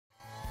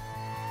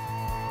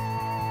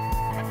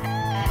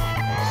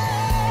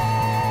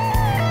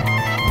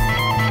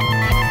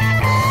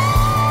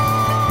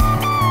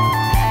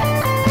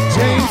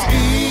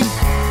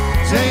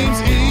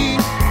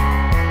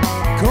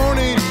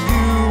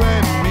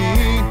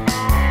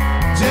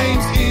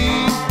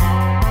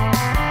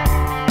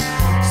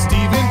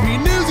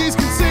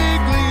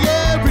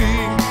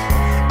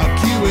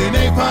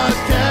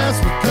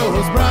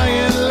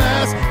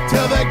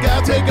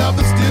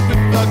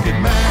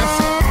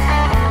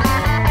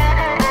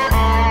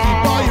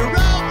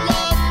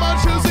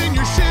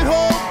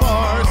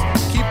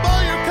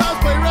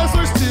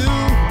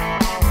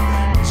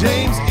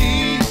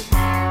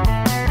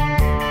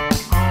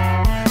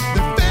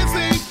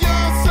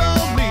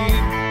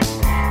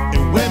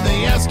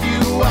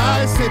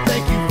I say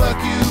thank you, fuck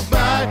you,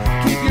 bye.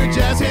 Keep your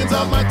jazz hands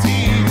off my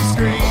TV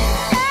screen.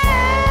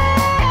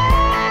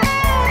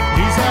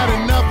 He's had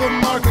enough of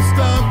Marcus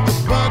Stump, the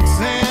Bucks,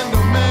 and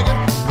Omega.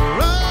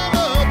 We're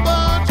all a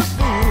bunch of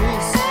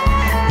fools.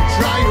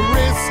 Try your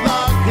wrist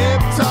lock,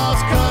 hip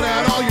toss, cut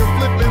out all your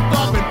flipping,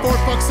 flopping. For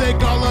fuck's sake,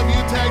 all of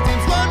you tag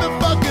teams, learn the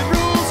fucking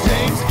rules.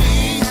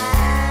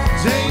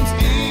 James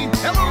E.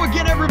 Hello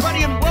again,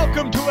 everybody, and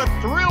welcome to a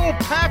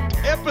thrill-packed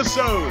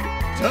episode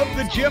of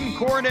the Jim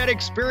Cornette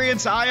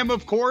Experience. I am,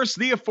 of course,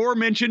 the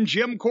aforementioned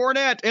Jim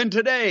Cornette, and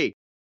today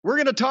we're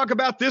going to talk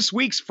about this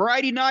week's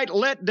Friday Night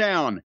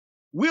Letdown.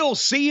 Will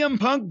CM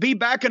Punk be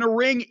back in a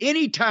ring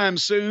anytime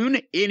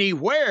soon,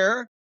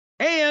 anywhere?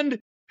 And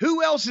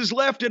who else is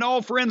left in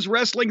All Friends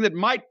Wrestling that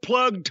might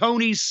plug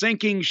Tony's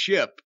sinking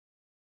ship?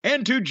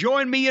 And to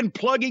join me in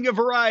plugging a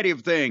variety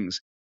of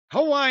things,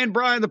 Hawaiian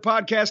Brian, the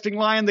podcasting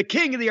lion, the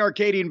king of the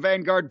Arcadian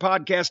Vanguard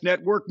Podcast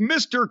Network,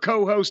 Mr.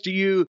 Co-host to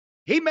you.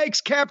 He makes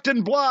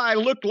Captain Bligh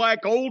look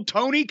like old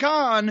Tony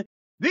Khan.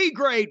 The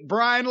great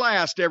Brian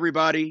Last,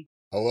 everybody.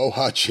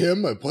 Aloha,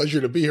 Jim. A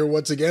pleasure to be here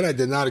once again. I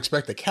did not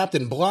expect a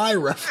Captain Bligh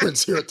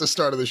reference here at the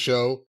start of the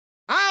show.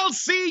 I'll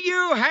see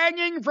you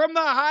hanging from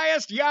the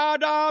highest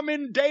yadam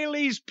in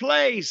Daly's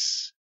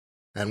Place.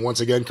 And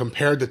once again,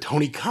 compared to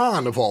Tony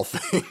Khan, of all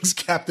things,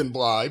 Captain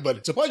Bligh. But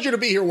it's a pleasure to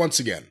be here once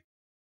again.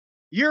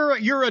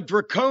 You're a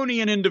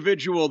draconian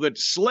individual that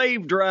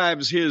slave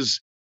drives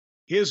his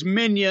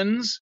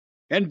minions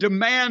and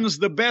demands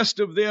the best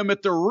of them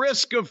at the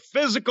risk of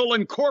physical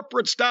and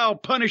corporate-style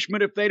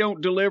punishment if they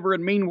don't deliver.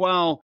 And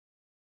meanwhile,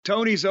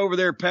 Tony's over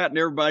there patting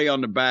everybody on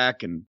the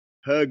back and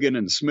hugging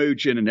and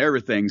smooching, and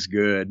everything's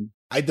good.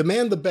 I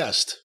demand the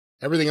best.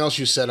 Everything else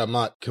you said I'm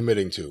not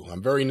committing to.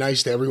 I'm very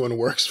nice to everyone who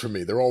works for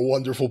me. They're all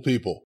wonderful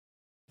people.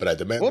 But I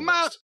demand the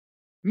best.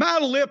 My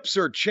lips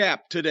are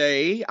chapped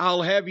today,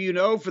 I'll have you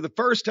know, for the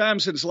first time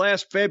since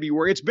last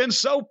February. It's been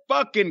so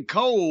fucking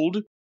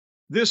cold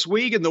this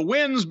week, and the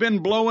wind's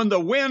been blowing, the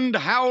wind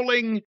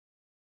howling,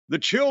 the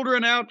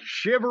children out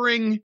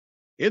shivering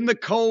in the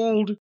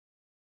cold,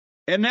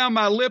 and now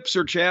my lips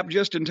are chapped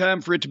just in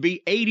time for it to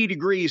be 80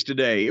 degrees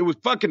today. It was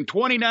fucking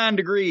 29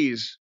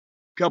 degrees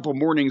a couple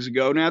mornings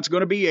ago. Now it's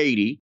going to be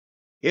 80.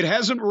 It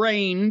hasn't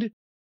rained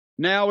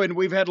now, and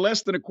we've had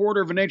less than a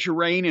quarter of an inch of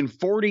rain in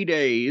 40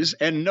 days,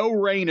 and no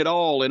rain at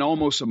all in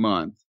almost a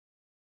month.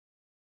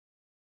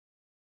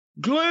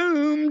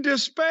 Gloom,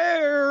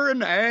 despair,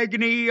 and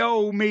agony,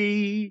 oh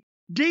me,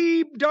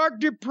 deep, dark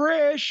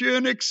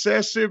depression,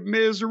 excessive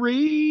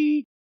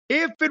misery.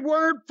 If it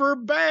weren't for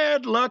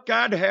bad luck,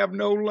 I'd have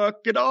no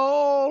luck at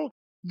all.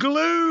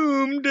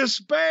 Gloom,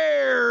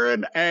 despair,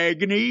 and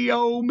agony,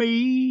 oh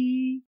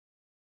me.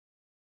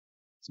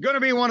 It's going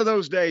to be one of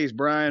those days,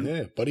 Brian.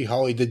 Yeah, Buddy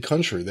Holly did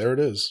country. There it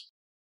is.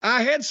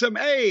 I had some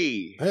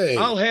Hey.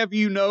 I'll have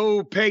you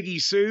know, Peggy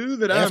Sue,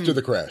 that After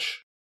the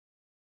crash.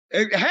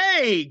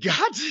 Hey,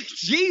 God,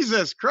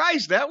 Jesus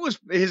Christ,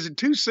 is it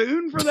too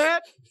soon for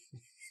that?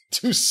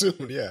 Too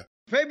soon, yeah.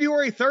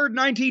 February 3rd,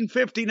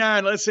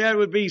 1959, let's say it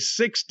would be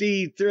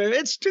 63.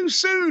 It's too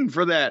soon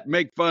for that.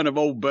 Make fun of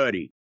old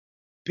Buddy.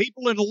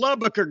 People in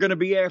Lubbock are going to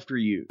be after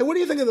you. And what do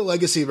you think of the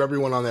legacy of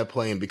everyone on that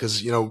plane?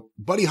 Because, you know,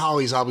 Buddy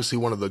Holly's obviously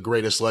one of the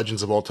greatest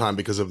legends of all time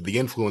because of the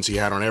influence he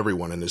had on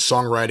everyone and his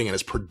songwriting and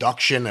his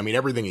production. I mean,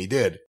 everything he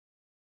did.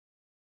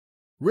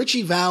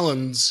 Richie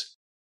Valens,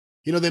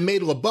 you know, they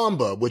made La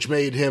Bamba, which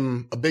made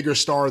him a bigger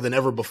star than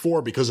ever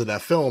before because of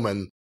that film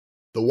and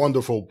the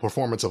wonderful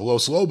performance of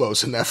Los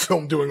Lobos in that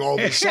film doing all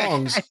these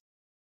songs.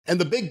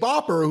 And the Big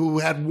Bopper, who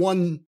had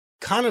one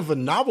kind of a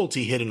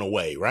novelty hit in a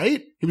way,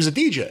 right? He was a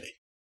DJ.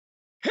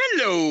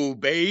 Hello,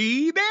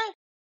 baby.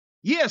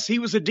 Yes, he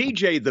was a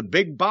DJ, the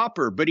Big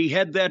Bopper, but he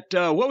had that,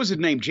 what was his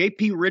name?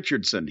 J.P.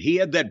 Richardson. He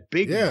had that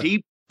big,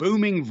 deep,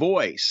 booming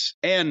voice.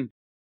 And,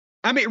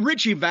 I mean,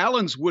 Richie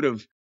Valens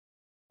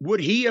would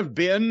he have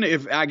been,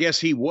 I guess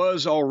he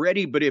was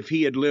already, but if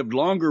he had lived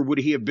longer, would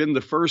he have been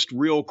the first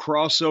real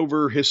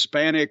crossover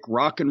Hispanic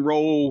rock and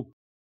roll,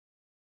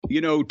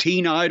 you know,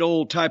 teen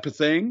idol type of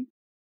thing?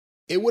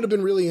 It would have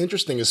been really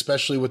interesting,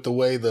 especially with the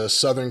way the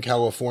Southern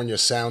California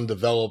sound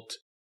developed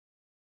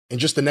in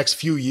just the next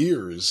few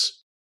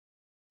years,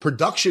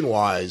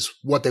 production-wise,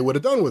 what they would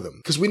have done with him.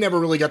 Because we never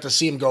really got to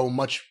see him go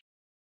much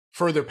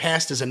further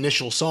past his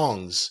initial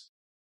songs.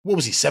 What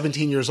was he,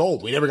 17 years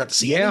old? We never got to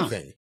see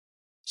anything.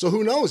 So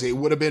who knows? It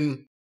would have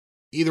been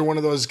either one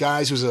of those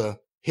guys who's a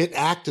hit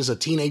act as a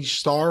teenage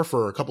star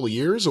for a couple of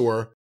years,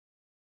 or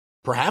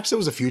perhaps it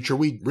was a future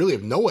we really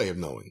have no way of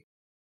knowing.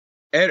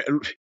 And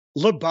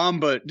La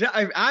Bamba,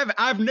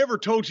 I've never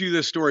told you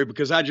this story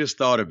because I just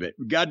thought of it.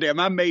 Goddamn,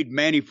 I made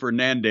Manny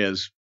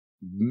Fernandez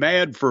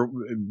mad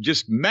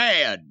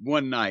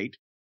one night.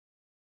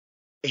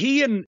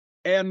 He and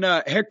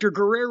Hector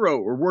Guerrero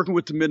were working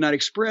with the Midnight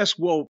Express.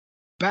 Well,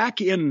 back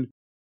in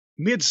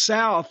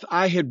Mid-South,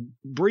 I had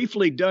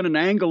briefly done an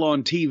angle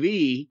on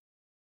TV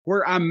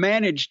where I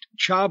managed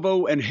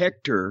Chavo and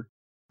Hector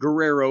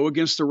Guerrero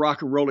against the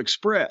Rock and Roll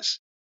Express.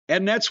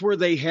 And that's where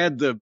they had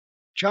the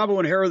Chavo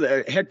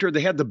and Hector,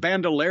 they had the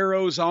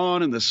bandoleros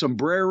on and the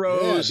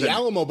sombreros. Yeah, the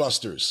Alamo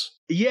Busters.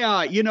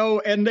 Yeah,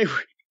 and they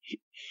were,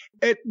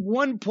 at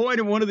one point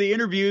in one of the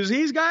interviews,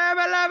 he's got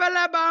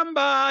la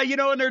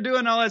bamba, and they're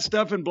doing all that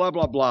stuff and blah,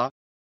 blah, blah.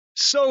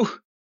 So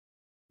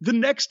the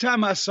next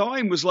time I saw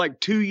him was like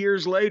 2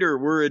 years later.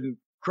 We're in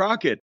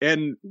Crockett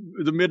and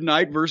the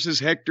Midnight versus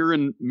Hector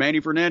and Manny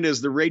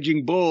Fernandez, the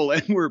Raging Bull.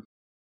 And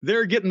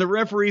they're getting the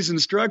referee's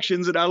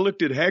instructions. And I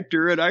looked at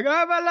Hector and I go,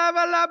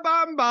 la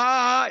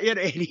bamba. And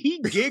he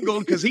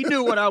giggled because he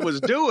knew what I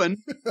was doing.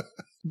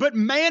 But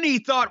Manny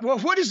thought, well,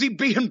 what is he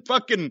being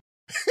fucking,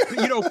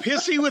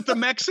 pissy with the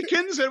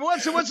Mexicans? And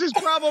what's his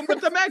problem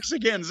with the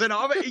Mexicans? And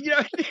all, and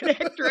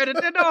Hector had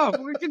it off.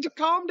 We can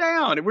calm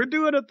down. And we're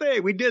doing a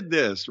thing. We did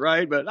this,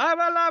 right? But la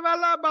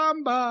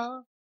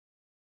bamba.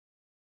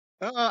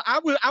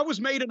 I was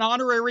made an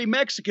honorary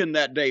Mexican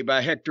that day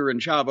by Hector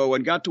and Chavo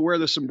and got to wear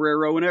the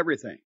sombrero and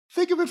everything.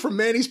 Think of it from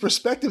Manny's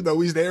perspective,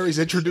 though. He's there, he's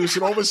introduced,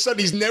 and all of a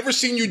sudden he's never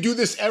seen you do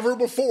this ever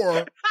before.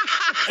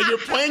 And you're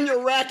playing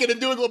your racket and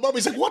doing a little bump.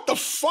 He's like, what the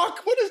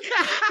fuck? What is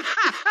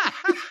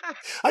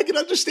I can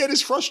understand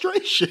his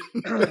frustration.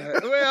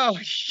 Well,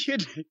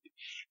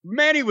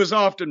 Manny was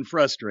often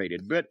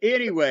frustrated. But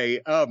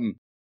anyway,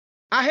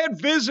 I had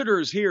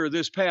visitors here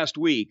this past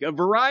week, a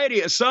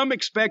variety of some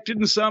expected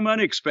and some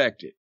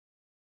unexpected.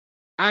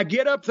 I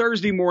get up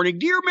Thursday morning.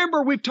 Do you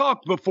remember we've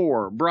talked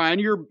before, Brian?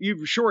 Your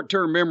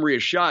short-term memory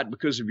is shot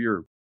because of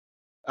your,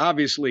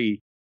 obviously,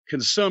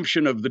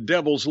 consumption of the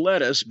devil's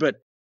lettuce. But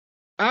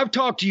I've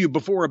talked to you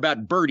before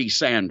about Bertie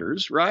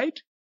Sanders, right?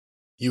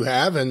 You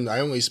have, and I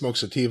only smoke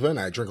sativa, and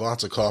I drink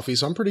lots of coffee,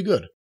 so I'm pretty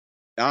good.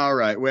 All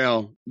right.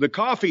 Well, the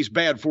coffee's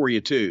bad for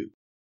you, too.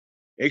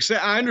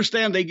 Except I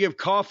understand they give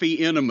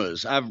coffee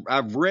enemas.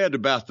 I've read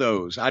about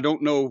those. I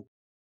don't know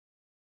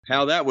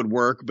how that would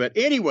work, but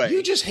anyway.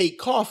 You just hate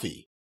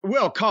coffee.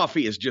 Well,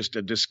 coffee is just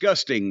a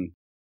disgusting,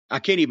 I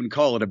can't even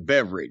call it a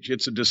beverage.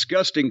 It's a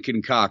disgusting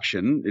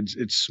concoction.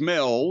 It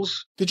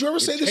smells. Did you ever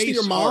say this to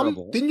your mom?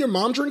 Horrible. Didn't your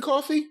mom drink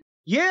coffee?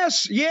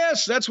 Yes.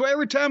 That's why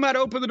every time I'd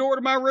open the door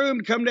to my room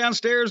and come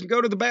downstairs and go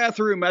to the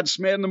bathroom, I'd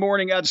smell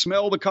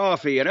the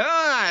coffee and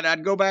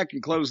I'd go back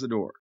and close the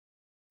door.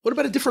 What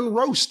about a different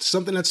roast?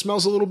 Something that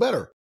smells a little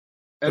better.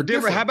 How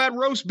about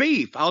roast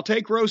beef? I'll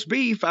take roast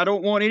beef. I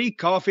don't want any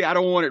coffee. I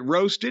don't want it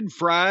roasted,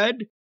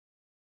 fried,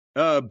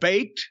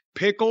 baked,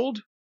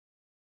 pickled,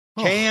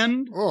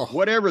 canned,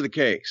 whatever the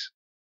case.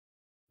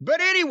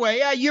 But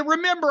anyway, you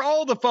remember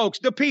all the folks,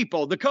 the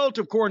people, the cult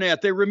of Cornette.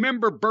 They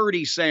remember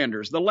Bertie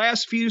Sanders, the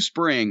last few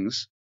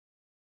springs,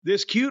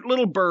 this cute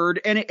little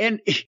bird.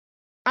 And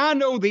I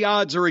know the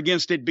odds are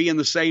against it being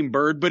the same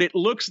bird, but it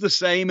looks the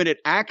same and it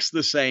acts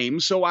the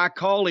same. So I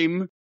call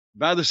him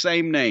by the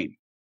same name.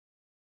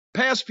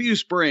 Past few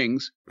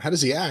springs. How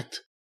does he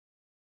act?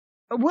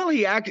 Well,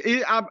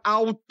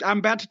 I'm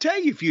about to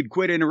tell you if you'd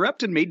quit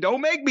interrupting me.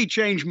 Don't make me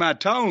change my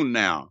tone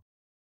now.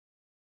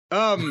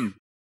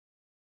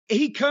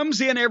 He comes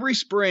in every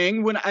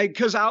spring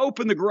because I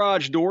open the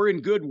garage door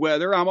in good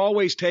weather. I'm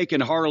always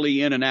taking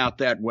Harley in and out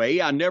that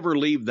way. I never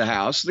leave the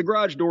house. The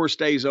garage door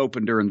stays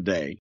open during the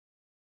day.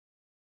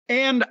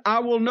 And I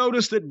will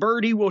notice that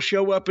Bertie will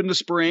show up in the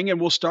spring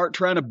and will start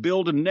trying to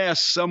build a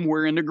nest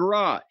somewhere in the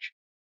garage.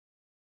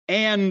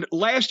 And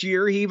last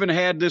year, he even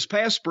had this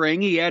past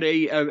spring, he had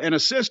an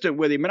assistant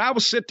with him. And I will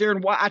sit there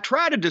and I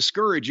try to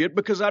discourage it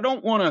because I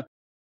don't want to.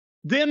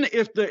 Then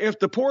if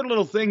the poor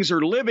little things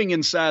are living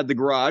inside the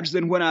garage,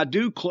 then when I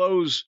do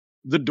close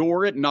the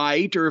door at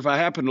night or if I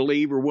happen to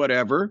leave or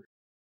whatever,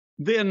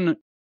 then,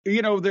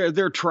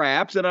 they're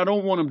trapped and I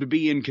don't want them to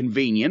be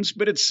inconvenienced.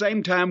 But at the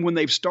same time, when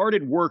they've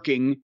started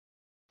working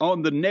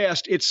on the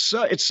nest, it's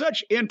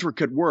such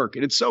intricate work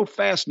and it's so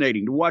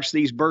fascinating to watch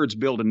these birds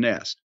build a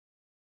nest.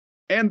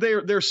 And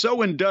they're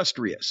so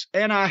industrious.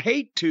 And I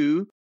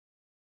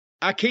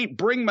can't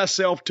bring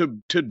myself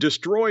to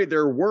destroy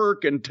their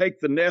work and take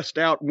the nest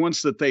out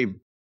once that they've,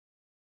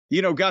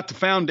 got the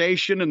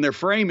foundation and their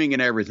framing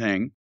and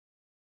everything.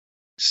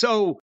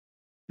 So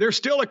there's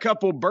still a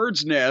couple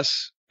birds'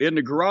 nests in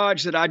the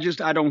garage that I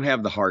don't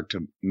have the heart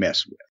to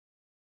mess with.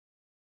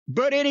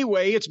 But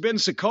anyway, it's been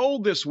so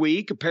cold this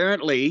week,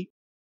 apparently,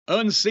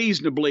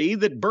 unseasonably,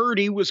 that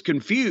Bertie was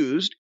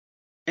confused.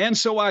 And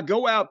so I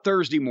go out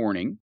Thursday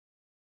morning.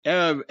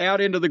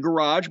 Out into the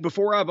garage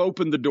before I've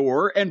opened the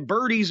door, and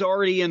Bertie's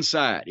already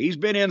inside. He's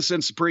been in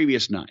since the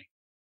previous night.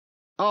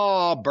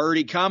 Oh,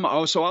 Bertie, come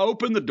on. So I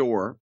open the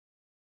door,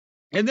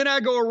 and then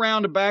I go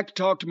around the back to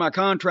talk to my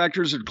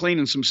contractors and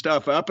cleaning some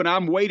stuff up, and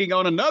I'm waiting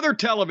on another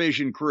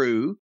television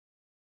crew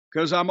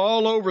because I'm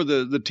all over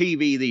the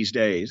TV these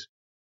days.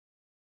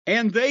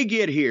 And they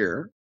get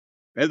here,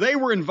 and they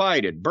were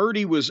invited.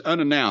 Bertie was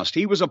unannounced.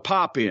 He was a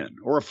pop-in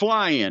or a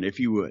fly-in,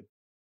 if you would.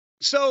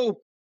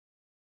 So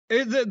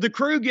the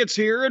crew gets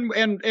here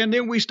and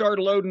then we start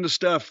loading the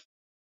stuff,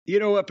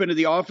 up into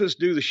the office,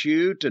 do the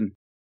shoot. And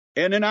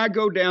then I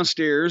go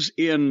downstairs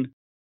in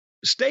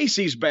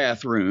Stacy's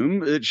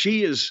bathroom that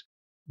she is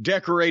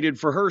decorated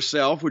for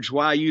herself, which is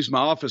why I use my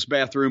office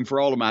bathroom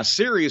for all of my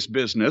serious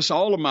business,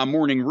 all of my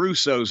morning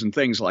Russos and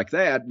things like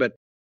that. But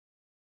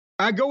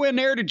I go in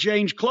there to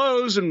change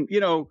clothes and,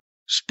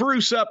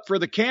 spruce up for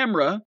the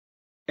camera.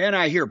 And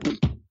I hear,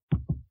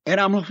 and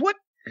I'm like, what?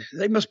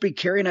 They must be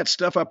carrying that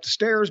stuff up the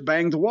stairs,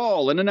 bang the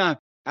wall. And then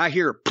I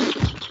hear,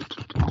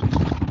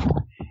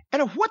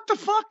 and what the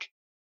fuck?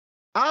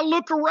 I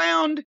look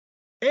around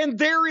and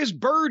there is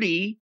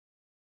Birdie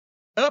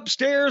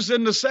upstairs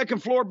in the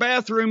second floor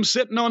bathroom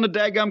sitting on the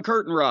daggum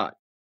curtain rod.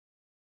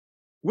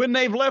 When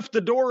they've left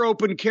the door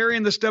open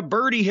carrying the stuff,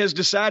 Birdie has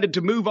decided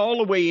to move all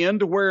the way in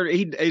to where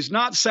he is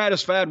not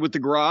satisfied with the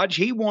garage.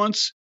 He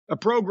wants a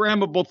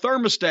programmable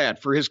thermostat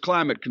for his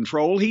climate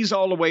control. He's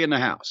all the way in the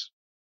house.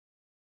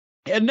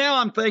 And now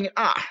I'm thinking,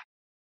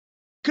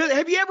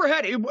 have you ever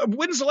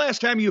when's the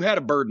last time you had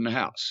a bird in the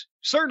house?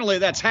 Certainly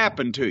that's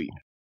happened to you.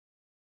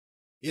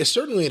 Yeah,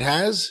 certainly it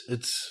has.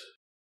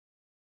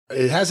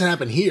 It hasn't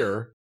happened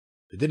here.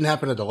 It didn't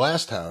happen at the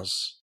last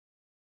house.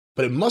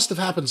 But it must have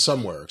happened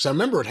somewhere, because I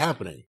remember it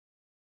happening.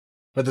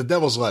 But the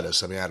devil's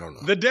lettuce, I don't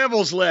know. The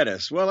devil's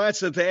lettuce. Well, that's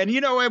the thing.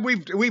 And,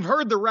 we've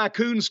heard the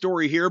raccoon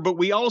story here, but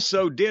we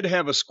also did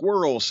have a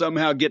squirrel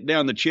somehow get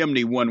down the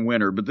chimney one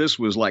winter. But this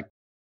was like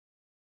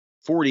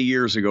 40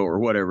 years ago or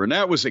whatever, and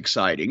that was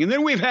exciting. And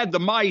then we've had the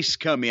mice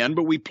come in,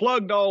 but we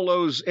plugged all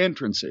those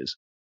entrances.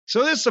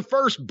 So this is the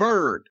first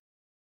bird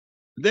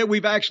that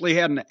we've actually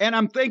had. And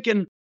I'm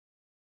thinking,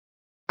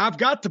 I've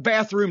got the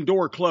bathroom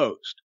door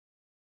closed.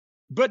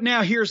 But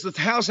now here's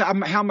how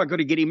am I going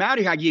to get him out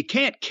of here? You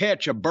can't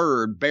catch a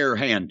bird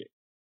barehanded.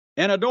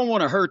 And I don't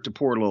want to hurt the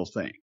poor little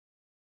thing.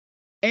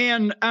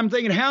 And I'm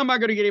thinking, how am I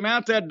going to get him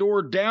out that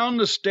door, down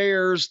the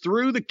stairs,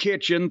 through the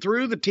kitchen,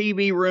 through the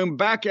TV room,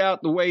 back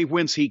out the way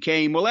whence he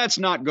came? Well, that's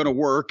not going to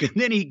work. And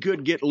then he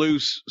could get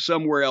loose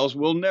somewhere else.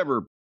 We'll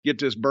never get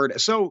this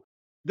bird. So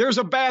there's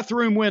a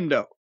bathroom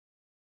window,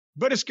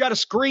 but it's got a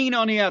screen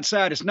on the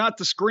outside. It's not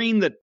the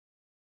screen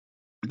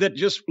that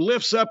just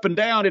lifts up and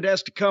down. It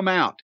has to come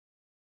out.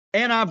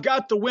 And I've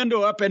got the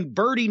window up, and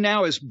Birdie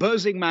now is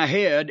buzzing my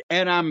head,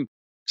 and I'm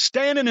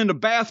standing in the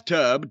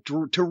bathtub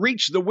to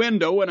reach the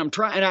window, and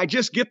and I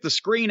just get the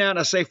screen out, and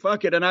I say,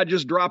 fuck it, and I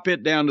just drop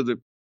it down to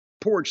the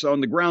porch on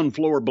the ground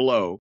floor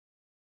below.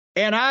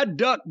 And I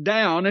duck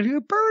down, and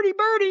Birdie,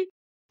 Birdie.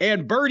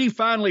 And Birdie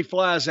finally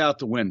flies out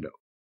the window,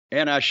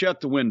 and I shut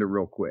the window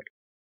real quick.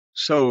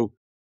 So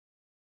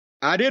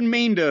I didn't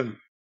mean to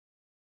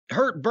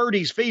hurt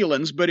Birdie's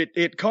feelings, but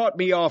it caught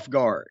me off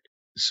guard.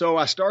 So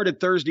I started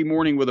Thursday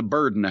morning with a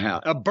bird in the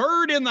house. A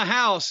bird in the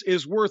house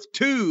is worth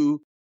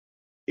 2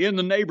 in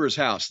the neighbor's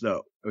house,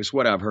 though, is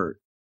what I've heard.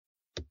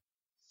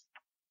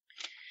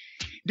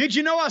 Did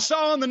you know I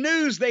saw on the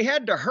news they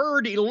had to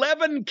herd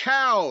 11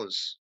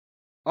 cows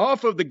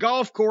off of the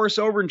golf course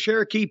over in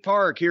Cherokee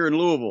Park here in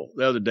Louisville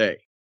the other day?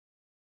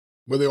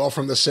 Were they all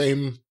from the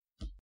same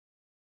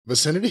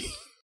vicinity?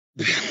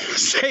 You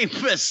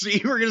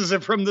were going to say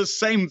from the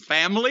same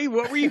family?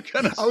 What were you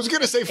going to say? I was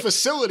going to say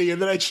facility,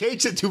 and then I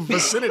changed it to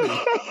vicinity.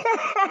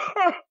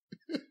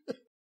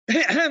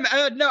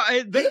 No,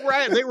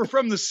 they were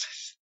from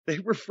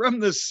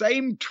the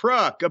same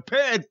truck.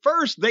 At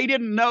first, they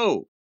didn't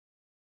know.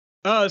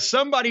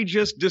 Somebody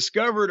just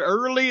discovered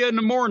early in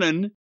the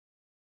morning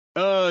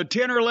 10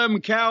 or 11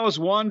 cows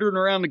wandering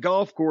around the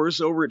golf course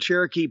over at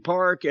Cherokee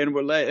Park, and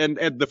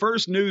the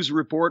first news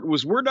report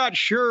was, we're not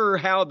sure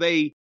how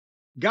they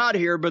got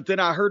here, but then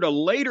I heard a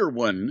later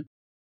one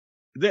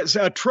that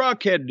a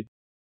truck had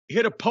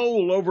hit a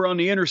pole over on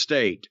the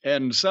interstate,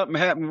 and something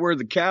happened where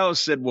the cows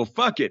said, well,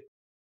 fuck it.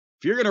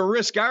 If you're going to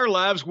risk our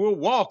lives, we'll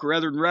walk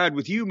rather than ride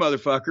with you,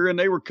 motherfucker. And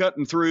they were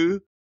cutting through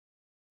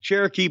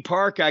Cherokee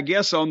Park, I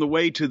guess, on the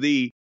way to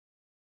the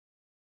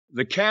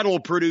cattle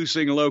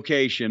producing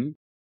location.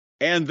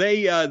 And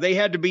they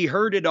had to be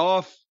herded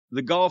off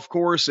the golf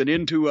course and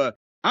into I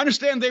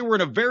understand they were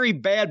in a very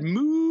bad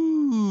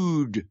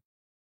mood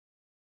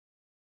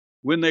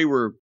when they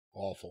were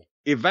awful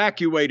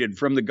evacuated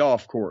from the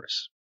golf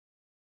course.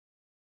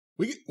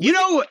 What?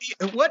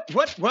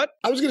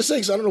 I was going to say,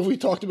 because I don't know if we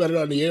talked about it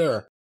on the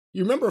air.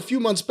 You remember a few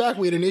months back,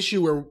 we had an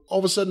issue where all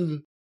of a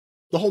sudden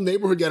the whole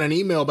neighborhood got an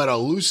email about a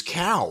loose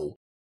cow,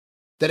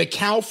 that a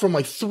cow from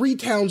like 3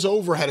 towns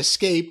over had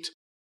escaped.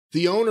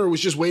 The owner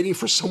was just waiting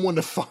for someone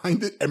to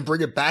find it and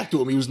bring it back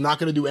to him. He was not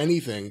going to do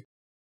anything.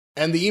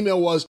 And the email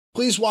was,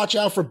 please watch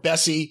out for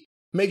Bessie.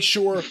 Make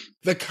sure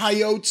the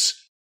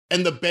coyotes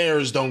and the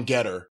bears don't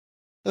get her.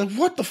 Like,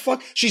 what the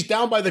fuck? She's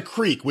down by the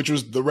creek, which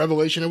was the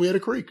revelation that we had a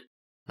creek.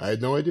 I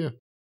had no idea.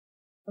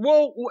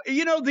 Well,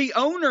 the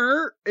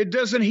owner,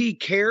 doesn't he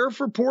care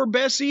for poor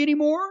Bessie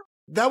anymore?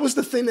 That was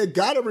the thing that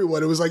got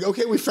everyone. It was like,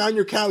 okay, we found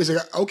your cow. He's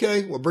like,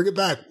 okay, well, bring it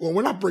back. Well,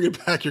 we're not bringing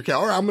back your cow.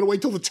 All right, I'm going to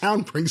wait till the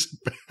town brings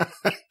it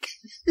back.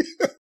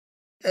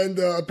 And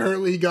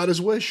apparently he got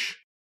his wish.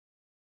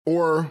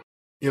 Or,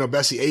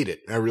 Bessie ate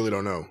it. I really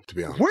don't know, to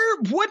be honest.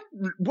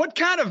 What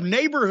kind of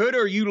neighborhood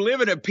are you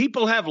living in?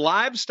 People have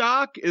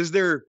livestock?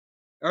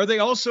 Are they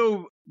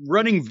also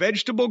running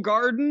vegetable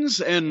gardens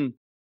and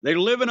they're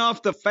living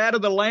off the fat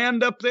of the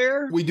land up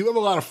there? We do have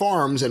a lot of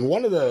farms, and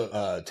one of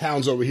the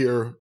towns over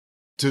here,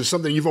 to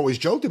something you've always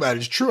joked about,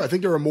 is true. I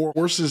think there are more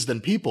horses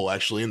than people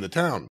actually in the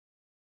town.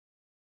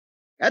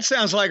 That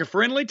sounds like a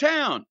friendly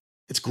town.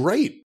 It's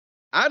great.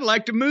 I'd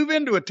like to move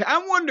into a town.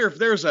 I wonder if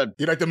there's a...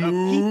 You'd like to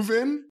move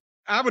in?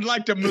 I would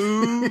like to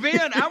move in.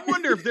 I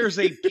wonder if there's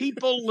a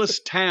peopleless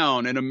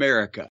town in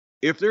America.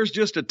 If there's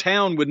just a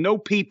town with no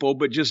people,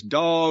 but just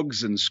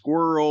dogs and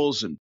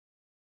squirrels and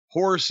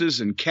horses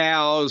and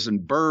cows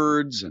and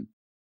birds. And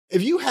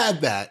if you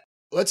had that,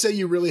 let's say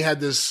you really had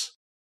this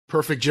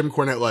perfect Jim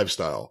Cornette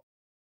lifestyle.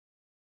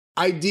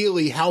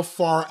 Ideally, how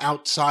far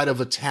outside of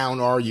a town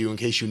are you in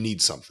case you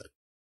need something?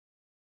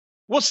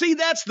 Well, see,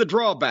 that's the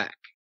drawback.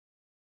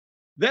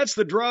 That's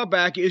the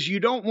drawback is you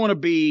don't want to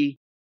be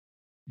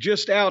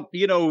just out,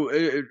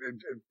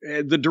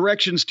 the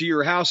directions to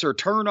your house are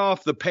turn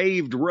off the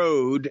paved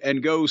road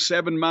and go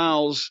 7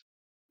 miles,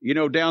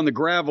 down the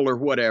gravel or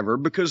whatever,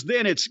 because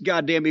then it's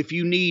goddamn, if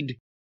you need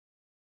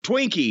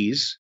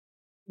Twinkies,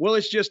 well,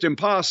 it's just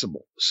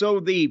impossible.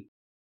 So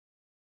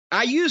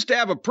I used to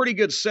have a pretty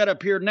good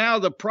setup here. Now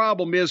the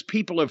problem is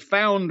people have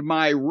found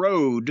my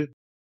road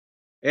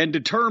and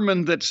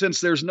determined that since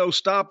there's no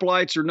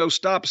stoplights or no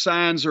stop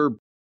signs or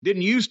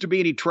didn't used to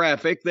be any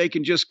traffic, they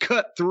can just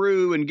cut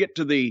through and get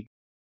to the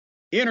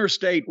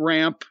interstate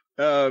ramp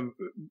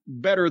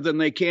better than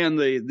they can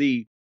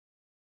the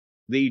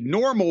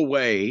normal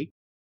way.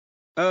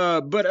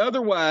 But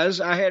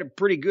otherwise, I had it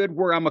pretty good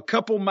where I'm a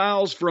couple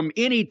miles from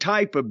any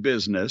type of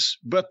business,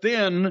 but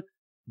then,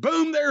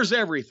 boom, there's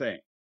everything.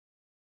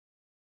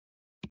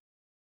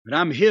 And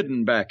I'm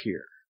hidden back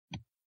here.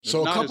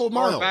 So not a couple as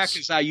far miles back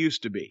as I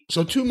used to be.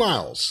 So 2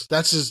 miles.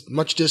 That's as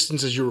much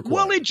distance as you require.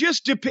 Well, it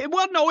just depends.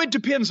 Well, no, it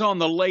depends on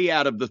the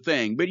layout of the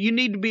thing. But you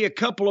need to be a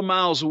couple of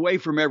miles away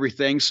from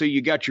everything, so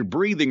you got your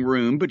breathing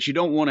room. But you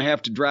don't want to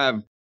have to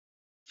drive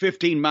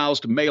 15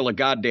 miles to mail a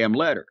goddamn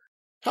letter.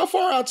 How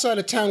far outside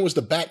of town was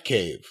the Bat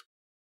Cave?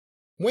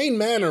 Wayne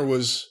Manor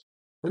was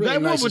a really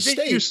nice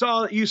estate. You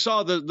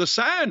saw the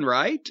sign,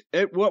 right?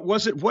 What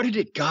was it? What did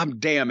it? God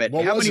damn it!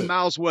 How many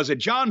miles was it?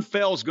 John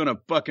Fell's gonna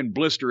fucking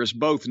blister us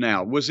both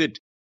now. Was it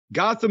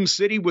Gotham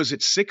City? Was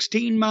it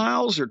 16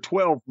 miles or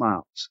 12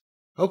 miles?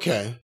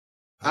 Okay,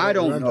 I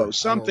don't know,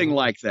 something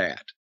like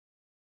that.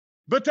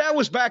 But that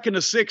was back in the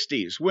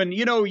 60s when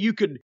you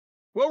could.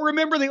 Well,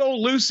 remember the old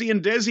Lucy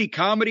and Desi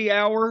comedy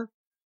hour?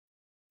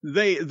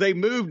 They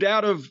moved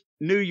out of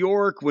New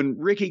York when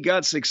Ricky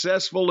got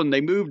successful, and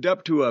they moved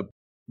up to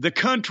the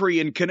country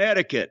in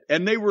Connecticut,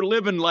 and they were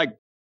living like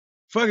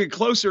fucking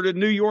closer to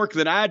New York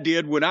than I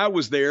did when I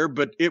was there.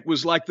 But it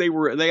was like they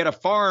had a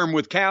farm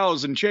with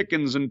cows and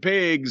chickens and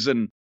pigs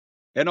and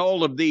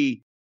all of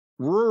the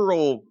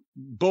rural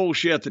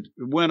bullshit that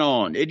went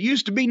on. It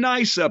used to be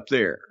nice up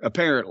there,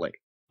 apparently,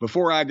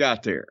 before I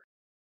got there.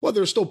 Well,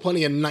 there's still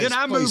plenty of nice places. Then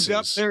I moved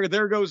up there.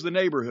 There goes the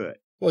neighborhood.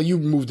 Well, you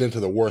moved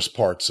into the worst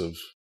parts of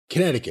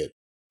Connecticut,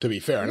 to be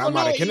fair, and I'm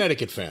not a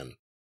Connecticut fan.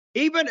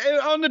 Even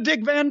on the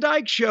Dick Van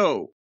Dyke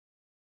Show,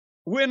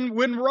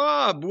 when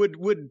Rob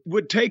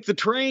would take the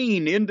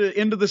train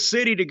into the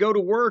city to go to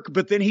work,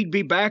 but then he'd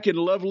be back in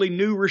lovely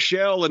New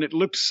Rochelle, and it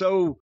looked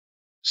so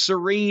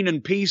serene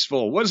and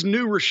peaceful. What does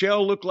New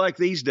Rochelle look like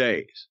these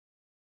days?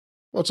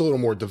 Well, it's a little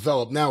more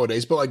developed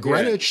nowadays, but like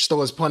Greenwich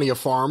still has plenty of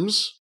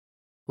farms.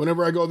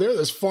 Whenever I go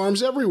there's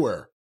farms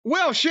everywhere.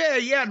 Well,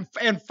 shit, yeah,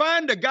 and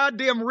find a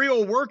goddamn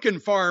real working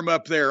farm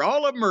up there.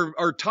 All of them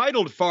are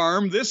titled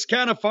farm, this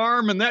kind of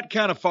farm and that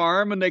kind of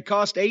farm, and they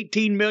cost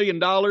 $18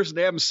 million, and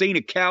they haven't seen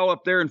a cow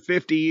up there in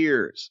 50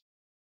 years.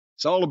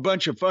 It's all a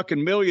bunch of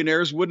fucking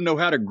millionaires wouldn't know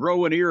how to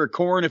grow an ear of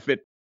corn if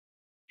it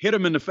hit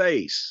them in the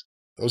face.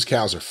 Those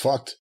cows are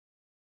fucked.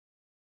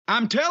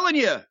 I'm telling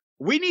you,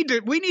 we need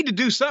to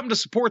do something to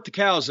support the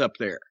cows up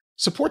there.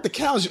 Support the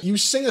cows. You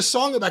sing a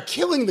song about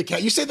killing the cow.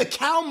 You say the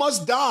cow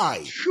must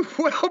die.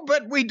 Well,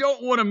 but we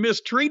don't want to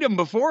mistreat them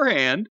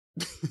beforehand.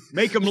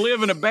 Make them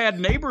live in a bad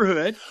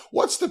neighborhood.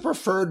 What's the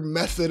preferred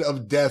method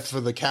of death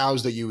for the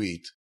cows that you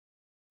eat?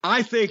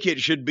 I think it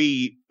should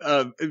be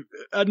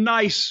a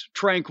nice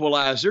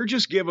tranquilizer.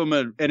 Just give them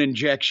an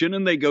injection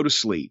and they go to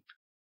sleep.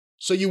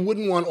 So you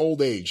wouldn't want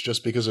old age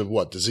just because of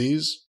what,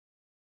 disease?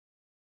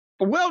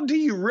 Well, do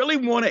you really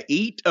want to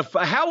eat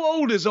how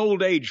old is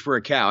old age for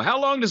a cow?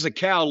 How long does a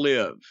cow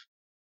live?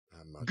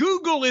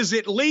 Google, is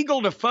it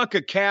legal to fuck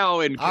a cow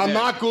in Connecticut? I'm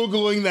not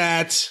Googling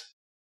that.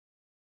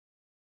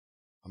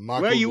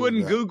 Well, you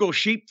wouldn't Google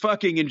sheep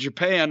fucking in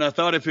Japan. I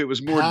thought if it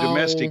was more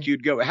domestic,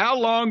 you'd go, how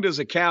long does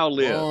a cow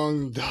live? How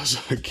long does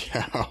a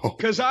cow?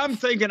 Because I'm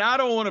thinking I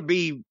don't want to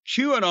be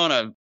chewing on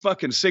a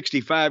fucking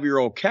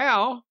 65-year-old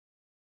cow.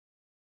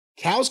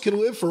 Cows can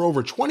live for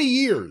over 20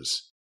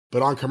 years,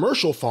 but on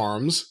commercial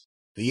farms,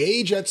 the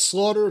age at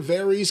slaughter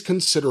varies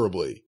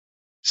considerably.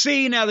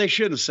 See, now they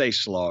shouldn't say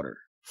slaughter.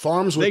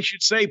 They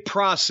should say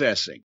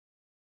processing.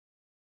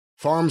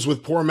 Farms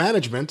with poor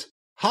management,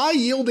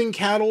 high-yielding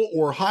cattle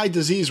or high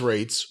disease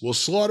rates will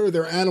slaughter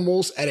their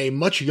animals at a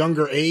much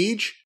younger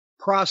age.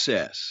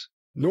 Process.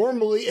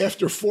 Normally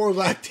after 4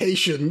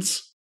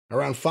 lactations,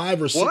 around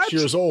 5 or 6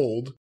 years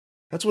old.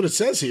 That's what it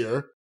says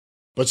here.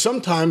 But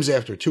sometimes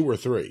after 2 or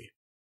 3.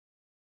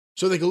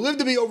 So they can live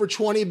to be over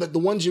 20, but the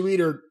ones you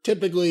eat are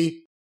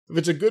typically, if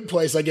it's a good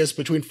place, I guess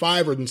between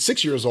 5 and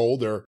 6 years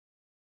old, or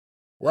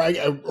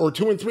or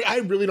 2 and 3. I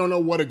really don't know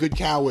what a good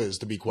cow is,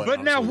 to be quite honest.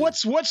 But now,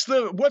 what's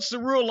the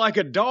rule? Like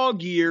a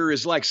dog year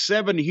is like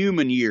 7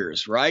 human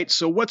years, right?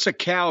 So what's a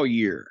cow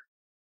year?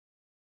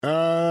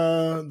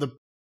 The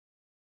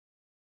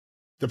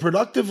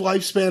productive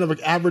lifespan of an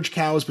average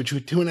cow is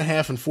between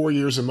 2.5 and 4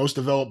 years in most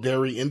developed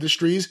dairy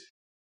industries.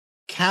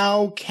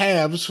 Cow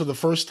calves for the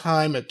first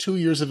time at 2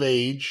 years of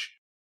age.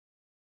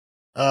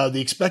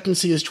 The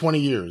expectancy is 20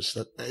 years.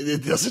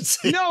 It doesn't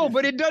say. No,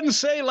 but it doesn't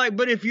say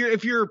but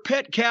if your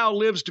pet cow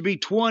lives to be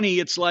 20,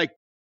 it's like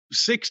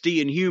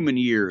 60 in human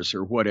years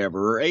or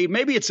whatever. Or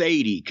maybe it's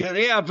 80.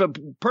 Yeah, if a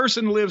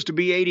person lives to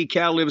be 80,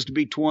 cow lives to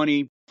be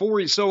 20.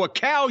 So a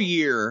cow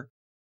year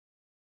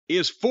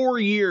is 4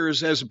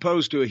 years as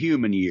opposed to a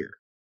human year.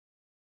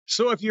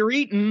 So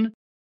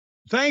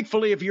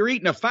thankfully, if you're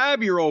eating a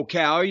 5-year-old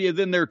cow,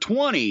 then they're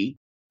 20.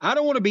 I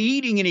don't want to be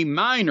eating any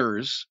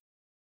minors.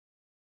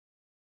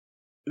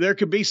 There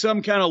could be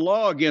some kind of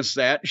law against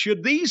that.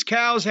 Should these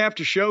cows have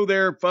to show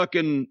their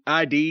fucking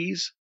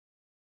IDs?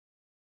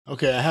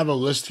 Okay, I have a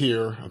list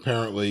here,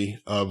 apparently,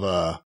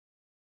 of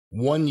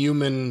 1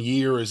 human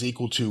year is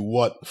equal to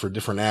what for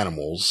different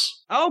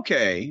animals.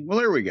 Okay, well,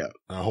 there we go.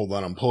 Hold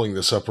on, I'm pulling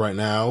this up right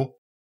now.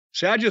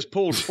 See, I just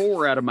pulled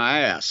 4 out of my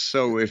ass.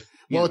 So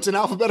it's in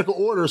alphabetical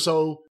order,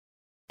 so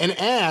an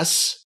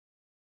ass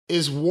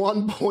is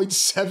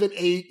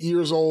 1.78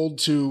 years old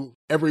to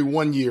every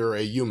 1 year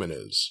a human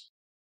is.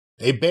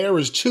 A bear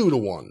is 2 to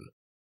 1.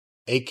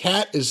 A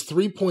cat is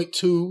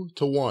 3.2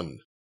 to 1.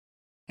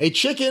 A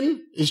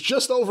chicken is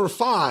just over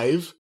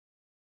 5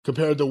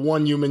 compared to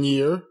 1 human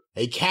year.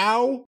 A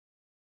cow,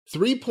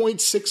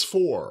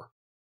 3.64.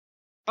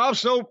 Oh,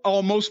 so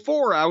almost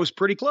 4. I was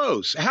pretty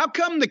close. How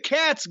come the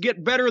cats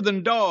get better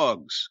than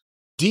dogs?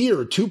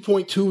 Deer,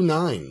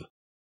 2.29.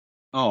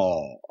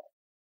 Oh.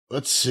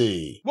 Let's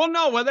see.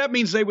 Well, that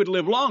means they would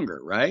live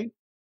longer, right?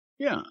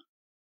 Yeah.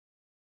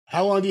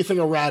 How long do you think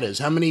a rat is?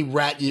 How many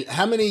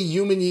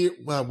human years?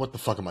 Well, what the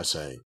fuck am I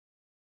saying?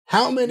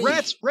 How many?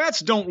 Rats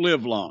don't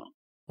live long.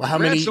 Well, how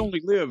Rats many? only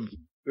live,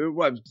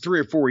 3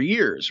 or 4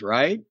 years,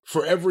 right?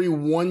 For every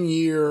 1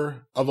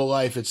 year of a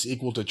life, it's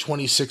equal to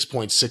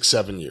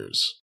 26.67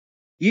 years.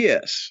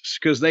 Yes,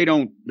 because they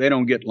don't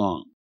get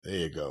long. There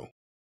you go.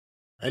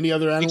 Any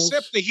other animals?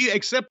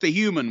 Except the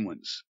human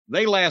ones.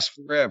 They last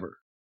forever.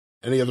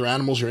 Any other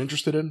animals you're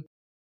interested in?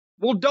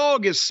 Well,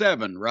 dog is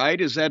 7, right?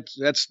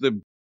 That's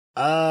the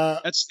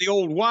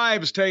old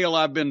wives' tale,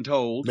 I've been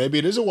told. Maybe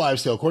it is a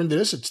wives' tale. According to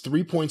this, it's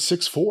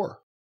 3.64.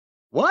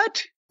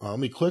 What? Let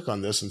me click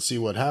on this and see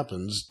what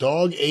happens.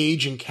 Dog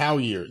age and cow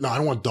year. No, I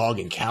don't want dog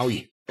and cow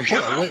year.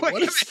 Wait,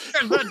 what is...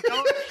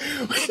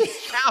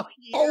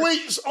 Oh,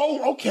 wait.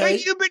 Oh, okay.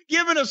 Hey, you've been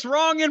giving us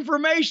wrong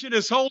information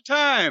this whole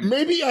time.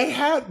 Maybe I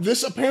had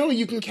this. Apparently,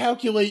 you can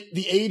calculate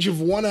the age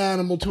of one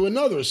animal to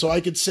another. So I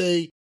could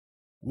say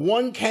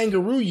 1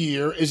 kangaroo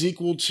year is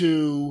equal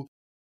to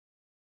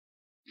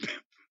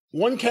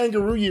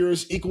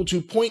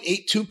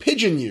 0.82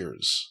 pigeon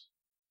years,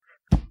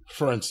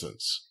 for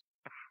instance.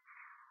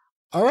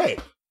 All right.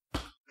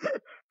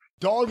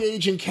 Dog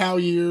age and cow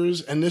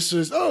years, and this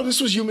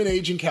was human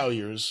age and cow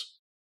years.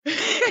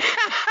 If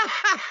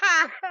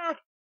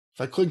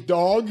I click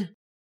dog,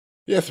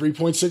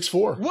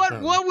 3.64.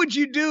 What would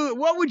you do?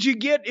 What would you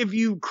get if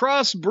you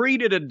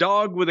crossbreeded a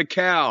dog with a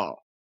cow?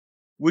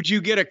 Would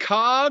you get a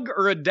cog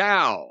or a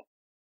dow?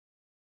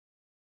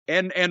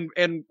 And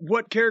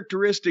what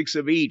characteristics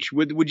of each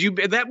would you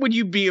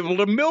be able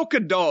to milk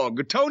a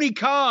dog? Tony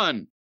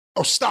Khan.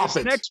 Oh, stop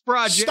it! Next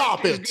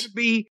project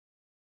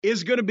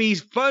is going to be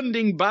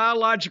funding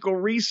biological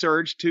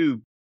research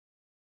to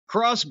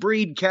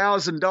crossbreed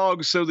cows and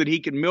dogs so that he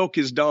can milk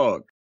his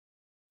dog.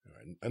 All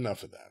right,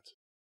 enough of that.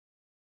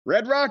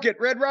 Red Rocket.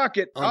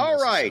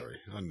 All right.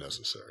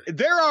 Unnecessary.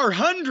 There are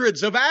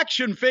hundreds of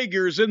action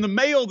figures in the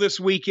mail this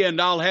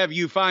weekend, I'll have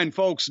you fine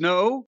folks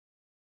know.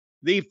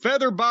 The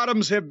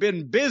Featherbottoms have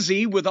been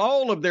busy with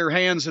all of their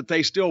hands that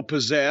they still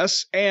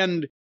possess,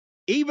 and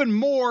even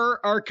more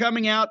are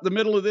coming out the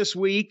middle of this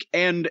week,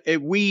 and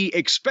we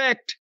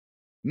expect,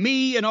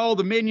 me and all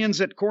the minions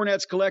at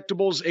Cornette's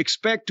Collectibles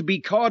expect to be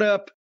caught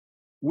up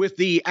with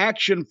the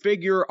action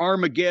figure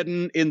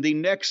Armageddon in the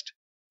next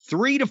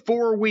 3 to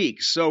 4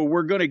 weeks. So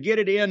we're going to get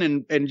it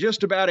in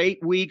just about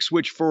 8 weeks,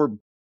 which for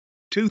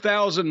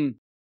 2,000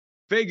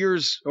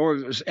 figures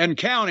and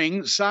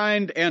counting,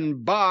 signed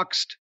and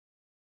boxed,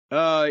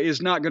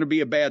 is not going to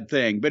be a bad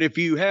thing. But if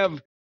you have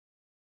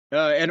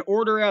an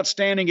order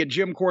outstanding at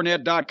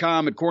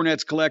jimcornette.com at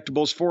Cornette's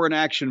Collectibles for an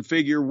action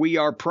figure, we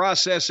are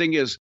processing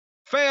as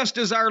fast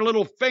as our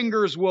little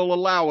fingers will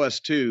allow us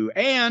to.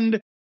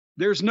 And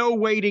there's no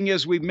waiting,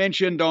 as we've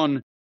mentioned,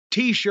 on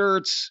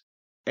T-shirts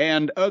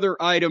and other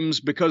items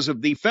because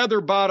of the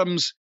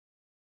Featherbottoms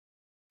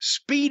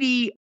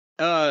speedy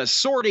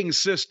sorting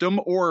system,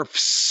 or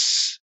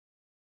FSS,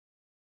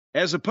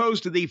 as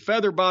opposed to the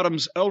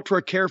Featherbottoms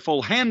ultra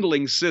careful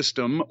handling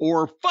system,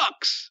 or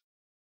FUCS.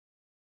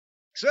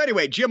 So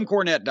anyway,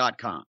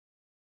 jimcornette.com.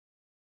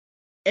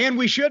 And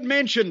we should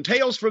mention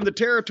Tales from the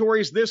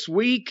Territories this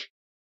week.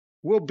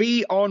 will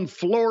be on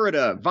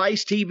Florida,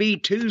 Vice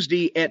TV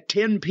Tuesday at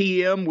 10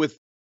 p.m. with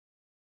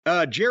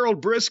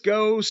Gerald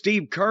Briscoe,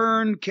 Steve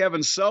Kern,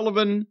 Kevin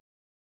Sullivan,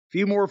 a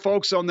few more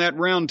folks on that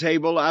round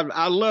table.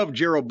 I love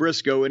Gerald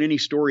Briscoe and any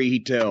story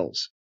he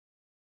tells.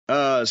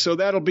 So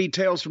that'll be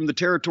Tales from the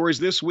Territories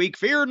this week.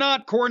 Fear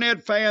not,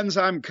 Cornette fans,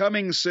 I'm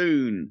coming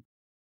soon.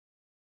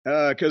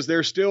 Because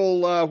there's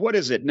still, what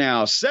is it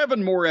now?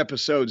 7 more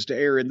episodes to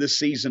air in this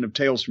season of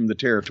Tales from the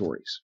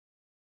Territories.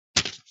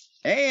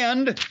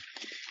 And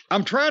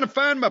I'm trying to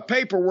find my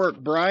paperwork,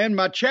 Brian.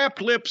 My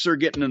chapped lips are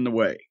getting in the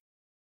way.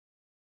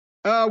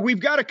 We've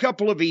got a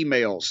couple of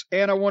emails,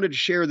 and I wanted to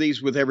share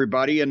these with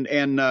everybody.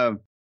 And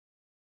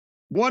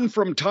one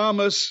from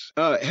Thomas.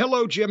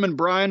 Hello, Jim and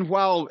Brian.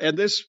 And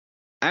this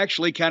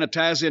actually kind of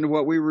ties into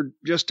what we were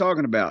just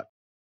talking about.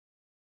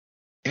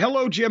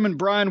 Hello, Jim and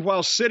Brian.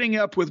 While sitting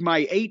up with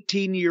my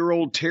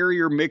 18-year-old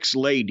terrier mix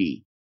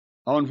lady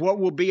on what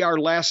will be our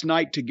last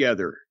night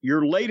together,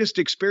 your latest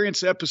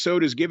experience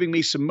episode is giving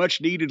me some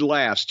much-needed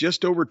laughs.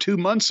 Just over 2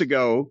 months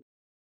ago,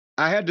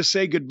 I had to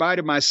say goodbye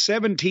to my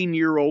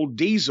 17-year-old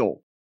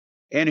Diesel,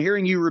 and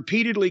hearing you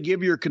repeatedly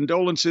give your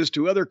condolences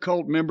to other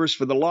cult members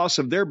for the loss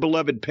of their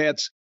beloved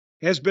pets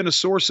has been a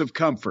source of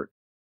comfort.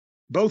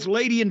 Both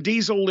Lady and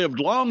Diesel lived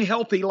long,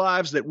 healthy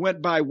lives that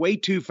went by way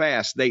too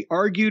fast. They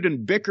argued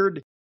and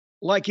bickered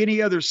like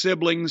any other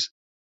siblings,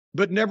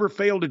 but never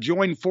failed to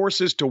join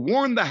forces to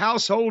warn the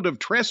household of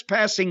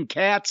trespassing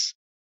cats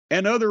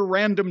and other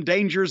random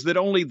dangers that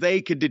only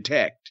they could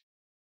detect.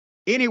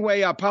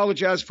 Anyway, I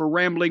apologize for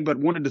rambling, but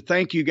wanted to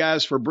thank you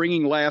guys for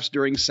bringing laughs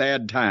during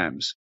sad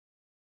times.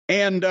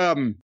 And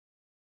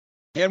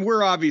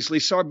we're obviously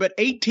sorry, but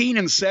 18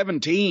 and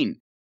 17,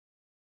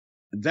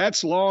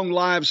 that's long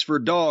lives for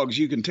dogs.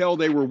 You can tell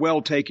they were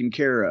well taken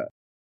care of.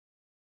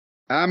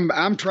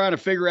 I'm trying to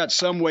figure out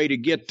some way to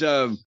get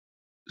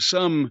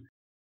some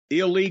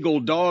illegal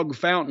dog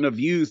fountain of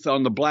youth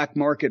on the black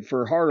market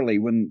for Harley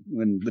when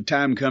the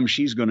time comes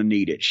she's going to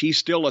need it. She's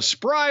still a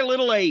spry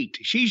little 8.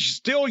 She's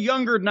still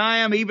younger than I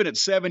am, even at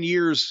 7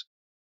 years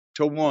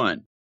to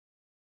 1.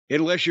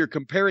 Unless you're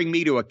comparing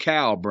me to a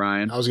cow,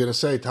 Brian. I was going to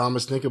say,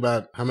 Thomas, think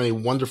about how many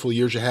wonderful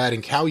years you had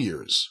in cow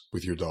years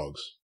with your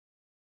dogs.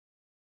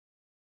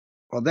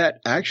 Well, that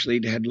actually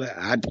had,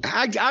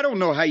 I don't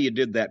know how you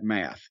did that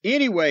math.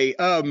 Anyway,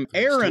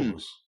 Aaron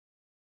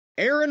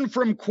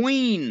from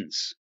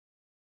Queens.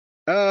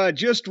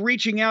 Just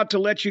reaching out to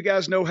let you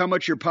guys know how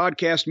much your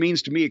podcast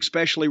means to me,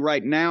 especially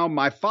right now.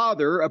 My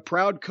father, a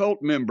proud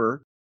cult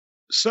member,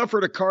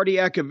 suffered a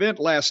cardiac event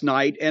last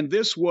night, and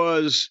this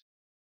was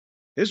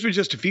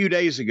just a few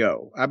days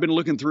ago. I've been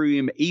looking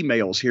through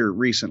emails here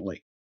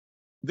recently.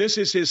 This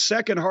is his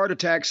second heart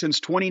attack since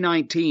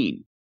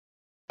 2019.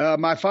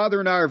 My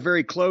father and I are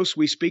very close.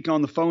 We speak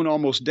on the phone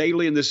almost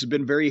daily, and this has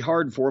been very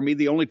hard for me.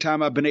 The only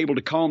time I've been able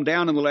to calm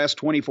down in the last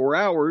 24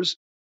 hours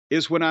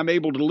is when I'm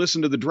able to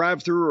listen to the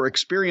drive-thru or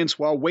experience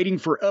while waiting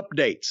for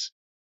updates.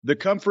 The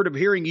comfort of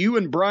hearing you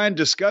and Brian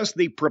discuss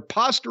the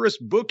preposterous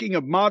booking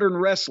of modern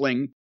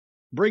wrestling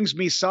brings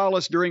me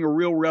solace during a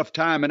real rough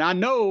time. And I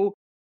know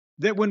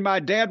that when my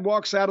dad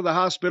walks out of the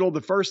hospital,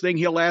 the first thing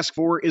he'll ask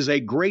for is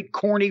a great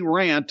corny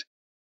rant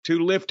to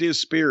lift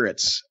his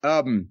spirits.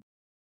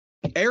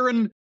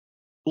 Aaron,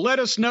 let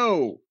us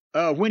know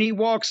when he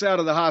walks out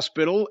of the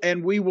hospital,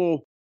 and we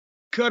will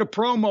cut a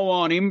promo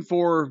on him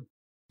for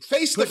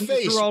face to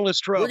face through all his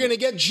trouble. We're going to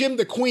get Jim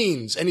the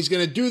Queens, and he's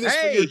going to do this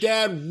for your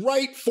dad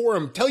right for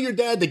him. Tell your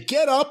dad to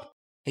get up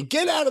and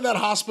get out of that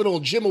hospital,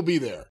 and Jim will be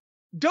there.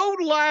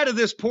 Don't lie to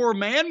this poor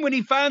man. When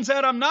he finds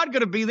out I'm not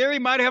going to be there, he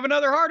might have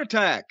another heart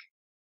attack.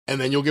 And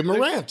then you'll give him a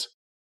rant.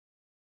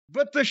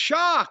 But the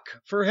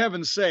shock, for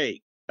heaven's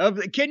sake,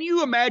 can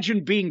you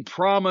imagine being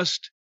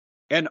promised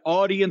an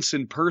audience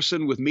in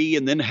person with me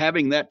and then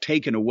having that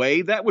taken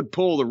away? That would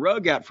pull the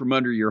rug out from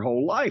under your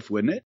whole life,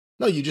 wouldn't it?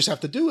 No, you just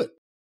have to do it.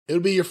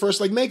 It'll be your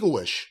first,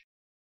 Make-A-Wish.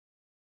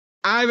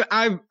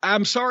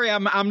 I'm sorry,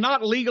 I'm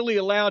not legally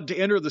allowed to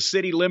enter the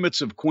city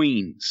limits of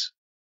Queens.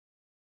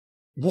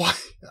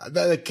 What?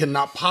 That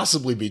cannot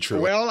possibly be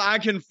true. Well, I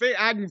can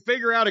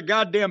figure out a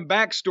goddamn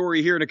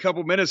backstory here in a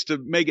couple minutes to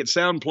make it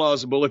sound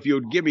plausible if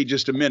you'll give me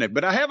just a minute.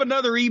 But I have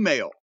another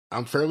email.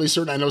 I'm fairly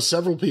certain I know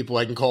several people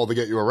I can call to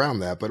get you around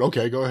that, but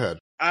okay, go ahead.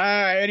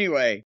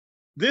 Anyway,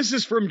 this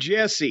is from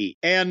Jesse,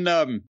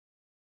 and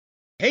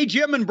hey,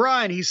 Jim and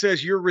Brian, he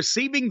says, you're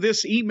receiving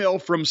this email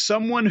from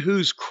someone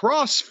who's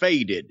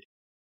cross-faded.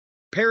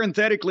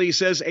 Parenthetically, he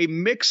says, a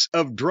mix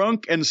of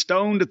drunk and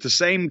stoned at the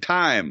same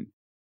time.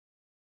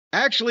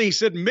 Actually, he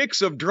said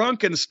mix of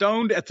drunk and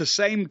stoned at the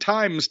same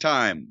time,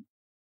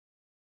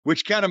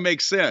 which kind of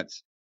makes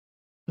sense.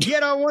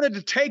 Yet I wanted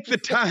to take the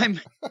time...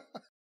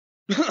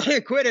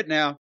 Quit it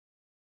now.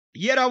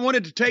 Yet I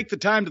wanted to take the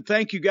time to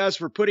thank you guys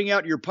for putting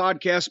out your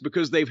podcast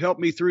because they've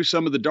helped me through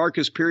some of the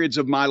darkest periods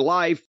of my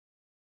life,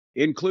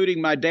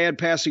 including my dad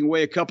passing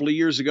away a couple of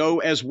years ago,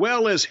 as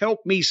well as help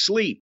me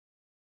sleep.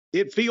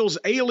 It feels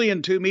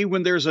alien to me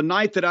when there's a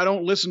night that I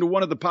don't listen to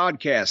one of the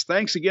podcasts.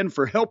 Thanks again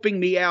for helping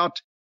me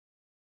out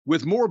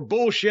with more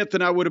bullshit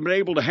than I would have been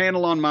able to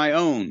handle on my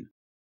own.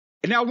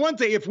 Now, one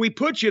thing, if we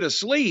put you to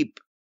sleep,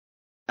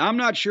 I'm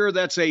not sure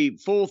that's a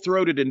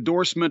full-throated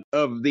endorsement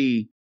of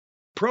the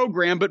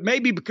program, but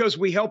maybe because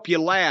we help you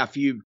laugh,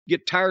 you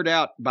get tired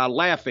out by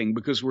laughing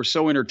because we're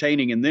so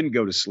entertaining and then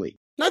go to sleep.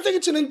 And I think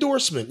it's an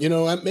endorsement.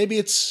 Maybe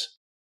it's,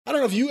 I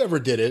don't know if you ever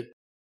did it,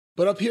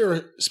 but up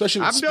here,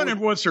 especially with I've done it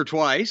once or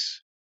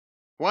twice.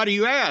 Why do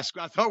you ask?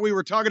 I thought we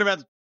were talking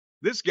about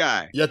this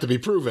guy. Yet to be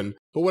proven.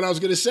 But what I was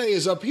going to say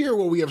is up here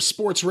where we have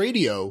sports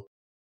radio,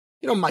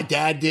 my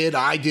dad did,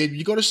 I did.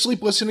 You go to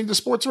sleep listening to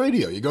sports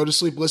radio. You go to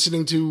sleep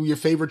listening to your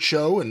favorite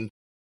show, and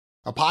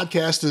a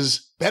podcast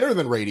is better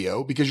than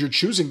radio because you're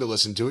choosing to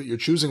listen to it. You're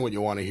choosing what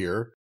you want to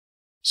hear.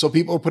 So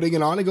people are putting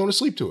it on and going to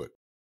sleep to it.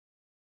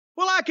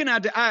 Well, I can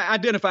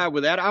identify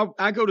with that.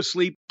 I go to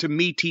sleep to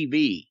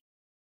MeTV.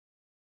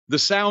 The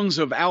sounds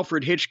of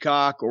Alfred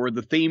Hitchcock or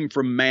the theme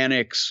from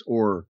Mannix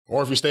or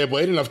if you stay up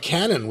late enough,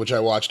 Cannon, which I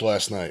watched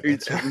last night.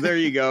 There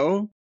you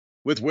go.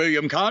 With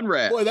William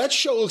Conrad. Boy, that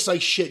show looks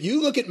like shit.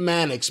 You look at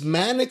Mannix.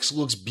 Mannix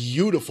looks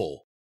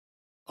beautiful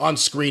on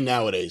screen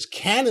nowadays.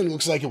 Cannon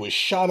looks like it was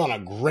shot on a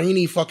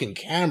grainy fucking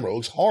camera. It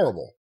looks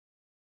horrible.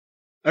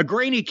 A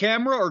grainy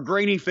camera or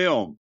grainy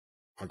film?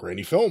 A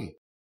grainy film.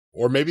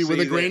 Or maybe with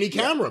a grainy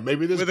camera.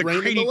 Maybe there's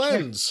grain in the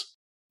lens.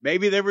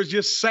 Maybe there was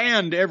just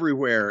sand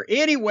everywhere.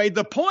 Anyway,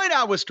 the point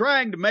I was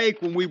trying to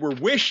make when we were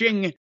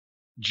wishing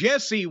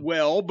Jesse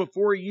well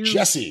before you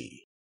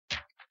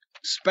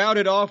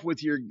spouted off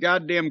with your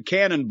goddamn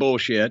Canon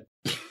bullshit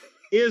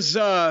is,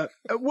 but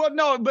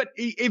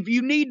if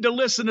you need to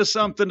listen to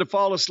something to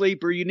fall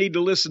asleep or you need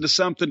to listen to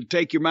something to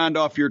take your mind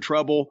off your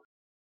trouble,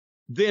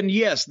 then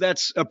yes,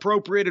 that's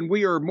appropriate and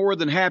we are more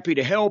than happy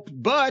to help.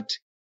 But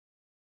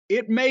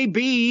it may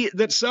be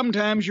that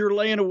sometimes you're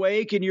laying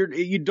awake and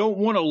you don't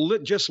want to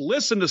just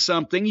listen to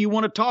something. You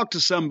want to talk to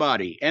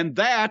somebody. And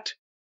that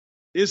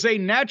is a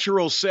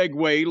natural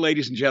segue,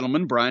 ladies and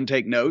gentlemen, Brian,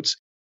 take notes,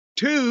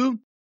 to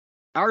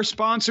our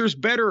sponsors,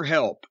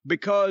 BetterHelp.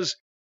 Because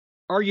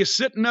are you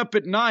sitting up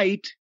at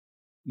night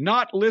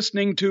not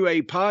listening to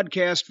a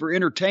podcast for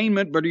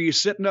entertainment, but are you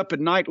sitting up at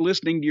night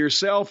listening to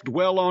yourself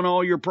dwell on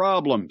all your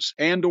problems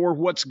and or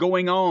what's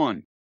going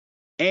on?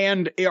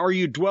 And are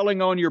you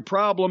dwelling on your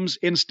problems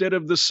instead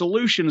of the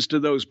solutions to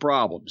those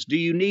problems? Do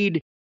you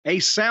need a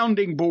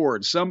sounding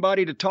board,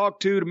 somebody to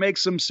talk to make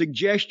some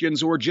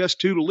suggestions or just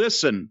to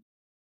listen?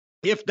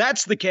 If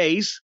that's the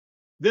case,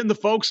 then the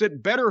folks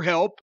at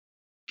BetterHelp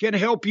can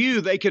help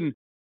you. They can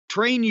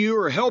train you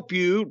or help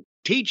you,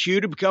 teach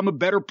you to become a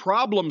better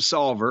problem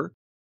solver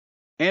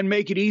and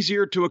make it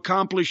easier to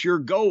accomplish your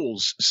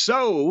goals.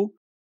 So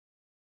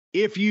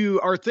if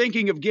you are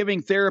thinking of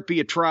giving therapy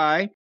a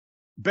try,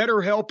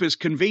 BetterHelp is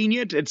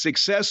convenient, it's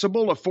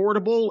accessible,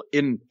 affordable,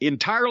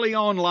 entirely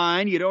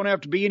online. You don't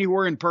have to be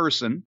anywhere in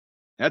person.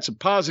 That's a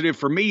positive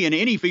for me in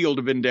any field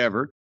of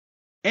endeavor.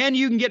 And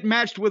you can get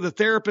matched with a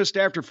therapist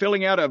after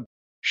filling out a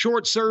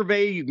short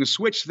survey. You can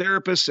switch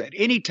therapists at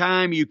any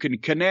time. You can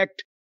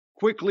connect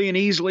quickly and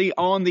easily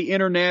on the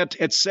internet,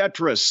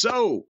 etc.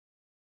 So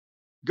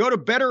go to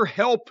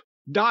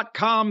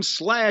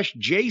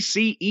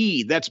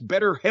BetterHelp.com/JCE. That's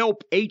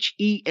BetterHelp,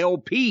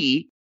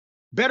 H-E-L-P.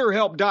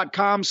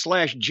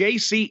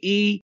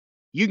 BetterHelp.com/JCE.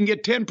 You can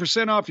get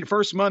 10% off your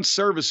first month's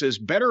services.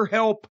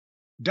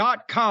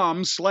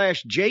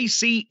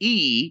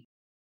 BetterHelp.com/JCE.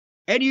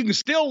 And you can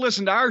still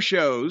listen to our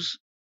shows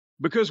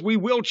because we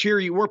will cheer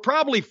you. We're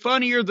probably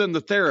funnier than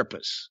the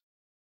therapists,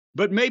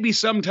 but maybe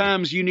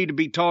sometimes you need to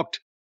be talked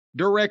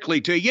directly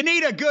to. You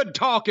need a good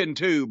talking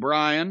to,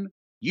 Brian.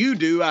 You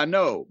do, I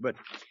know. But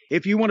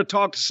if you want to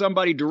talk to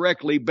somebody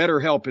directly,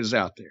 BetterHelp is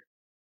out there.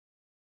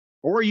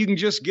 Or you can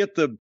just get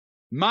the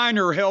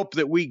minor help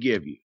that we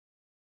give you.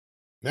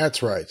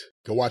 That's right.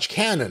 Go watch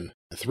Cannon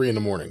at 3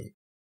 a.m.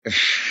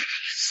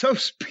 So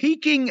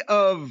speaking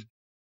of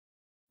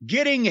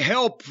getting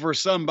help for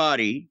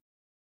somebody,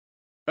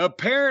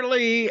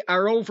 apparently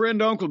our old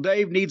friend Uncle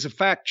Dave needs a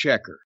fact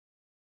checker.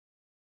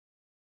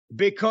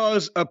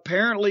 Because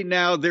apparently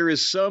now there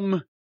is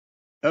some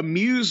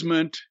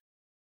amusement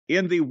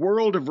in the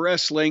world of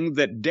wrestling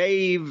that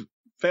Dave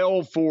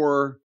fell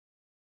for.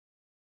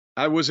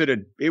 It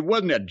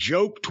wasn't a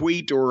joke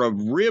tweet or a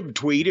rib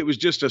tweet. It was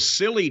just a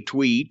silly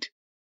tweet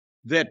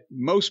that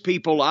most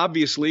people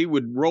obviously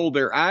would roll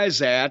their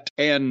eyes at.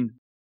 And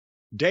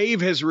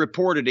Dave has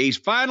reported he's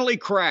finally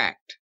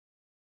cracked.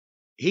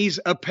 He's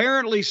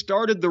apparently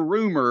started the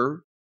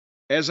rumor,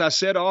 as I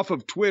said, off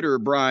of Twitter,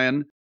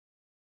 Brian,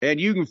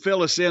 and you can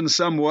fill us in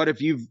somewhat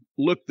if you've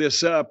looked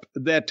this up,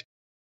 that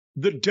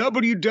the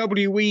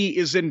WWE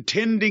is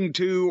intending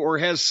to or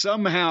has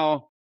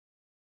somehow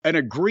an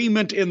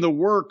agreement in the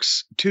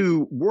works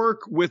to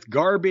work with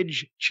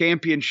Garbage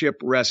Championship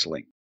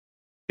Wrestling.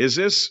 Is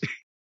this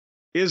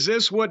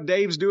what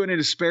Dave's doing in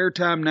his spare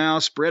time now,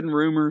 spreading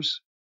rumors?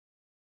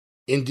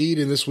 Indeed,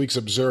 in this week's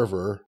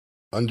Observer,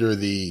 under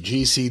the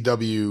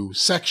GCW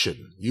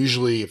section,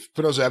 usually,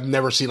 for those who have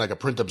never seen like a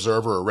print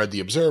Observer or read the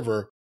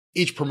Observer,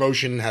 each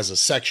promotion has a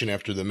section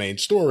after the main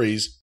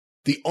stories.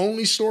 The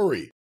only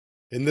story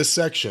in this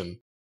section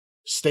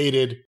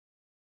stated,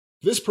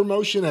 this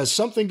promotion has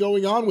something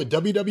going on with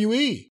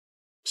WWE.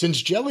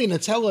 since Jelly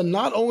Nutella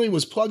not only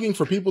was plugging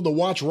for people to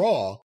watch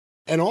Raw,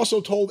 and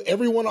also told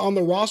everyone on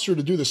the roster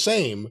to do the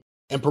same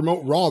and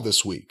promote Raw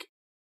this week.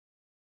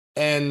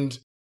 And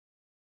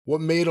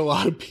what made a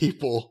lot of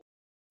people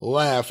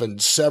laugh,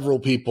 and several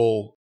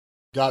people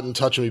got in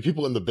touch with me,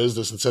 people in the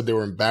business, and said they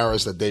were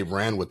embarrassed that Dave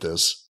ran with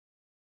this.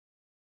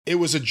 It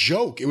was a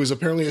joke. It was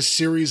apparently a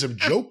series of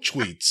joke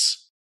tweets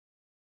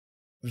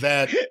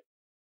that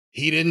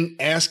he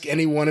didn't ask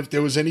anyone if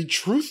there was any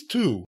truth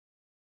to,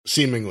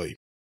 seemingly.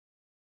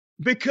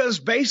 Because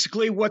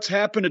basically what's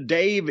happened to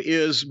Dave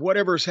is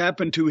whatever's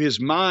happened to his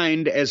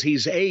mind as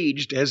he's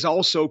aged has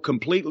also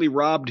completely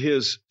robbed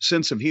his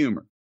sense of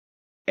humor.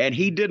 And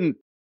he didn't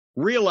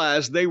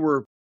realize they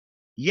were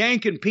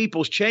yanking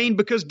people's chain,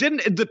 because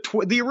didn't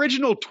the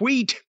original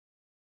tweet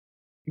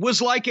was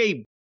like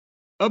a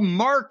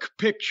mark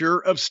picture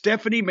of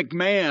Stephanie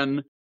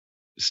McMahon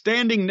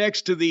standing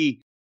next to the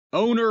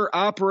owner,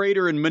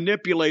 operator, and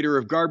manipulator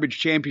of Garbage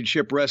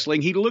Championship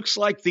Wrestling. He looks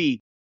like the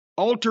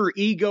alter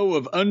ego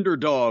of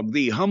Underdog,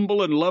 the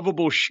humble and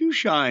lovable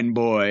shoeshine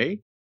boy.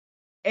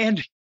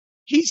 And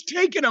he's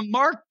taken a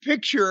marked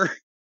picture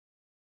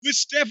with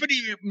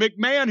Stephanie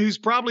McMahon, who's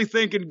probably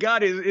thinking,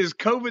 God, is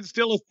COVID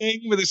still a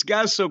thing with this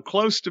guy so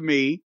close to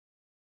me?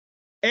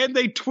 And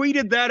they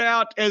tweeted that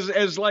out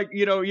as like,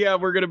 yeah,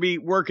 we're going to be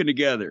working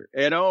together.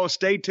 And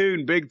stay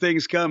tuned, big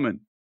things coming.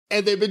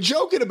 And they've been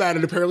joking about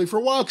it apparently for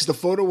a while, because the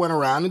photo went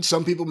around and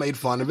some people made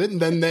fun of it. And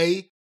then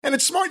and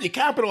it's smart, you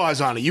capitalize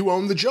on it. You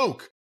own the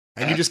joke.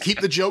 And you just keep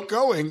the joke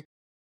going.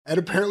 And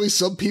apparently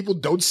some people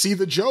don't see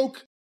the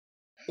joke,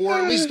 or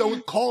at least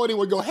don't call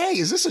anyone and go, hey,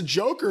 is this a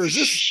joke, or is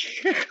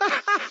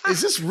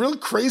this real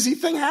crazy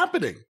thing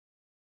happening?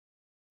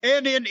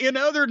 And in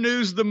other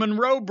news, the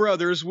Monroe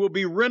brothers will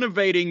be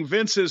renovating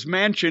Vince's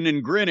mansion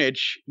in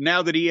Greenwich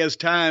now that he has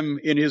time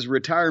in his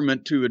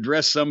retirement to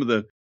address some of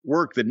the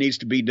work that needs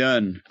to be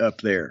done up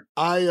there.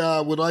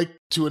 I would like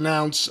to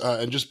announce,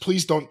 and just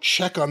please don't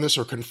check on this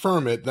or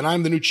confirm it, that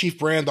I'm the new chief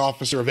brand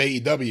officer of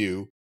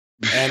AEW.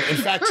 And in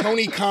fact,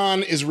 Tony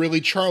Khan is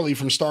really Charlie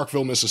from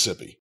Starkville,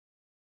 Mississippi.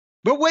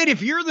 But wait,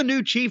 if you're the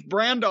new chief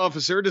brand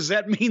officer, does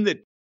that mean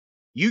that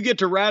you get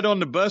to ride on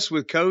the bus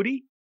with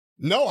Cody?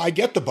 No, I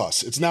get the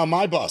bus. It's now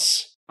my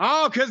bus.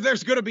 Oh, because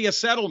there's going to be a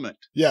settlement.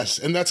 Yes,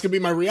 and that's going to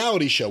be my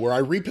reality show where I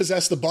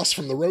repossess the bus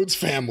from the Rhodes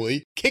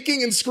family,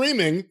 kicking and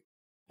screaming,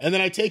 and then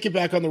I take it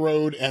back on the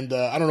road, and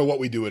I don't know what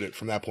we do with it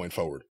from that point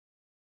forward.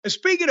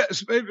 Speaking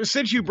of,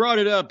 since you brought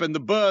it up, and the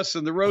bus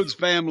and the Rhodes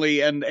family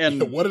and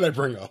what did I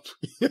bring up?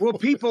 Well,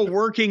 people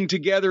working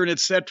together and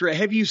etc.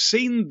 Have you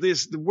seen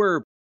this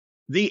where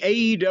the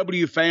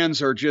AEW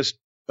fans are just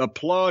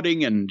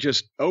applauding and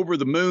just over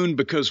the moon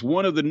because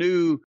one of the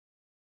new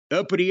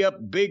uppity up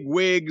big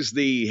wigs,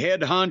 the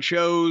head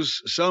honchos,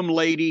 some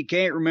lady,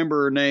 can't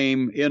remember her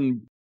name,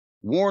 in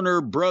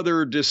Warner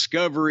Brother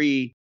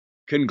Discovery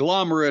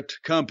conglomerate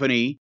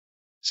company,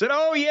 said,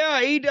 oh,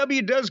 yeah,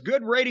 AEW does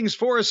good ratings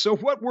for us. So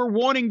what we're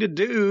wanting to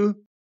do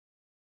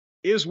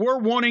is we're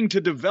wanting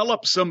to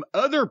develop some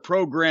other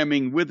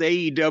programming with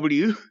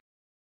AEW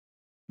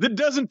that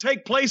doesn't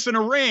take place in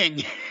a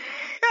ring.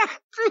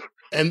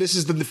 And this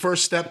is the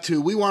first step to,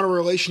 we want a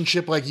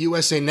relationship like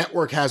USA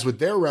Network has with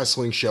their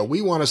wrestling show.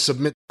 We want to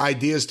submit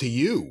ideas to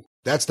you.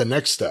 That's the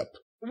next step.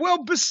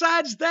 Well,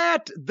 besides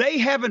that, they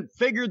haven't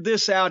figured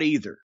this out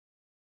either.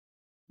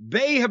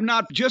 They have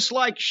not, just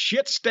like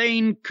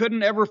Shitstain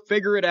couldn't ever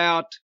figure it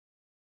out.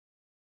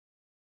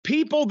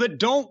 People that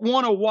don't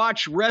want to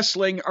watch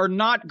wrestling are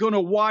not going to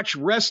watch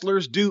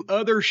wrestlers do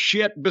other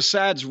shit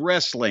besides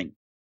wrestling.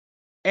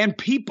 And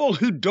people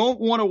who don't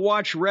want to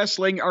watch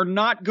wrestling are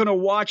not going to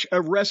watch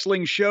a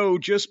wrestling show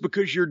just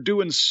because you're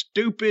doing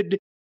stupid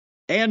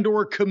and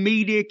or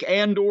comedic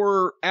and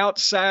or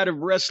outside of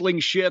wrestling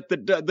shit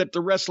that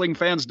the wrestling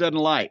fans doesn't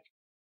like.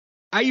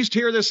 I used to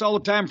hear this all the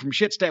time from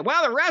Shitstain.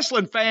 Well, the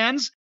wrestling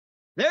fans,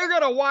 they're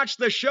going to watch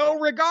the show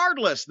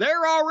regardless.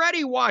 They're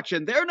already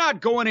watching. They're not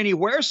going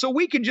anywhere, so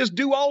we can just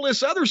do all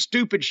this other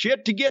stupid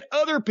shit to get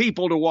other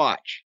people to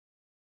watch.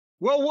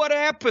 Well, what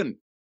happened?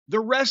 The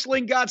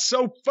wrestling got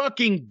so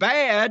fucking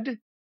bad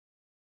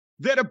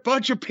that a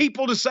bunch of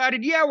people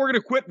decided, yeah, we're going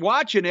to quit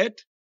watching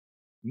it.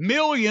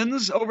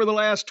 Millions over the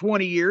last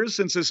 20 years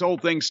since this whole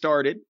thing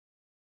started.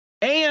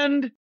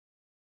 And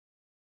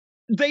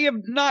they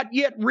have not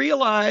yet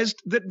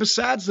realized that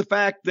besides the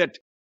fact that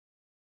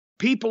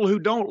people who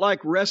don't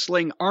like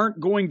wrestling aren't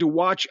going to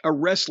watch a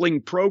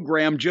wrestling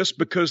program just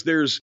because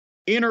there's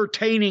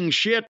entertaining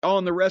shit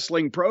on the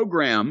wrestling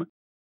program,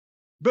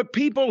 but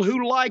people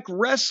who like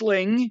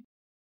wrestling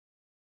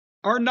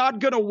are not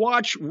going to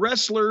watch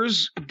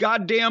wrestlers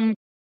goddamn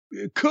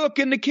cook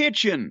in the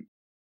kitchen.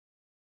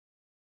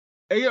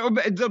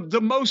 The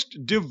most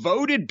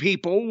devoted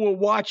people will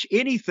watch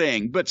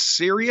anything, but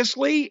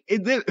seriously,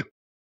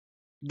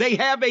 they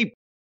have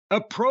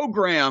a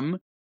program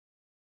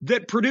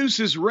that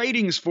produces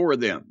ratings for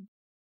them.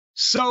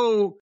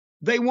 So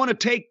they want to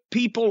take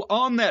people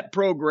on that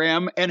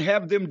program and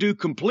have them do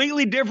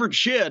completely different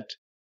shit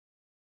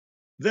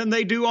than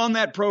they do on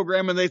that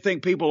program, and they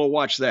think people will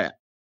watch that.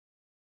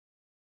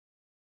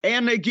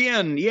 And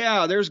again,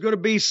 yeah, there's going to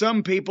be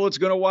some people that's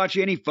going to watch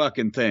any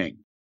fucking thing.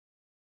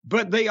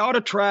 But they ought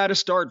to try to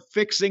start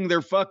fixing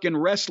their fucking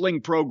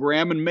wrestling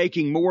program and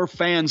making more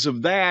fans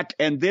of that,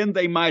 and then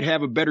they might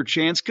have a better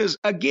chance. Because,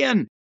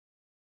 again,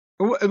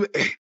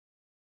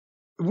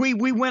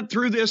 we went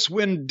through this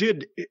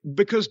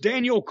because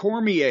Daniel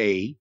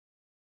Cormier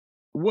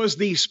was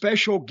the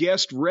special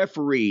guest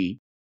referee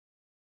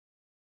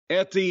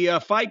at the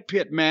Fight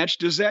Pit match.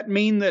 Does that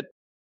mean that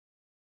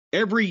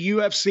every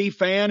UFC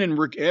fan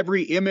and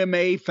every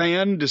MMA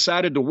fan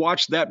decided to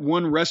watch that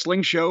one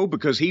wrestling show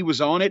because he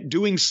was on it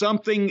doing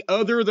something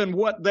other than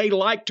what they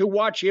like to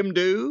watch him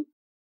do?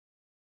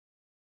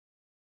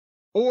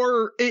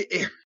 Or...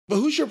 But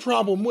who's your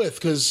problem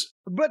with?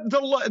 But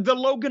the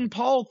Logan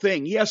Paul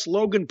thing. Yes,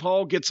 Logan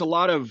Paul gets a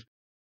lot of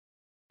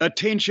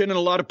attention and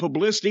a lot of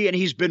publicity, and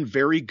he's been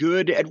very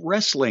good at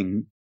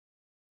wrestling.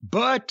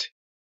 But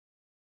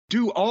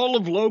do all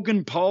of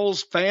Logan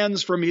Paul's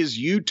fans from his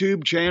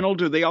YouTube channel,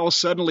 do they all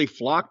suddenly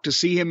flock to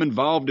see him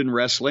involved in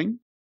wrestling?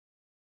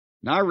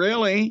 Not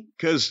really,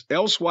 because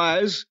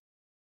elsewise,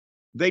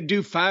 they'd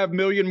do 5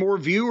 million more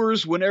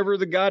viewers whenever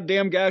the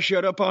goddamn guy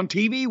showed up on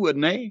TV,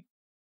 wouldn't they?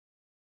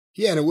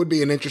 Yeah, and it would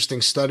be an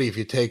interesting study if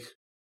you take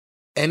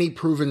any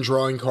proven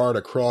drawing card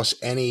across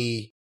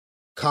any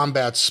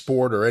combat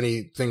sport or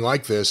anything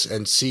like this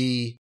and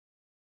see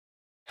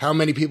how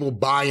many people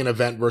buy an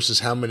event versus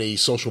how many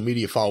social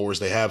media followers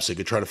they have, so you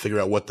could try to figure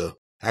out what the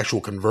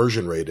actual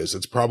conversion rate is.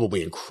 It's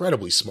probably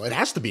incredibly small. It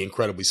has to be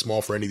incredibly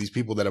small for any of these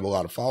people that have a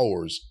lot of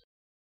followers.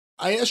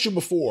 I asked you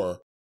before,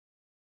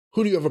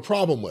 who do you have a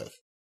problem with?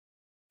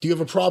 Do you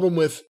have a problem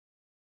with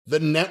the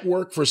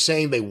network for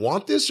saying they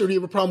want this, or do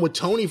you have a problem with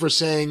Tony for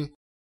saying,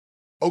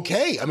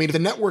 okay, I mean, if the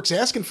network's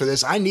asking for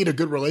this, I need a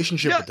good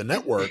relationship with the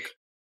network.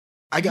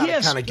 I got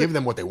to kind of give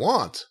them what they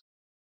want.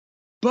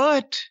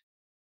 But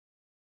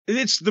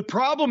the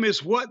problem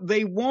is what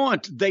they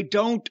want. They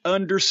don't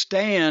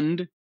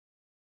understand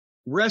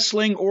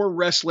wrestling or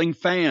wrestling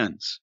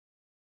fans.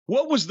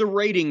 What was the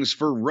ratings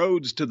for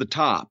Roads to the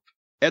Top?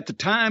 At the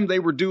time, they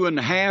were doing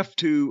half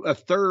to a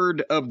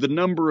third of the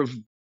number of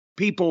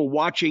people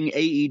watching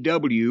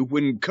AEW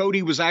when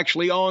Cody was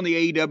actually on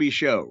the AEW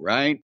show,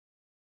 right?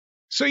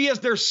 So yes,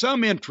 there's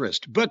some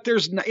interest, but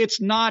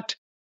it's not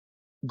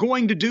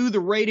going to do the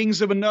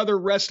ratings of another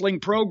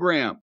wrestling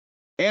program.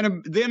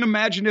 And then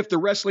imagine if the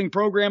wrestling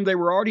program they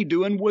were already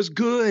doing was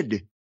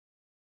good.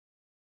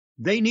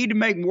 They need to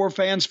make more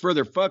fans for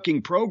their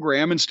fucking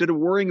program instead of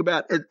worrying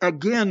about,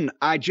 again,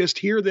 I just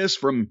hear this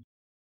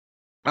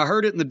I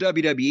heard it in the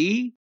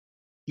WWE.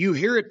 You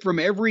hear it from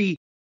every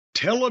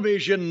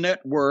television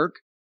network.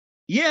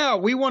 Yeah,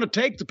 we want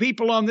to take the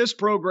people on this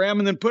program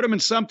and then put them in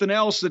something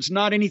else that's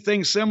not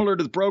anything similar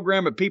to the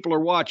program that people are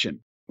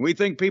watching. We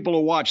think people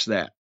will watch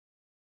that.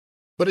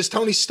 But is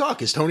Tony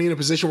stuck? Is Tony in a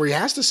position where he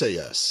has to say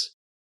yes?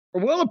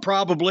 Well,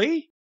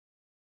 probably.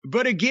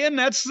 But again,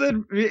 that's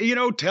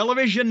the,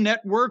 television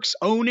networks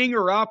owning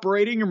or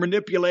operating or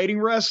manipulating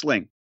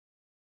wrestling.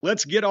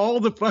 Let's get all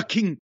the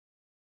fucking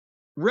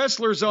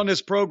wrestlers on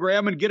this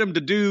program and get them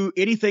to do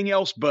anything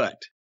else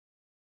but.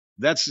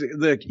 That's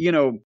it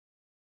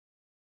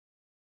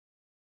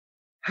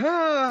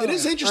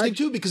is interesting,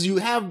 too, because you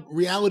have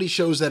reality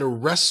shows that are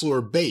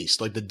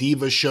wrestler-based, like the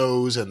Diva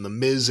shows and the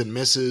Miz and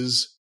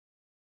Mrs.,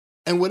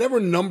 and whatever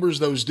numbers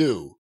those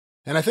do.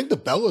 And I think the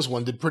Bellas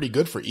one did pretty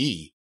good for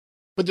E.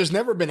 But there's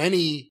never been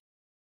any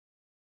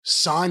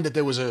sign that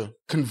there was a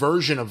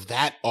conversion of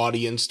that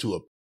audience to a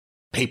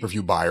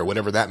pay-per-view buyer,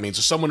 whatever that means.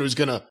 So someone who's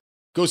going to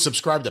go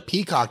subscribe to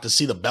Peacock to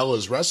see the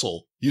Bellas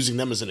wrestle, using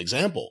them as an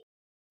example.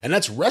 And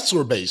that's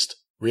wrestler-based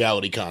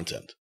reality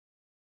content.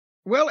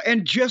 Well,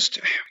 and just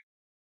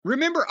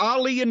remember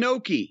Ali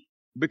Inoki,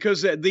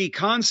 because the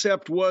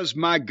concept was,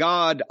 my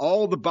God,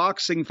 all the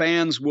boxing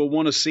fans will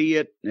want to see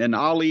it. And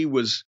Ali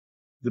was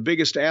the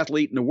biggest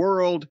athlete in the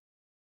world.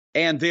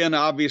 And then,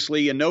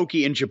 obviously,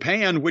 Inoki in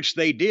Japan, which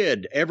they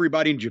did.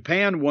 Everybody in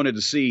Japan wanted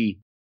to see,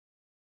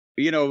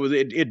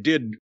 it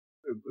did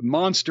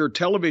monster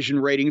television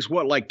ratings.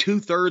 Like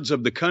 2/3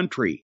 of the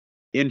country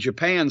in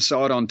Japan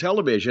saw it on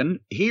television.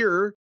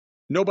 Here,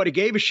 nobody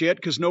gave a shit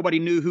because nobody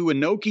knew who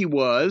Inoki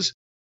was.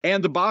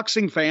 And the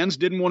boxing fans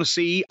didn't want to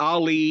see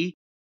Ali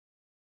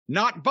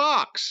not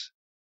box.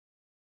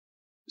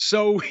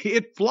 So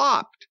it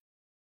flopped.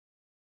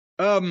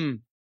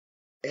 I'm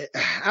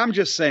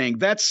just saying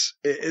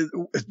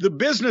the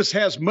business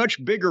has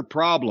much bigger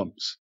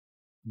problems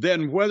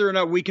than whether or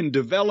not we can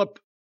develop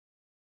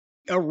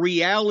a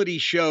reality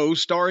show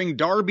starring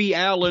Darby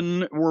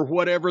Allin or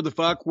whatever the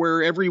fuck,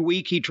 where every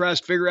week he tries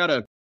to figure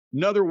out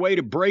another way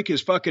to break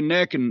his fucking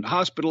neck and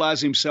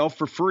hospitalize himself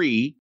for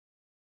free.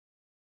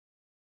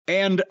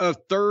 And a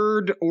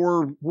third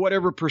or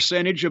whatever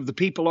percentage of the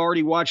people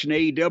already watching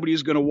AEW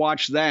is going to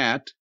watch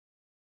that.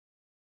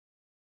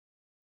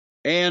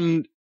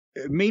 And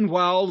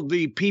meanwhile,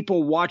 the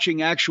people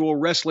watching actual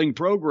wrestling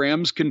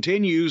programs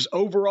continues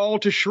overall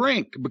to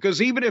shrink,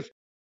 because even if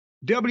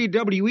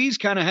WWE's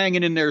kind of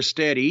hanging in there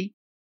steady,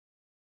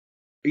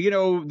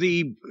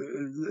 the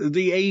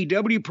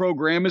AEW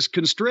program is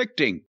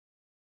constricting.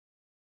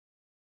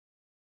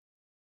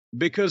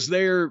 because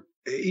they've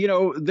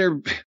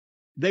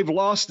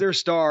lost their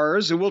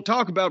stars, and we'll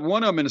talk about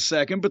one of them in a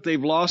second, but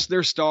they've lost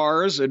their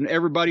stars and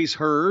everybody's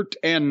hurt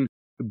and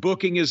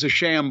booking is a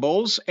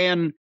shambles.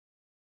 And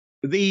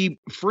the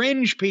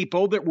fringe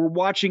people that were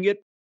watching it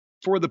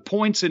for the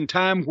points in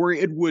time where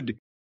it would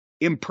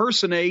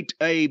impersonate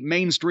a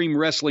mainstream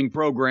wrestling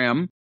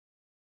program,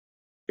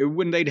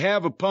 when they'd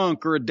have a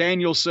Punk or a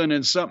Danielson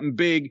and something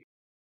big,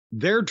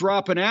 they're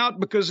dropping out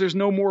because there's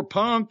no more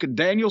Punk.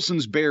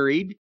 Danielson's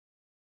buried.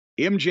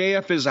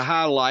 MJF is a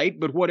highlight,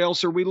 but what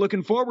else are we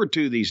looking forward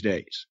to these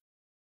days?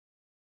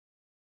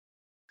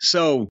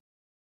 So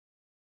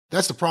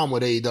that's the problem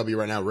with AEW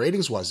right now,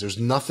 ratings-wise. There's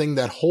nothing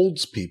that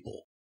holds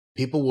people.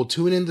 People will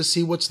tune in to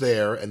see what's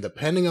there, and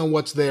depending on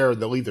what's there,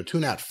 they'll either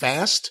tune out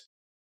fast,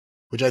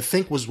 which I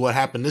think was what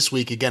happened this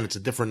week. Again, it's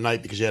a different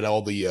night because you had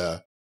all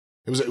the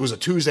it was a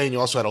Tuesday, and you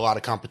also had a lot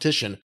of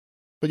competition,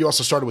 but you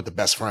also started with the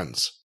best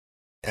friends.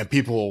 And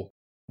people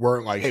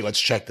weren't like, hey, let's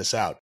check this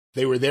out.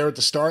 They were there at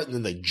the start, and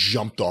then they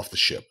jumped off the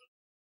ship.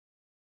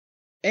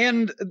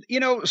 And,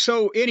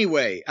 so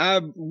anyway,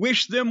 I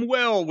wish them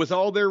well with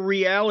all their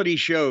reality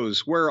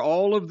shows where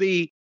all of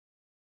the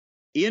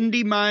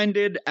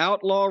indie-minded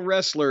outlaw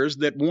wrestlers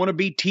that want to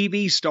be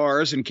TV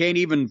stars and can't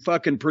even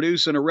fucking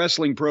produce in a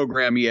wrestling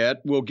program yet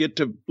will get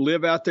to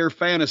live out their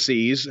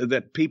fantasies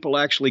that people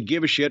actually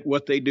give a shit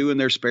what they do in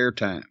their spare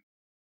time.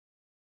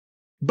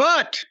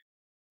 But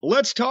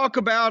let's talk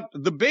about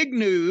the big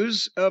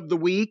news of the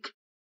week.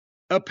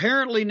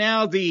 Apparently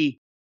now the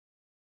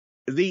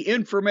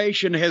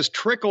information has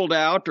trickled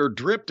out or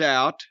dripped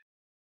out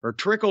or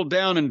trickled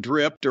down and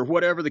dripped or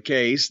whatever the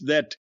case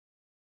that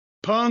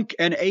Punk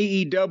and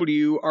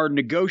AEW are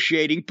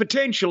negotiating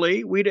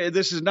potentially.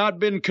 This has not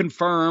been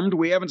confirmed.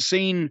 We haven't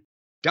seen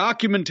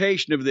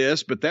documentation of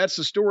this, but that's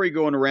the story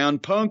going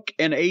around. Punk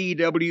and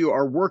AEW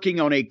are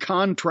working on a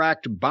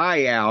contract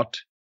buyout,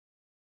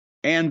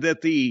 and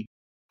that the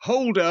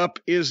holdup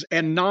is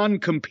a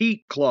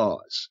non-compete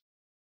clause.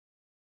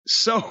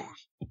 So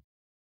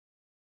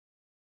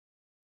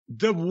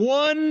the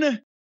one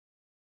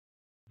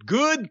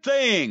good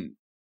thing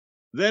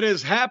that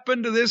has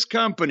happened to this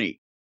company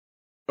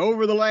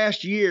over the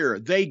last year,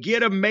 they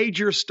get a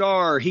major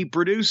star. He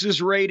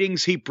produces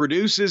ratings. He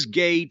produces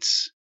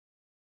gates.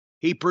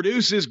 He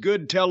produces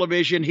good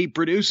television. He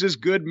produces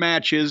good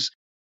matches.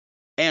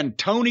 And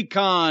Tony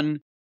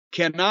Khan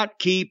cannot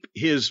keep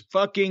his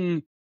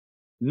fucking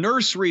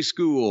nursery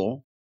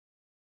school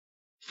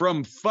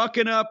from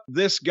fucking up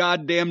this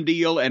goddamn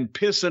deal and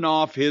pissing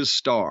off his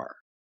star.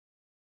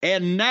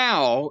 And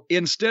now,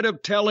 instead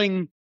of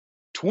telling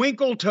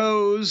Twinkle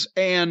Toes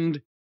and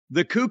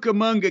the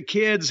Cucamonga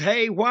kids,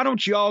 hey, why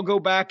don't you all go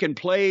back and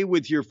play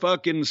with your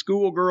fucking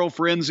schoolgirl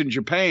friends in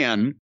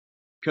Japan?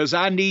 Because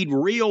I need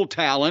real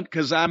talent,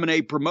 because I'm in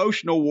a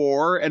promotional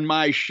war and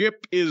my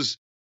ship is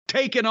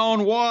taking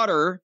on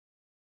water.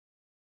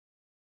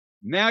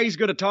 Now he's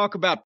going to talk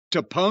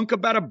to Punk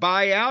about a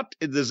buyout.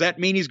 Does that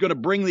mean he's going to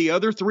bring the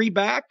other three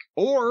back?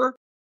 Or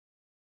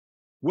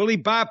will he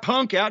buy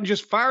Punk out and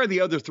just fire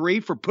the other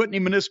three for putting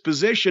him in this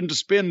position to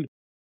spend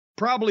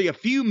probably a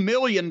few $1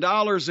 million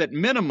at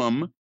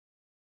minimum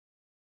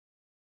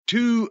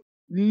to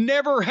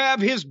never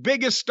have his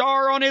biggest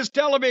star on his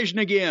television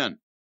again?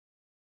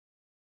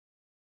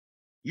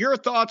 Your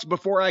thoughts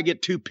before I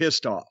get too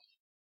pissed off.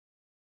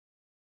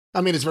 I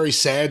mean, it's very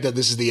sad that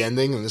this is the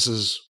ending, and this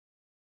is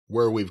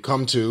where we've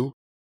come to.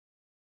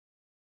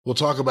 We'll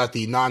talk about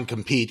the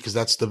non-compete, because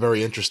that's the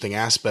very interesting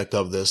aspect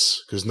of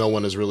this, because no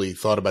one has really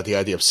thought about the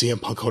idea of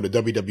CM Punk going to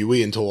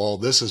WWE until all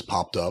this has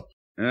popped up.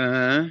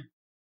 Uh-huh.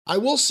 I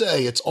will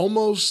say, it's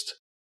almost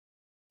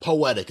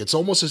poetic. It's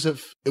almost as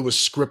if it was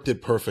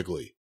scripted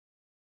perfectly.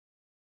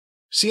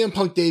 CM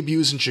Punk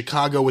debuts in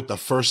Chicago with The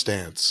First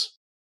Dance.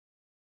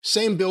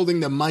 Same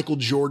building that Michael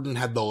Jordan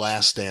had The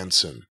Last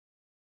Dance in.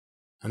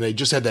 And they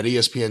just had that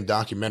ESPN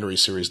documentary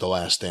series, The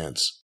Last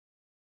Dance.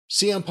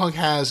 CM Punk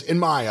has, in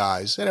my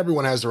eyes, and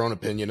everyone has their own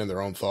opinion and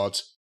their own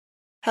thoughts,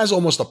 has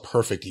almost a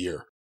perfect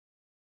year.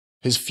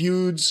 His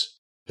feuds,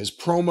 his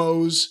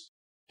promos,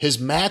 his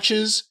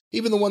matches,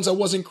 even the ones I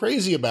wasn't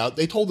crazy about,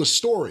 they told a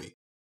story.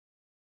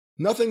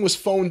 Nothing was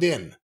phoned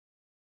in.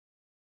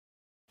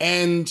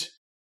 And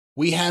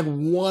we had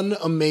one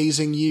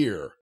amazing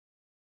year.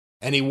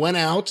 And he went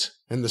out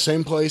in the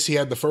same place he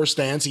had The First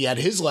Dance, he had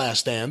his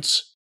last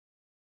dance.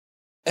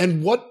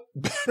 And what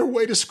better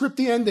way to script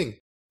the ending?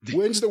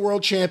 Wins the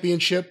world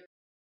championship,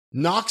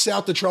 knocks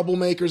out the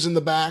troublemakers in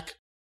the back.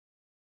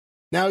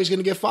 Now he's going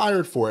to get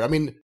fired for it. I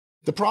mean,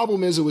 the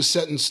problem is it was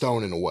set in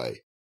stone in a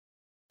way.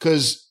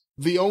 Because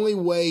the only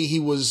way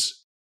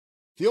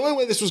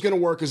this was going to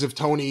work is if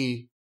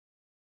Tony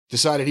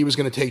decided he was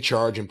going to take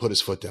charge and put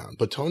his foot down.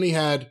 But Tony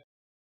had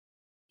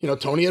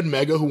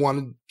Mega, who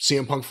wanted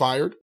CM Punk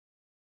fired,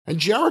 and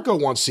Jericho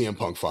wants CM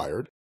Punk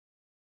fired.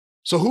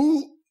 So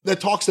who that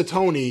talks to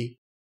Tony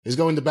is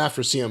going to bat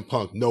for CM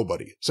Punk?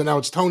 Nobody. So now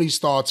it's Tony's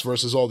thoughts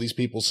versus all these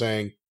people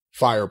saying,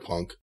 fire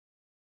Punk.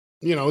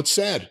 It's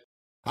sad.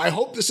 I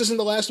hope this isn't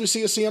the last we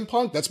see of CM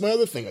Punk. That's my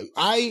other thing.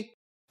 I,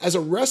 as a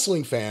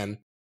wrestling fan,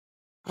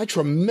 I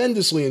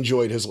tremendously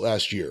enjoyed his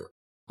last year.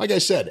 Like I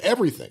said,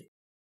 everything.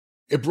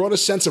 It brought a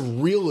sense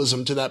of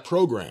realism to that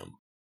program.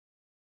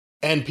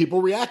 And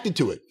people reacted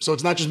to it. So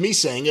it's not just me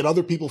saying it,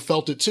 other people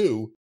felt it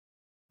too.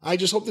 I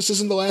just hope this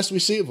isn't the last we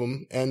see of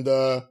him. And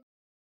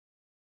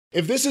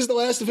if this is the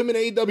last of him in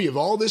AEW, if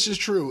all this is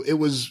true, it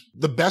was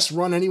the best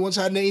run anyone's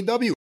had in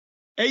AEW.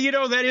 Hey,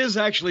 that is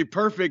actually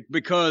perfect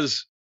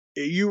because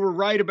you were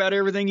right about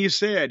everything you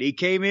said. He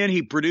came in,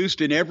 he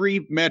produced in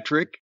every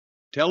metric,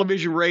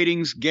 television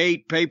ratings,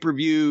 gate,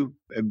 pay-per-view,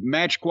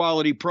 match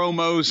quality,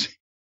 promos,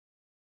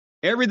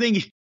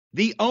 everything.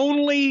 The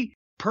only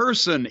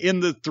person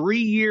in the 3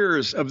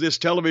 years of this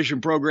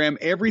television program,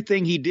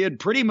 everything he did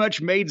pretty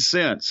much made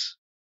sense,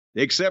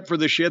 except for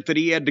the shit that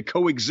he had to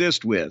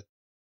coexist with.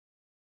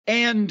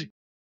 And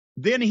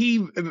then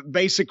he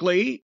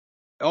basically,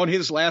 on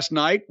his last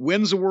night,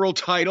 wins the world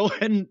title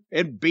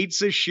and beats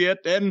his shit,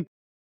 and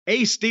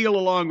Ace Steel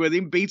along with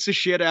him beats the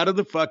shit out of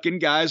the fucking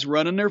guys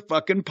running their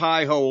fucking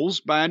pie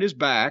holes behind his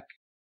back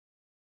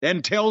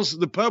and tells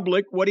the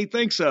public what he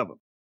thinks of them.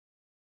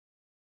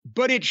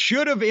 But it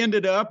should have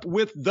ended up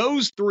with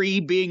those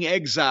three being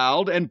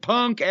exiled and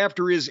Punk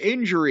after his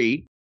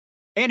injury.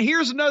 And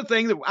here's another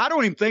thing that I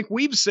don't even think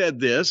we've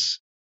said this.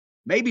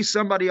 Maybe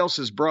somebody else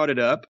has brought it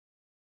up.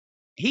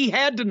 He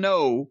had to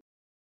know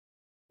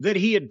that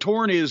he had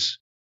torn his,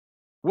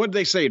 what did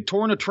they say,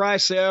 torn a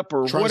tricep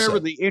or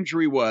whatever the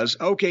injury was.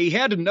 Okay, he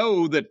had to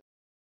know that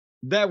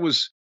that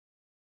was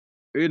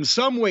in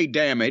some way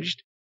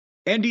damaged.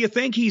 And do you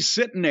think he's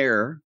sitting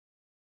there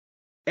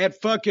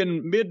at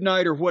fucking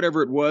midnight or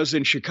whatever it was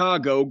in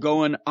Chicago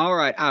going, all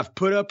right, I've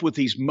put up with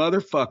these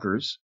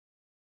motherfuckers.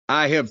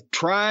 I have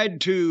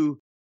tried to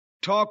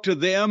talk to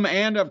them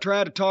and I've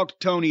tried to talk to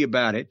Tony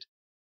about it.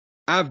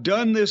 I've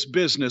done this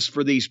business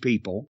for these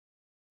people.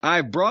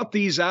 I've brought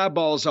these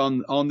eyeballs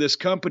on this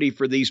company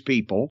for these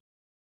people.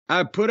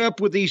 I've put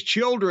up with these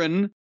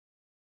children.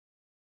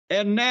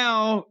 And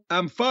now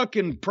I'm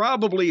fucking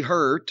probably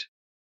hurt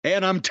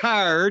and I'm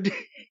tired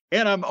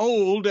and I'm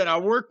old and I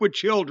work with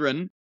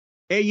children.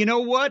 And you know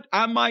what?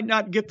 I might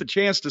not get the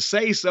chance to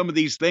say some of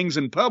these things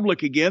in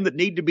public again that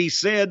need to be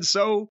said.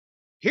 So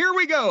here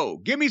we go.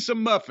 Give me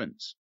some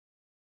muffins.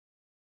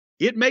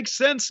 It makes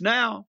sense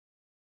now.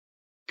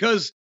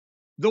 Because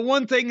the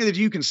one thing that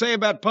you can say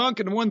about Punk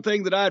and the one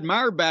thing that I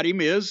admire about him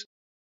is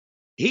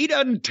he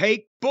doesn't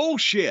take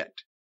bullshit.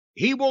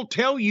 He will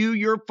tell you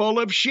you're full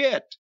of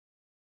shit.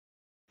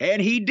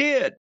 And he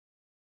did.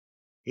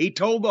 He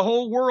told the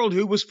whole world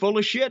who was full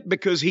of shit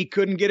because he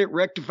couldn't get it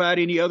rectified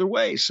any other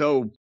way.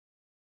 So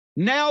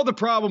now the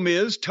problem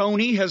is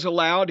Tony has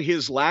allowed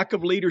his lack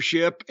of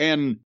leadership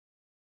and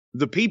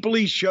the people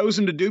he's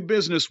chosen to do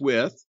business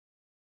with,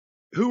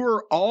 who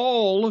are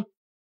all,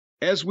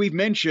 as we've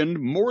mentioned,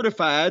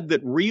 mortified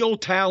that real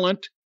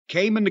talent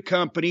came in the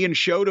company and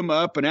showed them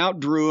up and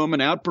outdrew them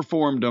and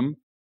outperformed them,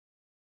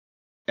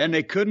 and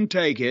they couldn't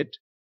take it,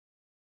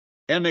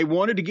 and they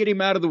wanted to get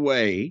him out of the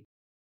way.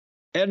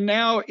 And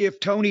now if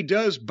Tony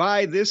does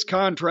buy this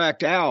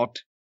contract out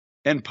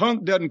and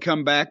Punk doesn't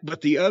come back,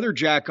 but the other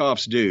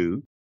jackoffs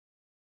do,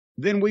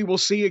 then we will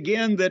see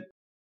again that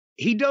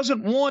he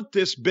doesn't want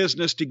this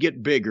business to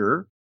get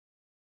bigger.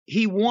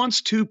 He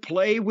wants to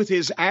play with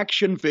his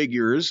action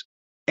figures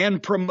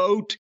and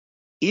promote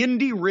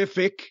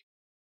indie-rific,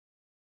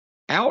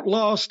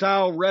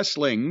 outlaw-style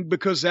wrestling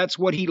because that's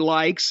what he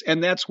likes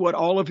and that's what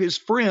all of his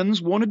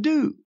friends want to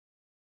do.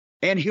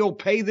 And he'll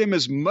pay them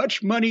as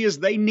much money as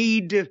they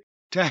need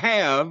to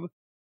have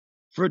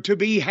to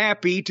be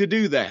happy to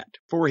do that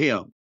for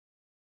him.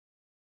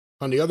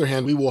 On the other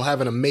hand, we will have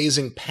an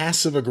amazing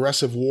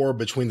passive-aggressive war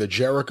between the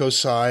Jericho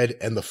side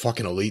and the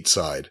fucking Elite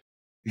side.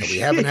 And we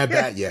haven't had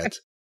that yet.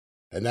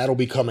 And that'll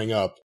be coming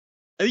up.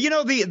 You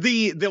know,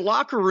 the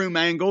locker room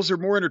angles are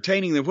more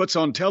entertaining than what's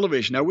on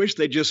television. I wish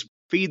they'd just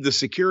feed the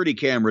security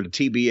camera to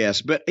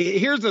TBS. But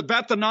here's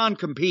about the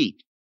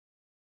non-compete.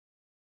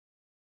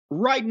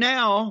 Right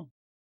now,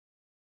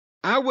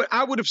 I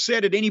would have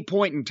said at any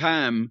point in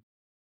time,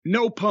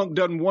 no, Punk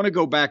doesn't want to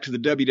go back to the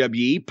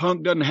WWE.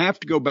 Punk doesn't have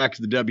to go back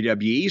to the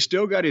WWE. He's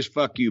still got his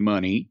fuck you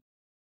money.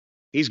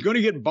 He's going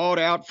to get bought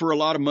out for a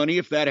lot of money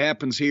if that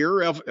happens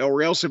here,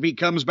 or else if he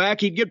comes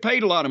back, he'd get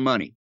paid a lot of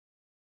money.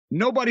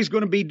 Nobody's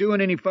going to be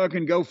doing any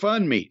fucking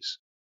GoFundMes.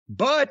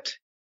 But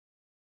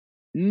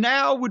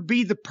now would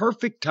be the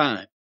perfect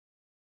time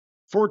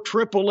for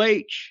Triple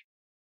H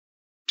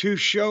to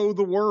show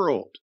the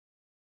world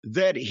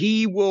that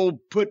he will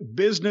put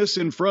business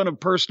in front of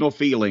personal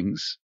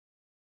feelings.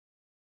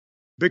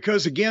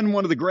 Because, again,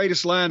 one of the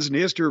greatest lines in the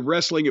history of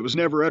wrestling, it was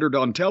never uttered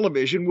on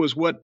television, was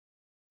what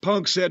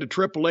Punk said to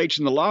Triple H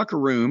in the locker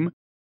room.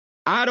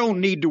 I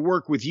don't need to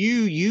work with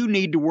you. You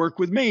need to work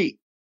with me.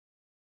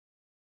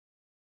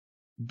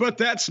 But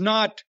that's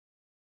not,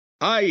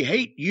 I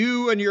hate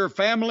you and your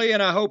family,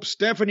 and I hope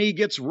Stephanie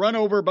gets run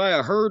over by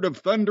a herd of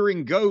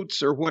thundering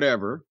goats or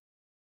whatever.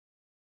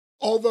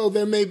 Although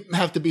there may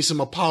have to be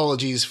some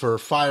apologies for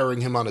firing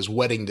him on his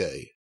wedding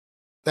day.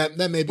 That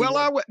may be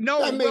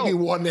be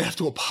one they have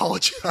to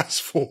apologize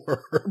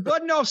for.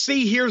 But no,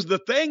 see, here's the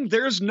thing.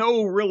 There's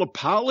no real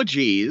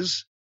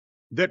apologies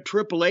that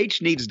Triple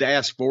H needs to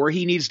ask for.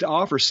 He needs to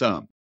offer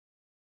some.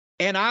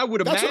 And I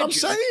would imagine.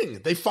 That's what I'm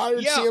saying. They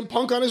fired CM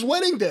Punk on his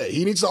wedding day.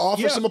 He needs to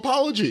offer some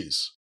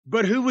apologies.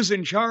 But who was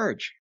in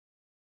charge?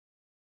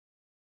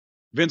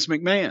 Vince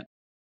McMahon.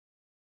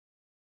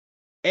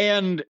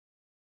 And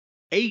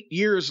 8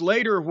 years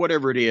later,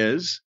 whatever it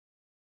is,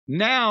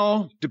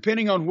 now,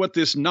 depending on what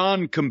this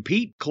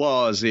non-compete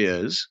clause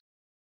is,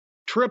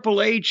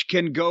 Triple H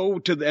can go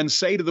and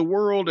say to the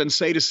world and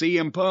say to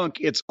CM Punk,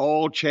 it's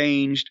all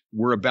changed.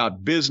 We're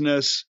about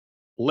business.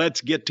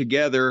 Let's get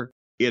together.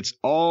 It's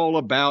all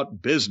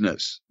about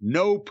business.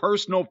 No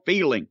personal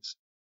feelings.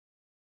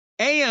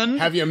 And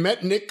have you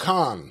met Nick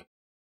Khan?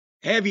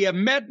 Have you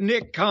met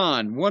Nick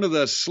Khan, one of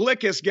the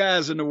slickest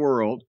guys in the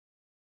world?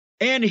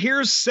 And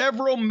here's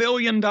several $1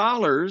 million.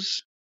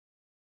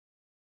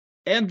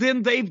 And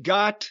then they've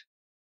got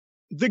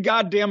the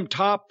goddamn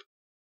top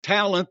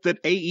talent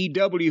that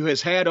AEW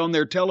has had on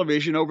their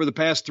television over the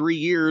past 3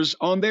 years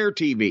on their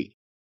TV.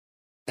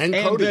 And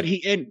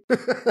Cody. And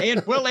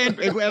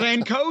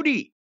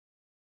Cody.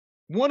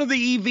 One of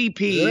the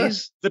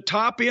EVPs, the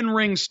top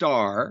in-ring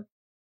star,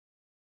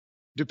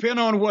 depending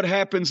on what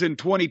happens in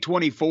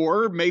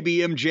 2024, maybe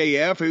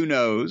MJF, who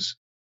knows.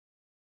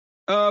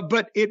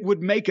 But it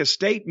would make a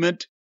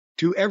statement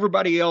to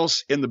everybody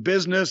else in the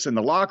business and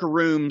the locker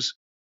rooms.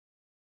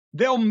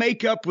 They'll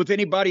make up with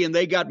anybody and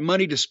they got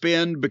money to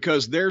spend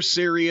because they're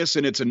serious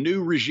and it's a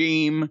new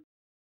regime.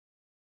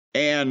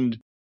 And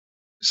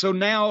so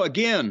now,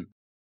 again,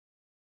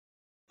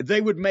 they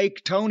would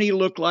make Tony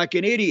look like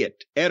an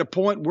idiot at a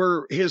point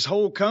where his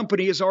whole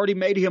company has already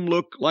made him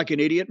look like an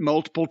idiot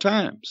multiple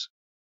times.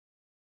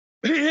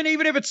 And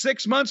even if it's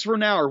 6 months from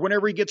now or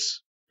whenever he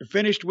gets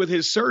finished with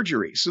his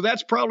surgery. So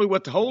that's probably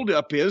what the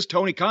holdup is.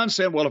 Tony Khan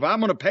said, well, if I'm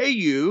going to pay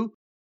you,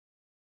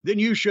 then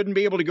you shouldn't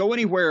be able to go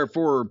anywhere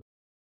for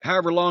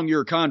however long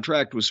your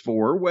contract was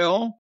for.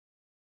 Well,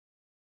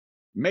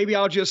 maybe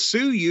I'll just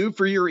sue you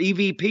for your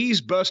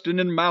EVPs busting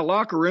in my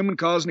locker room and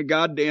causing a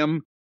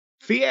goddamn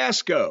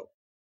fiasco.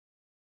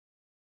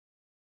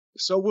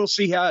 So we'll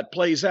see how it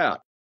plays out.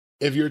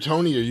 If you're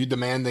Tony, are you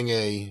demanding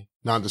a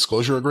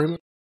non-disclosure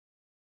agreement?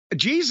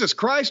 Jesus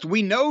Christ,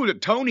 we know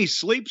that Tony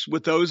sleeps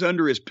with those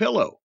under his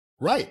pillow.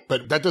 Right,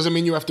 but that doesn't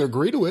mean you have to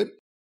agree to it.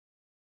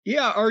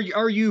 Yeah,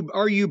 are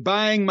you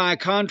buying my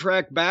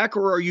contract back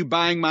or are you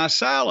buying my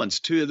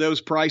silence? Two of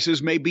those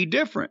prices may be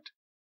different.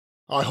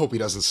 I hope he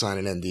doesn't sign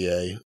an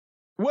NDA.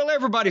 Well,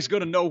 everybody's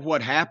going to know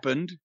what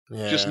happened,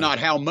 just not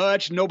how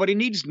much. Nobody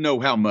needs to know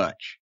how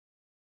much.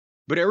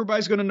 But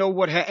everybody's going to know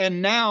what happened.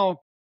 And now,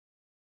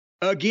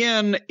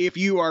 again, if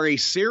you are a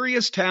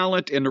serious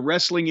talent in the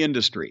wrestling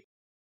industry,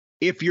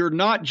 if you're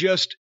not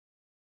just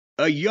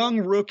a young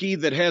rookie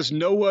that has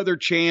no other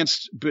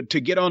chance but to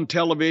get on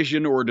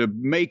television or to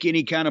make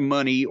any kind of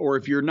money, or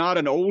if you're not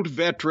an old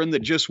veteran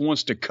that just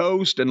wants to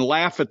coast and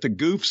laugh at the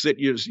goofs that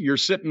you're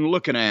sitting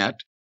looking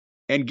at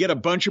and get a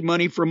bunch of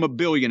money from a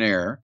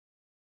billionaire,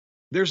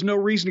 there's no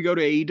reason to go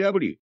to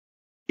AEW.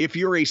 If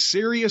you're a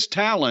serious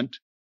talent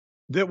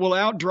that will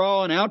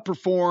outdraw and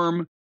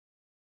outperform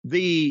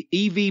the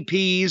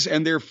EVPs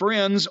and their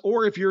friends,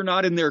 or if you're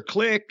not in their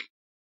clique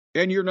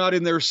and you're not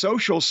in their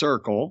social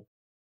circle,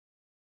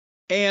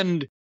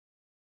 and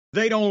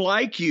they don't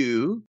like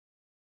you,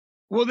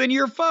 well, then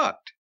you're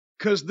fucked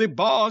because the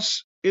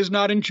boss is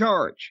not in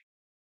charge.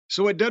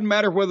 So it doesn't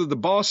matter whether the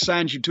boss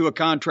signs you to a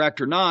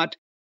contract or not.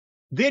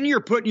 Then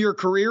you're putting your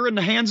career in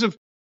the hands of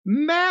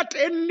Matt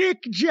and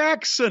Nick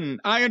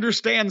Jackson. I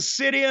understand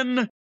sit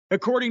in,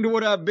 according to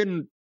what I've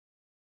been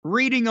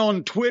reading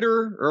on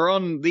Twitter or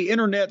on the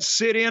internet,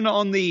 sit in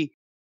on the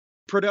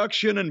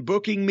production and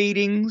booking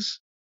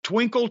meetings.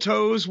 Twinkle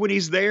Toes, when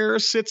he's there,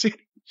 sits in.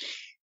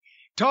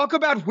 Talk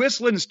about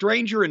whistling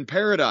stranger in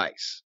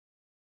paradise.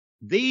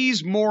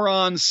 These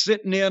morons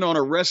sitting in on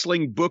a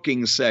wrestling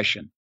booking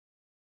session.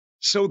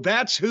 So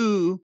that's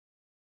who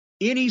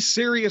any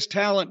serious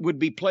talent would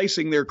be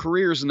placing their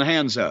careers in the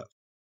hands of.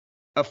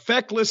 A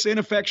feckless,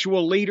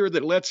 ineffectual leader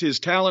that lets his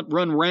talent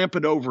run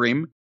rampant over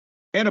him,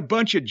 and a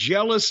bunch of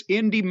jealous,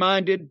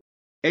 indie-minded,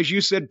 as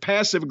you said,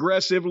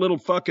 passive-aggressive little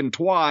fucking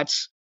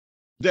twats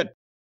that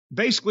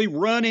basically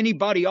run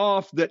anybody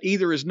off that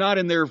either is not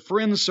in their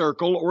friend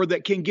circle or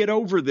that can get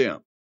over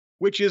them,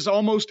 which is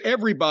almost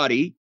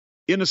everybody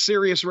in a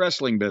serious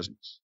wrestling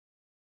business.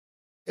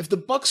 If the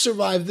Bucks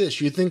survive this,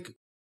 who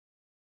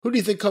do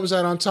you think comes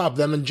out on top,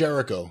 them and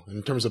Jericho,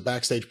 in terms of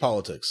backstage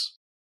politics?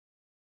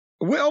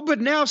 Well, but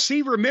now,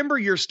 see, remember,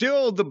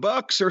 the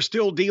Bucks are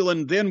still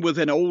dealing then with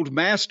an old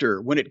master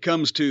when it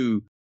comes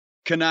to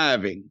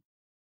conniving.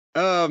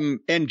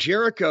 And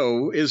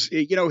Jericho is,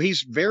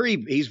 he's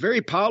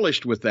very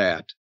polished with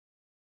that.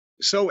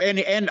 So,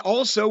 and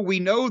also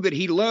we know that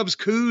he loves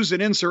coups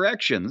and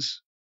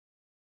insurrections.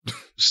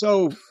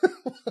 So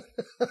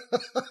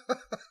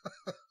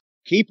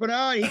keep an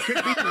eye.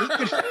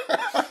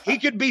 He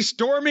could be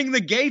storming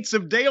the gates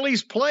of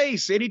Daly's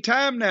place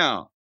anytime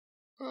now.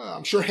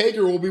 I'm sure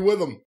Hager will be with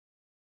him.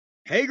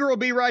 Hager will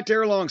be right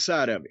there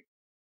alongside of him.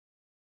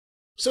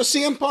 So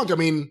CM Punk, I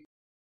mean,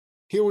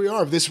 here we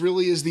are. If this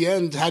really is the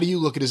end, how do you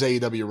look at his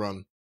AEW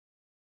run?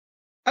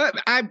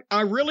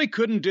 I really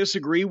couldn't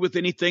disagree with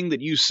anything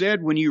that you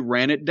said when you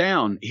ran it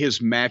down.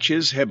 His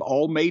matches have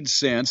all made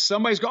sense.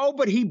 Somebody's go, oh,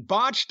 but he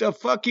botched a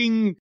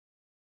fucking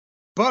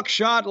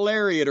buckshot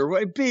lariat or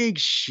what? Big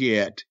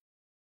shit.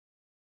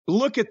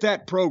 Look at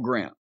that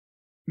program.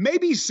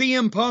 Maybe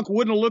CM Punk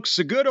wouldn't have looked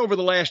so good over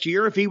the last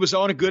year if he was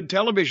on a good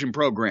television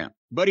program,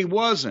 but he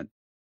wasn't.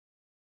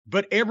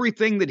 But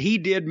everything that he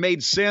did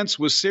made sense,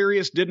 was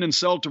serious, didn't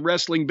insult the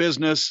wrestling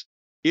business.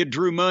 It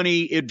drew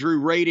money, it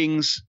drew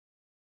ratings.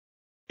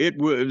 It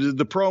was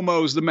the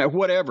promos,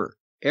 whatever,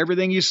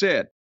 everything you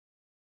said.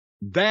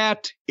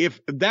 If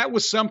that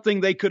was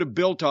something they could have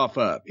built off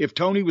of, if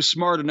Tony was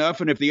smart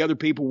enough and if the other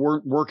people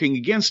weren't working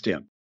against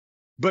him.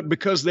 But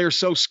because they're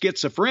so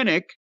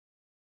schizophrenic,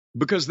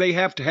 because they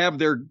have to have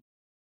their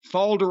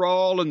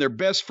falderall and their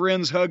best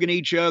friends hugging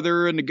each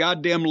other and the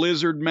goddamn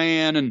lizard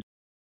man and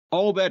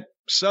all that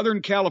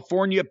Southern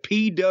California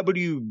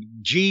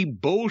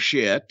PWG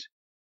bullshit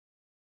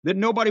that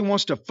nobody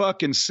wants to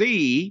fucking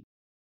see.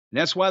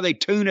 That's why they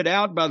tune it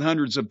out by the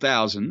hundreds of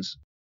thousands.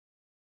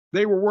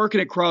 They were working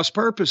at cross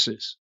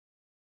purposes.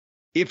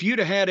 If you'd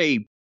have had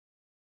a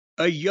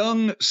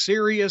young,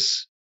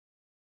 serious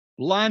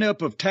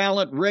lineup of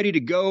talent ready to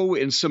go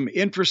in some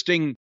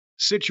interesting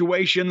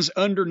situations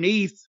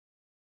underneath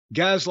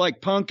guys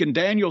like Punk and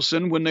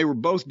Danielson when they were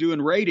both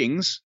doing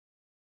ratings,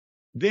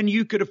 then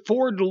you could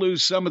afford to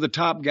lose some of the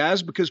top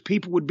guys because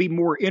people would be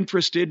more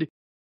interested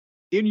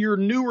in your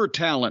newer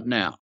talent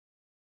now.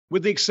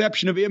 With the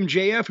exception of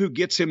MJF, who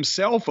gets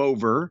himself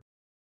over.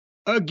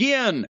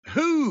 Again,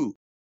 who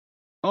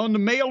on the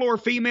male or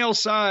female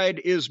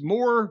side is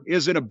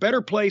in a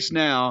better place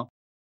now,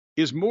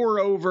 is more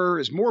over,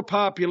 is more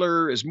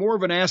popular, is more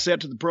of an asset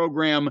to the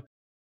program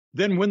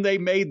than when they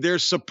made their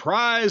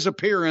surprise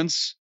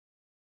appearance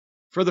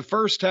for the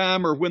first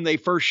time or when they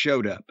first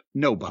showed up?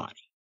 Nobody.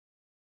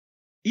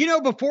 You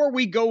know, before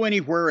we go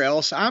anywhere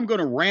else, I'm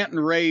going to rant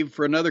and rave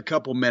for another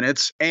couple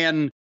minutes,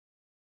 and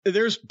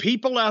there's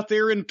people out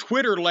there in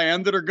Twitter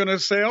land that are going to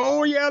say,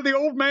 oh, yeah, the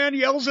old man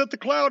yells at the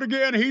cloud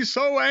again. He's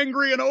so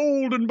angry and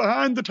old and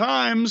behind the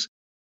times.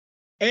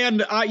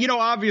 And,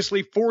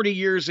 obviously 40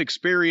 years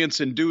experience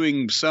in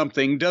doing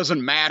something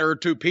doesn't matter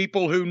to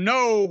people who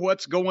know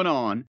what's going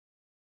on.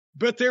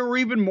 But there were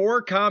even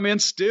more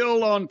comments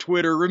still on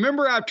Twitter.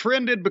 Remember, I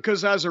trended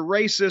because I was a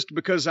racist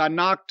because I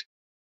knocked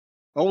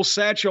old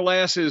Satchel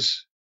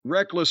Ass's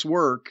reckless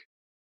work.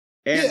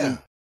 And Yeah.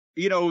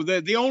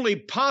 The only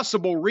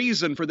possible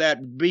reason for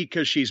that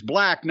because she's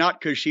black, not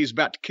because she's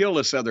about to kill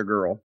this other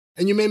girl.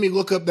 And you made me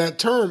look up that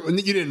term, and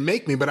you didn't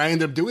make me, but I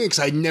ended up doing it because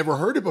I'd never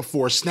heard it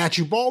before, snatch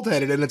you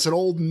bald-headed, and it's an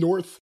old an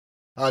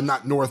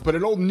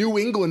old New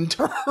England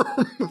term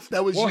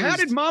that was used. How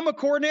did Mama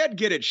Cornette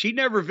get it? She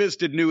never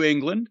visited New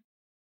England.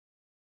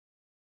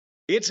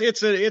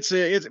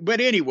 But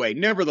anyway,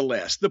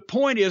 nevertheless, the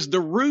point is, the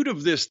root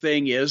of this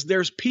thing is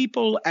there's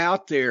people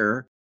out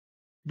there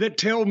that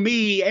tell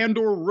me and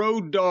or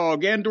Road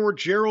Dogg and or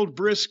Gerald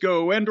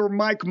Briscoe and or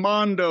Mike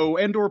Mondo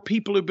and or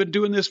people who've been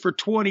doing this for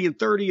 20 and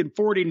 30 and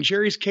 40, in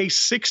Jerry's case,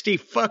 60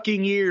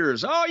 fucking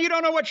years. Oh, you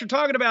don't know what you're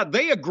talking about.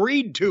 They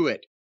agreed to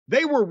it.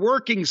 They were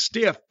working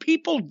stiff.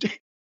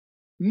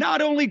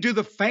 Not only do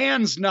the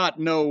fans not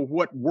know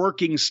what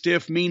working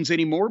stiff means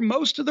anymore,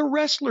 most of the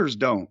wrestlers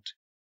don't.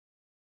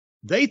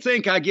 They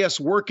think, I guess,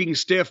 working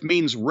stiff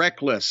means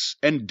reckless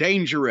and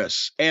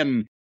dangerous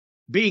and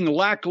being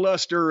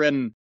lackluster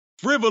and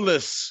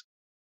frivolous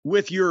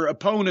with your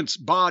opponent's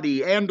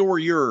body and or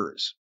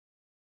yours.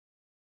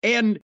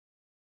 And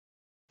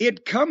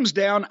it comes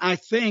down, I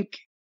think,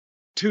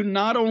 to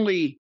not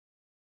only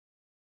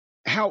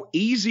how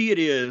easy it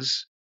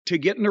is to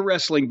get in the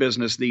wrestling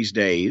business these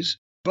days,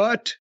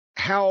 but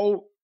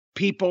how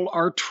people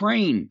are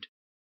trained.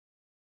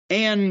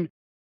 And,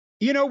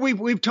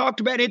 we've talked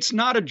about it's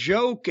not a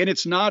joke and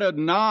it's not a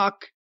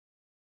knock.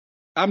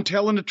 I'm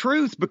telling the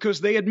truth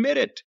because they admit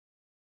it.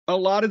 A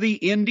lot of the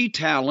indie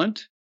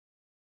talent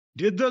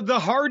did the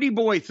Hardy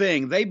Boy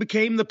thing. They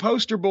became the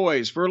poster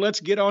boys for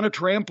let's get on a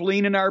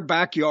trampoline in our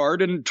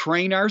backyard and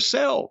train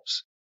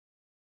ourselves.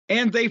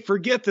 And they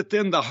forget that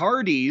then the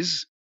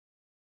Hardys,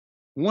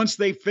 once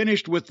they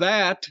finished with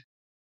that,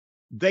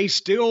 they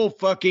still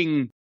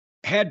fucking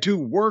had to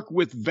work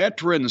with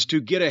veterans to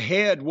get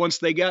ahead once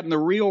they got in the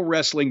real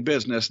wrestling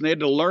business. And they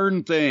had to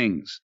learn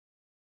things,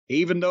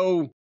 even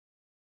though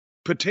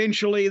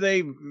potentially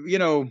they,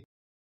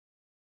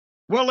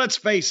 well, let's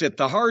face it,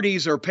 the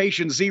Hardys are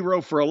patient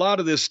zero for a lot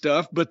of this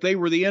stuff, but they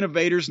were the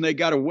innovators and they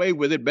got away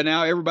with it, but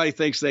now everybody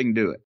thinks they can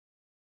do it.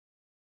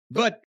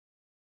 But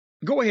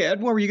go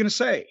ahead, what were you going to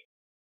say?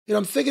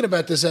 I'm thinking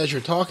about this as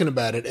you're talking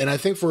about it, and I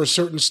think for a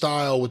certain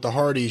style with the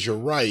Hardys, you're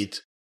right.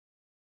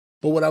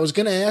 But what I was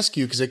going to ask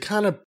you, because it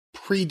kind of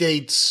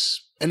predates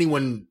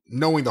anyone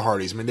knowing the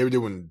Hardys. I mean, they were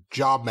doing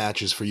job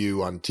matches for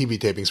you on TV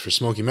tapings for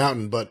Smoky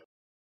Mountain, but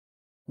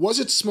was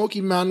it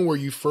Smoky Mountain where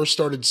you first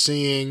started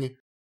seeing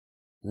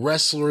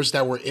wrestlers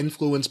that were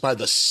influenced by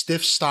the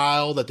stiff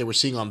style that they were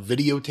seeing on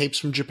videotapes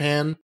from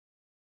Japan?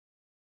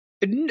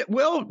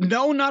 Well,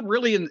 no, not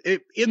really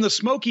in the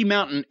Smoky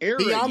Mountain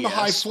area. Beyond the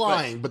high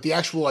flying, but the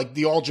actual, like,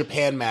 the All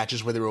Japan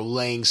matches where they were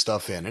laying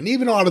stuff in, and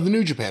even a lot of the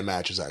New Japan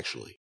matches,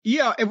 actually.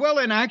 Yeah, well,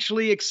 and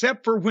actually,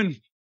 except for when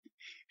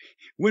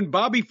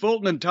Bobby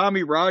Fulton and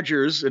Tommy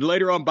Rogers, and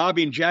later on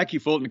Bobby and Jackie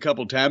Fulton a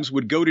couple times,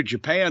 would go to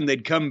Japan,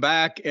 they'd come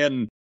back,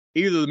 and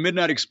either the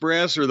Midnight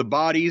Express or the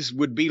Bodies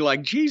would be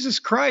like, Jesus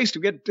Christ,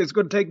 it's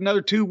going to take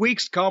another 2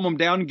 weeks to calm them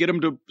down and get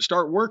them to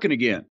start working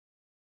again.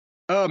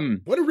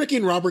 What did Ricky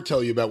and Robert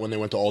tell you about when they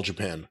went to All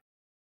Japan?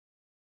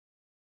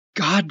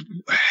 God,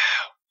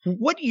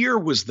 what year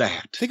was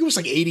that? I think it was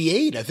like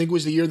 88. I think it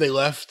was the year they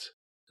left.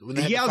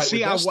 Yeah,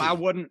 see, I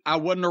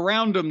wasn't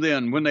around them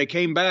then when they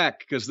came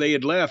back because they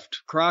had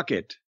left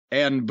Crockett.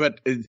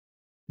 But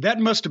that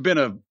must have been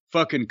a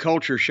fucking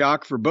culture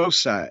shock for both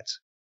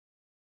sides.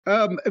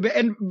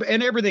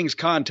 And everything's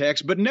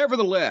context, but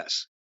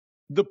nevertheless,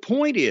 the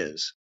point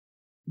is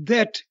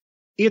that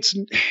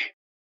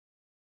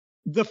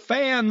the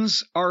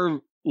fans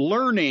are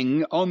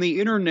learning on the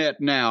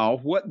internet now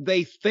what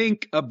they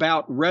think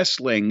about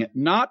wrestling,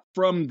 not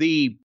from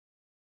the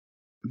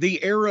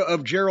era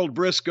of Gerald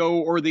Briscoe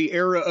or the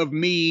era of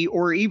me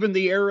or even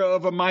the era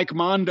of a Mike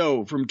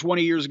Mondo from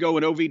 20 years ago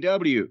in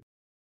OVW.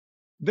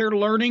 They're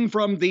learning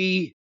from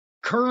the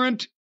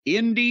current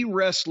indie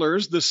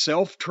wrestlers, the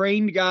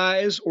self-trained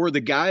guys or the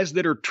guys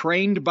that are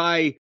trained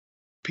by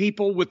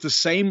people with the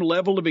same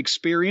level of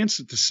experience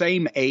at the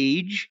same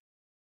age.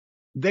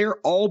 They're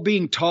all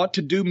being taught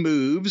to do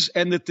moves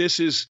and that this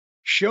is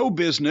show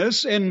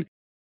business. And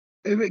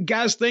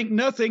guys think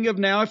nothing of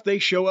now if they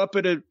show up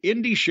at an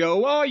indie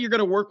show, oh, you're going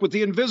to work with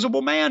the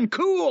Invisible Man.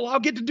 Cool. I'll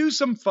get to do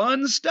some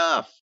fun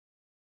stuff.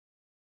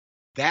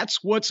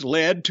 That's what's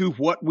led to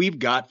what we've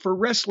got for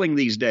wrestling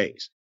these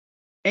days.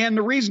 And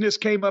the reason this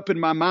came up in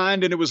my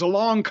mind, and it was a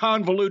long,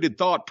 convoluted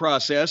thought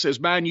process, as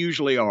mine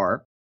usually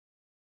are,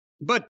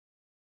 but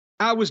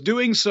I was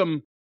doing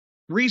some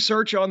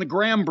research on the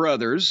Graham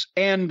brothers,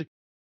 and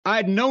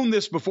I'd known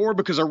this before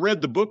because I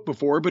read the book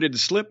before, but it had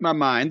slipped my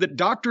mind that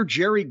Dr.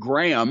 Jerry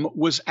Graham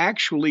was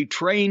actually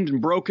trained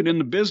and broken in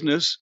the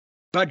business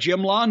by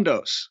Jim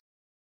Londos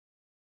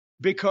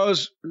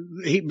because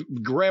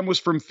Graham was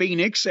from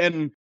Phoenix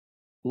and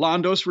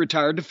Londos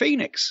retired to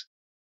Phoenix.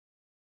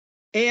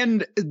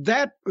 And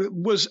that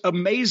was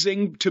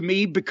amazing to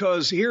me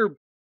because here,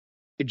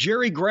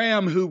 Jerry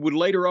Graham, who would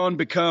later on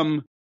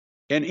become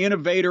an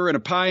innovator and a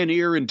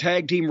pioneer in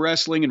tag team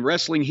wrestling and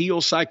wrestling heel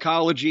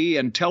psychology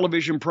and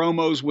television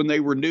promos when they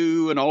were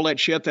new and all that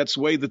shit. That's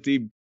the way that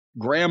the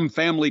Graham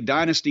family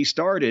dynasty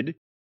started,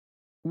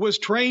 was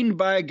trained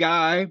by a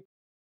guy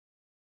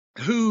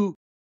who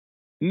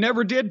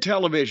never did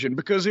television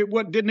because it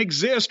didn't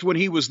exist when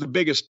he was the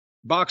biggest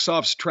box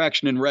office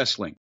attraction in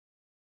wrestling.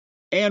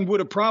 And would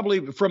have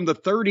probably from the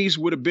 30s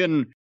would have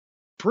been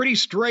pretty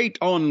straight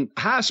on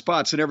high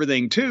spots and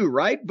everything too,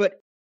 right? But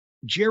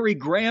Jerry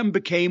Graham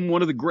became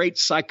one of the great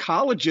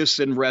psychologists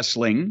in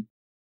wrestling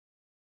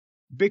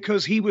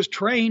because he was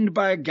trained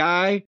by a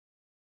guy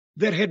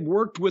that had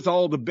worked with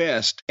all the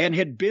best and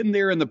had been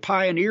there in the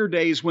pioneer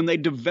days when they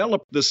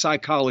developed the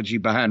psychology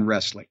behind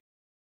wrestling.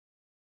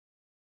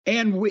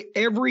 And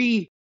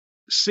every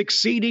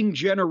succeeding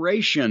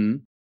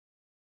generation,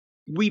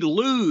 we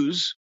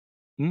lose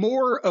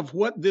more of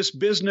what this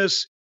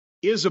business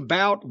is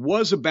about,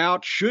 was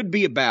about, should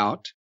be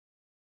about,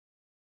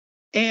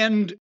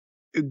 and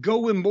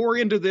going more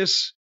into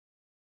this,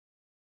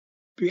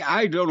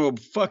 I don't know,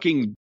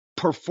 fucking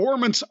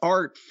performance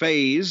art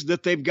phase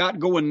that they've got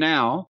going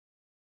now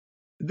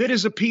that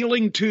is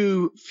appealing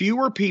to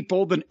fewer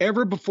people than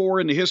ever before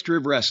in the history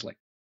of wrestling.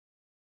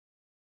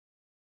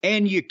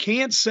 And you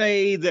can't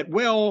say that,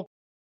 well,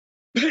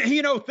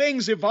 you know,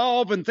 things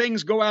evolve and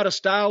things go out of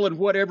style and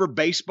whatever.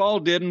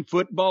 Baseball didn't,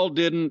 football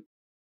didn't,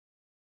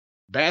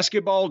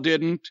 basketball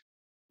didn't.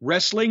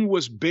 Wrestling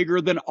was bigger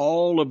than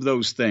all of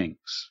those things.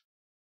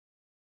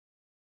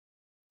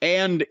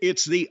 And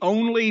it's the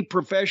only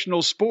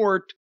professional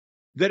sport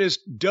that is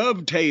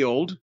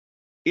dovetailed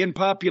in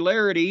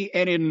popularity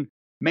and in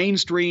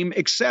mainstream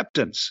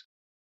acceptance.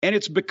 And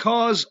it's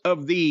because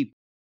of the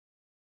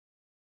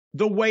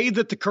way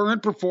that the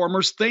current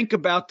performers think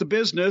about the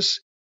business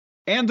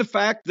and the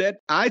fact that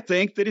I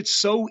think that it's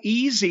so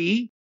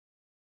easy.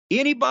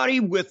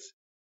 Anybody with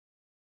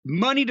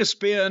money to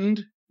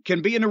spend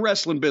can be in the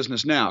wrestling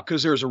business now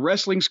because there's a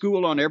wrestling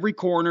school on every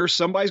corner.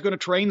 Somebody's going to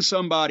train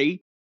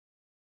somebody.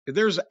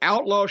 There's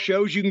outlaw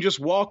shows you can just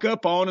walk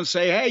up on and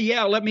say, hey,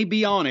 yeah, let me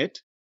be on it.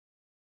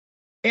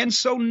 And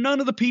so none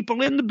of the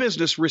people in the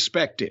business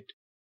respect it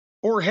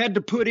or had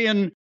to put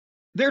in.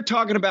 They're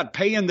talking about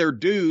paying their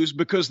dues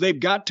because they've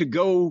got to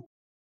go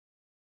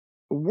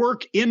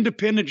work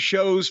independent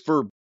shows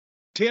for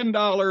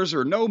 $10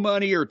 or no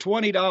money or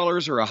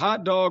 $20 or a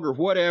hot dog or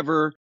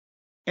whatever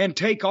and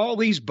take all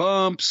these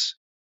bumps.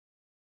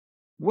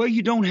 Well,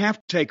 you don't have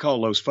to take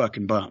all those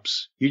fucking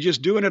bumps. You're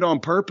just doing it on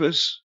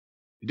purpose.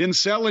 You didn't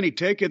sell any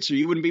tickets or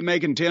you wouldn't be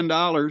making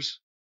 $10.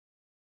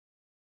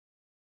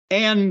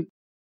 And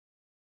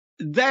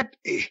that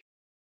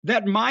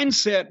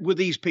mindset with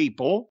these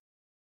people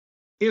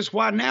is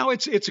why now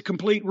it's a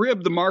complete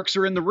rib. The marks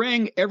are in the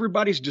ring.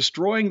 Everybody's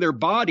destroying their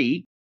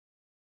body,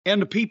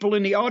 and the people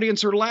in the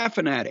audience are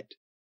laughing at it.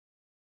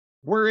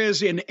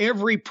 Whereas in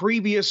every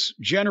previous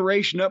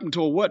generation up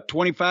until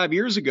 25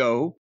 years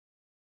ago,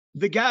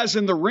 the guys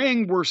in the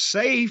ring were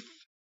safe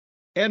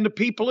and the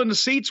people in the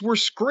seats were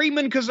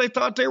screaming because they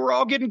thought they were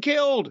all getting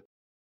killed.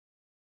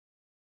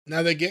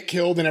 Now they get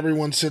killed and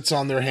everyone sits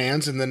on their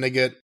hands and then they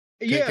get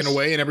taken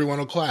away and everyone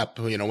will clap,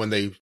 when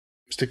they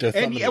stick their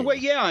thumb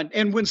in.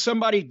 And when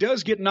somebody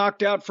does get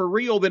knocked out for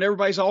real, then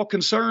everybody's all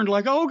concerned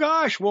like, oh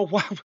gosh, well,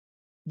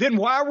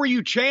 why were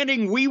you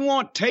chanting, we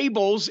want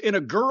tables in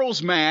a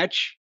girls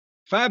match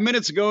 5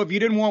 minutes ago if you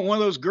didn't want one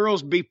of those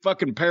girls to be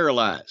fucking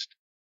paralyzed?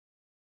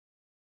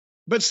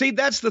 But see,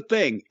 that's the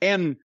thing.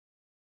 And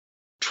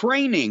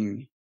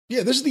training.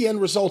 Yeah, this is the end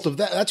result of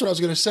that. That's what I was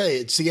going to say.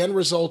 It's the end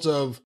result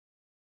of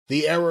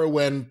the era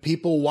when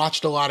people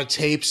watched a lot of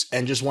tapes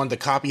and just wanted to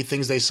copy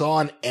things they saw,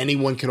 and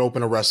anyone could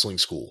open a wrestling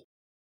school.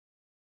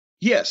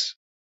 Yes.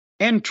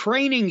 And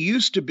training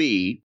used to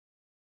be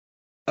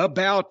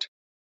about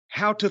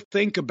how to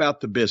think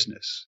about the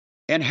business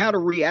and how to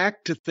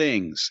react to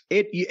things.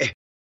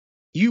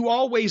 You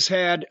always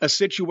had a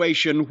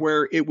situation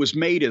where it was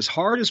made as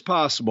hard as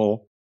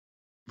possible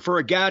for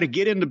a guy to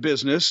get into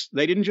business.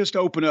 They didn't just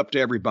open up to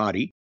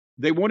everybody.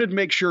 They wanted to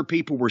make sure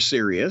people were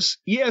serious.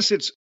 Yes,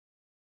 it's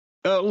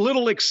a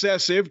little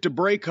excessive to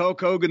break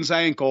Hulk Hogan's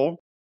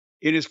ankle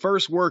in his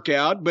first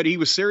workout, but he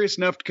was serious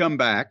enough to come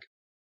back.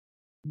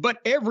 But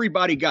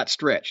everybody got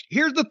stretched.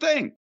 Here's the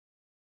thing.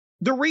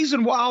 The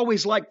reason why I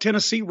always liked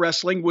Tennessee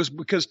wrestling was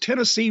because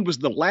Tennessee was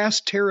the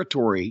last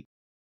territory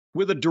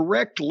with a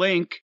direct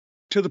link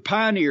to the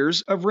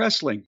pioneers of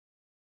wrestling.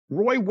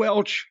 Roy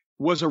Welch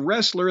was a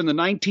wrestler in the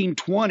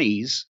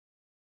 1920s,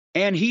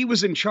 and he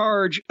was in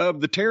charge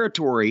of the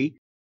territory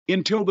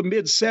until the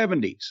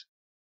mid-70s.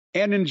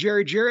 And then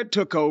Jerry Jarrett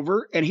took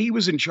over, and he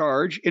was in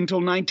charge until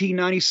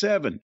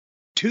 1997.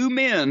 Two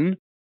men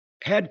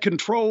had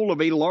control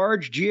of a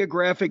large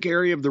geographic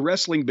area of the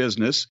wrestling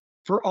business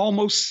for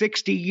almost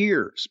 60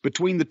 years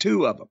between the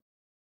two of them.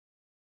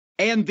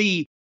 And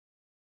the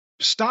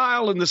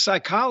style and the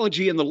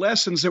psychology and the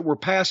lessons that were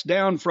passed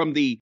down from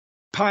the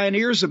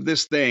pioneers of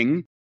this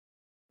thing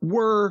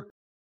were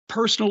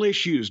personal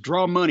issues,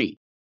 draw money,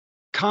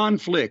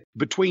 conflict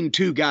between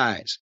two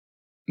guys,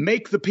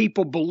 make the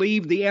people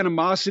believe the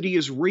animosity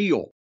is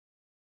real.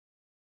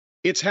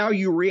 It's how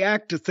you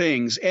react to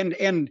things.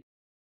 And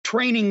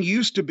training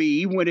used to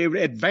be, when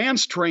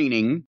advanced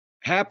training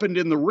happened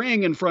in the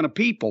ring in front of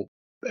people.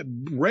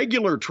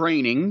 Regular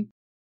training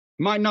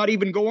might not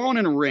even go on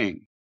in a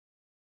ring.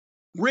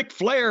 Ric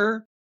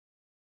Flair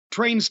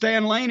trained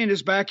Stan Lane in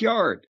his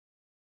backyard.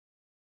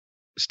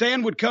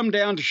 Stan would come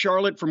down to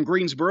Charlotte from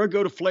Greensboro,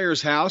 go to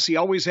Flair's house. He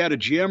always had a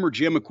gym or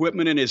gym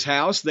equipment in his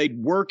house.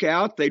 They'd work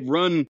out. They'd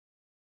run,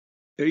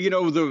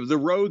 the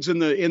roads in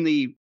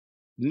the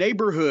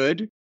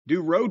neighborhood,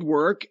 do road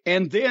work,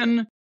 and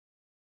then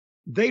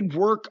they'd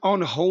work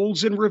on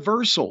holds and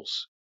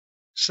reversals.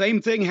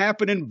 Same thing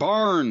happened in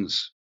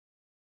barns.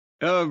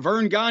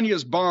 Vern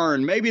Gagne's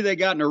barn. Maybe they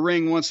got in a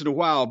ring once in a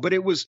while, but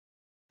it was,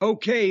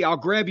 okay, I'll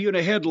grab you in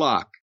a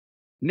headlock.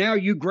 Now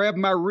you grab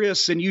my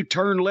wrists and you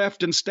turn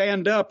left and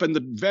stand up, and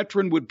the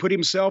veteran would put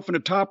himself in a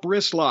top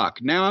wrist lock.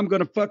 Now I'm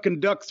going to fucking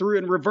duck through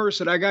and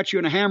reverse it. I got you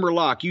in a hammer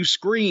lock. You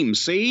scream,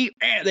 see?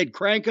 And they'd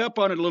crank up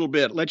on it a little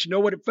bit, let you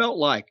know what it felt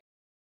like.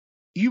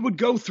 You would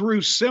go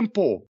through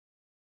simple,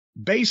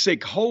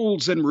 basic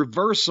holds and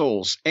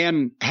reversals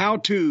and how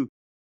to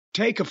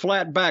take a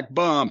flat back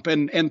bump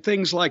and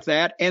things like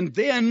that. And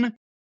then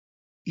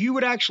you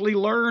would actually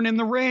learn in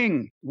the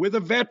ring with a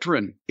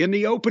veteran in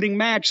the opening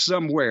match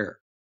somewhere,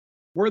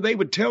 where they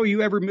would tell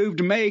you every move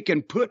to make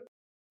and put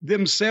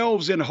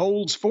themselves in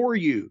holds for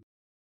you.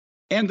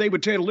 And they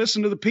would tell you,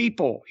 listen to the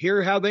people,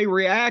 hear how they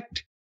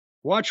react,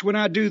 watch when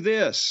I do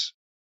this.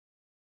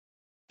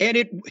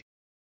 And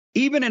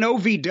even in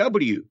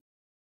OVW,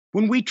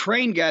 when we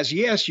trained guys,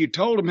 yes, you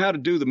told them how to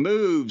do the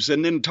moves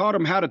and then taught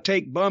them how to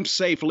take bumps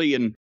safely.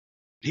 And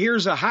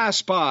here's a high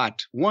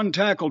spot, one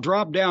tackle,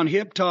 drop down,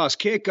 hip toss,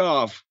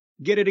 kickoff,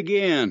 get it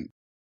again.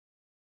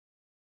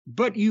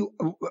 But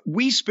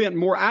I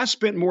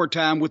spent more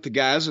time with the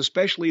guys,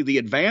 especially the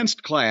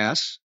advanced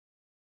class,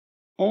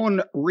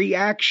 on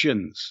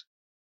reactions,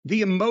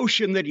 the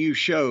emotion that you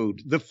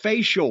showed, the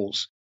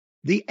facials,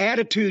 the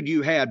attitude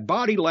you had,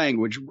 body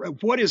language,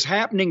 what is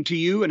happening to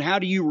you and how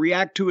do you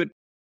react to it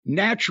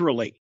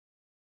naturally.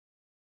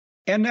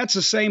 And that's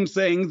the same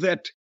thing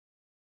that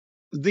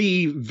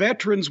the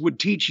veterans would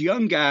teach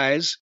young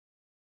guys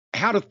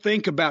how to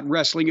think about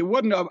wrestling. It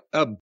wasn't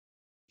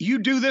you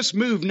do this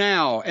move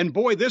now, and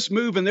boy, this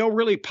move, and they'll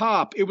really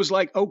pop. It was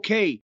like,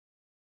 okay,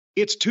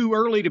 it's too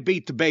early to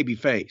beat the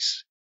babyface.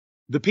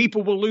 The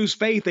people will lose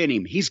faith in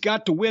him. He's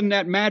got to win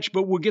that match,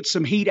 but we'll get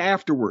some heat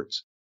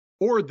afterwards.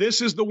 Or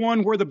this is the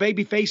one where the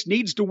babyface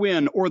needs to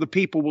win, or the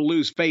people will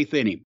lose faith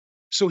in him.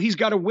 So he's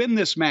got to win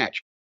this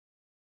match.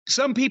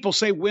 Some people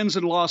say wins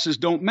and losses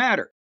don't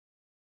matter.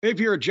 If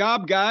you're a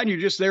job guy and you're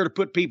just there to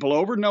put people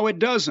over, no, it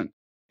doesn't.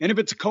 And if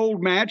it's a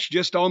cold match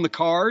just on the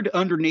card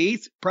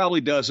underneath,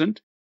 probably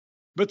doesn't.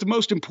 But the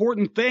most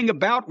important thing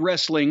about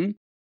wrestling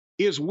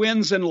is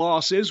wins and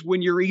losses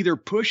when you're either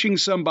pushing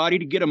somebody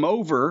to get them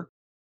over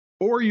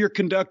or you're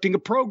conducting a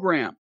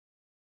program.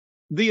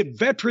 The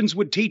veterans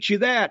would teach you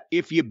that.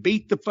 If you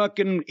beat the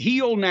fucking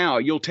heel now,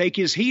 you'll take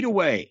his heat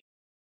away.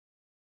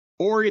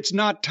 Or it's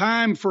not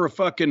time for a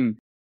fucking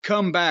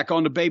comeback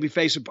on the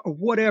babyface,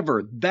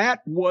 whatever.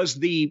 That was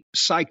the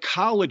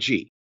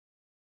psychology.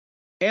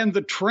 And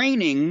the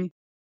training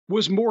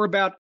was more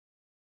about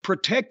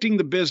protecting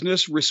the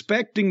business,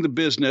 respecting the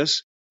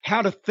business,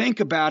 how to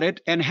think about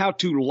it, and how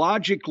to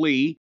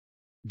logically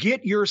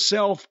get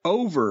yourself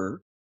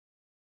over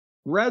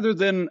rather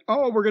than,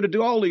 oh, we're going to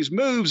do all these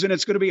moves and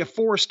it's going to be a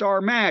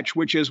 4-star match,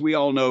 which, as we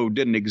all know,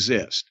 didn't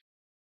exist.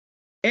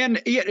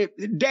 And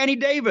Danny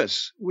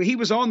Davis, he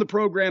was on the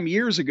program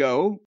years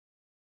ago.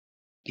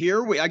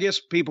 Here, I guess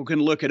people can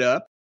look it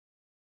up.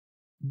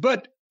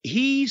 But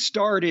he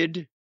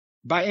started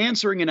by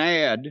answering an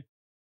ad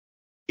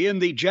in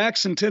the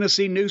Jackson,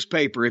 Tennessee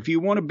newspaper. If you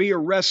want to be a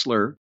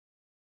wrestler,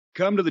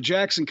 come to the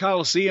Jackson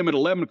Coliseum at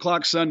 11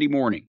 o'clock Sunday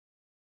morning.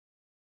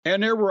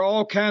 And there were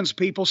all kinds of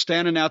people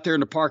standing out there in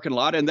the parking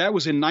lot. And that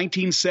was in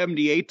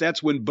 1978.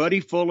 That's when Buddy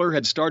Fuller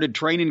had started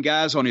training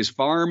guys on his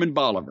farm in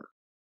Bolivar.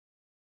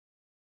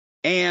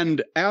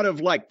 And out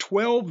of like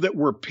 12 that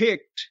were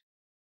picked,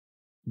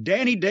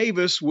 Danny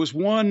Davis was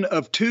one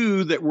of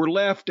 2 that were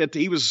left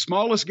he was the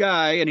smallest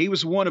guy, and he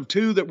was one of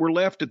 2 that were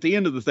left at the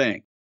end of the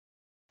thing.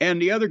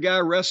 And the other guy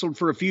wrestled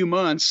for a few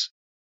months.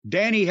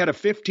 Danny had a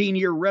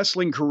 15-year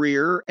wrestling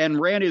career and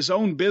ran his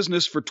own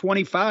business for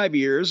 25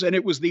 years, and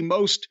it was the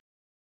most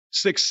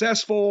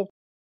successful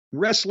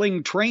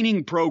wrestling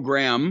training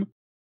program,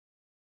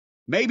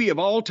 maybe of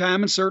all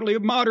time and certainly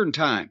of modern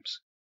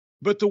times.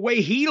 But the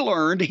way he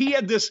learned, he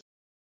had this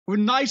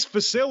nice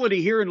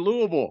facility here in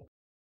Louisville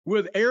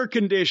with air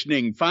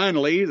conditioning,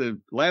 finally, the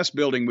last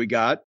building we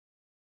got,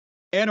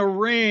 and a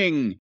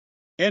ring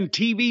and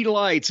TV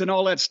lights and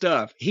all that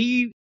stuff.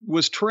 He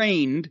was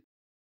trained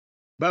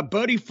by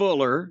Buddy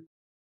Fuller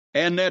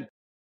and that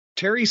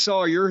Terry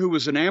Sawyer, who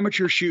was an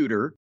amateur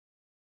shooter,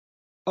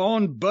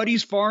 on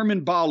Buddy's farm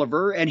in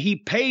Bolivar, and he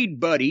paid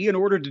Buddy in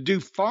order to do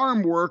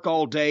farm work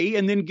all day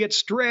and then get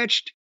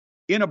stretched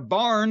in a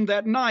barn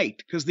that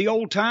night, because the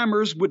old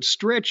timers would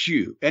stretch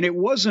you. And it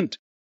wasn't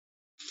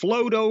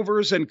float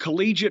overs and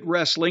collegiate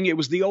wrestling. It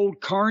was the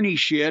old carny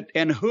shit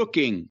and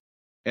hooking,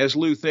 as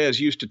Luthez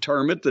used to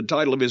term it, the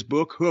title of his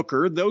book,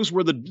 Hooker. Those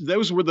were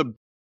the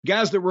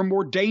guys that were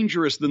more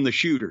dangerous than the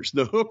shooters,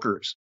 the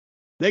hookers.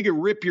 They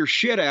could rip your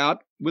shit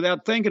out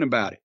without thinking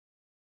about it.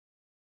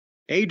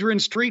 Adrian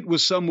Street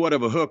was somewhat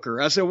of a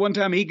hooker. I said one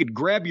time he could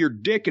grab your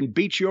dick and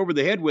beat you over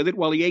the head with it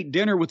while he ate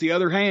dinner with the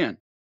other hand.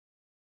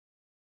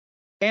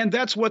 And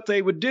that's what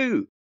they would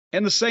do.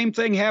 And the same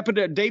thing happened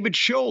to David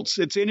Schultz.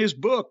 It's in his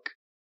book.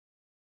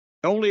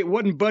 Only it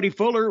wasn't Buddy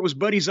Fuller. It was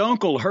Buddy's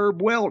uncle,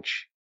 Herb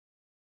Welch.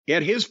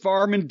 At his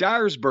farm in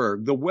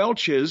Dyersburg, the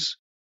Welches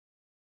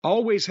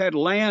always had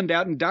land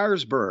out in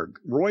Dyersburg.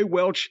 Roy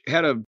Welch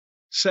had a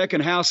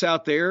second house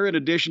out there in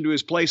addition to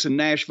his place in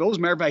Nashville. As a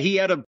matter of fact, he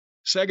had a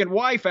second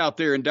wife out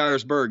there in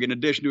Dyersburg in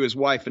addition to his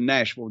wife in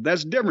Nashville.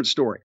 That's a different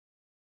story.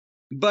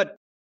 But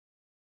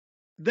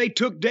they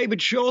took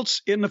David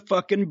Schultz in the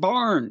fucking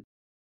barn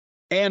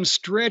and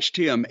stretched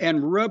him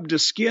and rubbed the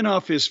skin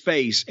off his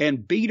face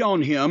and beat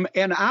on him.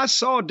 And I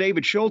saw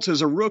David Schultz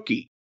as a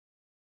rookie,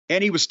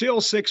 and he was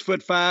still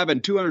 6'5"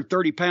 and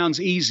 230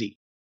 pounds easy.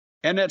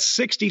 And that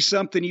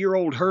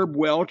 60-something-year-old Herb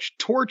Welch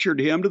tortured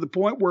him to the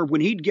point where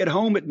when he'd get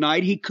home at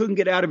night, he couldn't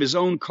get out of his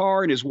own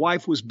car and his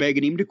wife was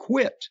begging him to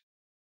quit.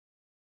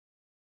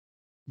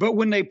 But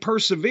when they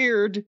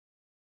persevered,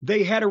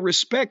 they had a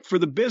respect for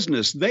the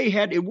business.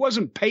 It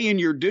wasn't paying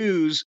your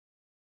dues,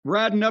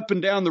 riding up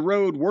and down the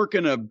road,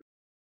 working a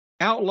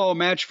outlaw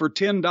match for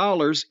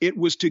 $10. It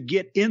was to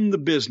get in the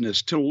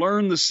business, to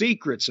learn the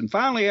secrets. And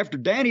finally, after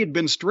Danny had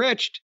been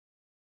stretched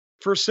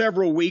for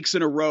several weeks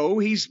in a row,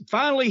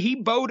 he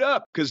bowed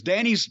up because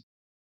Danny's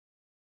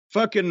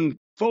fucking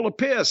full of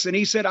piss. And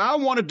he said, I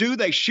want to do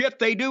the shit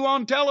they do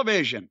on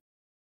television.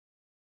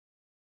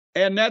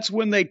 And that's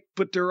when they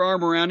put their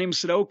arm around him and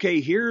said, okay,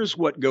 here's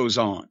what goes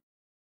on.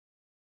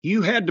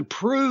 You had to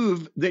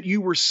prove that you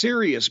were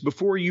serious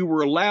before you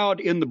were allowed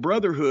in the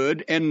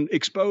brotherhood and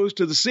exposed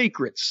to the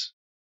secrets.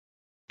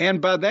 And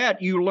by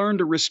that, you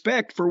learned a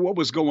respect for what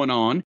was going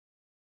on.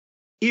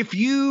 If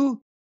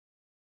you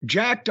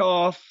jacked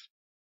off,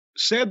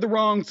 said the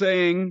wrong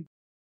thing,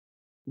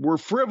 were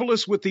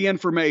frivolous with the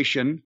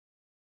information,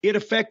 it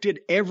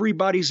affected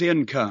everybody's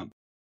income.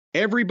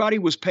 Everybody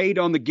was paid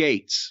on the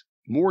gates.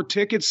 More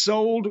tickets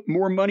sold,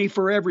 more money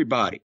for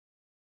everybody.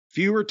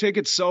 Fewer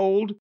tickets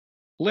sold,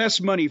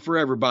 less money for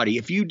everybody.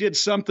 If you did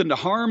something to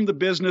harm the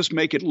business,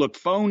 make it look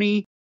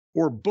phony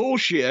or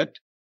bullshit,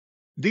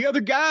 the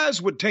other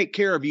guys would take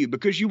care of you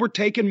because you were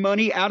taking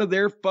money out of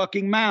their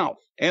fucking mouth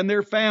and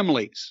their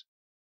families.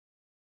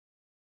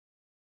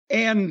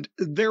 And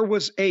there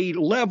was a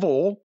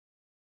level,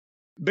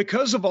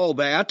 because of all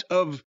that,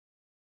 of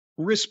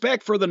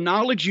respect for the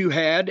knowledge you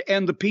had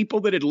and the people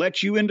that had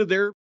let you into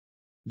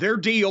their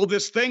deal,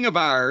 this thing of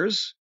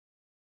ours.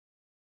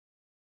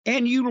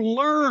 And you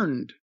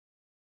learned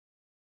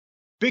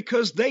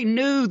because they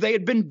knew they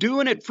had been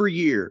doing it for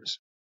years.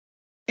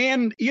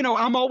 And,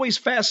 I'm always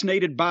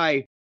fascinated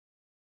by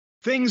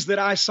things that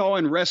I saw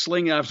in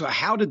wrestling. And I thought,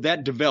 how did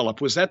that develop?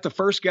 Was that the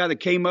first guy that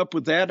came up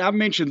with that? I've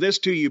mentioned this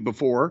to you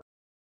before.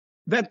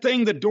 That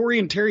thing that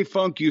Dorian Terry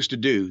Funk used to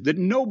do, that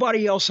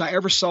nobody else I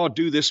ever saw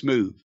do this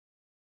move,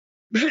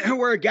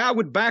 where a guy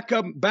would back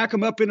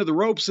him up into the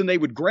ropes, and they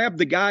would grab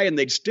the guy and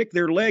they'd stick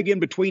their leg in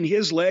between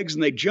his legs,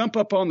 and they'd jump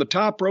up on the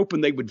top rope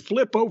and they would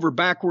flip over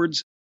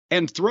backwards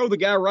and throw the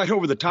guy right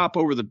over the top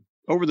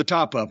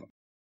of him.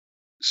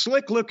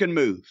 Slick looking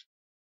move.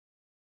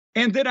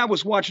 And then I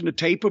was watching a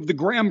tape of the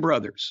Graham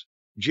brothers,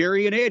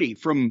 Jerry and Eddie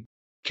from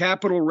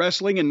Capitol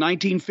Wrestling in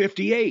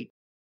 1958.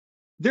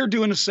 They're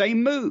doing the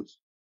same move.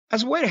 I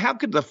said, wait, how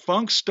could the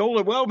Funks stole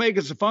it? Well, maybe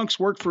because the Funks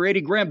worked for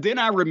Eddie Graham. Then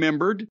I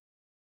remembered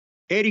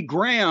Eddie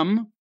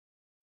Graham,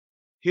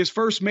 his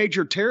first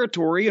major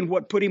territory and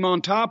what put him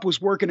on top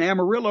was working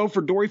Amarillo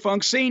for Dory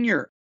Funk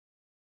Sr.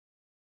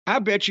 I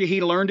bet you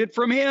he learned it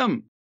from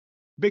him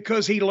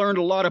because he learned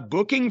a lot of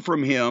booking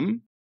from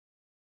him.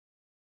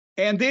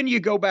 And then you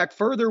go back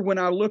further when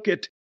I look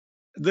at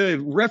the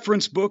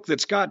reference book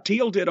that Scott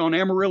Teal did on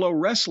Amarillo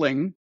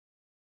wrestling.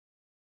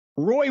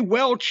 Roy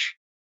Welch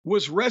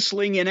was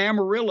wrestling in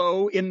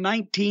Amarillo in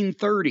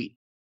 1930.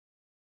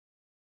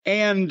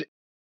 And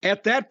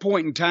at that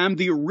point in time,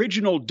 the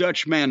original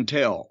Dutch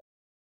Mantel,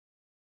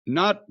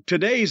 not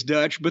today's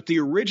Dutch, but the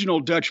original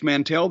Dutch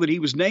Mantel that he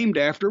was named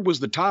after, was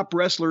the top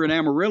wrestler in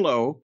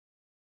Amarillo.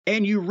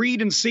 And you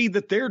read and see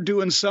that they're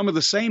doing some of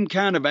the same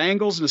kind of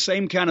angles and the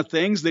same kind of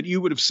things that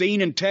you would have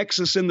seen in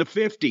Texas in the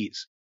 50s,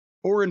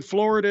 or in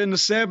Florida in the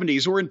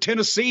 70s, or in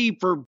Tennessee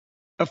for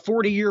a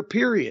 40-year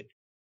period.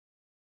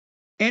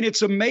 And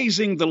it's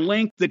amazing the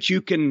link that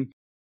you can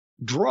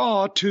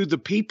draw to the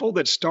people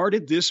that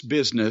started this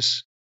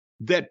business,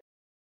 that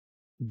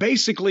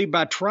basically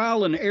by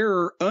trial and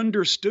error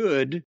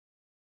understood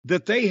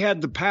that they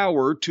had the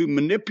power to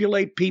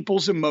manipulate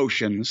people's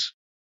emotions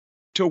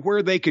to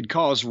where they could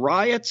cause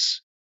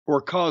riots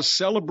or cause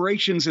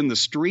celebrations in the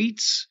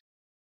streets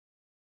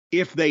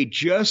if they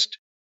just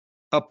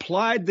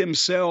applied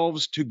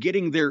themselves to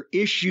getting their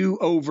issue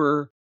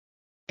over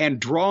and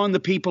drawing the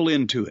people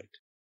into it.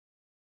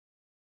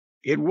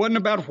 It wasn't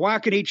about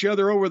whacking each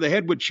other over the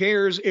head with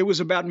chairs. It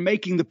was about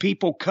making the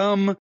people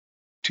come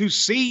to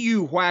see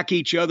you whack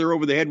each other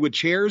over the head with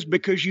chairs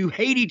because you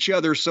hate each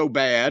other so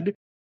bad,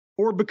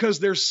 or because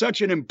there's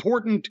such an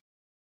important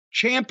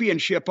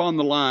championship on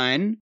the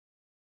line,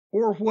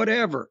 or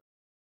whatever.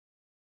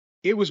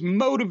 It was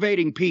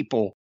motivating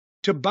people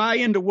to buy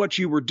into what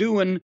you were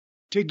doing,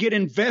 to get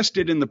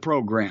invested in the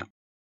program,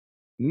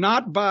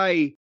 not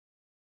by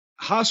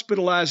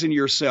hospitalizing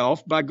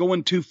yourself by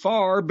going too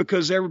far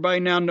because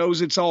everybody now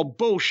knows it's all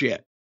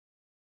bullshit.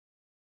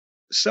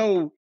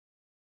 So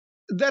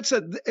that's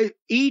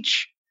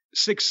each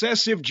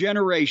successive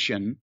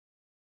generation,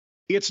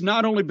 it's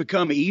not only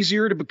become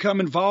easier to become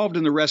involved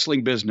in the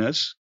wrestling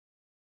business,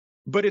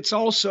 but it's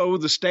also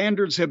the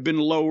standards have been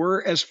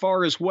lower as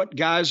far as what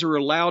guys are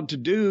allowed to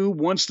do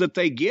once that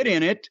they get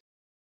in it.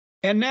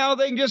 And now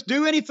they can just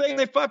do anything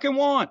they fucking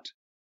want.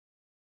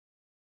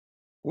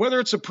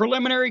 Whether it's a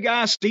preliminary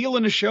guy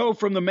stealing a show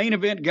from the main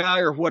event guy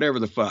or whatever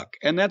the fuck.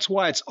 And that's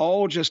why it's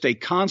all just a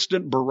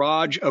constant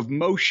barrage of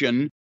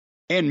motion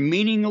and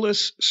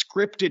meaningless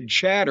scripted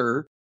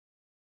chatter.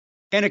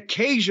 And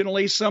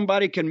occasionally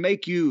somebody can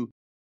make you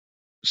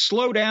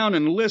slow down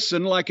and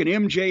listen like an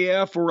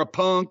MJF or a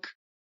Punk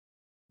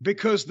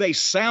because they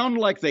sound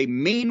like they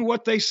mean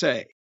what they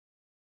say.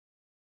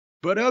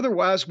 But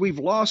otherwise, we've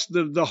lost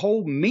the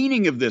whole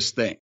meaning of this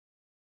thing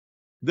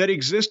that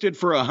existed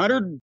for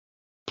 100+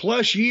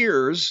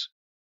 years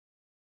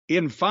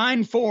in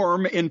fine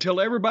form until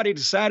everybody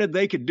decided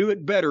they could do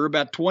it better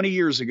about 20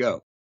 years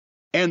ago.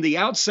 And the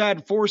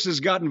outside forces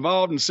got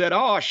involved and said,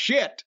 oh,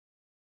 shit,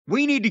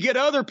 we need to get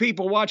other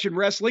people watching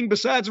wrestling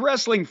besides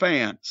wrestling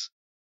fans.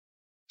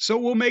 So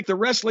we'll make the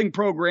wrestling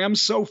program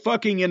so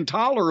fucking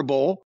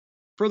intolerable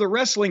for the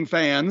wrestling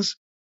fans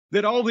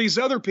that all these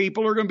other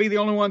people are going to be the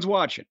only ones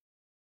watching.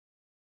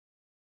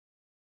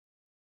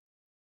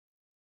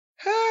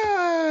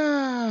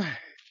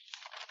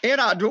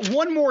 And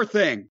one more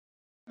thing.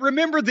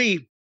 Remember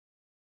the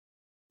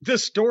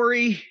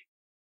story?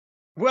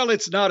 Well,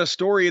 it's not a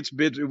story.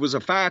 It was a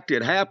fact.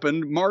 It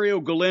happened. Mario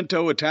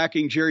Galento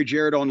attacking Jerry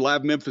Jarrett on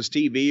Live Memphis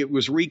TV. It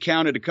was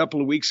recounted a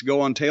couple of weeks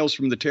ago on Tales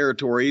from the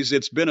Territories.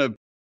 It's been a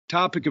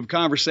topic of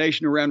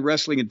conversation around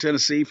wrestling in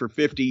Tennessee for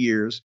 50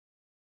 years.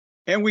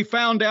 And we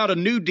found out a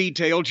new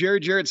detail. Jerry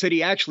Jarrett said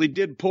he actually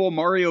did pull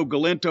Mario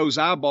Galento's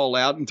eyeball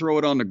out and throw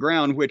it on the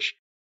ground, which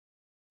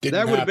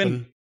that would have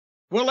been,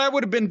 well, that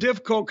would have been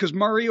difficult because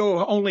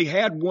Mario only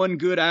had one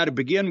good eye to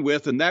begin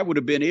with, and that would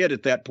have been it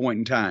at that point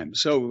in time.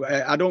 So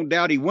I don't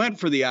doubt he went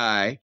for the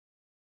eye.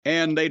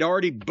 and they'd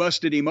already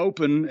busted him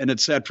open and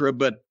etc.,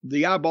 but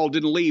the eyeball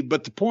didn't leave.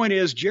 But the point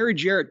is, Jerry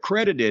Jarrett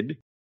credited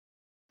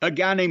a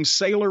guy named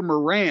Sailor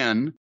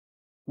Moran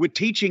with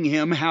teaching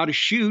him how to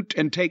shoot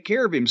and take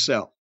care of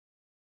himself.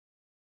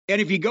 And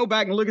if you go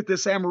back and look at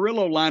this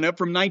Amarillo lineup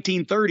from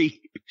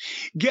 1930,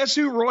 guess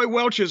who Roy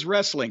Welch is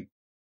wrestling?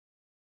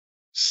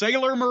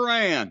 Sailor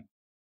Moran.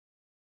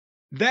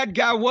 That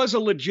guy was a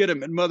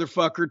legitimate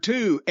motherfucker,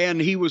 too, and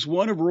he was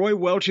one of Roy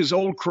Welch's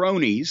old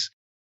cronies.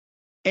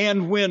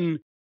 And when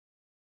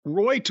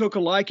Roy took a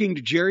liking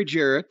to Jerry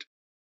Jarrett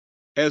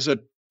as a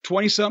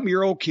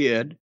 20-something-year-old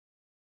kid,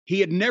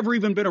 he had never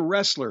even been a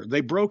wrestler. They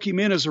broke him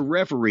in as a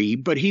referee,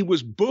 but he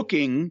was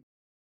booking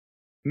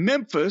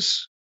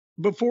Memphis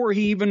before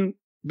he even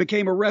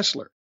became a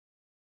wrestler.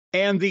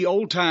 And the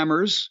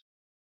old-timers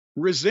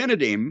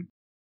resented him.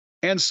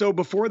 And so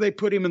before they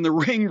put him in the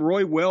ring,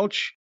 Roy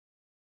Welch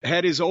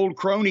had his old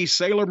crony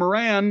Sailor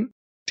Moran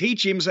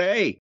teach him, say,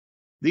 hey,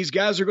 these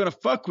guys are going to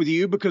fuck with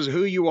you because of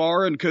who you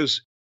are and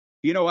because,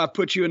 I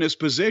put you in this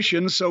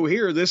position. So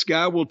here, this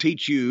guy will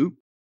teach you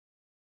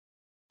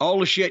all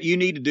the shit you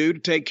need to do to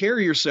take care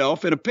of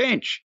yourself in a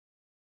pinch.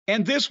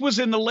 And this was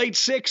in the late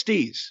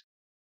 60s.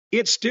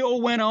 It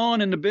still went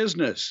on in the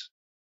business.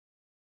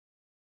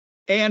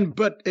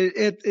 But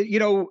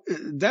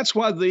that's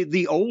why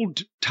the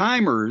old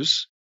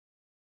timers,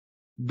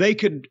 they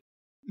could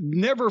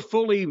never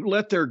fully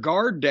let their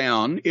guard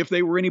down if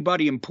they were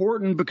anybody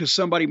important because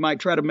somebody might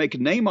try to make a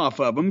name off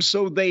of them.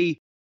 So they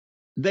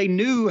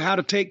knew how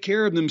to take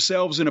care of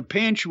themselves in a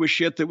pinch with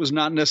shit that was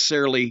not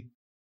necessarily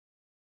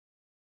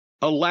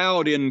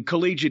allowed in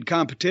collegiate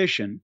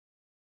competition.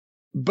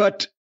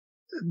 But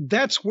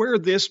that's where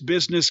this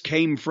business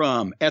came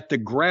from, at the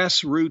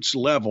grassroots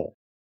level.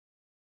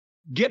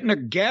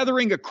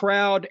 Gathering a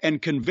crowd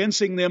and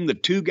convincing them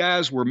that two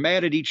guys were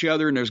mad at each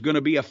other and there's going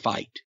to be a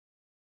fight.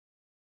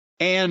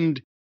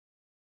 And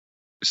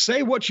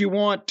say what you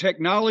want,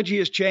 technology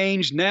has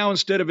changed. Now,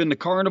 instead of in the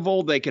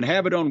carnival, they can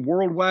have it on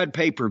worldwide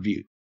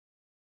pay-per-view.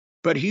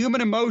 But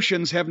human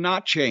emotions have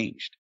not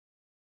changed.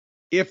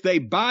 If they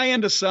buy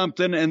into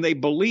something and they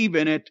believe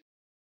in it,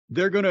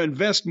 they're going to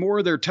invest more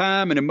of their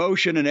time and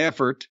emotion and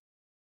effort.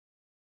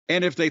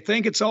 And if they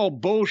think it's all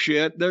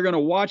bullshit, they're going to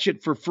watch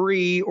it for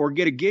free or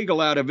get a giggle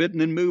out of it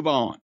and then move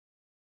on.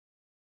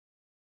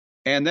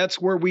 And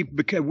that's where we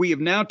have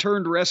now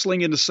turned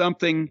wrestling into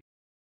something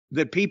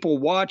that people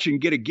watch and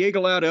get a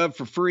giggle out of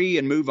for free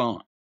and move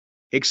on.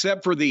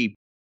 Except for the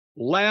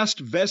last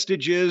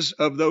vestiges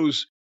of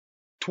those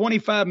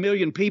 25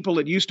 million people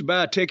that used to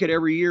buy a ticket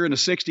every year in the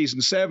 60s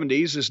and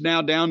 70s is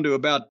now down to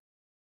about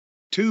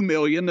 2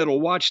 million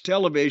that'll watch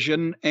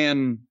television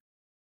and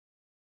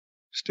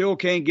still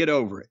can't get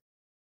over it.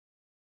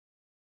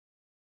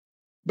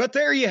 But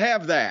there you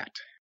have that.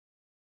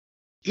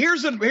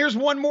 Here's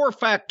one more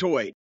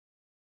factoid,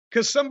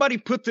 because somebody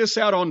put this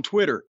out on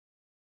Twitter.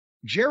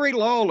 Jerry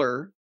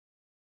Lawler,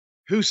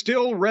 who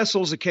still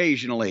wrestles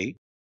occasionally,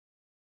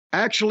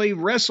 actually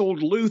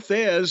wrestled Lou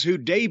Thez, who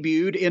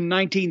debuted in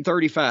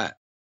 1935.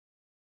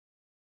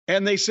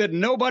 And they said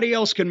nobody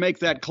else can make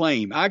that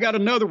claim. I got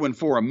another one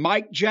for him.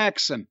 Mike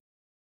Jackson.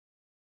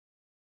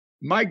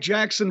 Mike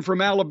Jackson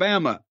from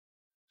Alabama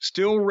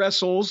still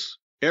wrestles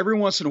every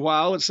once in a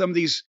while at some of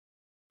these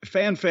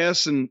fan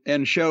fests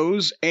and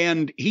shows.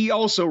 And he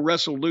also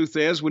wrestled Lou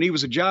Thez when he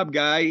was a job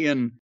guy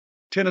in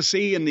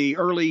Tennessee in the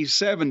early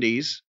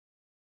 70s.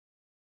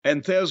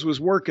 And Thez was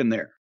working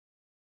there.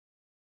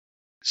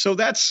 So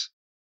that's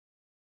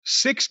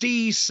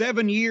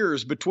 67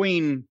 years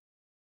between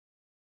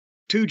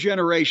two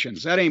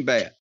generations. That ain't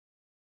bad.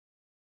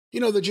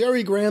 The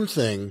Jerry Graham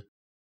thing,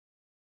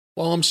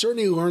 while I'm certain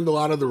he learned a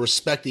lot of the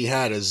respect he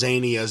had, as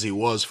zany as he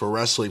was, for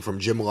wrestling from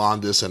Jim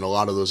Londos and a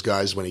lot of those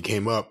guys when he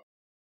came up,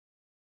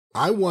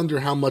 I wonder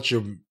how much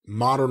of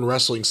modern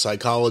wrestling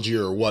psychology,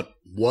 or what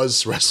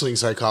was wrestling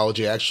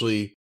psychology,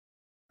 actually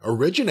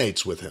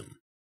originates with him.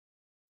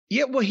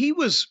 Yeah, well, he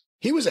was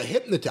a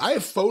hypnotist. I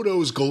have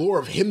photos galore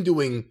of him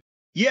doing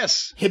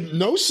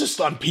hypnosis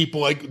on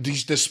people, like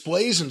these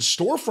displays and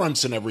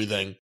storefronts and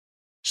everything.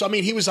 So,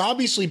 he was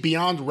obviously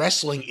beyond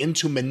wrestling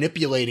into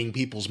manipulating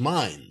people's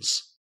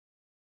minds.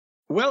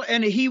 Well,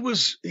 and he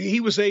was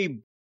a,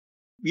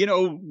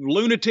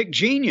 lunatic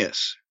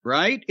genius,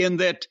 right? In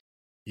that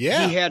he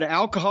had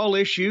alcohol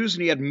issues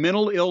and he had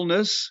mental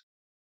illness.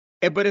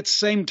 But at the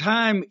same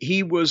time,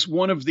 he was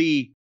one of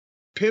the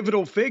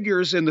pivotal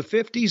figures in the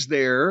 50s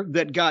there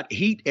that got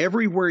heat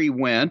everywhere he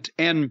went.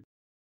 And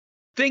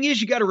thing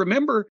is, you got to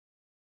remember,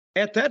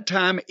 at that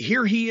time,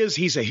 here he is,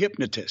 he's a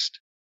hypnotist.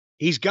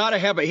 He's got to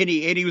have and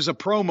he was a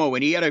promo,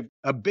 and he had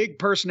a big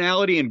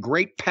personality and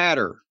great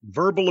patter,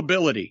 verbal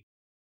ability.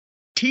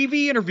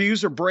 TV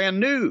interviews are brand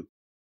new.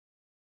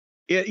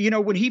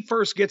 When he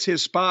first gets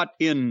his spot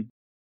in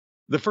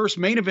the first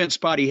main event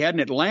spot he had in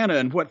Atlanta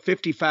in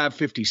 55,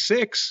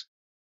 56,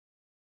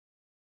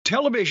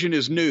 television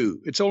is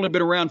new. It's only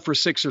been around for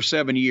 6 or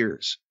 7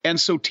 years. And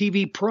so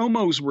TV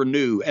promos were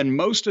new. And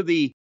most of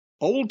the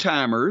old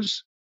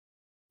timers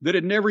that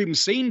had never even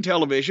seen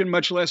television,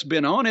 much less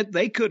been on it,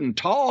 they couldn't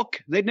talk.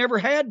 They'd never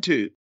had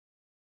to.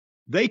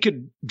 they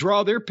could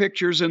draw their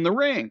pictures in the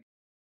ring.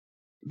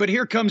 But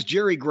here comes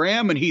Jerry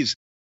Graham, and he's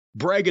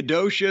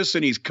braggadocious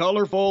and he's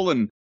colorful.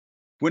 And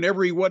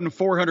whenever he wasn't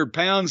 400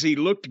 pounds, he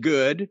looked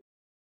good.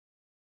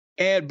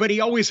 But he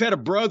always had a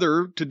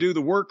brother to do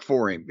the work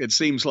for him, it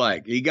seems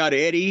like. He got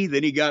Eddie,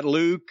 then he got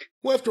Luke.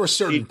 Well, after a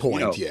certain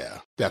point, yeah,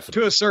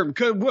 definitely. To a certain,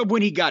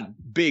 when he got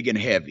big and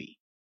heavy.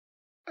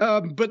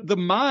 But the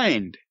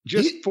mind,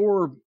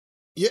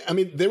 Yeah, I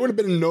mean, there would have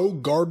been no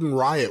Garden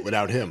Riot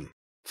without him.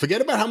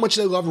 Forget about how much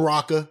they loved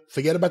Rocca.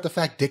 Forget about the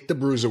fact Dick the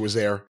Bruiser was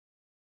there.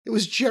 It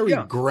was Jerry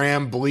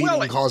Graham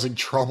bleeding, causing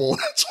trouble.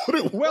 That's what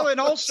it was. Well, and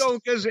also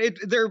because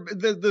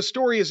the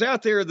story is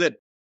out there that,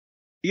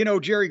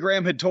 Jerry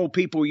Graham had told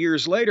people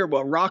years later,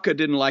 well, Rocca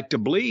didn't like to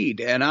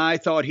bleed, and I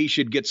thought he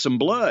should get some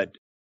blood.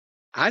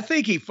 I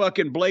think he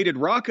fucking bladed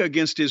Rocca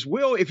against his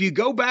will. If you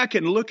go back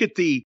and look at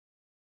the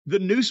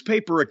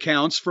newspaper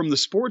accounts from the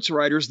sports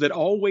writers that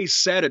always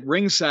sat at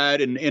ringside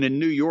and in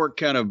New York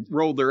kind of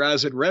rolled their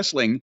eyes at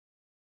wrestling,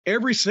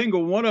 every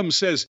single one of them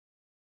says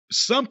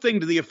something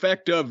to the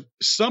effect of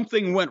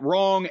something went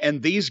wrong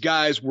and these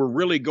guys were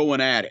really going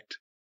at it.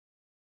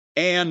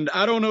 And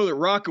I don't know that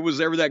Rocca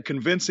was ever that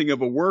convincing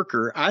of a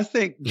worker. I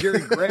think Jerry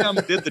Graham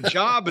did the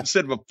job and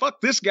said, well, fuck,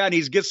 this guy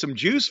needs to get some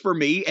juice for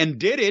me, and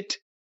did it.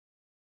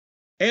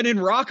 And then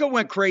Rocca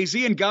went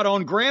crazy and got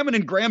on Graham, and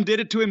then Graham did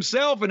it to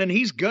himself, and then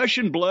he's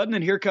gushing blood, and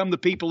then here come the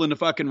people in the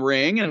fucking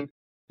ring, and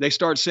they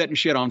start setting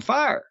shit on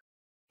fire.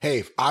 Hey,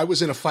 if I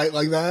was in a fight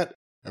like that,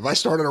 if I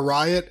started a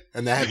riot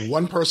and I had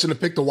one person to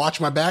pick to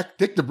watch my back,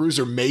 Dick the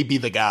Bruiser may be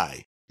the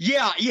guy.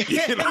 Yeah.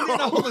 And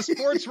then all the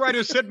sports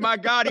writers said, my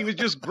God, he was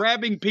just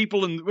grabbing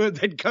people and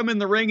they'd come in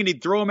the ring and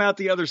he'd throw them out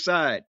the other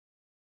side.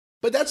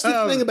 But that's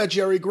the thing about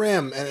Jerry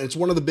Graham, and it's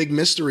one of the big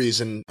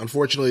mysteries, and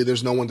unfortunately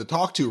there's no one to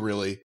talk to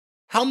really.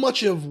 How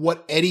much of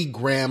what Eddie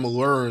Graham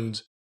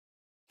learned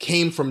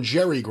came from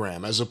Jerry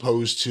Graham as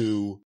opposed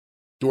to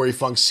Dory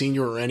Funk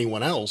Sr. or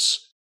anyone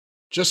else?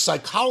 Just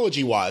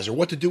psychology-wise, or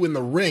what to do in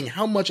the ring,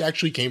 how much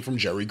actually came from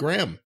Jerry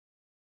Graham?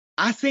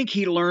 I think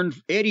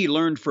Eddie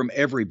learned from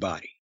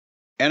everybody.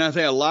 And I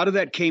think a lot of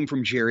that came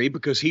from Jerry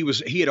because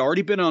he had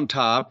already been on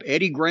top.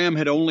 Eddie Graham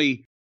had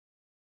only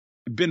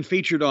been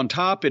featured on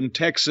top in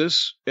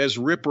Texas as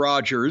Rip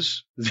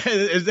Rogers.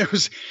 There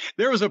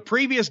was a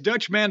previous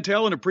Dutch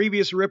Mantel and a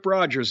previous Rip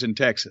Rogers in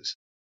Texas.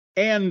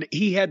 And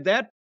he had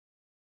that,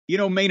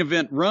 main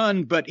event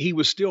run, but he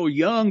was still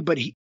young. But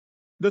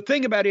the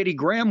thing about Eddie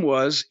Graham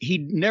was he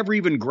never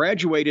even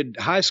graduated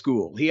high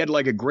school. He had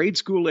like a grade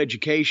school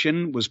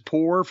education, was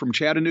poor, from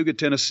Chattanooga,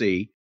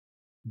 Tennessee.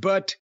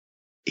 But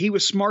he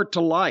was smart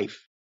to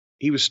life.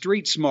 He was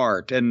street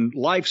smart and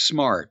life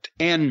smart.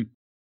 And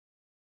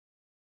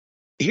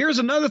here's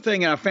another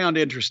thing I found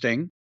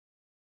interesting.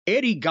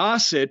 Eddie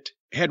Gossett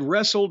had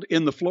wrestled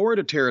in the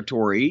Florida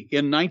territory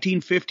in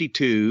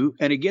 1952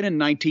 and again in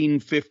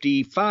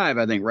 1955,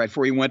 I think, right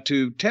before he went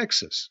to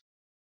Texas.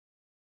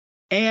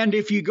 And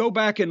if you go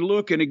back and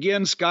look, and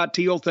again, Scott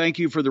Teal, thank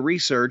you for the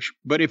research,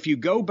 but if you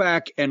go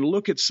back and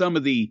look at some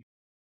of the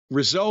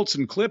results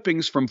and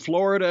clippings from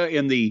Florida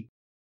in the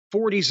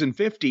 40s and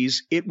 50s,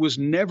 it was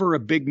never a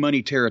big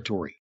money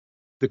territory.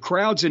 The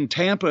crowds in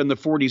Tampa in the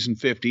 40s and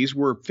 50s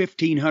were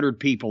 1,500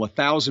 people,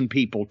 1,000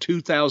 people,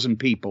 2,000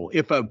 people.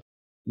 If a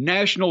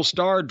national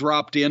star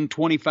dropped in,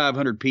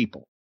 2,500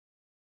 people.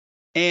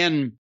 But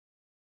in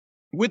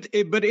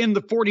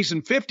the 40s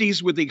and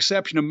 50s, with the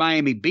exception of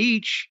Miami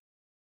Beach,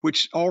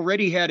 which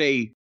already had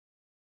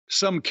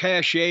some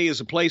cachet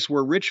as a place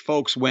where rich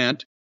folks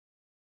went,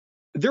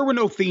 there were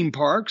no theme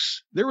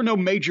parks. There were no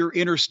major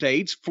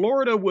interstates.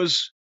 Florida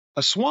was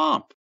a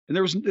swamp. And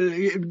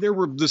there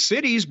were the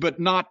cities, but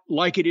not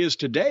like it is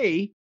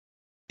today.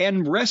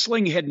 And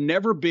wrestling had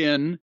never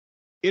been,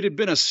 it had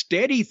been a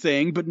steady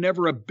thing, but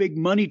never a big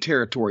money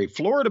territory.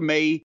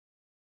 In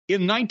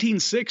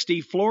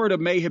 1960, Florida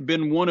may have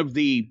been one of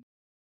the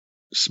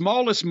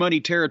smallest money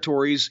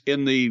territories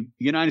in the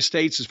United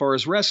States as far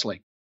as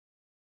wrestling.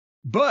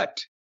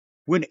 But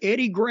when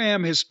Eddie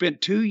Graham has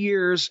spent 2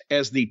 years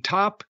as the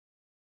top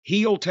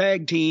heel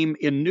tag team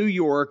in New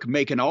York,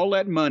 making all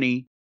that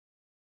money,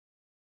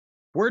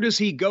 where does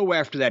he go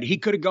after that? He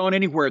could have gone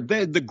anywhere.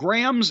 The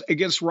Grahams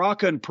against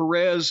Rocca and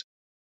Perez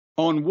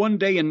on one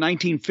day in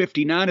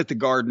 1959 at the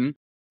Garden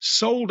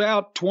sold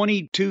out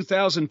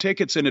 22,000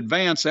 tickets in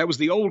advance. That was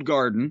the old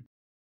Garden.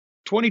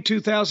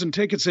 22,000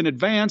 tickets in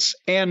advance,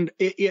 and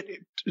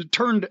it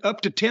turned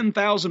up to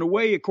 10,000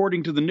 away,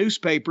 according to the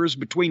newspapers,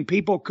 between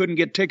people who couldn't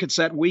get tickets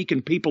that week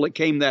and people that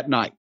came that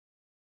night.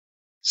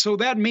 So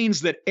that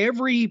means that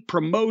every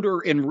promoter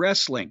in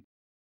wrestling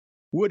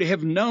would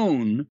have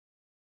known,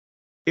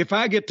 if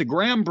I get the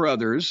Graham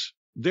brothers,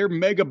 they're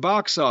mega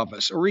box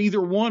office, or either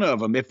one of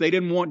them, if they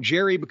didn't want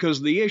Jerry because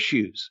of the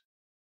issues.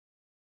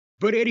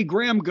 But Eddie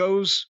Graham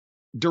goes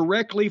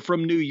directly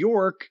from New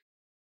York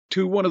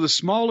to one of the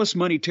smallest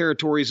money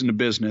territories in the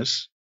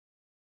business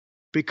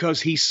because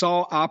he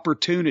saw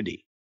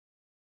opportunity.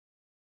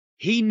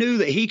 He knew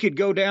that he could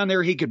go down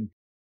there.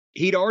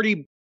 He'd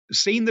already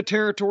seen the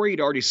territory.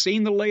 He'd already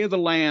seen the lay of the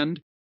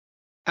land.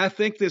 I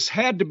think this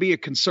had to be a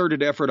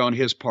concerted effort on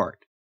his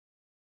part.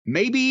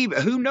 Maybe,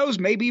 who knows,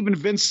 maybe even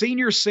Vince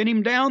Sr. sent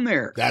him down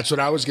there. That's what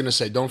I was going to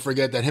say. Don't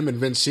forget that him and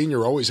Vince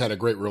Sr. always had a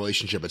great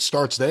relationship. It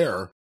starts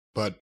there,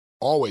 but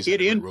always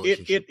had a great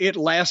relationship. It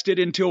lasted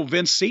until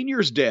Vince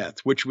Sr.'s death,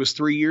 which was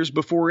 3 years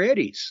before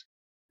Eddie's.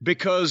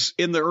 Because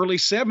in the early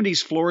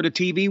 70s, Florida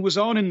TV was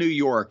on in New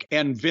York,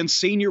 and Vince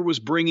Sr. was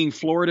bringing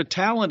Florida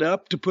talent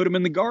up to put them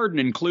in the Garden,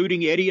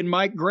 including Eddie and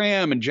Mike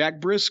Graham and Jack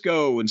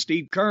Briscoe and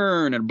Steve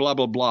Kern and blah,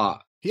 blah, blah.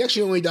 He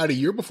actually only died a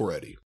year before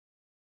Eddie.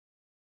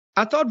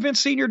 I thought Vince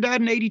Sr.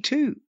 died in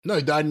 82. No,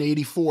 he died in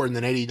 84, and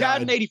then Eddie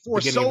died in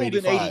 84, sold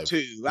in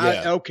 82.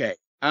 Yeah. Okay,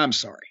 I'm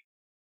sorry.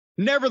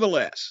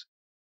 Nevertheless,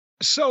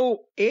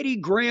 so Eddie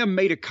Graham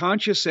made a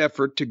conscious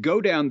effort to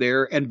go down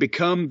there and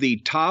become the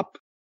top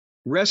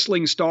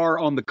wrestling star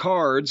on the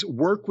cards,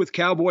 work with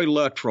Cowboy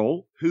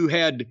Luttrell, who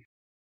had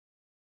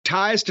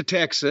ties to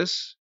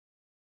Texas,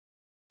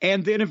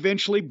 and then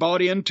eventually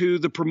bought into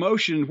the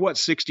promotion,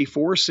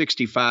 64,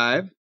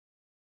 65.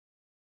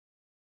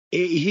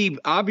 He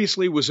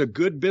obviously was a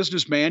good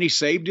businessman. He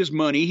saved his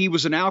money. He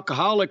was an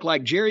alcoholic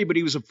like Jerry, but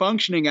he was a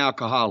functioning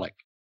alcoholic.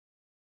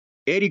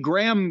 Eddie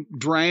Graham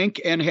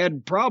drank and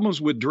had problems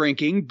with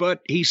drinking,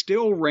 but he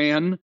still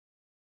ran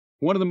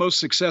one of the most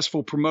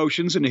successful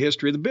promotions in the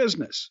history of the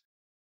business.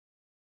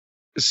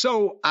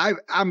 So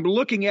I'm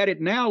looking at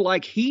it now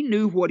like he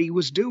knew what he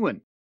was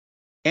doing.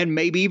 And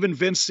maybe even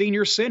Vince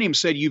Sr. sent him,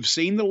 said, you've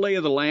seen the lay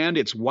of the land.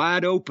 It's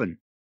wide open.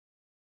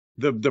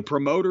 The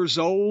promoter's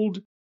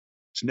old.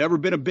 It's never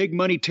been a big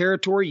money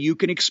territory. You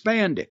can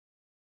expand it.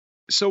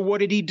 So what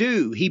did he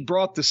do? He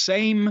brought the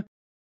same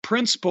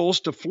principles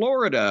to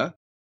Florida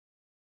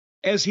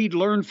as he'd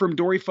learned from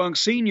Dory Funk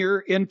Sr.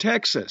 in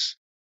Texas,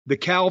 the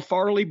Cal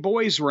Farley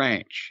Boys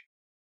Ranch.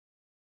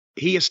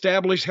 He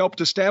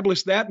helped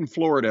establish that in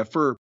Florida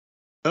for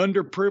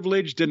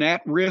underprivileged and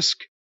at-risk,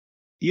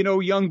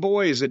 young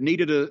boys that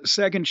needed a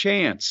second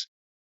chance.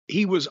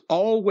 He was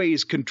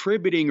always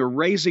contributing or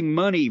raising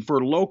money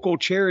for local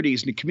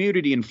charities in the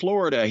community in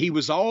Florida. He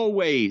was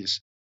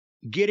always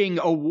getting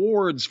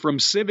awards from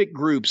civic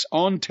groups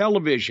on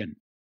television.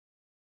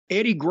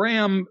 Eddie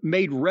Graham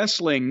made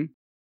wrestling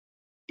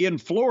in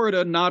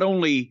Florida not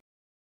only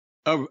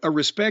a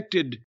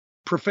respected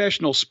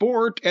professional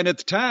sport, and at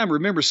the time,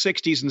 remember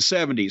 60s and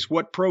 70s,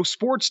 what pro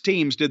sports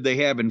teams did they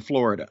have in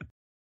Florida?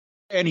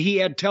 And he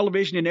had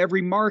television in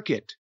every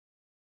market.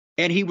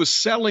 And he was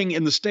selling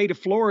in the state of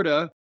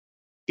Florida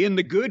in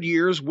the good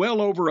years,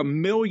 well over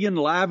 1 million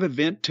live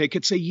event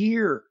tickets a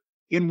year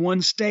in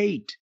one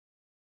state.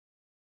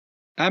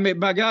 I mean,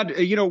 my God,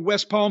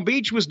 West Palm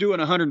Beach was doing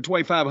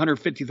 125,000,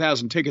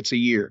 150,000 tickets a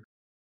year.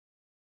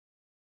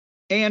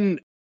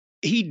 And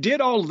he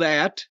did all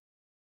that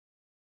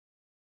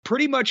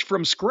pretty much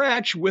from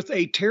scratch with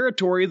a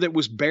territory that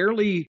was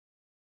barely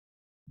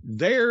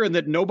there and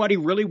that nobody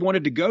really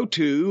wanted to go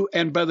to.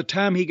 And by the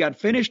time he got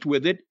finished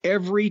with it,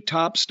 every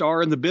top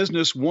star in the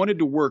business wanted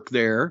to work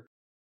there.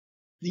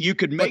 You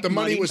could make but the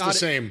money was not, the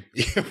same.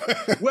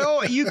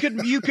 Well, you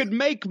could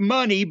make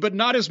money, but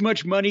not as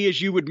much money as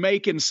you would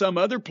make in some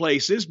other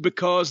places,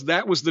 because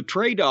that was the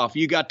trade-off.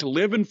 You got to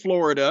live in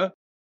Florida.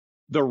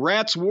 The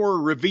rats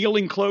wore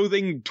revealing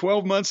clothing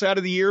 12 months out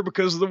of the year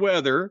because of the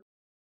weather.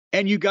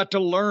 And you got to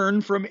learn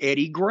from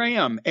Eddie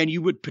Graham. And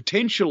you would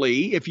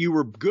potentially, if you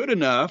were good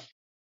enough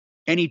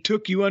and he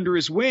took you under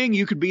his wing,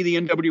 you could be the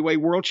NWA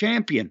World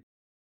Champion.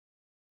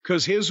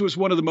 Because his was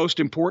one of the most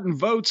important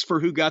votes for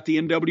who got the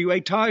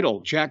NWA title.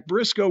 Jack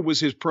Briscoe was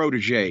his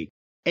protege,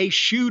 a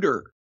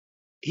shooter.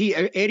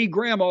 Eddie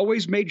Graham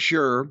always made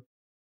sure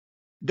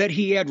that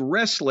he had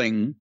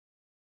wrestling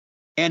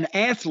and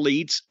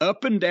athletes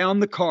up and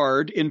down the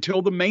card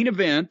until the main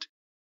event.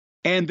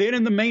 And then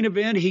in the main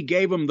event, he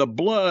gave them the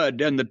blood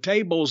and the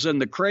tables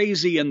and the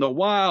crazy and the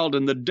wild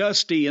and the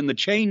dusty and the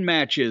chain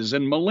matches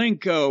and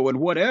Malenko and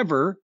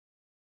whatever.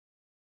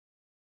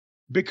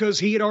 Because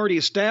he had already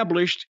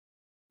established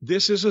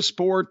this is a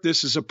sport,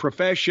 this is a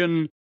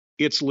profession,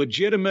 it's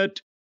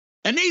legitimate,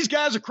 and these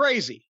guys are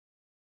crazy.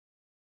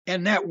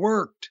 And that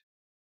worked.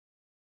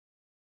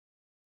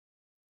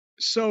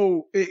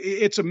 So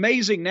it's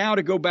amazing now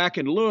to go back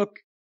and look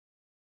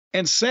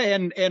and say,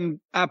 and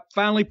I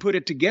finally put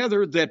it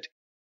together that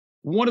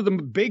one of the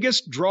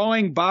biggest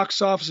drawing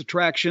box office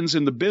attractions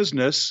in the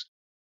business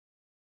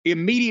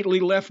immediately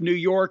left New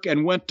York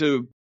and went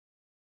to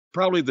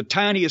probably the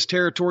tiniest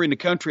territory in the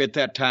country at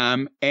that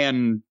time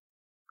and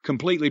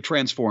completely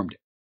transformed it.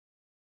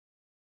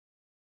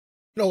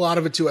 A lot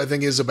of it, too, I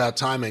think, is about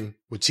timing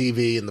with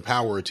TV and the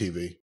power of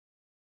TV.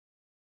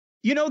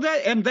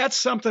 That's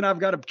something I've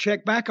got to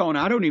check back on.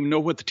 I don't even know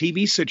what the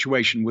TV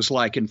situation was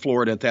like in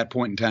Florida at that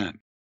point in time.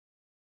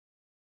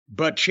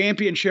 But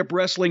championship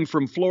wrestling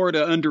from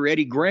Florida under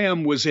Eddie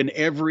Graham was in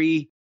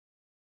every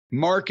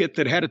market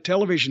that had a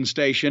television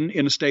station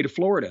in the state of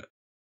Florida.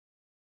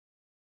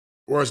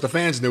 Or as the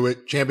fans knew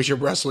it,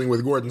 championship wrestling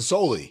with Gordon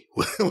Soley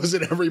was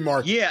in every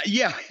market.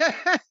 Yeah.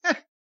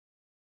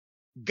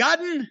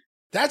 Godden?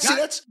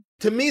 That's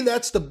to me,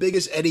 that's the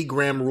biggest Eddie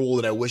Graham rule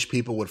that I wish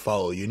people would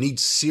follow. You need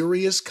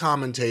serious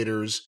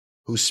commentators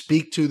who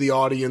speak to the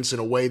audience in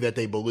a way that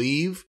they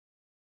believe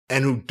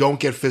and who don't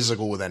get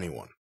physical with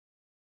anyone.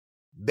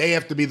 They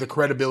have to be the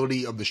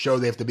credibility of the show.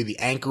 They have to be the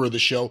anchor of the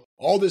show.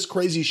 All this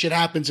crazy shit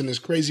happens in this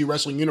crazy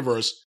wrestling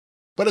universe,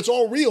 but it's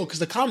all real because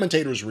the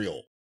commentator's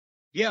real.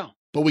 Yeah.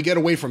 But we get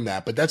away from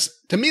that. But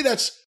to me,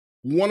 that's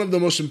one of the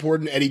most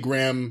important Eddie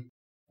Graham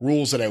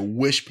rules that I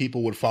wish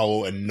people would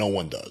follow, and no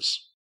one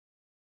does.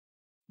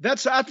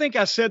 I think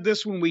I said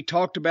this when we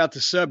talked about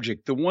the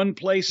subject. The one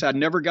place I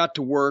never got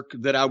to work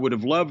that I would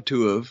have loved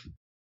to have,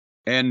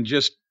 and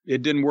just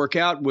it didn't work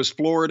out, was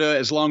Florida,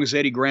 as long as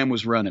Eddie Graham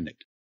was running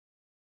it.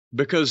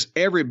 Because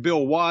every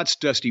Bill Watts,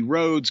 Dusty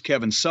Rhodes,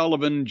 Kevin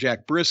Sullivan,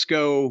 Jack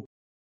Briscoe,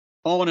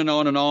 on and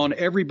on and on,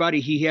 everybody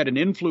he had an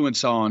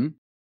influence on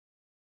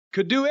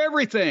could do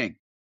everything.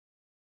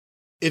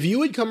 If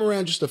you had come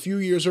around just a few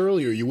years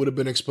earlier, you would have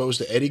been exposed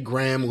to Eddie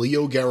Graham,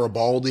 Leo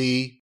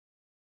Garibaldi,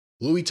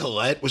 Louis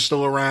Tillett was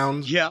still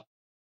around. Yeah.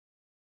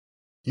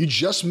 You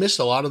just missed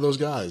a lot of those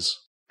guys.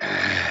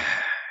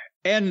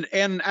 And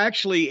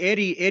actually,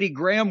 Eddie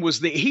Graham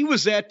was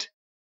at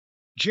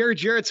Jerry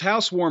Jarrett's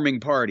housewarming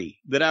party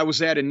that I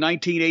was at in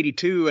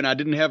 1982, and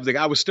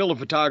I was still a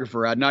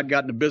photographer. I'd not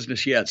gotten to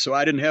business yet, so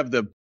I didn't have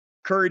the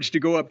courage to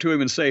go up to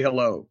him and say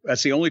hello.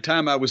 That's the only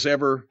time I was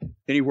ever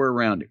anywhere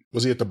around him.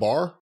 Was he at the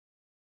bar?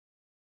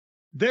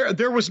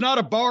 There was not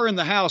a bar in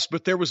the house,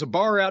 but there was a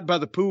bar out by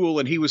the pool,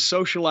 and he was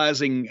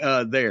socializing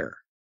there.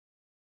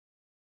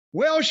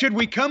 Well, should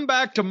we come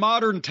back to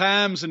modern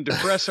times and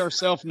depress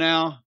ourselves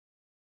now?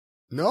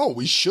 No,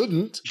 we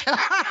shouldn't.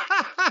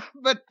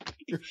 But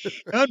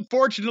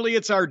unfortunately,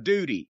 it's our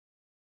duty.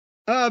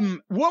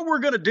 What we're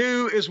going to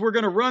do is we're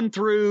going to run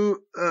through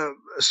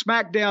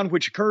SmackDown,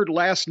 which occurred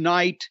last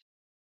night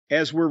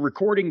as we're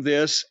recording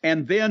this.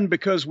 And then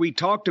because we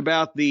talked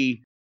about the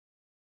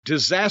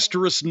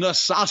disastrous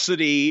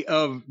necessity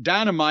of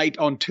Dynamite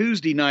on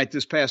Tuesday night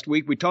this past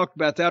week, we talked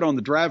about that on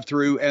the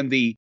drive-thru and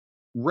the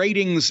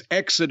ratings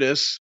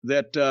exodus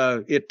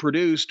that it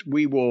produced.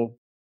 We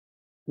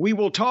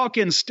will talk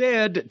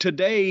instead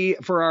today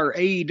for our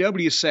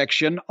AEW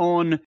section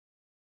on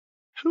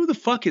who the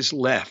fuck is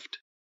left.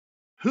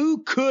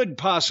 Who could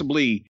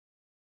possibly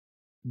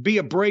be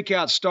a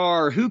breakout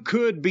star? Who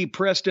could be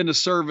pressed into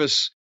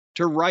service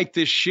to right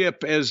this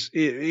ship as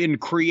in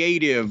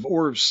creative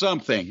or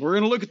something? We're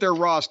going to look at their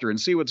roster and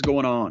see what's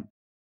going on.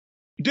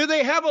 Do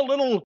they have a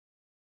little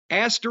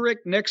asterisk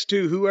next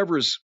to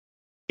whoever's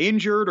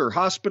injured or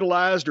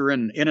hospitalized or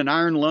in an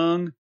iron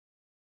lung?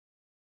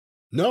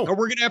 No. Or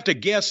we're going to have to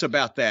guess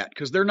about that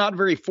because they're not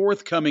very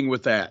forthcoming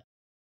with that.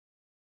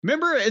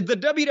 Remember, the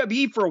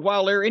WWE for a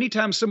while there,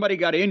 anytime somebody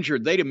got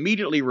injured, they'd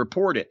immediately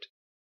report it.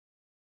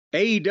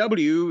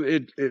 AEW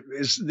it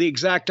is the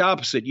exact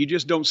opposite. You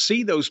just don't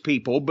see those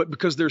people, but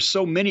because there's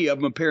so many of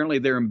them, apparently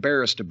they're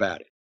embarrassed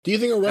about it. Do you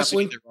think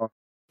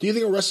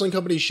a wrestling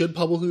company should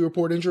publicly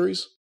report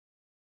injuries?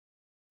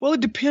 Well,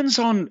 it depends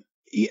on,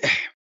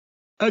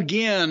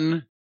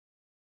 again,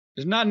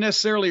 it's not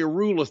necessarily a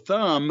rule of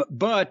thumb,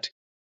 but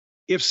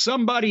if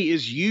somebody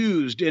is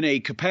used in a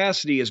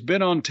capacity, has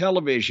been on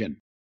television,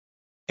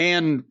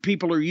 and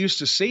people are used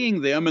to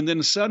seeing them, and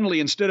then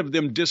suddenly, instead of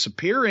them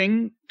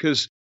disappearing,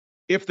 because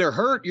if they're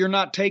hurt, you're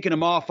not taking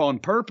them off on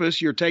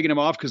purpose, you're taking them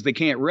off because they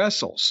can't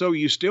wrestle. So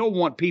you still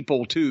want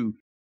people to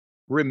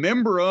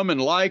remember them and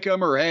like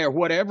them or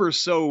whatever.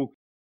 So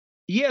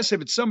yes,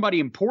 if it's somebody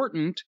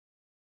important,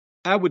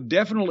 I would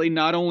definitely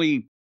not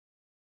only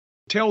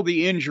tell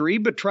the injury,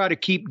 but try to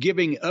keep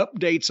giving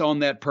updates on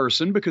that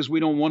person because we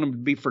don't want them to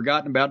be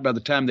forgotten about by the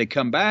time they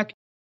come back.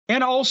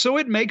 And also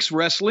it makes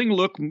wrestling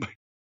look,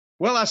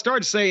 well, I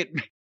started to say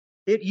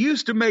it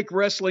used to make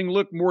wrestling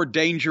look more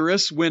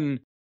dangerous when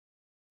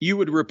you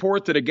would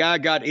report that a guy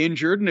got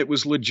injured and it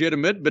was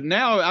legitimate. But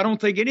now I don't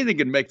think anything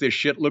can make this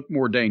shit look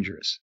more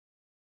dangerous.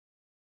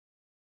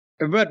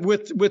 But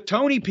with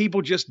Tony,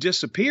 people just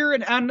disappear.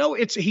 And I know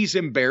he's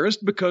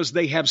embarrassed because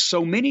they have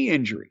so many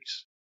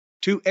injuries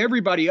to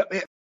everybody.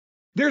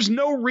 There's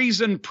no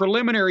reason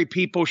preliminary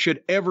people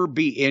should ever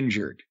be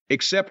injured,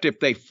 except if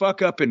they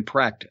fuck up in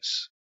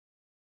practice.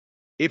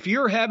 If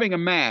you're having a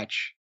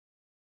match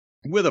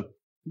with a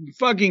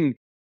fucking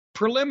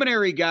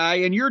preliminary guy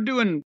and you're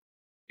doing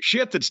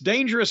shit that's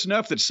dangerous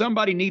enough that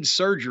somebody needs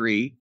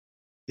surgery,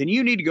 then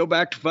you need to go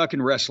back to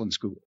fucking wrestling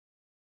school.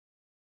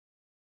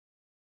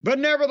 But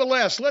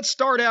nevertheless, let's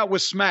start out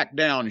with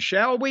SmackDown,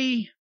 shall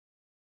we?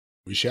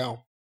 We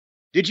shall.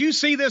 Did you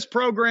see this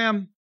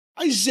program?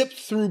 I zipped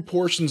through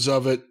portions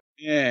of it.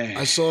 Yeah.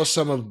 I saw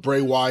some of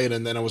Bray Wyatt,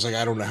 and then I was like,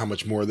 I don't know how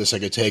much more of this I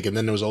could take. And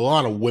then there was a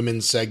lot of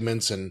women's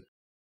segments, and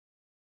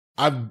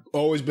I've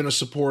always been a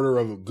supporter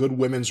of good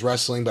women's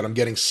wrestling, but I'm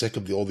getting sick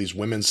of all these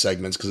women's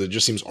segments because it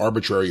just seems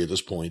arbitrary at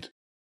this point.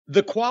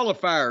 The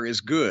qualifier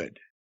is good.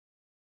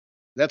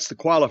 That's the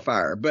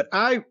qualifier. But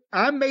I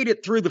made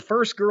it through the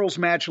first girls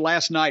match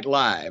last night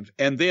live,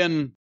 and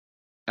then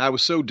I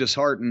was so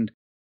disheartened.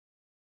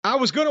 I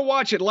was going to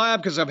watch it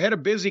live because I've had a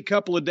busy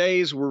couple of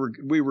days.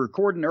 We were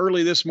recording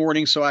early this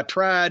morning, so I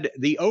tried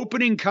the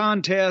opening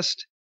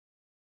contest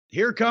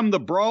Here come the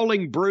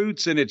Brawling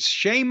Brutes, and it's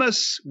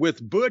Sheamus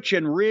with Butch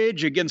and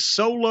Ridge against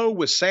Solo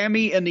with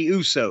Sammy and the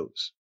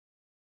Usos.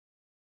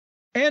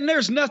 And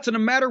there's nothing the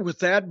matter with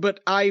that, but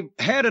I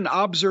had an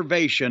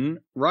observation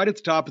right at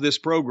the top of this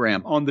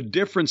program on the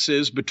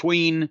differences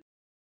between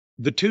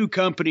the two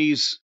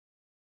companies'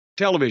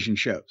 television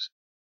shows.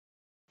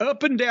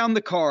 Up and down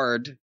the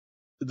card,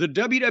 the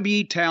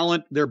WWE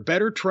talent, they're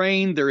better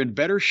trained, they're in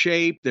better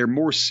shape, they're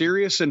more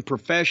serious and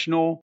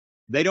professional.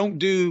 They don't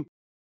do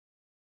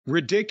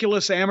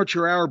ridiculous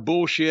amateur hour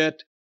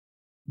bullshit.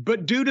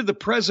 But due to the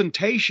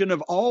presentation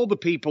of all the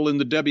people in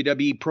the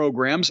WWE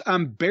programs,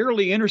 I'm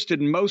barely interested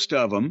in most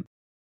of them.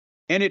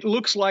 And it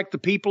looks like the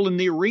people in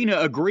the arena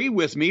agree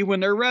with me when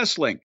they're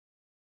wrestling.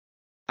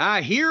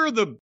 I hear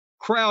the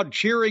crowd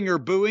cheering or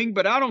booing,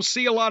 but I don't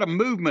see a lot of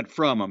movement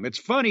from them. It's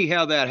funny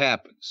how that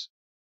happens.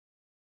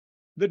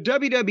 The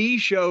WWE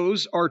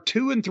shows are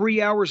 2 and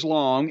 3 hours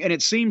long, and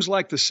it seems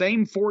like the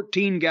same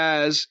 14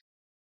 guys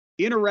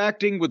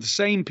interacting with the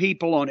same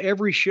people on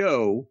every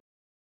show.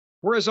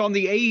 Whereas on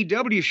the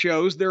AEW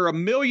shows, there are a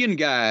million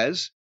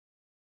guys,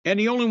 and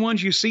the only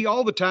ones you see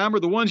all the time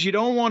are the ones you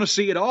don't want to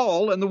see at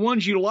all, and the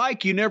ones you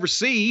like you never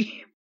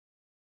see.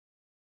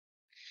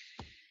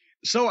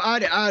 So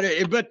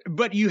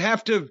but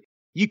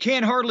you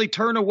can't hardly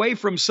turn away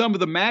from some of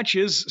the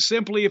matches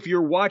simply if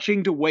you're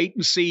watching to wait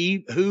and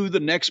see who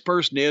the next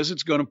person is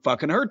that's going to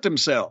fucking hurt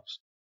themselves.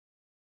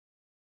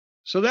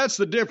 So that's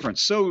the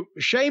difference. So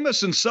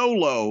Sheamus and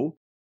Solo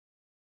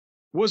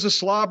was a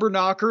slobber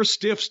knocker,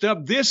 stiff stuff.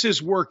 This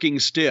is working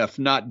stiff,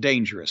 not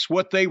dangerous,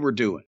 what they were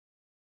doing.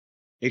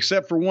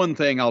 Except for one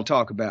thing I'll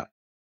talk about.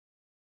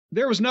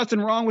 There was nothing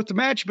wrong with the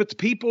match, but the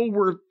people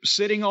were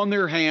sitting on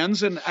their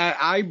hands, and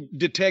I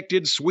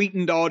detected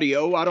sweetened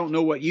audio. I don't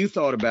know what you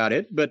thought about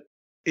it, but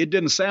it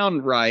didn't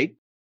sound right.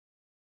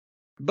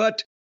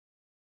 But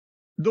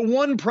the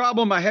one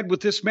problem I had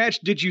with this match,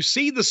 did you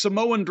see the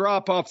Samoan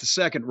drop off the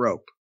second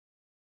rope?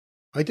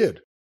 I did.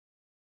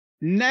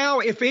 Now,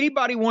 if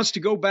anybody wants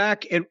to go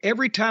back, and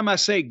every time I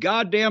say,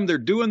 goddamn, they're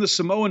doing the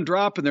Samoan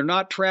drop and they're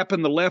not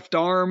trapping the left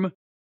arm,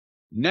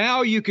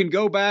 now you can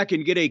go back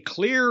and get a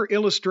clear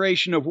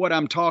illustration of what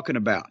I'm talking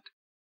about.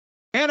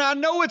 And I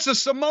know it's a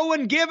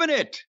Samoan giving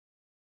it.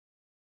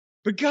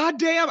 But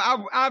goddamn,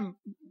 I've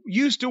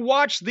used to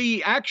watch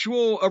the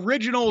actual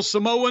original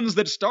Samoans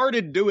that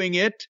started doing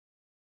it,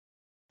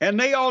 and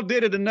they all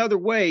did it another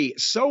way.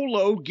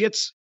 Solo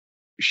gets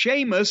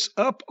Sheamus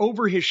up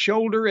over his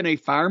shoulder in a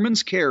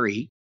fireman's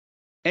carry,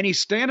 and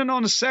he's standing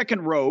on the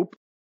second rope,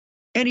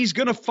 and he's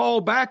going to fall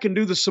back and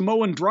do the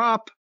Samoan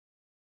drop,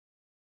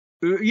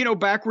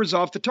 backwards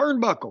off the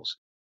turnbuckles.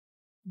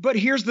 But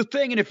here's the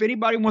thing, and if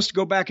anybody wants to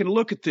go back and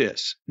look at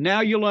this,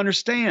 now you'll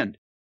understand.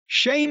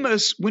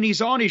 Sheamus, when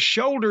he's on his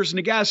shoulders and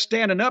the guy's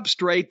standing up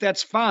straight,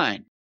 that's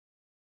fine.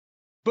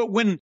 But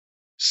when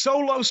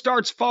Solo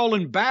starts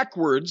falling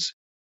backwards,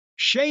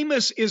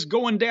 Sheamus is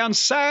going down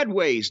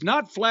sideways,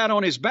 not flat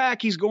on his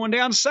back. He's going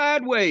down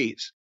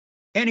sideways.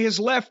 And his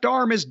left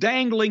arm is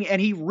dangling,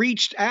 and he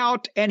reached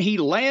out and he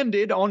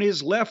landed on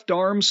his left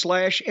arm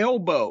 /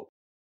 elbow.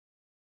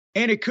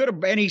 And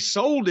he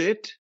sold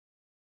it.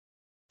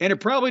 And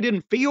it probably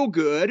didn't feel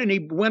good. And he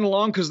went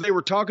along because they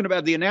were talking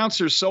about the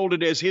announcers sold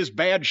it as his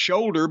bad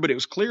shoulder, but it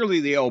was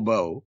clearly the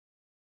elbow.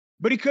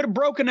 But he could have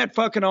broken that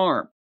fucking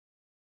arm.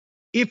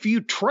 If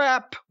you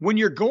trap, when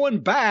you're going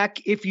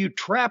back, if you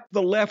trap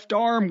the left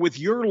arm with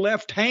your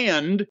left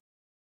hand,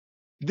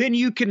 then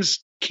you can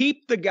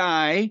keep the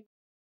guy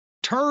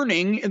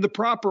turning in the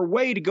proper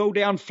way to go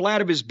down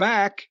flat of his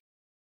back,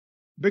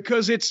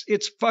 because it's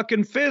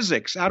fucking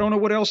physics. I don't know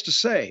what else to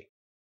say.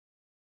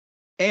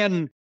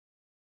 And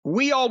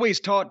we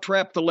always taught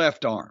trap the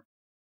left arm.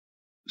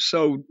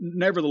 So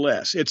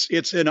nevertheless,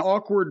 it's an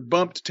awkward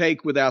bump to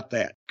take without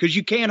that, because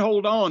you can't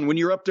hold on when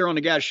you're up there on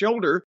the guy's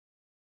shoulder.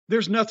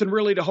 There's nothing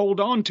really to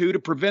hold on to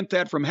prevent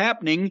that from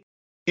happening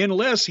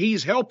unless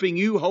he's helping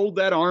you hold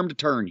that arm to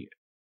turn you.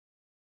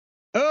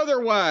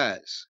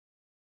 Otherwise,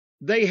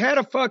 they had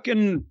a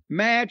fucking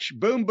match.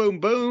 Boom, boom,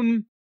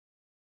 boom.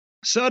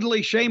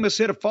 Suddenly, Sheamus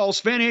hit a false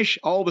finish.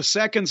 All the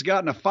seconds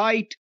got in a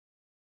fight.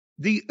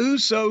 The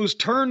Usos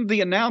turned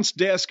the announce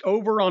desk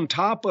over on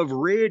top of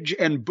Ridge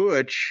and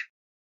Butch,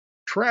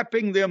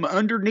 trapping them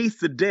underneath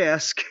the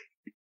desk,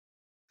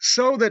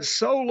 so that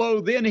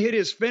Solo then hit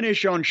his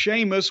finish on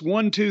Sheamus,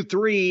 1, 2,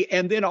 3,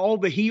 and then all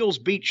the heels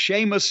beat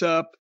Sheamus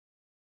up,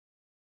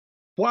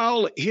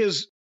 while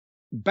his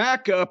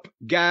backup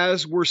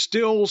guys were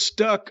still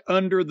stuck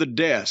under the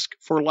desk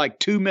for like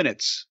 2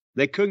 minutes.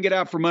 They couldn't get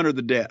out from under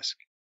the desk.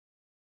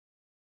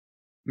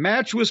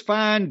 Match was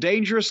fine,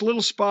 dangerous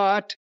little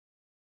spot.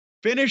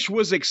 Finish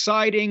was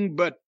exciting,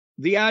 but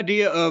the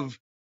idea of,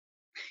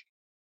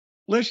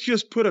 let's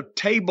just put a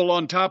table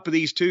on top of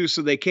these two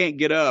so they can't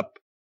get up,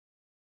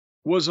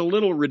 was a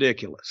little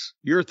ridiculous.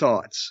 Your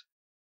thoughts?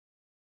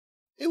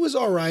 It was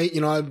all right.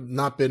 I've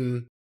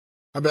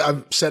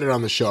said it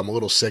on the show. I'm a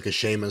little sick of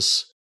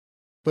Sheamus,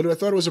 but I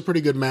thought it was a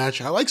pretty good match.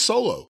 I like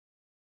Solo.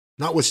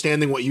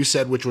 Notwithstanding what you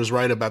said, which was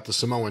right about the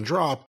Samoan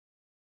drop,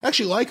 I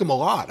actually like him a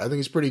lot. I think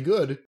he's pretty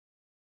good.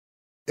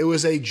 It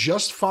was a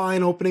just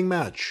fine opening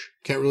match.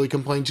 Can't really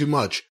complain too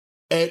much.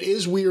 It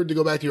is weird, to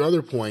go back to your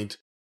other point,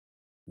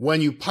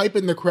 when you pipe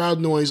in the crowd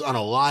noise on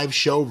a live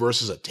show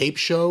versus a tape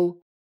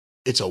show,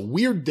 it's a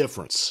weird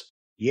difference.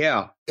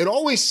 Yeah. It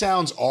always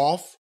sounds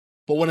off,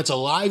 but when it's a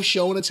live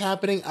show and it's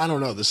happening, I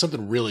don't know, there's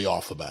something really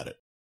off about it.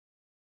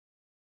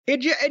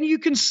 And you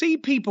can see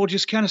people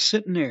just kind of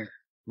sitting there,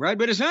 right?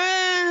 But it's,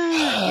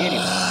 anyway.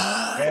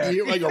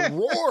 You hear like a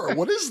roar.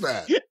 What is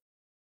that?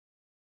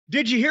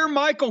 Did you hear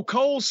Michael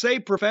Cole say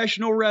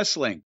professional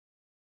wrestling?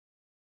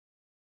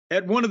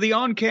 At one of the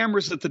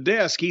on-cameras at the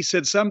desk, he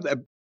said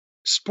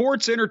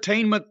sports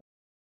entertainment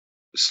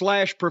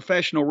 /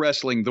 professional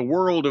wrestling, the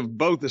world of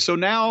both. So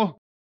now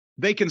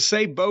they can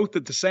say both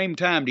at the same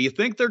time. Do you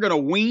think they're going to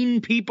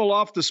wean people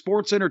off the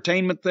sports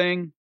entertainment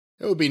thing?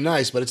 It would be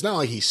nice, but it's not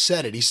like he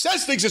said it. He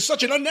says things in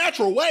such an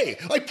unnatural way.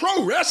 Like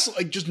pro wrestling,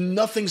 like just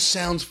nothing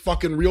sounds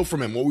fucking real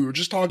from him. What we were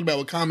just talking about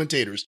with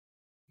commentators.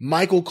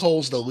 Michael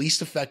Cole's the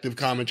least effective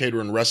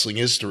commentator in wrestling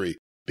history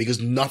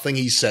because nothing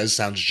he says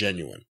sounds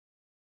genuine.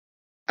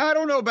 I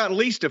don't know about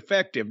least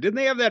effective. Didn't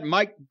they have that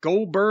Mike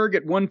Goldberg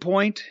at one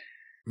point?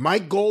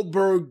 Mike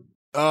Goldberg,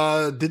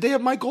 did they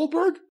have Mike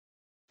Goldberg?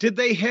 Did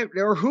they have,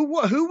 or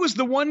who was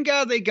the one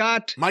guy they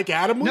got? Mike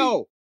Adamle?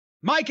 No.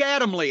 Mike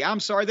Adamle. I'm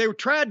sorry. They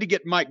tried to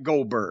get Mike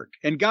Goldberg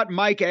and got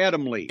Mike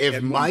Adamle.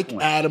 If Mike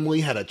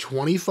Adamle had a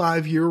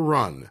 25-year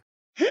run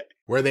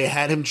where they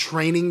had him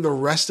training the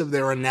rest of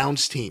their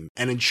announce team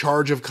and in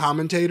charge of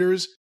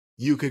commentators,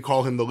 you could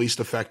call him the least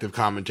effective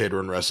commentator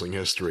in wrestling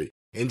history.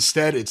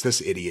 Instead, it's this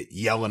idiot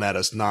yelling at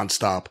us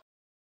nonstop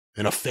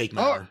in a fake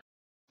manner.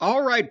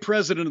 All right,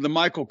 president of the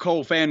Michael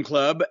Cole fan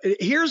club.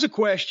 Here's a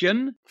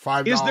question.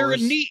 $5.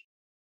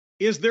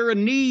 Is there a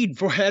need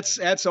for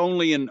that's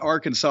only in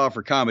Arkansas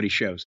for comedy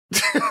shows?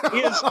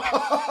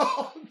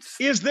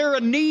 Is there a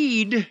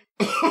need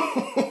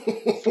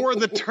for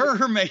the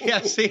term?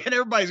 Yeah, see, and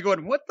everybody's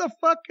going, "What the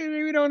fuck?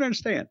 We don't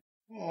understand."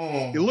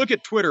 You look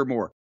at Twitter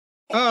more.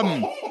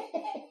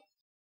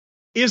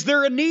 Is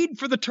there a need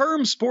for the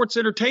term sports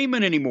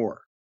entertainment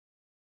anymore?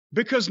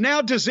 Because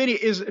now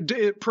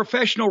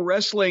professional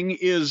wrestling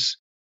is.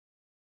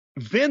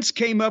 Vince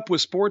came up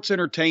with sports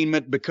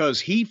entertainment because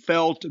he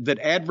felt that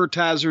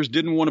advertisers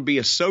didn't want to be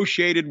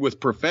associated with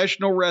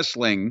professional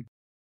wrestling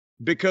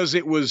because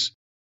it was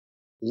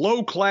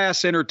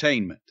low-class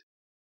entertainment.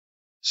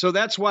 So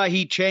that's why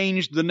he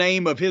changed the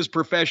name of his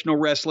professional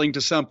wrestling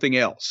to something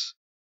else.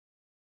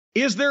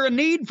 Is there a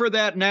need for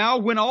that now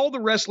when all the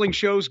wrestling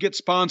shows get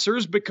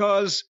sponsors?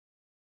 Because,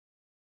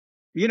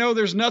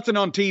 there's nothing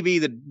on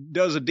TV that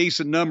does a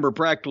decent number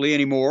practically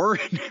anymore.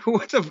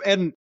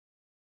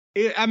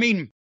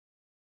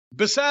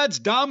 Besides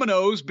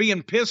Domino's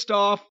being pissed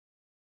off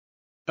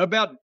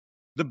about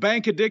the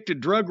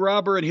bank-addicted drug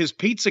robber and his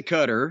pizza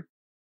cutter,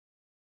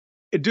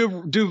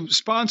 do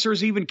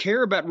sponsors even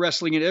care about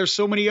wrestling? And there's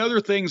so many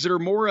other things that are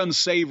more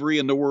unsavory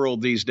in the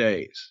world these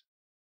days.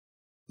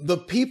 The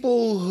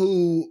people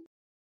who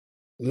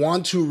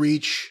want to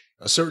reach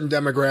a certain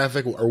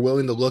demographic are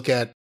willing to look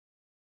at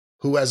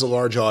who has a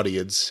large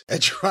audience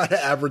and try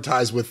to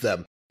advertise with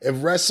them.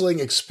 If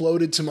wrestling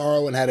exploded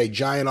tomorrow and had a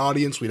giant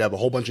audience, we'd have a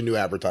whole bunch of new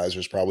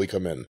advertisers probably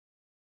come in.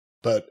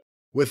 But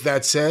with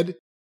that said,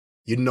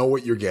 you know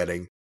what you're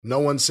getting. No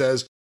one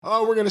says,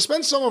 oh, we're going to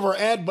spend some of our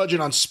ad budget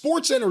on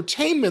sports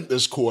entertainment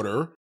this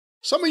quarter.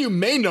 Some of you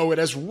may know it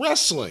as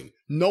wrestling.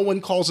 No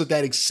one calls it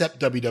that except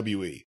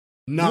WWE.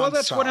 Well,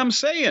 that's what I'm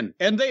saying.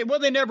 And they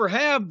never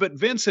have, but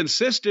Vince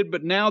insisted.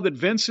 But now that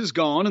Vince is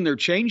gone and they're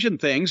changing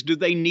things, do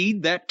they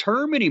need that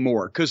term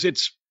anymore? Because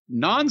it's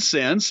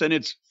nonsense and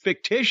it's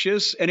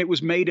fictitious and it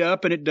was made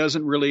up and it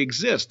doesn't really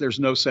exist. There's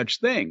no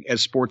such thing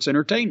as sports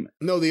entertainment.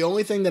 No, the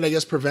only thing that I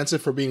guess prevents it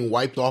from being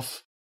wiped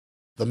off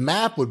the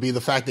map would be the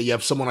fact that you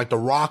have someone like The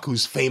Rock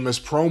whose famous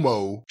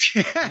promo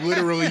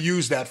literally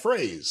used that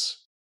phrase.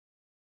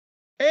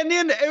 And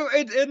then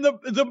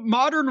the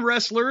modern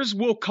wrestlers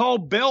will call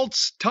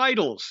belts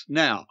titles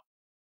now.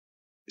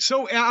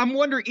 So I'm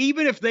wondering,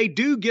 even if they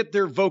do get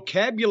their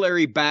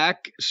vocabulary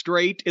back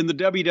straight in the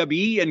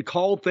WWE and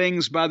call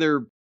things by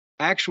their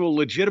actual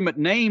legitimate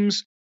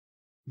names,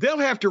 they'll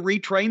have to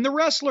retrain the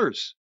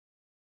wrestlers.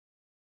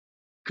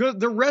 Because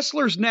the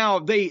wrestlers now,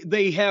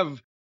 they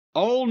have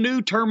all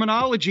new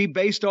terminology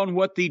based on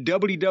what the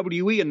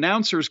WWE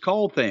announcers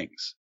call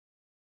things,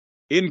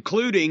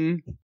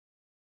 including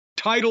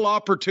title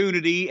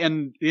opportunity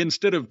and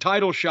instead of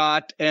title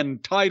shot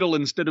and title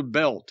instead of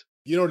belt.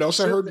 You know what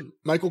else I heard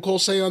Michael Cole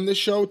say on this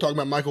show? Talking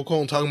about Michael Cole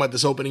and talking about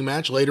this opening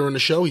match later in the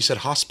show, he said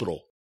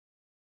hospital.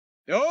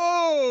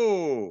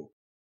 Oh!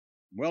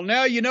 Well,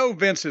 now you know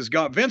Vince is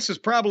gone. Vince is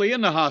probably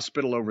in the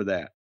hospital over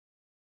that.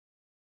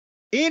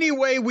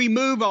 Anyway, we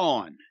move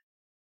on.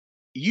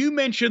 You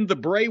mentioned the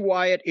Bray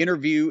Wyatt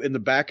interview in the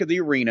back of the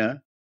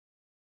arena.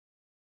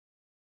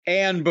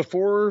 And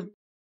before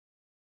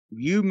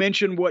you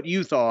mention what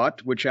you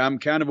thought, which I'm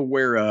kind of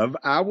aware of,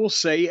 I will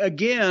say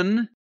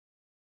again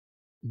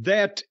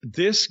that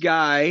this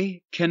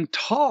guy can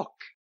talk,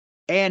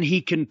 and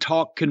he can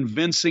talk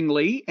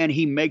convincingly, and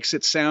he makes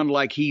it sound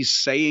like he's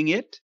saying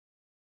it.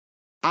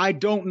 I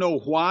don't know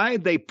why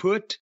they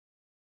put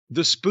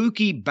the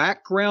spooky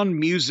background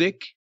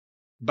music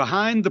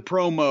behind the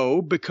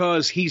promo,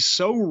 because he's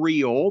so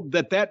real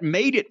that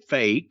made it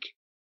fake.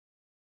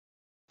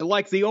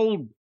 Like the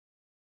old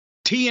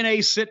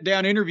TNA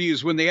sit-down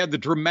interviews when they had the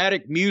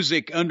dramatic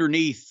music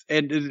underneath,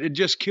 and it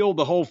just killed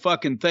the whole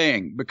fucking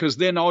thing, because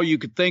then all you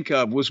could think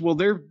of was, well,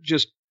 they're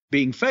just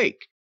being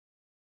fake.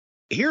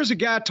 Here's a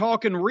guy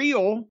talking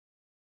real,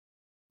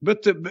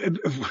 but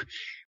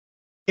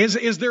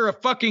is there a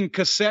fucking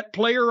cassette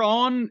player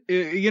on,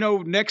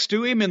 next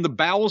to him in the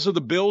bowels of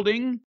the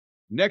building,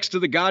 next to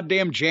the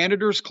goddamn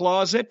janitor's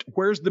closet?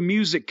 Where's the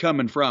music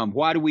coming from?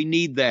 Why do we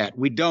need that?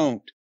 We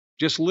don't.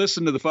 Just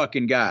listen to the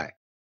fucking guy.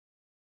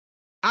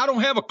 I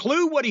don't have a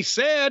clue what he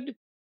said,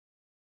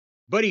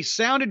 but he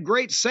sounded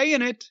great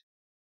saying it.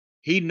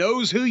 He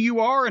knows who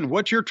you are and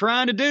what you're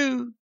trying to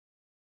do.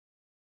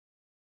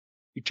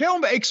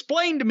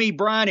 Explain to me,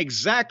 Brian,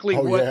 exactly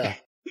what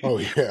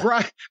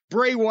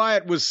Bray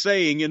Wyatt was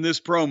saying in this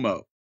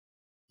promo.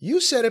 You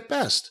said it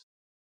best.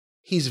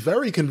 He's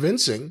very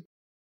convincing.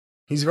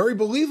 He's very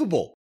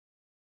believable.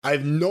 I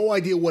have no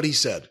idea what he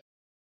said.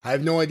 I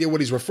have no idea what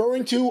he's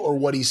referring to or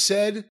what he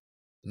said.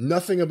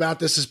 Nothing about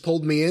this has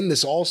pulled me in.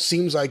 This all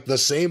seems like the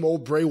same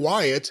old Bray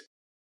Wyatt.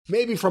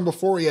 Maybe from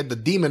before he had the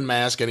demon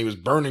mask and he was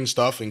burning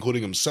stuff,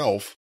 including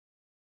himself.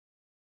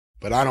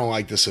 But I don't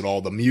like this at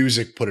all. The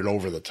music put it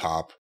over the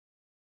top.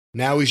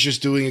 Now he's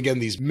just doing, again,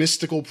 these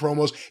mystical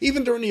promos.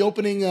 Even during the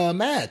opening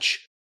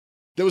match,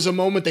 there was a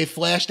moment they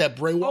flashed that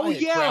Bray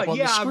Wyatt crap on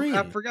the screen.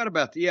 I forgot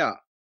about that, yeah.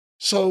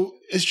 So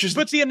it's just...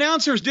 But the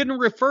announcers didn't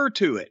refer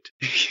to it.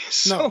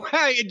 So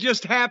it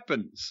just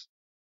happens.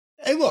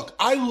 Hey, look,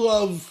 I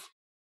love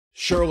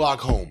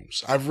Sherlock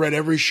Holmes. I've read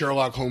every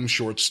Sherlock Holmes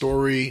short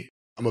story.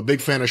 I'm a big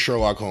fan of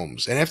Sherlock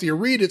Holmes. And after you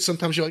read it,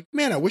 sometimes you're like,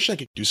 man, I wish I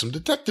could do some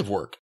detective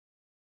work.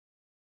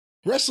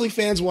 Wrestling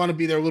fans want to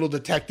be their little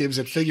detectives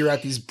and figure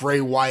out these Bray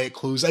Wyatt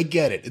clues. I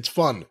get it. It's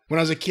fun. When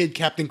I was a kid,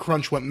 Captain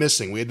Crunch went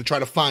missing. We had to try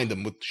to find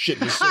him with shit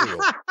in his cereal.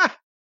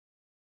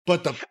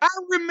 I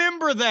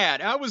remember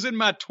that. I was in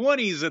my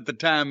 20s at the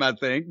time, I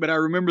think, but I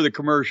remember the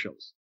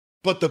commercials.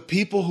 But the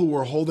people who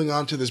were holding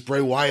on to this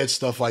Bray Wyatt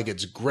stuff like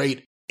it's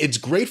great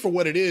for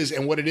what it is,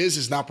 and what it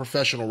is not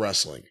professional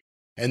wrestling.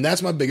 And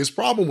that's my biggest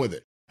problem with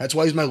it. That's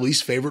why he's my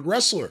least favorite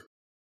wrestler.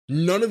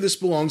 None of this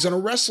belongs on a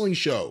wrestling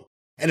show.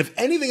 And if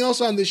anything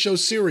else on this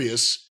show's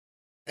serious,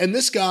 and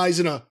this guy's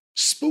in a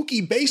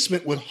spooky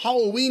basement with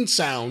Halloween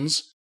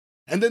sounds,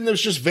 and then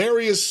there's just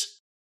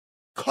various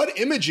cut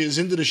images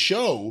into the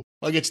show,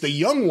 like it's the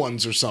young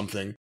ones or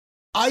something,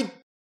 I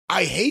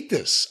hate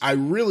this. I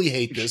really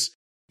hate this.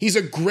 He's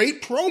a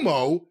great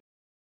promo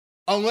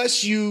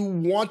unless you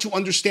want to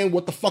understand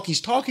what the fuck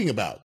he's talking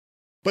about.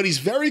 But he's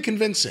very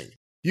convincing.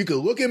 You can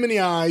look him in the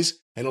eyes,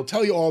 and he'll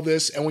tell you all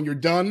this, and when you're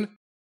done,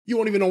 you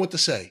won't even know what to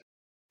say,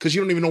 because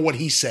you don't even know what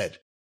he said.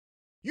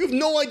 You have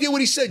no idea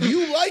what he said.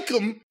 You like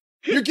him.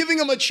 You're giving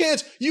him a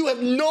chance. You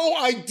have no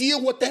idea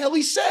what the hell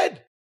he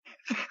said.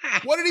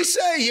 What did he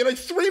say? He had like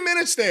 3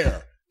 minutes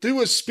there.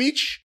 Do a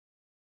speech.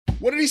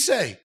 What did he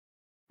say?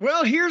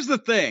 Well, here's the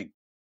thing.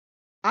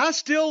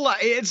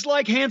 It's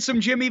like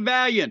Handsome Jimmy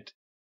Valiant.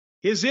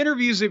 His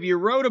interviews, if you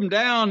wrote them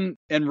down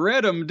and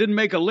read them, didn't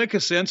make a lick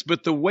of sense,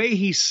 but the way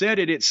he said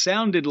it, it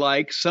sounded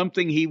like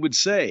something he would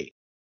say.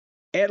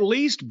 At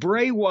least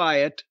Bray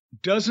Wyatt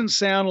doesn't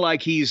sound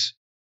like he's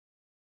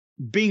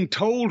being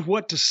told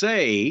what to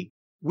say.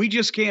 We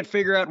just can't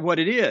figure out what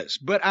it is.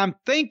 But I'm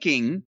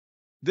thinking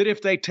that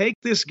if they take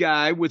this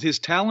guy with his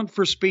talent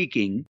for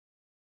speaking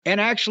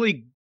and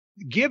actually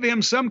give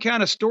him some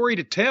kind of story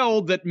to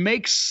tell that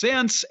makes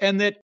sense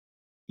and that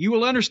you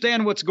will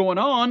understand what's going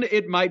on,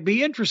 it might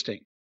be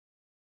interesting.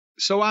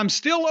 So I'm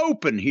still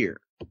open here.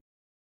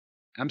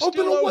 I'm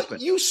still open.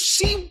 What? You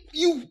see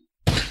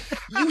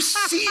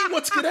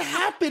what's going to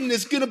happen.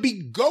 There's going to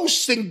be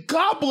ghosts and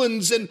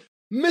goblins and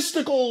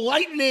mystical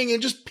lightning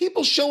and just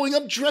people showing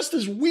up dressed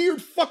as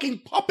weird fucking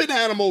puppet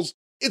animals.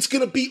 It's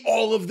going to be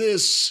all of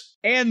this.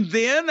 And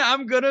then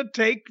I'm going to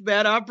take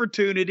that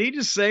opportunity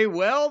to say,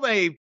 well,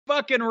 they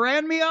fucking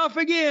ran me off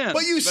again.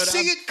 But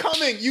see it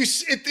coming.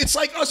 It's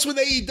like us with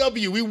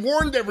AEW. We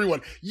warned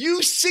everyone.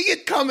 You see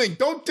it coming.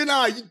 Don't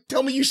deny.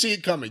 Tell me you see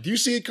it coming. Do you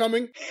see it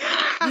coming?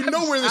 You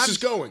know where this is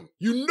going.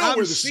 You know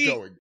where this is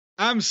going.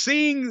 I'm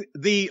seeing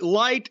the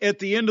light at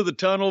the end of the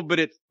tunnel, but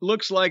it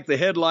looks like the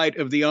headlight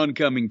of the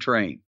oncoming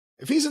train.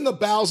 If he's in the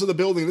bowels of the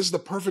building, this is the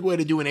perfect way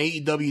to do an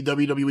AEW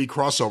WWE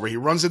crossover. He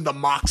runs into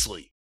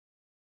Moxley.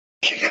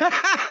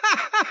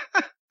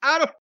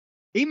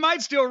 He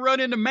might still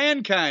run into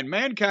Mankind.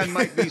 Mankind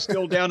might be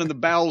still down in the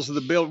bowels of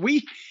the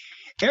building.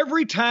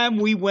 Every time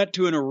we went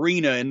to an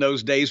arena in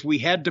those days, we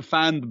had to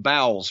find the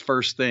bowels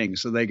first thing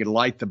so they could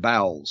light the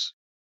bowels.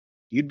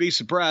 You'd be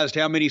surprised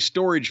how many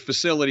storage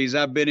facilities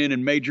I've been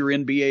in major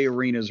NBA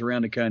arenas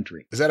around the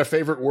country. Is that a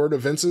favorite word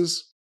of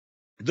Vince's?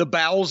 The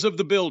bowels of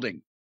the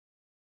building.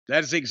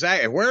 That's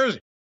exactly.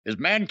 Is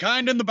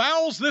Mankind in the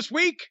bowels this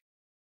week?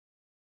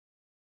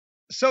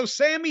 So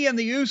Sammy and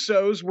the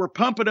Usos were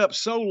pumping up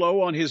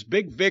Solo on his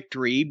big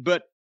victory,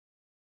 but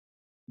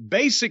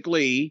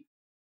basically,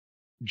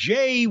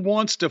 Jay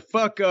wants to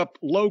fuck up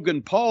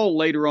Logan Paul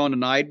later on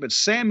tonight, but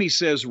Sammy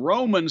says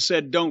Roman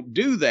said don't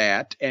do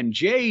that, and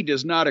Jay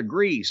does not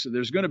agree. So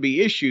there's going to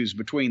be issues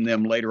between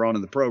them later on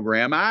in the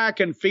program. I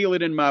can feel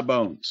it in my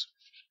bones.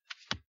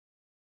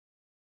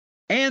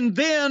 And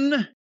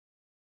then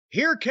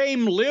here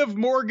came Liv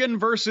Morgan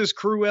versus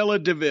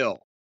Cruella DeVille.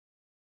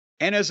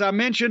 And as I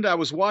mentioned, I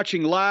was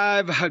watching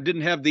live. I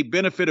didn't have the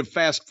benefit of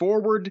fast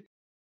forward.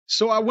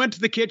 So I went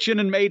to the kitchen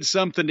and made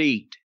something to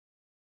eat.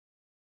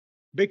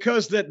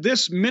 Because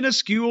this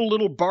minuscule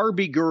little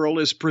Barbie girl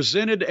is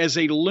presented as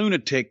a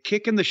lunatic,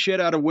 kicking the shit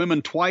out of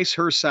women twice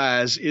her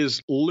size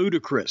is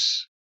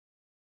ludicrous.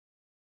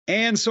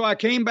 And so I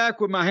came back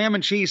with my ham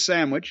and cheese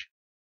sandwich,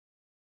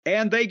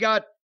 and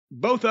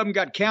both of them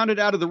got counted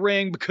out of the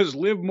ring because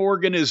Liv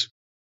Morgan is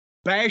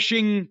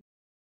bashing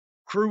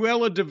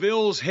Cruella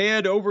DeVille's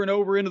head over and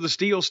over into the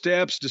steel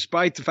steps,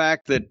 despite the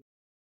fact that,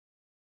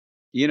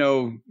 you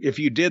know, if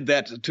you did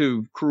that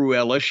to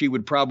Cruella, she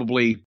would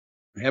probably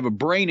have a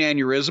brain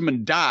aneurysm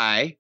and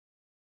die.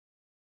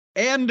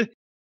 And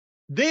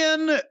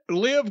then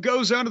Liv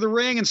goes under the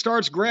ring and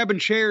starts grabbing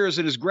chairs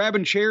and is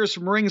grabbing chairs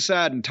from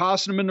ringside and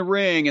tossing them in the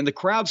ring. And the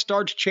crowd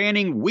starts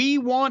chanting, "We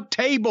want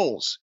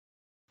tables,"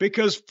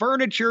 because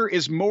furniture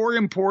is more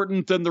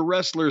important than the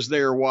wrestlers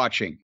they're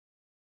watching.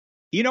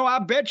 You know, I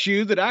bet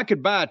you that I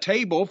could buy a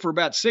table for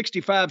about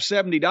 $65,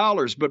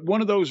 $70, but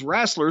one of those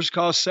wrestlers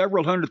costs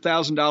several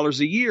 $100,000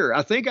 a year.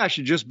 I think I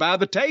should just buy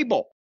the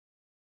table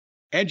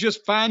and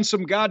just find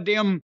some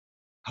goddamn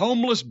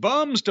homeless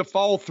bums to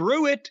fall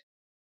through it.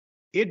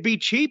 It'd be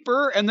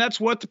cheaper, and that's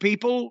what the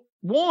people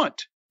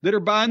want that are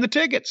buying the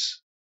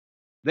tickets.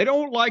 They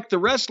don't like the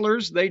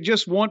wrestlers. They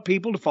just want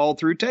people to fall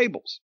through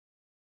tables.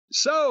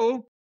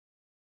 So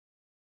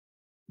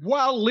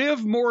while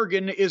Liv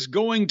Morgan is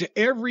going to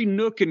every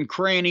nook and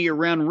cranny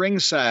around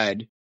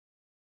ringside,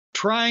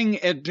 trying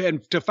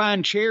to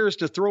find chairs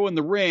to throw in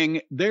the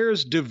ring,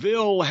 there's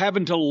DeVille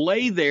having to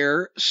lay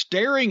there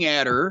staring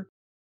at her,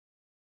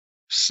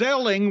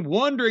 selling,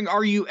 wondering,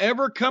 "Are you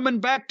ever coming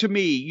back to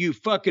me, you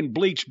fucking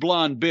bleach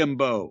blonde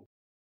bimbo?"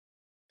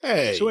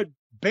 Hey. So it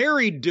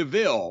buried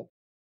DeVille.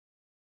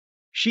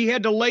 She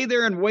had to lay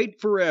there and wait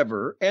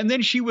forever, and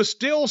then she was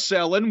still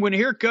selling when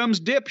here comes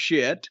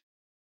Dipshit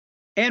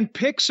and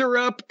picks her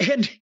up,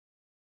 and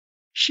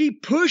she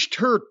pushed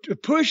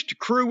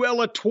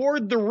Cruella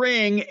toward the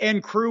ring,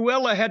 and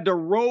Cruella had to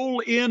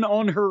roll in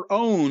on her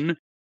own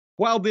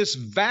while this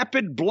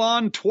vapid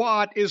blonde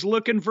twat is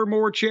looking for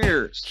more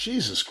chairs.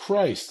 Jesus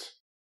Christ.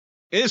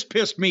 It's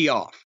pissed me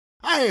off.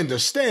 I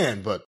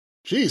understand, but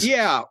Jesus.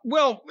 Yeah,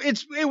 well,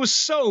 it was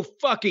so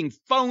fucking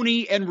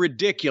phony and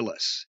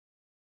ridiculous.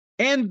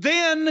 And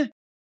then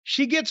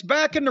she gets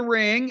back in the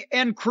ring,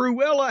 and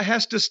Cruella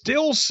has to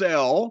still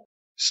sell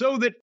so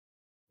that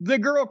the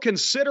girl can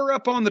sit her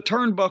up on the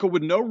turnbuckle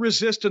with no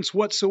resistance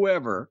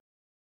whatsoever,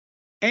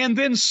 and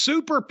then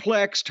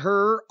superplexed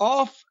her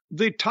off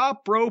the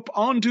top rope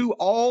onto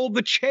all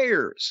the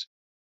chairs.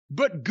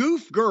 But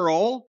Goof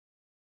Girl,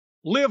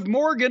 Liv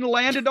Morgan,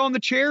 landed on the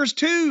chairs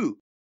too,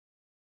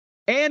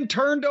 and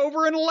turned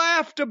over and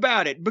laughed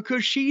about it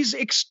because she's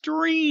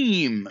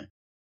extreme.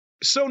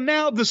 So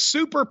now the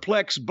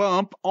superplex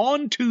bump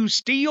onto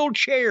steel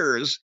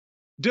chairs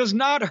does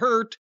not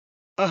hurt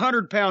a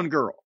 100-pound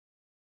girl.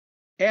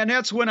 And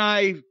that's when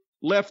I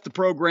left the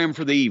program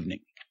for the evening.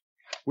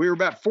 We were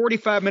about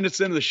 45 minutes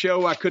into the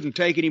show. I couldn't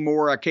take any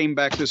more. I came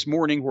back this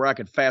morning where I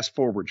could fast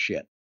forward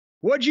shit.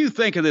 What'd you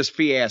think of this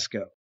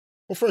fiasco?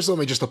 Well, first, let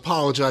me just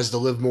apologize to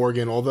Liv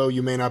Morgan, although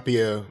you may not be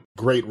a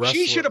great wrestler.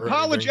 She should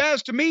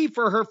apologize to me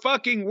for her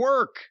fucking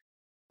work.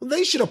 Well,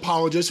 they should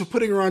apologize for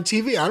putting her on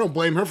TV. I don't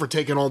blame her for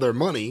taking all their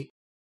money.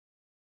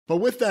 But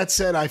with that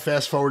said, I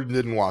fast forwarded and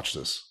didn't watch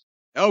this.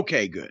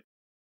 Okay, good.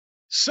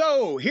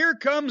 So here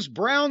comes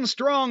Brown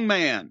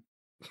Strongman.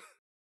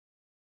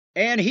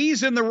 And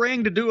he's in the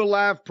ring to do a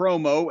live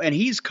promo, and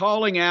he's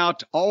calling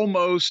out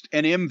almost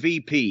an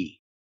MVP.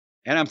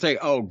 And I'm thinking,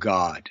 oh,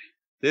 God,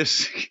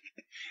 this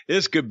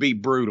could be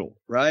brutal,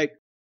 right?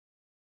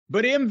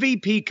 But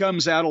MVP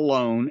comes out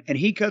alone, and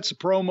he cuts a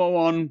promo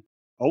on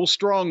old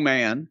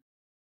Strongman.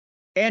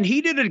 And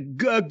he did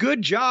a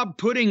good job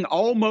putting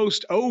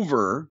Almost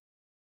over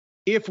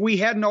if we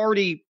hadn't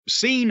already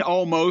seen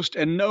Almost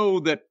and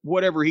know that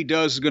whatever he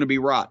does is going to be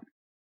rotten.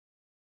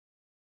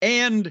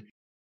 And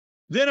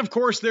then, of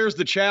course, there's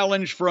the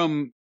challenge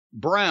from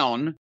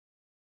Brown.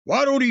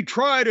 Why don't he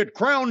try it at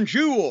Crown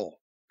Jewel?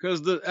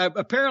 Because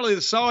apparently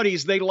the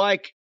Saudis, they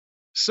like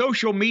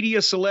social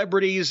media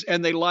celebrities,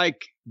 and they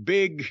like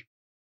big,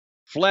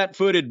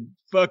 flat-footed,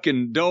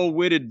 fucking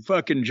dull-witted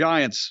fucking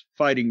giants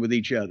fighting with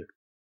each other.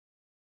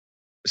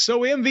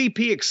 So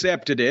MVP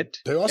accepted it.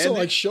 They also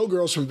like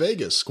showgirls from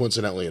Vegas,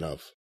 coincidentally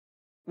enough.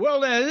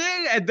 Well,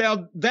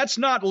 that's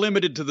not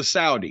limited to the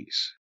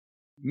Saudis.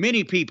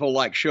 Many people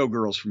like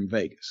showgirls from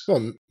Vegas.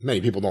 Well,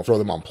 many people don't throw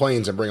them on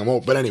planes and bring them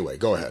home. But anyway,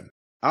 go ahead.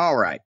 All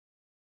right.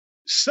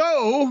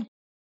 So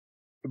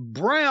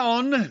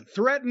Brown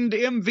threatened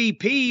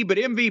MVP, but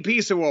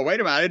MVP said, well, wait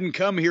a minute, I didn't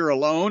come here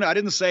alone. I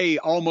didn't say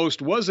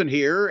Almost wasn't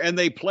here. And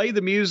they play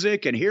the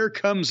music, and here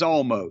comes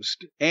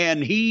Almost.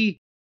 And he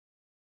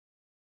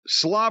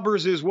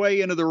slobbers his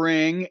way into the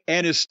ring,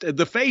 and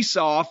the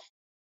face-off,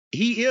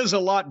 he is a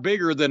lot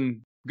bigger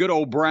than good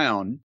old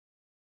Brown.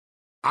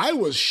 I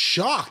was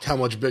shocked how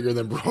much bigger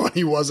than Braun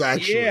he was,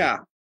 actually. Yeah.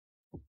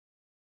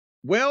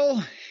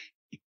 Well,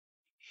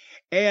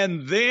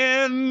 and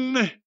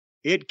then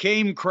it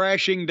came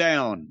crashing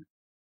down.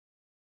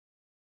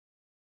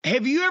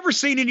 Have you ever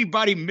seen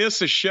anybody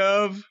miss a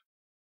shove?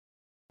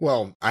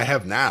 Well, I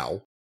have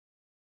now.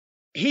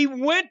 He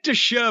went to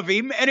shove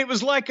him, and it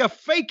was like a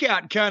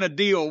fake-out kind of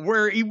deal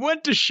where he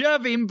went to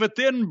shove him, but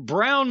then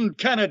Brown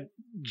kind of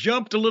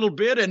jumped a little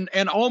bit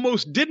and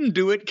almost didn't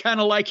do it,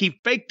 kind of like he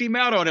faked him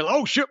out on it.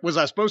 Oh, shit, was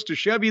I supposed to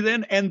shove you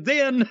then? And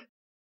then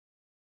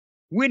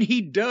when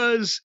he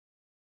does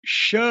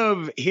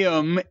shove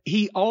him,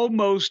 he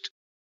almost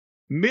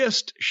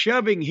missed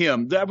shoving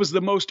him. That was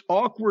the most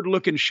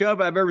awkward-looking shove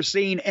I've ever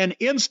seen, and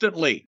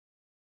instantly,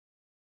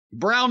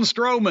 Braun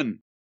Strowman,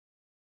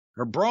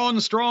 or Braun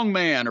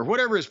Strongman, or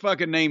whatever his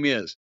fucking name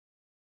is,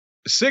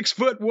 6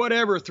 foot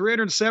whatever,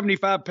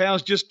 375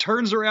 pounds, just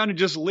turns around and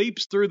just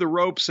leaps through the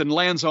ropes and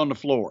lands on the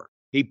floor.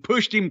 He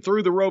pushed him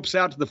through the ropes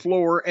out to the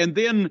floor, and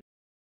then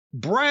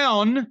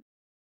Brown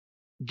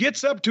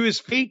gets up to his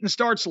feet and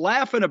starts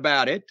laughing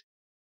about it,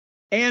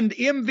 and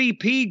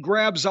MVP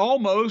grabs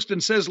Almost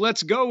and says,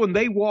 let's go, and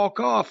they walk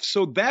off.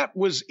 So that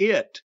was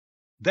it.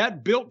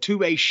 That built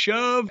to a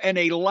shove and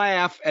a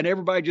laugh, and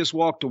everybody just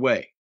walked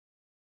away.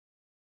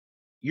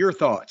 Your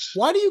thoughts?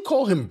 Why do you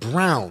call him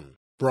Braun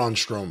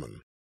Strowman?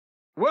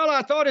 Well,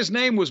 I thought his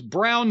name was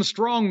Braun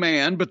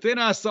Strongman, but then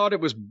I thought it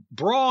was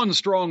Braun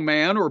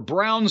Strongman or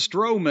Braun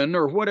Strowman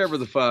or whatever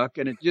the fuck,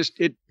 and it just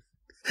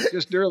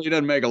really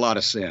doesn't make a lot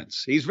of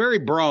sense. He's very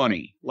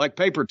brawny, like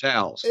paper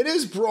towels. It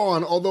is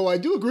Braun, although I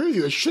do agree with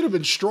you. It should have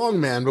been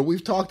Strongman, but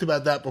we've talked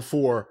about that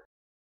before.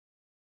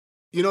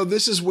 You know,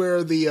 this is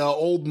where the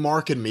old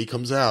Mark in me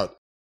comes out.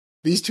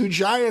 These two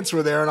giants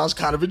were there, and I was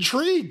kind of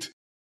intrigued.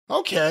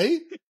 Okay,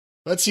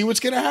 let's see what's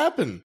going to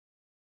happen.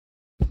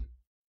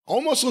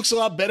 Almost looks a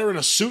lot better in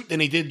a suit than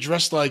he did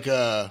dressed like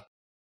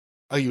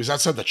he was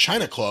outside the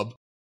China Club.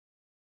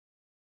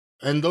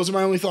 And those are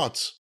my only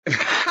thoughts.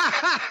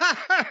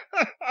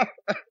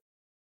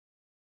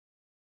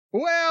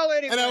 Well,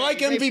 anyway, and I like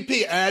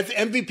MVP.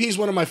 MVP is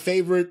one of my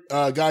favorite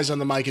guys on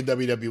the mic in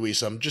WWE,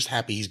 so I'm just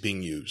happy he's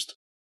being used.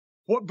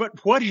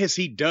 But what has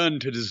he done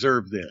to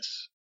deserve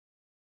this?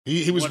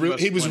 He was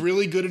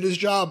really good at his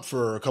job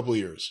for a couple of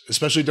years,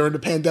 especially during the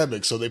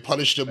pandemic. So they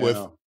punished him with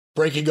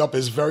breaking up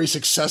his very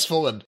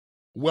successful and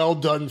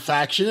well-done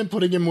faction and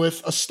putting him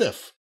with a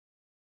stiff.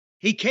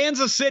 He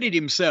Kansas City'd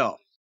himself.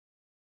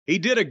 He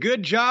did a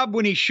good job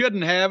when he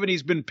shouldn't have, and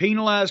he's been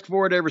penalized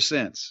for it ever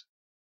since.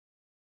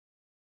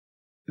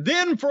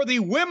 Then for the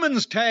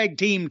women's tag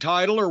team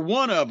title, or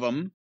one of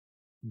them,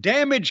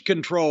 Damage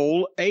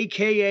Control,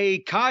 a.k.a.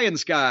 Kai and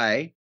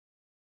Sky,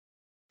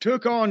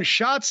 took on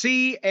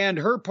Shotzi and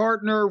her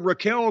partner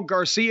Raquel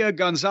Garcia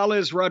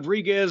Gonzalez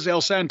Rodriguez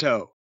El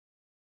Santo.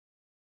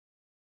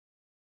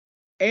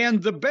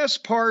 And the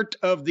best part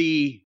of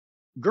the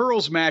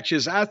girls'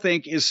 matches, I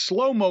think, is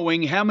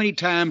slow-moing how many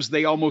times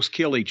they almost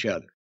kill each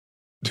other.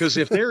 Because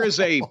if there is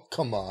a... Oh,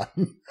 come on.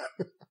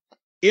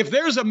 If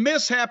there's a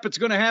mishap that's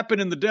going to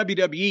happen in the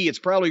WWE, it's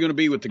probably going to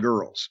be with the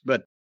girls.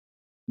 But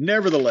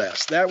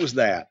nevertheless, that was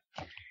that.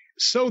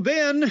 So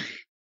then,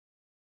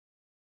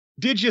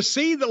 did you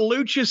see the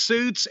Lucha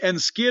Suits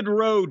and Skid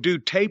Row do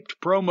taped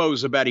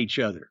promos about each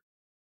other?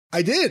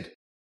 I did.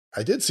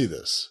 I did see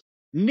this.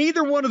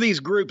 Neither one of these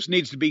groups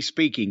needs to be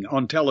speaking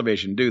on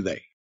television, do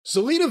they?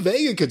 Zelina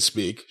Vega could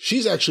speak.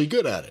 She's actually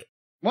good at it.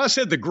 Well, I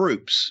said the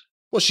groups.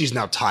 Well, she's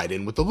now tied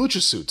in with the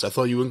Lucha Suits. I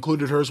thought you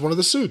included her as one of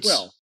the suits.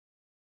 Well,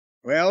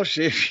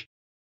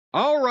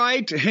 all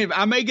right.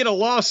 I may get a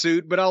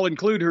lawsuit, but I'll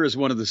include her as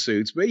one of the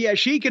suits. But yeah,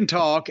 she can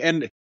talk.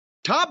 And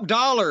Top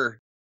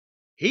Dollar,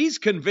 he's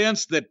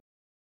convinced that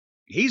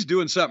he's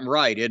doing something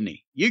right, isn't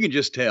he? You can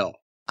just tell.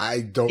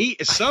 I don't.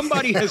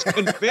 Somebody has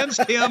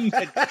convinced him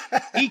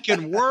that he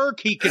can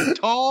work, he can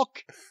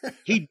talk.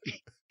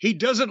 He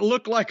doesn't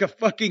look like a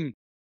fucking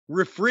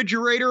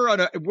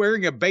refrigerator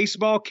wearing a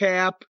baseball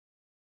cap.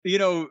 You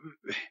know,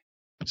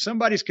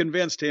 somebody's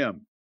convinced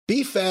him.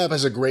 B-Fab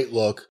has a great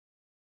look.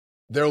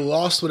 They're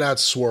lost without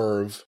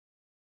Swerve,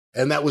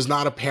 and that was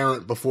not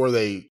apparent before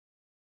they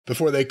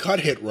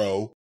cut Hit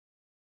Row,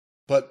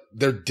 but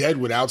they're dead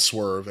without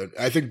Swerve. And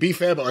I think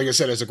B-Fab, like I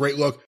said, has a great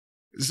look.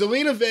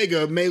 Zelina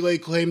Vega may lay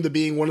claim to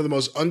being one of the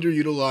most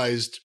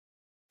underutilized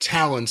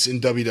talents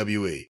in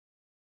WWE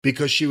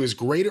because she was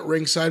great at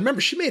ringside.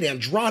 Remember, she made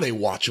Andrade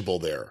watchable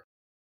there.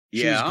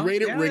 She was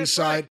great at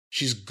ringside. Right.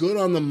 She's good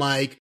on the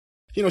mic.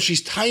 You know,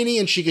 she's tiny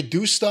and she could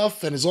do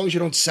stuff, and as long as you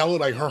don't sell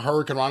it like her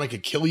Hurricane Rana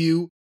could kill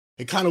you,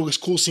 it kind of looks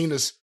cool seeing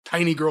this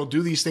tiny girl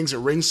do these things at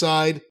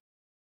ringside.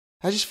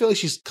 I just feel like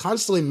she's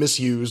constantly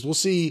misused. We'll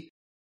see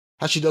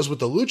how she does with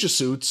the Lucha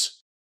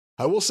Suits.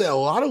 I will say a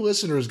lot of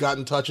listeners got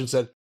in touch and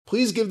said,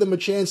 Please give them a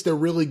chance. They're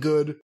really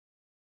good.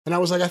 And I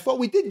was like, I thought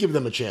we did give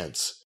them a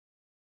chance.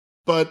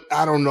 But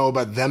I don't know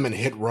about them and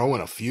Hit Row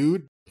in a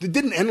feud. It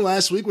didn't end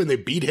last week when they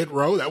beat Hit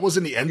Row. That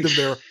wasn't the end of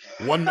their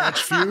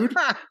one-match feud.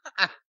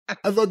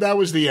 I thought that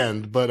was the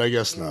end, but I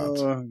guess not.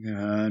 Oh,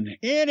 God.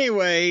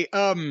 Anyway,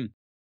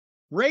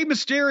 Rey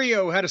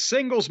Mysterio had a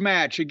singles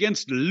match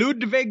against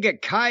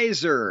Ludwig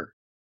Kaiser.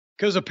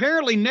 Because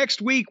apparently next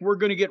week we're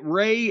going to get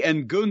Rey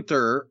and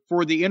Gunther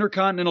for the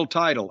Intercontinental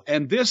title.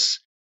 And this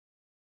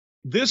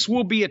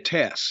will be a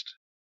test.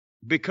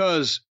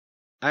 Because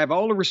I have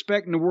all the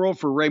respect in the world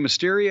for Rey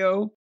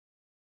Mysterio.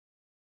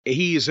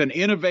 He's an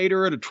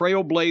innovator and a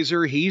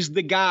trailblazer. He's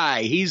the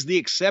guy. He's the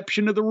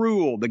exception to the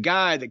rule. The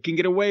guy that can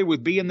get away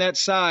with being that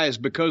size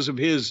because of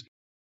his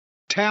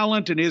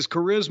talent and his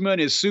charisma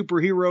and his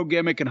superhero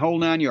gimmick and whole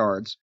 9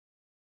 yards.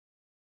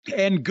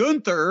 And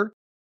Gunther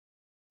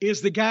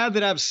is the guy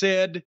that I've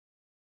said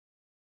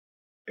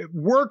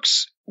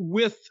works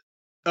with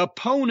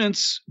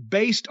opponents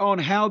based on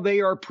how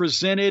they are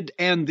presented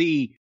and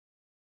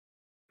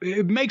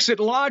it makes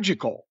it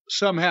logical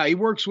somehow. He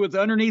works with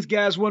underneath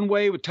guys one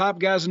way, with top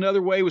guys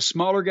another way, with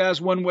smaller guys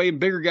one way and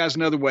bigger guys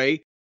another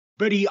way,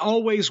 but he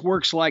always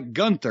works like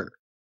Gunther.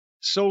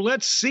 So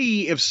let's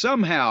see if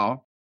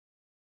somehow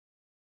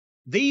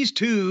these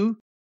two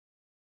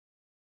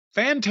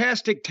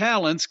fantastic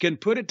talents can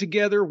put it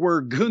together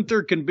where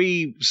Gunther can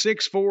be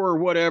 6'4" or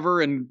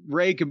whatever, and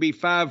Rey can be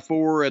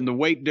 5'4", and the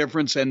weight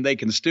difference, and they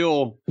can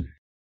still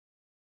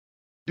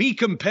be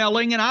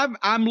compelling, and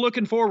I'm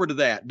looking forward to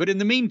that. But in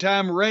the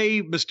meantime,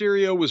 Rey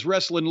Mysterio was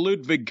wrestling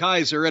Ludwig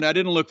Kaiser, and I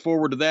didn't look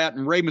forward to that,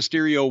 and Rey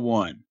Mysterio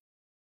won.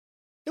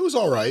 It was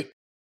all right.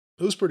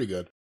 It was pretty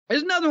good.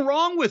 There's nothing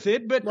wrong with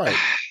it, but, right.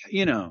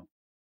 you know.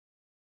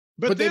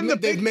 But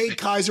they've made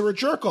Kaiser a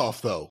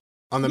jerk-off, though,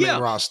 on the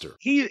main roster.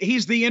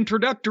 He's the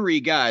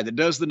introductory guy that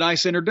does the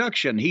nice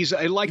introduction. He's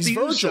like the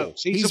Virgil. Usos.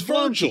 He's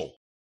Virgil.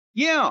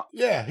 Yeah.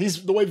 Yeah,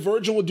 he's the way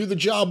Virgil would do the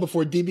job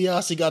before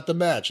DiBiase got the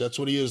match. That's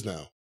what he is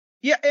now.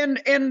 Yeah,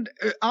 and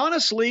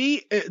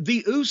honestly,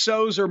 the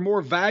Usos are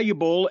more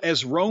valuable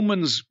as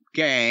Roman's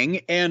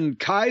gang, and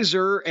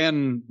Kaiser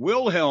and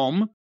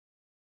Wilhelm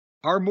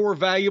are more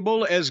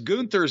valuable as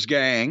Gunther's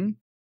gang.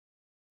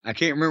 I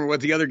can't remember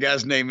what the other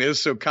guy's name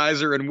is, so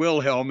Kaiser and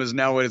Wilhelm is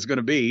now what it's going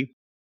to be.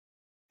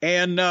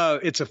 And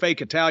it's a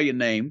fake Italian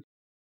name.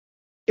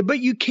 But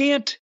you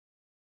can't,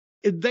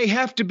 they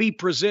have to be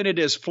presented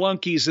as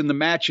flunkies in the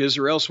matches,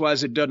 or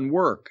elsewise it doesn't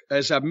work.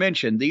 As I've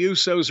mentioned, the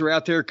Usos are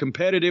out there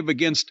competitive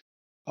against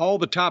all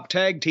the top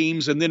tag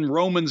teams, and then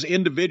Roman's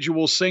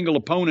individual single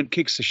opponent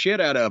kicks the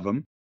shit out of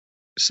them.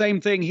 Same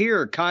thing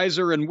here.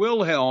 Kaiser and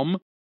Wilhelm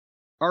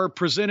are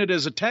presented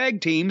as a tag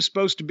team,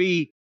 supposed to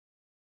be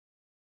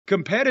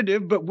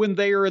competitive, but when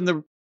they are in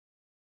the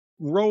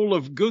role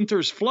of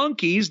Gunther's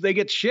flunkies, they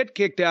get shit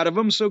kicked out of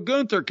them so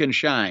Gunther can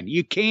shine.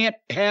 You can't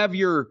have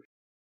your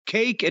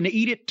cake and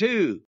eat it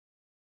too.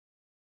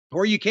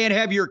 Or you can't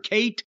have your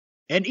Kate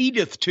and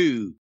Edith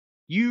too.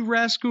 You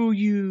rascal,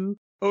 you.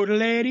 Oh,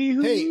 lady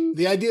who... Hey,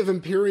 the idea of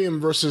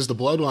Imperium versus the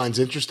Bloodline's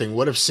interesting.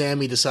 What if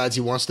Sammy decides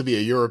he wants to be a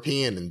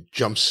European and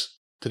jumps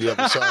to the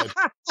other side?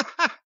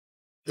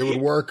 It would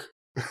work.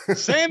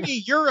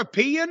 Sammy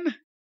European?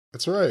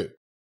 That's right.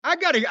 I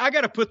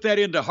gotta put that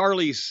into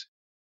Harley's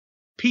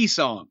pee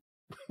song.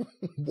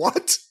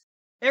 What?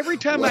 Every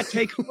time I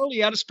take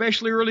Harley out,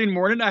 especially early in the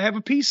morning, I have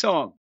a pee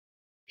song.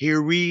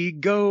 Here we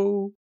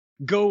go,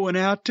 going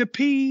out to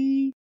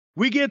pee.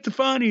 We get the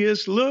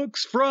funniest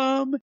looks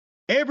from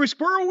every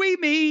squirrel we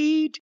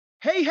meet.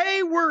 Hey,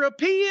 hey, we're a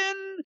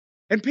peeing.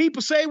 And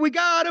people say we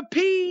gotta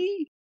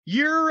pee.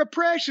 You're a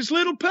precious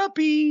little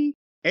puppy.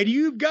 And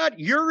you've got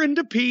urine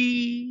to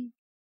pee.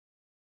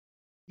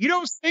 You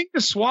don't sing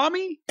to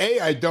Swami? A,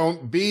 I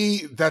don't.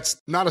 B,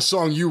 that's not a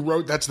song you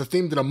wrote. That's the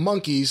theme to the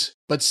Monkees.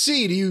 But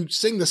C, do you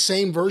sing the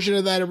same version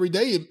of that every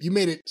day? You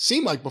made it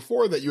seem like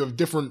before that you have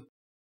different...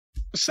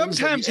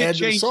 Sometimes it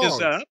changes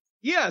up.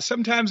 Yeah,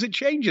 sometimes it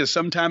changes.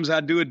 Sometimes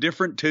I do a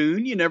different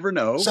tune. You never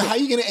know. So how are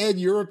you going to add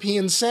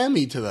European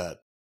Sammy to that?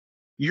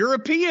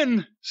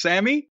 European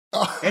Sammy?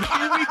 Oh. And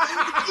here we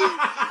go.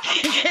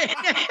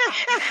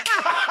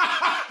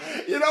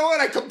 You know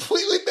what? I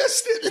completely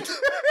missed it.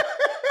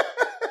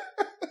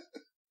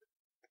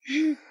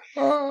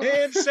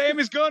 And Sam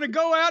is going to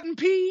go out and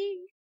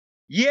pee.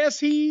 Yes,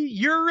 he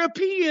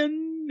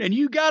European, and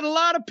you got a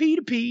lot of pee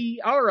to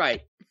pee. All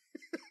right.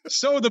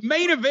 So the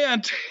main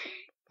event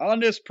on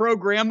this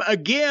program,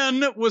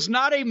 again, was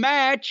not a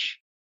match.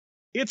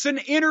 It's an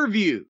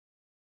interview.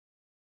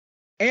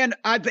 And,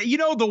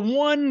 the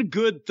one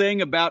good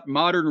thing about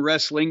modern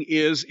wrestling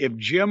is if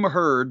Jim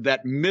Herd,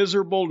 that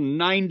miserable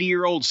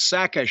 90-year-old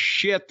sack of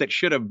shit that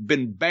should have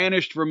been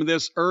banished from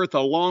this earth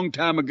a long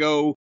time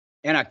ago,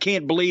 and I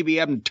can't believe he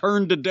hadn't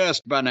turned to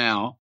dust by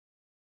now.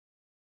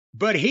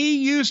 But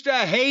he used to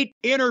hate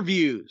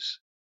interviews.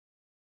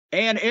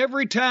 And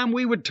every time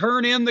we would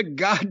turn in the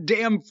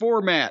goddamn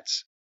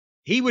formats,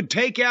 he would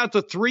take out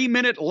the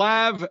 3-minute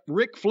live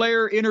Ric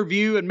Flair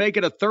interview and make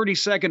it a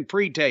 30-second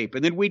pre-tape,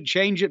 and then we'd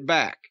change it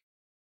back.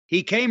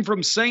 He came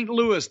from St.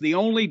 Louis, the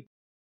only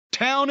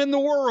town in the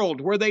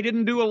world where they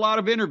didn't do a lot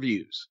of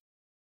interviews.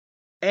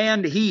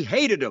 And he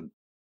hated them.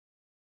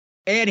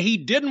 And he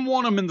didn't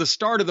want them in the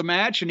start of the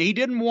match, and he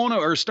didn't want to,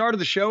 or start of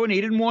the show, and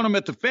he didn't want them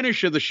at the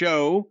finish of the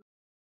show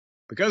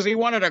because he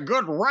wanted a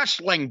good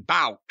wrestling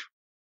bout.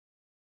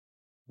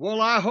 Well,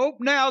 I hope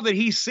now that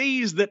he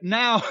sees that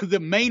now the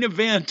main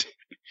event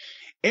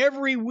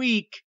every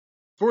week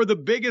for the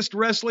biggest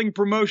wrestling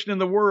promotion in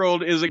the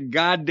world is a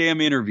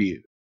goddamn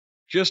interview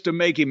just to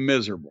make him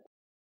miserable.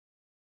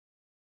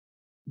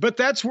 But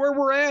that's where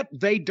we're at.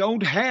 They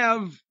don't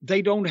have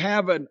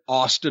an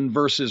Austin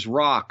versus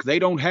Rock. They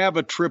don't have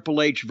a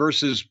Triple H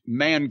versus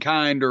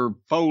Mankind or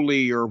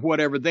Foley or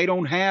whatever. They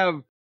don't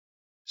have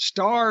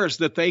stars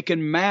that they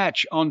can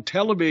match on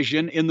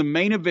television in the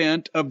main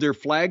event of their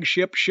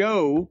flagship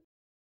show.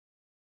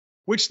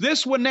 Which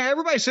this one, now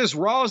everybody says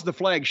Raw is the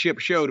flagship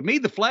show. To me,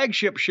 the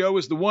flagship show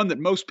is the one that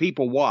most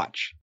people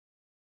watch.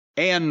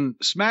 And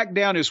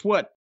SmackDown is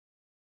what?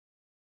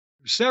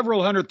 Several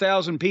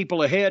 100,000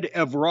 people ahead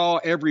of Raw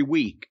every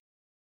week.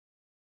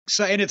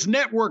 So, and it's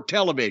network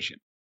television.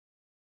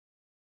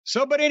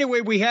 So, but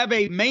anyway, we have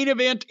a main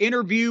event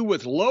interview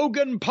with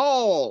Logan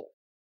Paul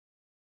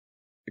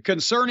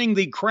concerning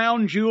the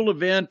Crown Jewel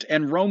event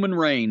and Roman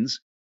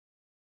Reigns.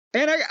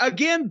 And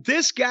again,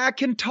 this guy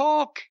can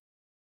talk.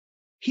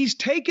 He's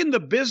taken the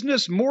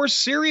business more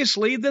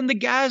seriously than the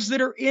guys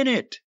that are in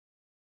it.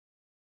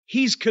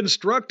 He's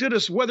constructed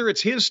us, whether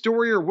it's his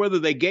story or whether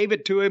they gave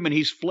it to him and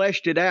he's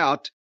fleshed it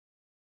out,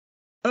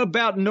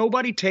 about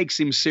nobody takes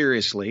him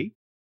seriously.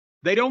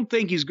 They don't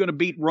think he's going to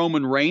beat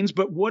Roman Reigns,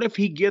 but what if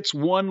he gets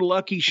one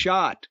lucky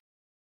shot?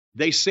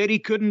 They said he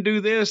couldn't do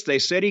this. They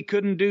said he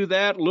couldn't do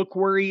that. Look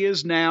where he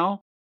is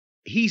now.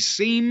 He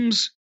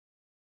seems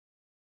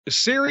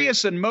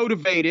serious and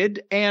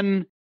motivated,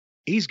 and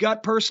he's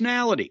got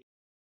personality.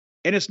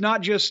 And it's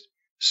not just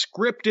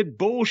scripted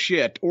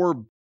bullshit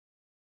or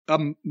a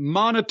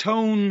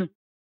monotone,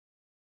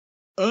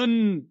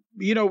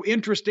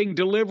 interesting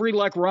delivery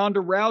like Ronda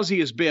Rousey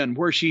has been,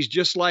 where she's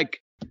just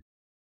like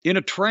in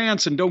a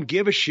trance and don't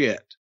give a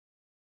shit.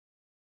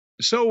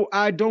 So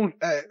I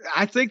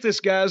think this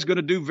guy's going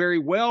to do very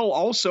well.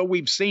 Also,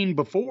 we've seen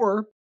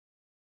before,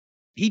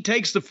 he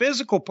takes the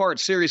physical part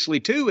seriously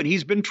too, and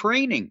he's been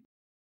training.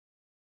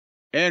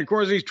 And of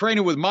course, he's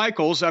training with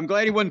Michaels. I'm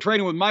glad he wasn't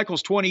training with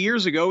Michaels 20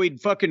 years ago.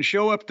 He'd fucking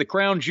show up at the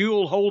Crown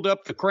Jewel, hold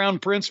up the Crown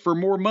Prince for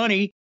more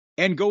money,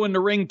 and go in the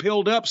ring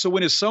pilled up so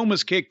when his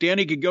somas kicked in,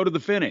 he could go to the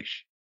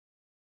finish.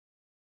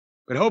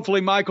 But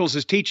hopefully Michaels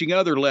is teaching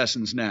other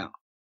lessons now.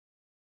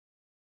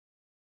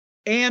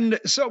 And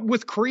so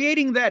with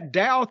creating that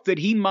doubt that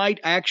he might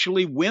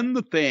actually win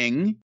the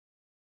thing,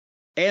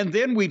 and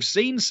then we've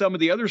seen some of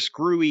the other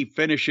screwy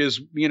finishes,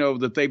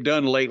 that they've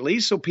done lately,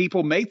 so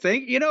people may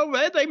think,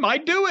 they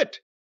might do it.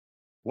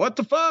 What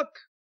the fuck?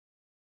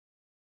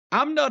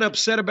 I'm not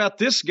upset about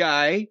this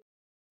guy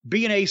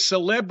being a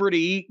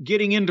celebrity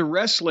getting into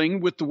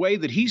wrestling with the way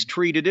that he's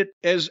treated it,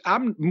 as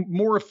I'm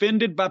more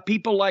offended by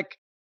people like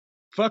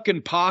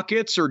fucking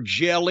Pockets or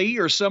Jelly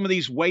or some of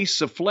these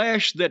wastes of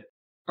flesh that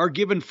are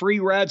given free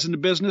rides in the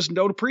business and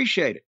don't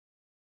appreciate it.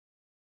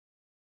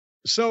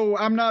 So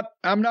I'm not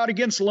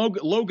against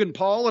Logan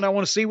Paul, and I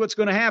want to see what's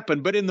going to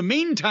happen. But in the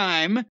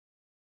meantime,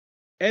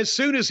 as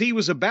soon as he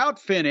was about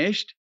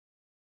finished,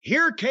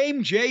 here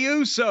came Jey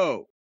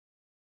Uso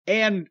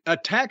and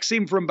attacks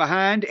him from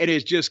behind and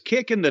is just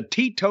kicking the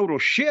teetotal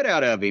shit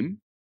out of him.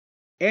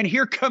 And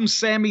here comes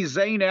Sami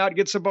Zayn out,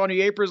 gets up on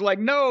the apron, is like,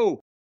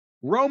 no,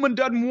 Roman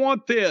doesn't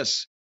want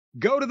this.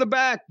 Go to the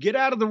back, get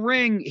out of the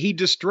ring. He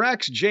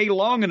distracts Jey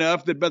long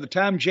enough that by the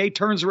time Jey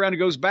turns around and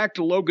goes back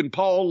to Logan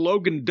Paul,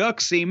 Logan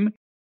ducks him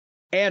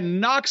and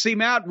knocks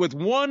him out with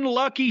one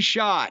lucky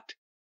shot.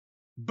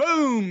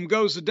 Boom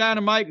goes the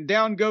dynamite, and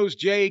down goes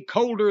Jey,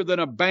 colder than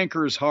a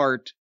banker's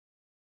heart.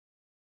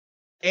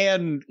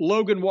 And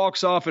Logan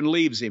walks off and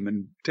leaves him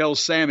and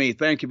tells Sami,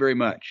 thank you very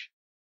much.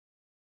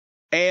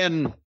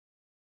 And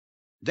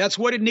that's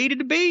what it needed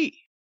to be.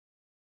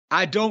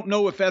 I don't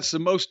know if that's the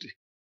most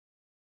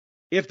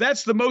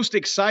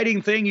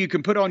exciting thing you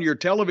can put on your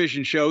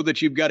television show,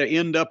 that you've got to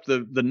end up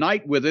the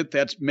night with it.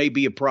 That's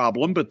maybe a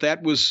problem, but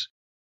that was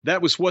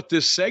what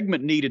this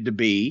segment needed to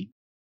be.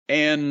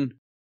 And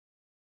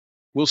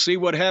we'll see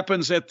what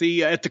happens at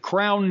the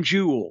Crown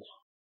Jewel.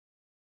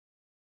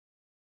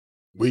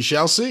 We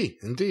shall see,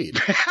 indeed.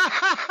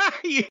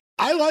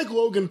 I like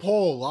Logan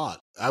Paul a lot.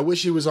 I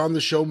wish he was on the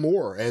show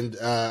more. And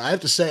I have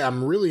to say,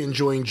 I'm really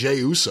enjoying Jey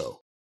Uso.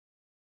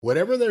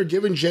 Whatever they're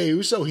giving Jey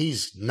Uso,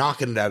 he's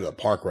knocking it out of the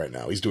park right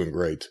now. He's doing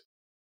great.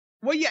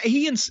 Well, yeah,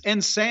 he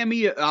and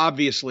Sami,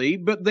 obviously,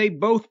 but they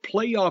both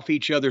play off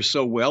each other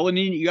so well. And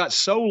then you got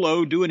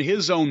Solo doing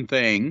his own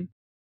thing,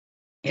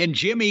 and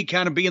Jimmy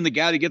kind of being the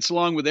guy that gets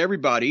along with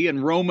everybody,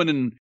 and Roman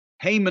and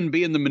Heyman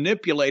being the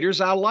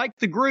manipulators. I like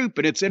the group,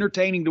 and it's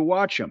entertaining to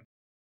watch them.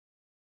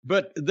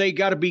 But they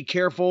got to be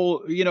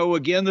careful,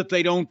 again, that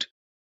they don't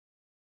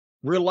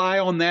rely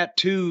on that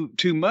too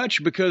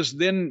much, because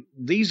then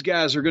these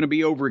guys are going to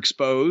be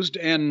overexposed,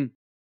 and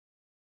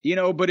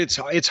But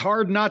it's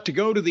hard not to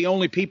go to the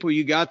only people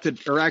you got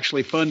that are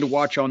actually fun to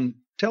watch on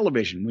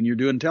television when you're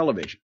doing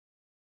television.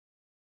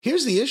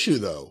 Here's the issue,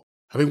 though.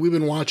 I mean, we've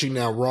been watching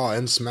now Raw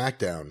and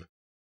SmackDown.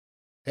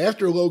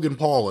 After Logan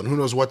Paul, and who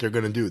knows what they're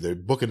going to do, they're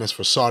booking this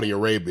for Saudi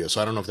Arabia, so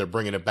I don't know if they're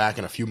bringing it back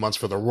in a few months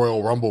for the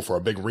Royal Rumble for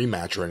a big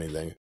rematch or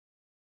anything.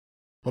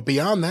 But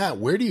beyond that,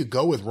 where do you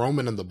go with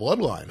Roman and the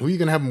Bloodline? Who are you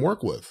going to have him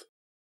work with?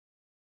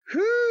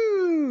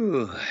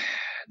 Whew.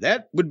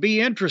 That would be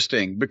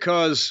interesting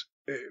because,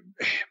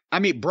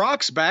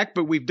 Brock's back,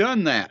 but we've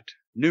done that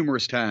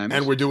numerous times.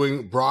 And we're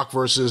doing Brock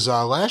versus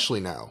Lashley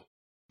now.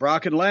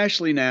 Brock and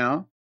Lashley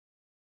now.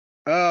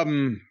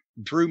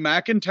 Drew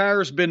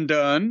McIntyre's been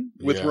done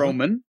with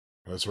Roman.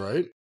 That's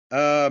right.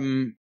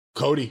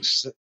 Cody.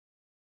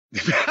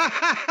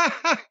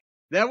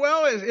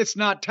 It's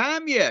not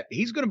time yet.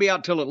 He's going to be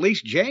out till at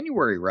least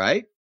January,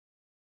 right?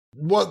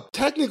 Well,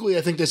 technically,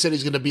 I think they said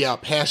he's going to be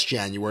out past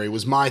January. It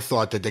was my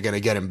thought that they're going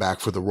to get him back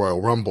for the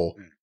Royal Rumble.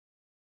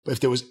 But if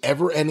there was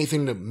ever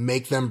anything to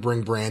make them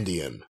bring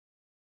Brandy in,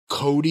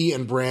 Cody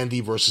and Brandy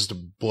versus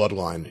the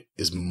Bloodline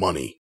is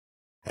money.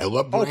 And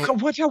what?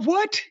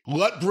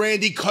 Let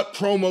Brandy cut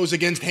promos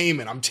against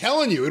Heyman. I'm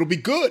telling you, it'll be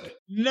good.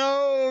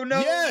 No.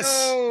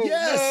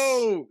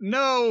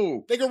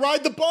 They can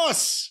ride the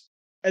bus.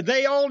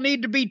 They all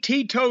need to be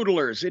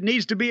teetotalers. It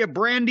needs to be a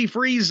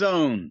Brandy-free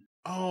zone.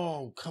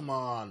 Oh, come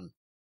on.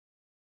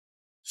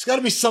 It's got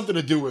to be something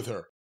to do with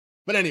her.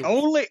 But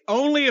anyway.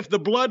 Only if the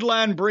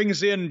Bloodline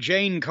brings in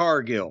Jane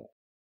Cargill.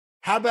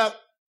 How about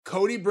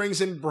Cody brings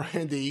in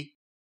Brandy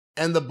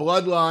and the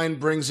Bloodline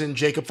brings in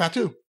Jacob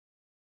Fatu?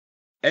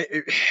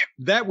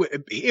 That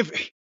would,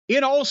 if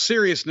in all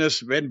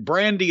seriousness, and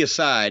Brandy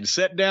aside,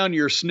 set down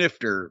your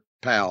snifter,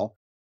 pal.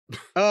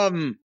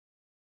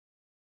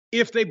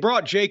 If they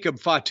brought Jacob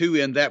Fatu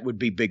in, that would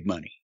be big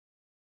money.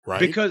 Right.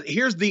 Because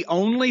here's the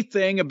only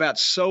thing about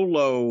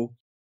Solo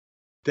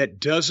that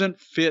doesn't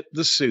fit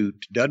the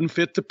suit, doesn't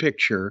fit the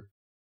picture,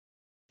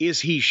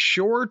 is he's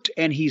short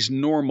and he's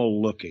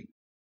normal looking.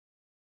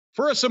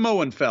 For a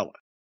Samoan fella,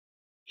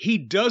 he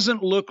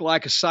doesn't look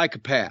like a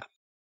psychopath.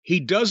 He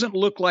doesn't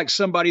look like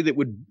somebody that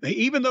would,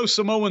 even though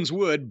Samoans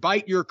would,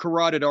 bite your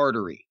carotid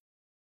artery.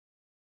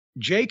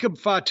 Jacob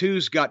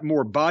Fatu's got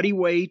more body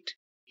weight.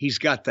 He's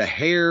got the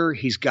hair.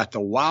 He's got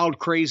the wild,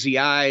 crazy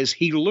eyes.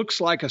 He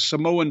looks like a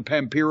Samoan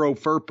Pampiro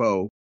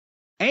Firpo.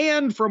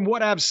 And from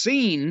what I've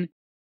seen,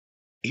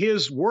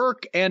 his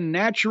work and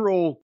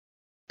natural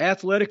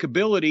athletic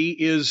ability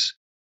is,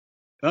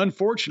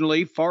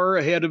 unfortunately, far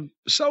ahead of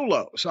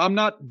Solo. So I'm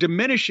not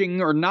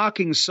diminishing or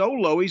knocking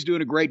Solo. He's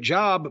doing a great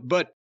job,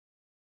 but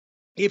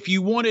if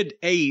you wanted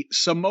a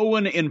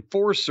Samoan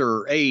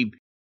enforcer, a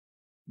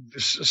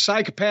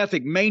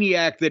psychopathic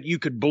maniac that you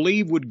could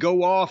believe would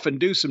go off and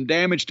do some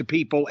damage to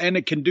people, and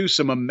it can do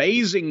some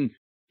amazing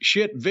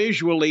shit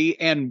visually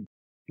and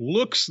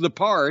looks the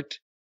part.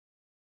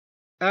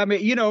 I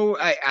mean,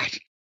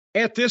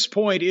 at this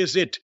point, is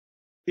it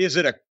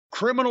a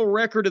criminal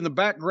record in the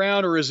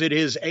background, or is it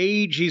his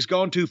age? He's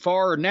gone too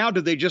far, or now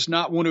do they just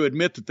not want to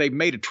admit that they've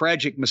made a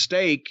tragic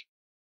mistake?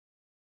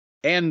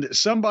 And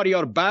somebody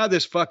ought to buy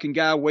this fucking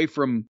guy away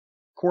from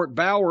Court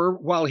Bauer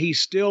while he's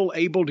still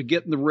able to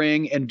get in the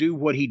ring and do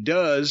what he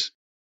does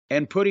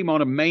and put him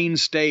on a main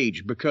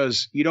stage,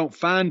 because you don't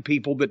find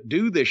people that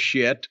do this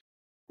shit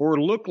or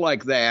look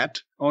like that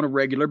on a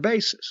regular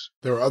basis.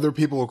 There are other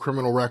people with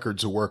criminal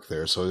records who work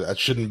there, so that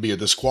shouldn't be a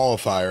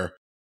disqualifier.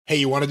 Hey,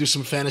 you want to do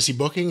some fantasy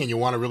booking and you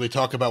want to really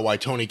talk about why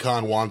Tony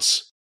Khan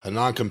wants a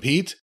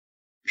non-compete?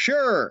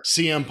 Sure.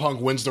 CM Punk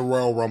wins the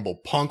Royal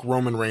Rumble. Punk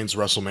Roman Reigns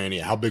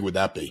WrestleMania. How big would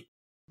that be?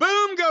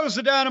 Boom goes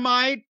the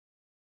dynamite.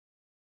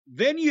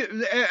 Then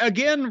you,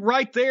 again,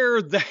 right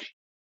there, that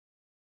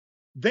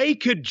they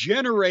could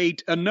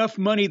generate enough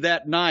money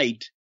that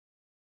night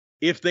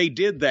if they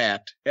did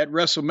that at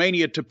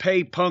WrestleMania to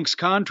pay Punk's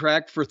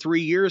contract for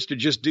 3 years to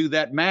just do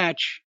that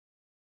match,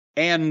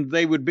 and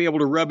they would be able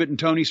to rub it in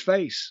Tony's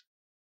face.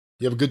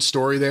 You have a good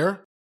story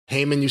there.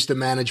 Heyman used to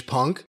manage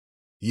Punk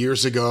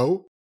years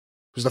ago.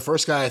 He was the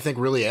first guy, I think,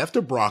 really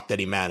after Brock that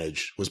he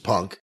managed was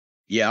Punk.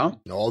 Yeah.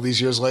 And all these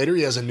years later,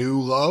 he has a new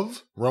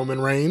love, Roman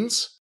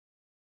Reigns.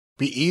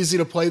 Be easy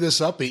to play this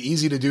up, be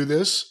easy to do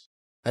this,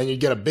 and you'd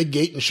get a big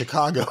gate in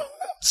Chicago.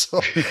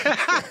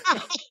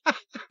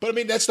 But I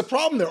mean, that's the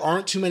problem. There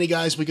aren't too many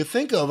guys we could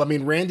think of. I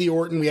mean, Randy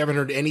Orton, we haven't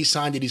heard any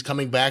sign that he's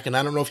coming back, and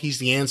I don't know if he's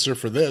the answer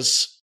for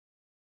this.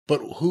 But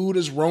who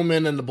does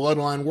Roman and the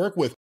Bloodline work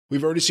with?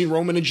 We've already seen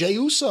Roman and Jey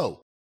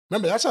Uso.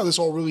 Remember, that's how this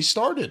all really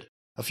started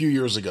a few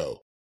years ago.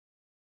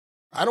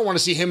 I don't want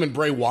to see him and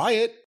Bray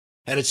Wyatt,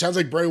 and it sounds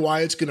like Bray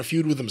Wyatt's going to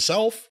feud with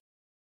himself.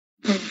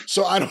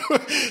 So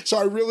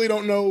I really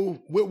don't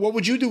know. What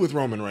would you do with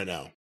Roman right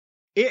now?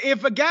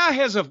 If a guy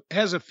has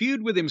a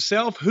feud with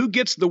himself, who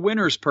gets the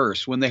winner's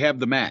purse when they have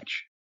the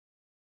match?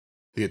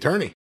 The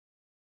attorney.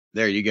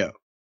 There you go.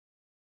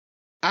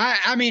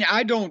 I mean,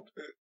 I don't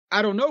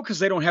know, because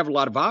they don't have a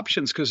lot of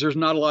options, because there's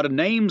not a lot of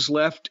names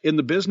left in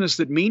the business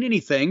that mean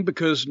anything,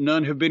 because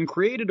none have been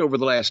created over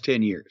the last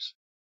 10 years.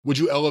 Would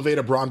you elevate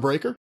a Braun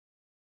Breaker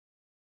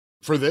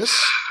for this?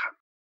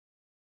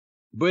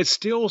 But it's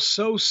still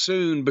so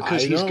soon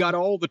because he's got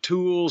all the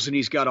tools and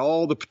he's got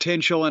all the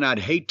potential, and I'd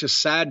hate to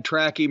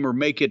sidetrack him or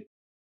make it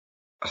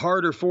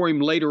harder for him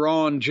later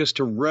on just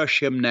to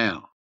rush him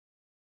now.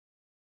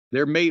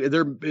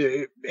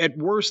 At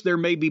worst, there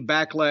may be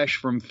backlash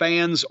from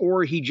fans,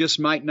 or he just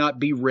might not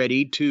be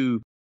ready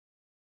to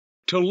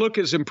look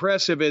as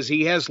impressive as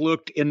he has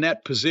looked in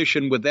that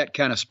position with that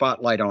kind of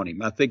spotlight on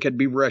him. I think I'd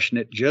be rushing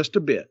it just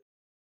a bit.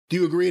 Do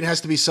you agree it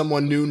has to be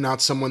someone new,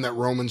 not someone that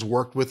Roman's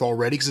worked with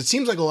already? Because it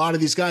seems like a lot of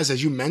these guys,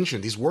 as you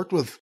mentioned, he's worked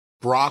with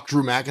Brock,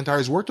 Drew McIntyre,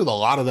 he's worked with a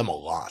lot of them a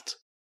lot.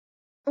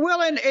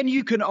 Well, and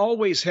you can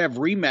always have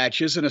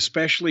rematches, and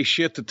especially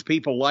shit that the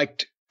people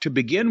liked to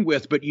begin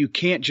with, but you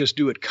can't just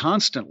do it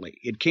constantly.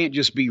 It can't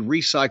just be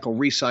recycle.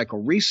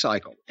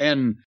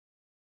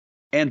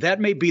 And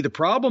that may be the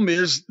problem,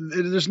 is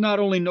there's not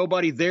only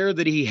nobody there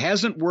that he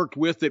hasn't worked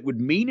with that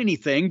would mean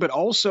anything, but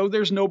also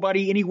there's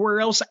nobody anywhere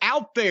else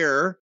out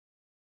there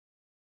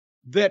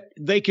that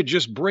they could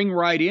just bring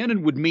right in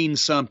and would mean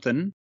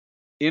something,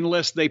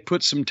 unless they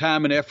put some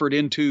time and effort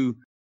into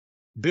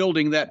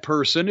building that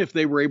person if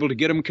they were able to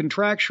get them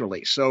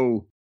contractually.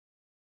 So,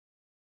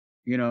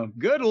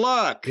 good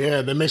luck.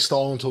 Yeah, they may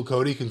stall until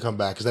Cody can come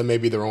back, because that may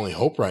be their only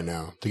hope right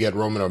now, to get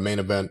Roman a main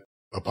event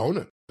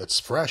opponent that's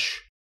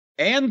fresh.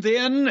 And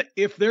then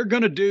if they're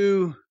going to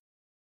do,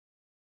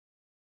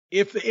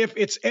 if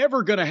it's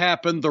ever going to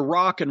happen, The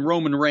Rock and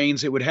Roman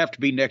Reigns, it would have to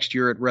be next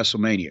year at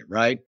WrestleMania,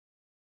 right?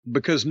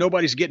 Because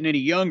nobody's getting any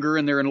younger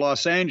and they're in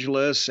Los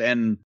Angeles,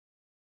 and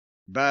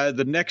by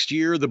the next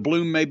year, the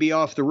bloom may be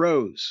off the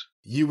rose.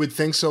 You would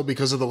think so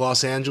because of the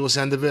Los Angeles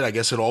end of it. I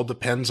guess it all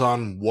depends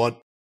on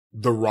what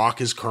The Rock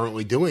is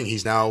currently doing.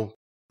 He's now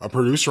a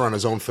producer on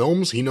his own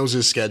films. He knows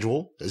his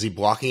schedule. Is he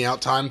blocking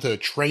out time to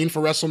train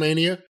for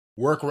WrestleMania,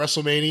 work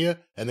WrestleMania,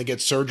 and then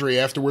get surgery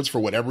afterwards for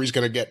whatever he's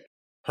going to get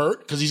hurt?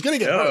 Because he's going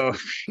to get hurt.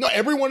 No,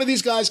 every one of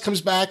these guys comes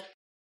back.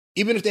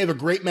 Even if they have a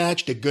great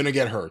match, they're going to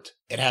get hurt.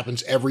 It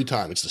happens every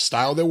time. It's the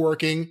style they're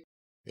working.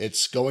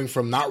 It's going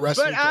from not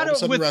wrestling to all of a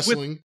sudden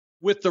wrestling.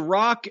 With The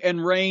Rock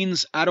and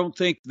Reigns, I don't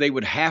think they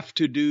would have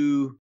to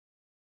do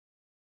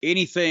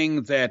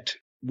anything that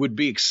would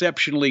be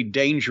exceptionally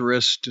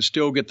dangerous to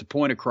still get the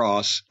point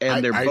across,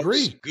 and they're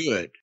both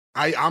good.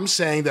 I'm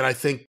saying that I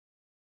think,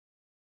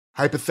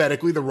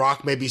 hypothetically, The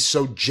Rock may be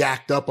so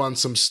jacked up on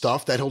some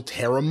stuff that he'll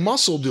tear a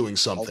muscle doing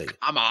something.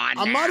 Oh, come on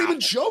I'm not even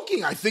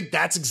joking. I think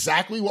that's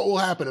exactly what will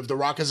happen if The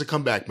Rock has a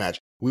comeback match.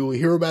 We will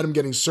hear about him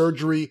getting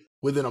surgery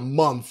within a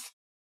month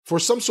for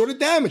some sort of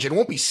damage. It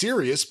won't be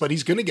serious, but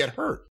he's going to get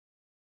hurt.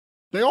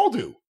 They all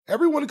do.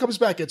 Everyone who comes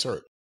back gets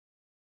hurt.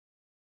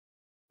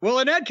 Well,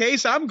 in that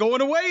case, I'm going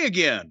away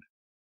again.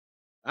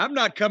 I'm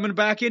not coming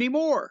back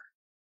anymore.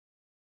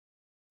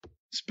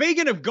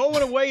 Speaking of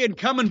going away and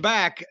coming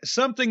back,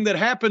 something that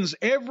happens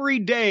every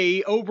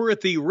day over at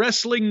the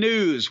Wrestling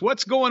News.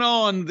 What's going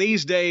on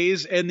these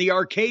days in the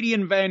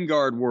Arcadian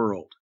Vanguard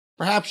world?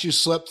 Perhaps you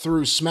slept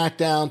through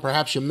SmackDown.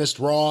 Perhaps you missed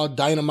Raw,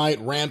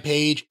 Dynamite,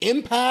 Rampage,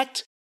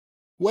 Impact,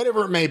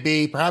 whatever it may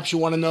be. Perhaps you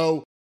want to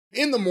know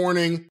in the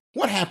morning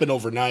what happened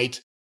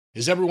overnight.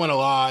 Is everyone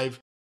alive?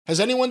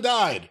 Has anyone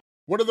died?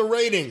 What are the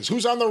ratings?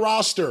 Who's on the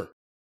roster?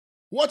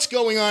 What's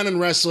going on in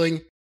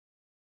wrestling?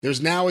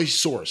 There's now a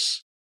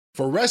source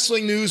for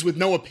wrestling news with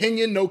no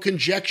opinion, no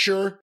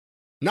conjecture,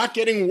 not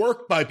getting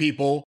worked by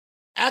people,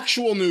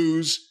 actual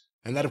news,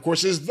 and that, of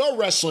course, is The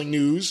Wrestling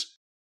News.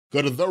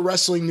 Go to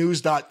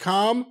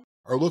thewrestlingnews.com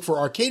or look for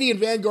Arcadian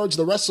Vanguard's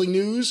The Wrestling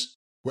News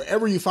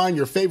wherever you find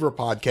your favorite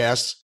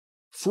podcasts.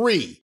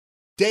 Free,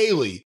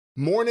 daily,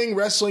 morning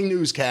wrestling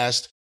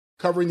newscast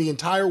covering the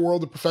entire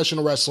world of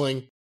professional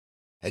wrestling.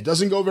 It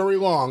doesn't go very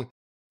long.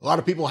 A lot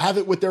of people have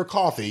it with their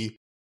coffee.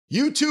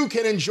 You too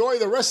can enjoy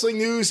the wrestling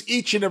news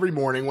each and every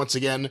morning. Once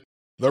again,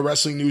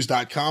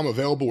 thewrestlingnews.com,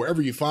 available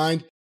wherever you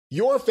find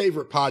your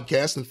favorite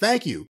podcast. And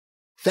thank you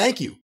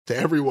to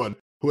everyone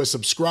who has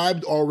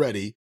subscribed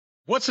already.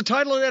 What's the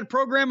title of that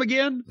program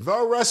again?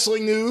 The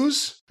Wrestling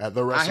News at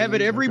the Wrestling I have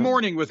it every News.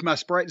 morning with my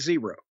Sprite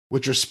Zero.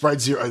 With your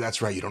Sprite Zero. Oh,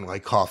 that's right, you don't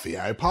like coffee.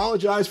 I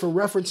apologize for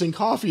referencing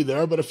coffee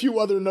there, but a few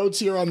other notes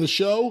here on the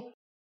show.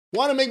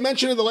 Want to make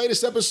mention of the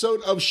latest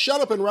episode of Shut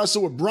Up and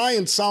Wrestle with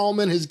Brian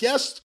Solomon, his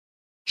guest,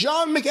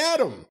 John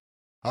McAdam.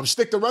 I'm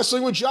Stick to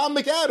Wrestling with John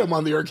McAdam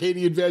on the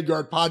Arcadian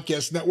Vanguard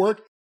Podcast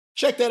Network.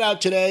 Check that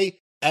out today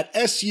at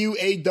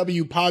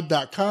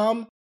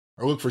suawpod.com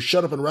or look for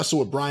Shut Up and Wrestle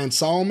with Brian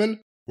Solomon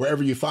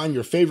wherever you find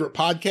your favorite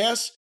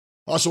podcasts.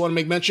 Also want to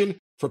make mention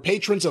for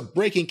patrons of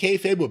Breaking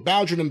Kayfabe with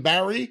Baldwin and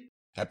Barry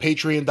at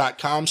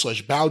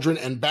patreon.com/Baldwin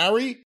and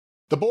Barry.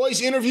 The boys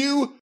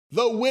interview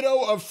the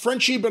widow of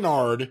Frenchie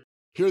Bernard.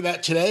 Hear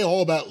that today,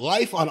 all about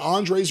life on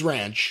Andre's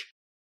Ranch.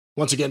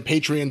 Once again,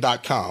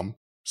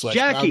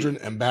 patreon.com/Baldwin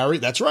and Barry.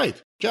 That's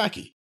right,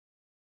 Jackie.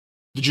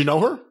 Did you know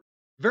her?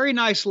 Very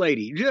nice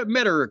lady.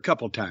 Met her a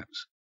couple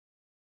times.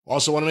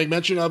 Also want to make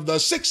mention of the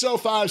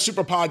 605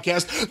 Super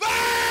Podcast, The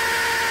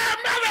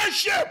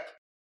Mothership!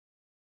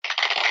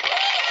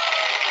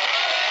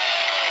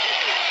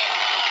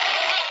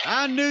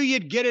 I knew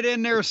you'd get it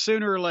in there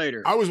sooner or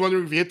later. I was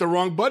wondering if you hit the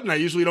wrong button. I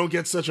usually don't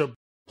get such a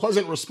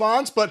pleasant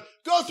response, but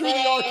go through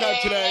the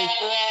archive today.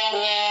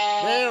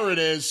 There it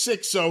is,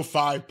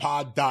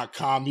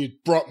 605pod.com. You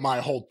brought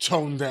my whole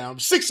tone down.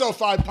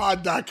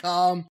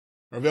 605pod.com.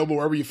 Are available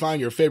wherever you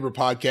find your favorite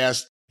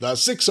podcast. The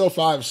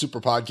 605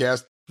 Super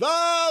Podcast,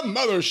 The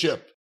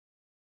Mothership.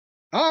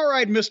 All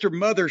right, Mr.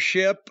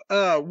 Mothership,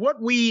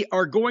 what we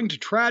are going to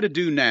try to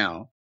do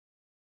now,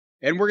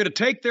 and we're going to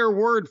take their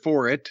word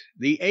for it,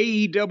 the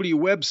AEW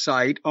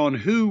website on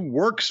who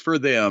works for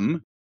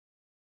them,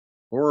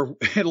 or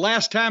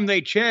last time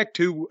they checked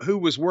who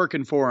was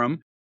working for them,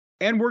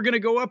 and we're going to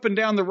go up and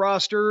down the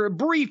roster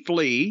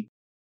briefly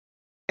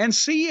and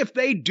see if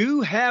they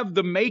do have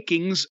the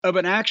makings of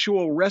an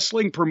actual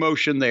wrestling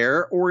promotion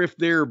there, or if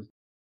they're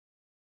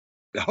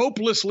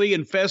hopelessly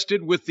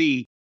infested with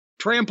the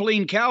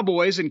trampoline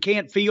cowboys and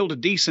can't field a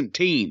decent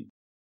team.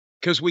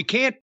 Because we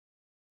can't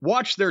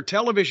watch their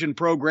television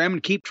program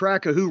and keep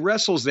track of who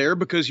wrestles there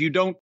because you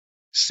don't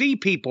see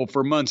people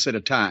for months at a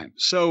time.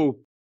 So,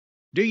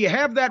 do you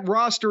have that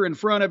roster in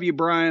front of you,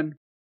 Brian?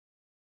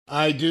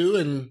 I do,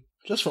 and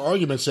just for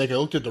argument's sake, I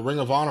looked at the Ring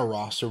of Honor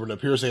roster, but it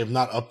appears they have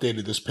not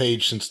updated this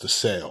page since the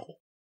sale.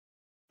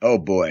 Oh,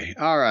 boy.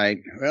 All right.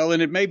 Well,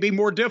 and it may be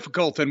more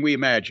difficult than we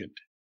imagined.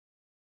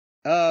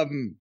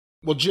 Well,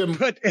 Jim...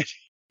 But...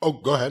 Oh,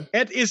 go ahead.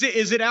 Is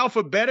it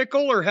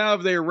alphabetical, or how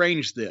have they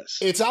arranged this?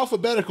 It's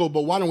alphabetical,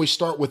 but why don't we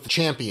start with the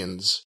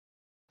champions?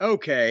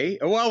 Okay.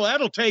 Well,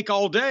 that'll take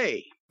all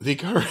day. The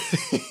current...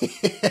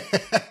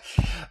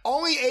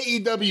 Only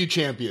AEW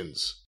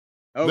champions.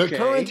 Okay. The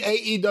current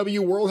AEW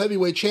World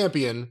Heavyweight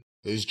Champion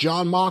is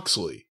Jon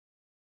Moxley.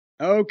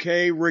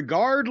 Okay,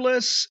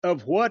 regardless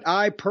of what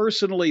I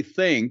personally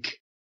think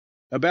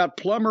about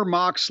Plumber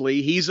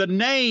Moxley, he's a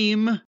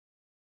name...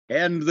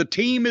 And the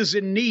team is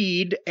in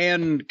need,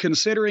 and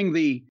considering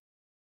the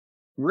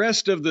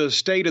rest of the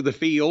state of the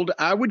field,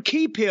 I would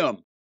keep him.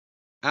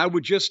 I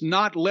would just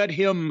not let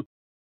him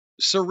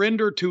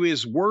surrender to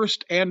his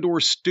worst and or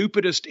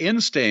stupidest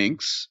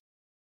instincts.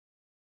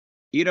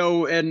 You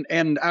know,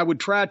 and I would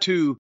try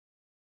to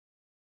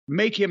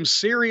make him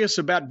serious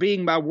about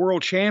being my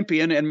world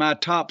champion and my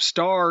top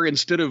star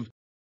instead of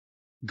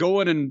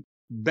going and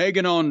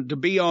begging to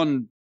be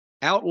on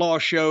outlaw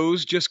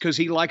shows just because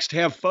he likes to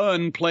have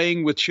fun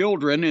playing with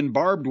children in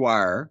barbed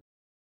wire.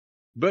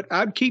 But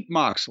I'd keep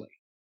Moxley,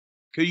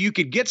 because you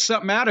could get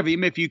something out of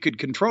him if you could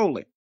control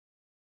him.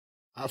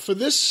 For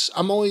this,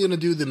 I'm only going to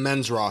do the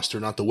men's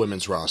roster, not the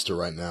women's roster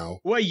right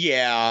now. Well,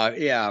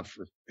 yeah,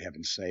 for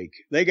heaven's sake.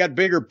 They got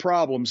bigger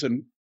problems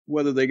than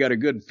whether they got a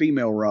good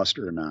female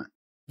roster or not.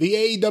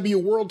 The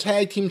AEW World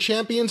Tag Team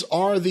Champions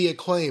are the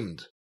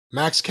Acclaimed,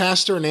 Max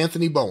Caster and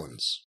Anthony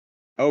Bowens.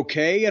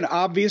 Okay, and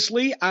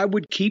obviously I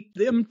would keep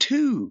them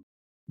too,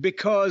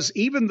 because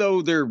even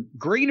though they're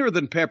greener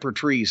than pepper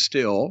trees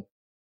still,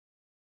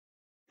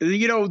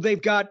 you know,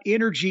 they've got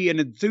energy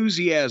and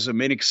enthusiasm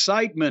and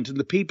excitement, and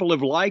the people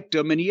have liked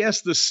them. And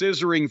yes, the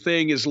scissoring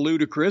thing is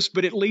ludicrous,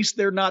 but at least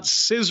they're not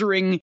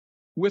scissoring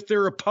with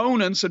their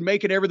opponents and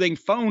making everything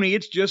phony.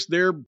 It's just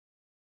their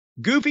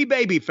goofy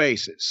baby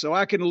faces, so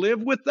I can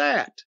live with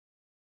that.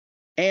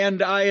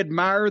 And I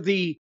admire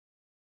the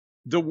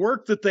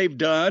work that they've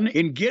done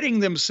in getting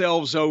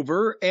themselves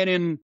over and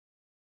in,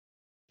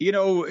 you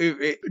know,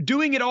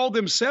 doing it all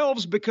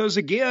themselves, because,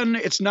 again,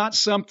 it's not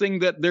something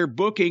that their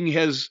booking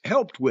has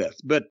helped with.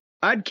 But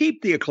I'd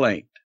keep the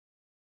Acclaimed.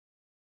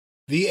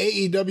 The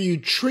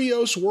AEW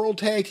Trios World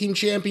Tag Team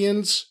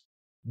Champions,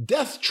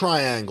 Death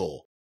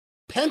Triangle,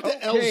 Penta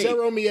El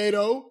Zero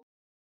Miedo,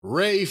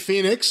 Rey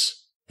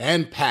Fenix,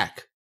 and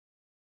Pac.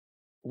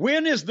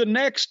 When is the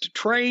next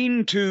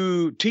train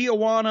to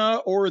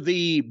Tijuana or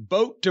the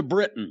boat to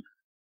Britain?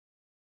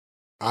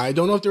 I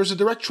don't know if there's a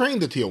direct train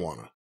to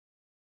Tijuana.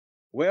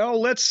 Well,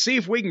 let's see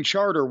if we can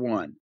charter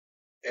one.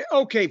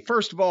 Okay,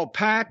 first of all,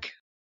 Pac,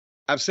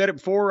 I've said it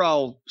before,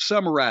 I'll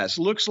summarize.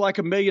 Looks like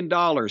 $1 million,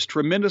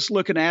 tremendous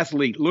looking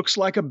athlete, looks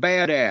like a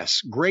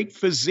badass, great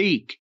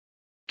physique,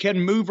 can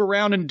move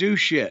around and do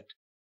shit,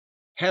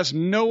 has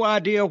no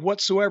idea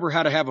whatsoever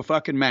how to have a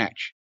fucking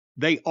match.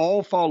 They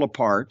all fall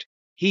apart.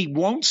 He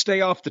won't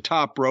stay off the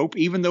top rope,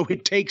 even though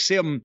it takes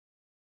him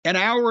an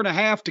hour and a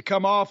half to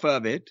come off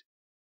of it.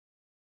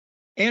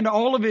 And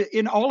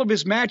in all of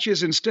his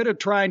matches, instead of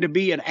trying to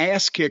be an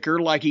ass kicker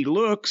like he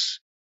looks,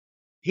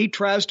 he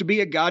tries to be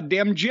a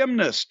goddamn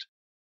gymnast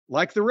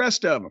like the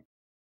rest of them.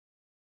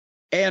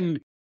 And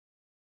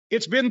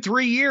it's been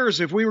 3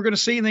 years. If we were going to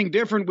see anything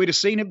different, we'd have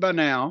seen it by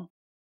now.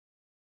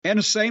 And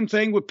the same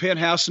thing with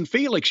Penthouse and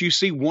Felix. You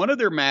see one of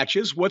their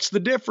matches, what's the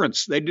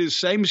difference? They do the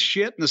same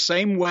shit in the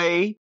same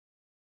way,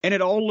 and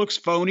it all looks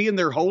phony, and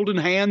they're holding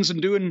hands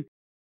and doing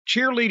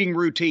cheerleading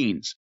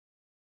routines.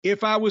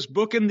 If I was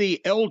booking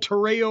the El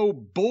Toreo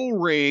Bull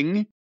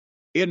Ring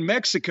in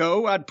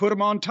Mexico, I'd put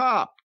them on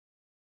top.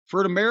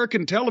 For an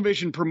American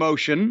television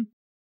promotion,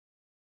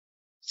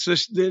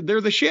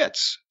 they're the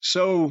shits.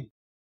 So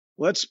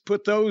let's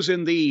put those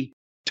in the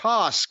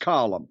toss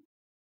column.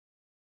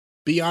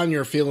 Beyond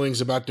your feelings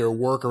about their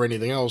work or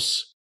anything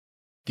else,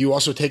 do you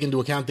also take into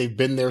account they've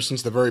been there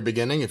since the very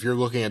beginning? If you're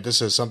looking at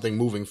this as something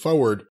moving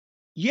forward,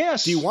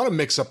 Yes. Do you want to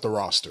mix up the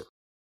roster?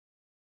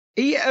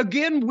 Yeah,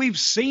 again, we've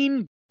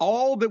seen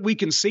all that we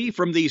can see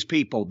from these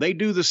people. They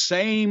do the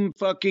same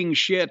fucking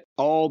shit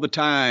all the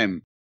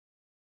time.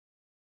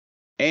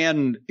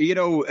 And,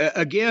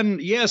 again,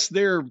 yes,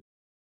 they're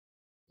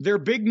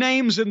big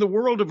names in the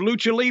world of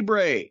lucha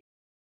libre.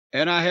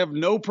 And I have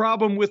no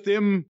problem with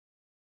them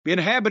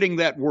inhabiting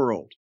that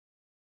world.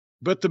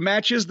 But the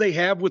matches they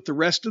have with the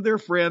rest of their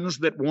friends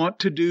that want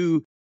to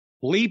do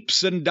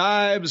leaps and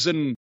dives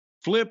and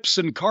flips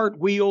and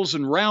cartwheels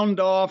and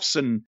round-offs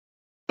and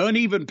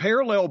uneven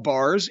parallel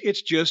bars,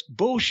 it's just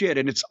bullshit,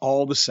 and it's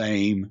all the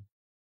same.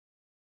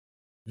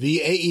 The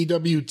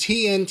AEW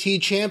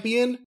TNT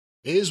champion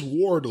is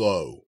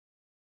Wardlow.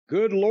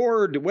 Good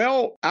Lord.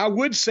 Well, I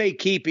would say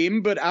keep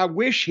him, but I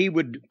wish he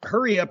would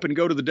hurry up and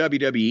go to the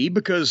WWE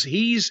because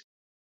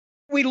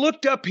we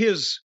looked up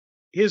his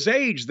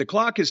age. The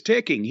clock is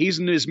ticking. He's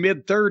in his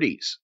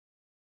mid-30s.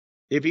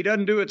 If he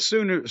doesn't do it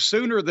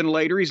sooner than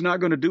later, he's not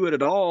going to do it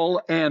at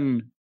all.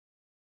 And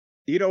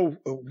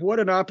what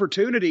an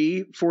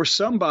opportunity for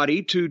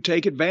somebody to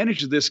take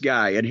advantage of this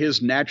guy and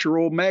his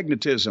natural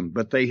magnetism.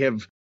 But they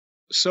have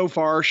so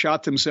far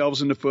shot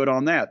themselves in the foot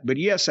on that. But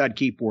yes, I'd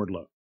keep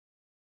Wardlow.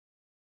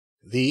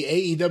 The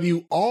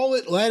AEW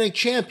All-Atlantic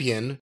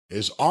champion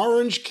is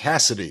Orange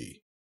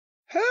Cassidy.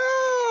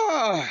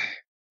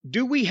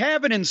 Do we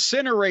have an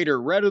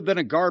incinerator rather than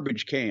a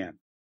garbage can?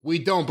 We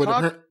don't, but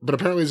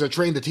apparently there's a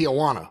train to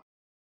Tijuana.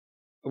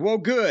 Well,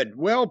 good.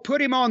 Well,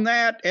 put him on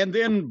that and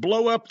then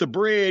blow up the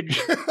bridge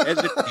as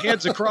it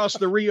heads across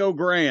the Rio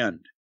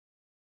Grande.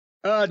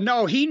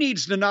 No, he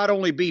needs to not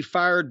only be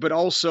fired, but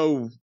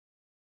also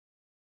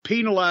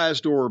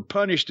penalized or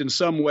punished in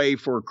some way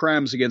for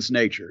crimes against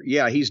nature.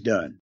 Yeah, he's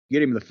done.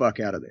 Get him the fuck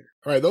out of there.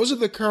 All right, those are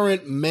the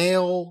current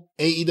male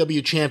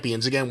AEW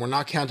champions. Again, we're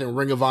not counting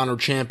Ring of Honor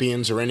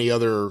champions or any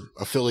other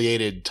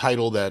affiliated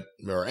title or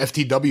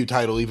FTW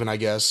title even, I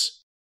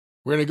guess.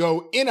 We're going to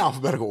go in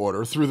alphabetical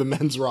order through the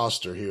men's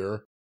roster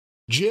here.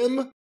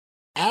 Jim,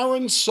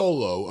 Aaron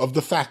Solo of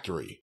The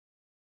Factory.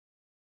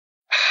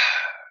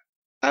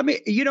 I mean,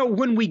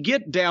 when we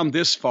get down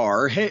this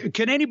far,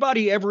 can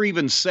anybody ever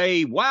even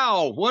say,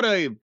 wow, what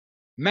a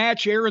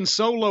match Aaron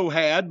Solo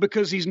had,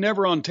 because he's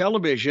never on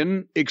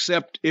television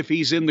except if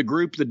he's in the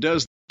group that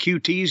does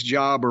QT's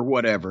job or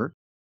whatever.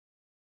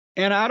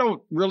 And I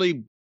don't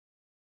really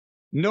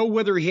know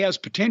whether he has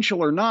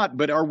potential or not,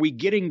 but are we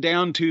getting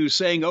down to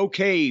saying,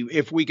 okay,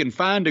 if we can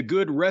find a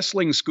good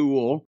wrestling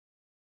school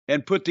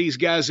and put these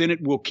guys in it,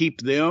 we'll keep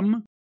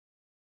them?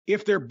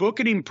 If they're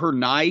booking him per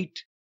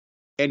night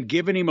and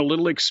giving him a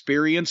little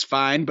experience,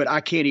 fine, but I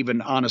can't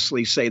even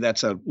honestly say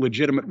that's a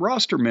legitimate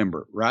roster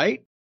member,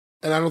 right?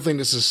 And I don't think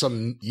this is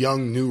some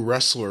young new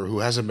wrestler who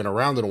hasn't been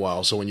around in a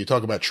while. So when you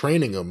talk about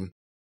training him,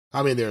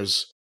 I mean,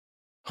 there's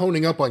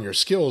honing up on your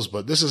skills,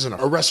 but this isn't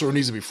a wrestler who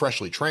needs to be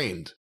freshly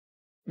trained.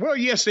 Well,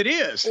 yes, it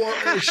is. Or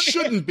it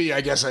shouldn't be,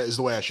 I guess is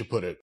the way I should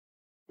put it.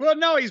 Well,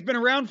 no, he's been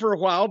around for a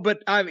while,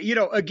 but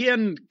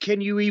again,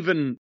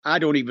 I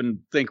don't even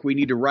think we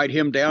need to write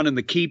him down in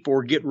the keep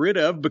or get rid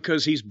of,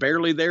 because he's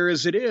barely there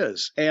as it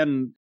is.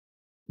 And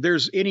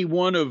there's any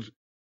one of,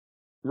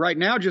 right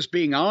now, just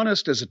being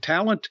honest, as a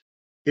talent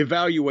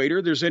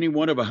evaluator, there's any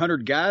one of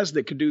 100 guys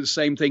that could do the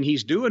same thing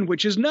he's doing,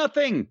 which is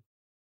nothing.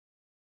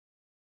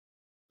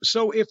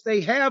 So if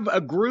they have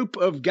a group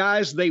of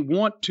guys they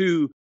want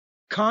to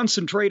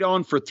concentrate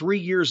on for 3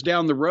 years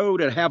down the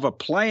road and have a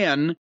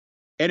plan,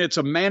 and it's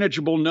a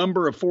manageable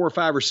number of 4 or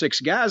 5 or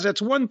 6 guys,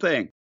 that's one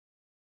thing.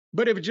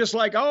 But if it's just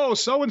like, oh,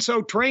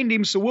 so-and-so trained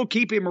him, so we'll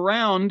keep him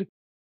around,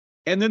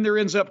 and then there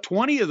ends up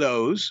 20 of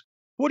those,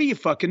 what are you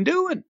fucking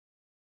doing?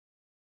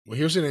 Well,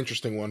 here's an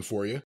interesting one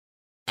for you.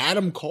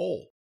 Adam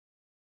Cole.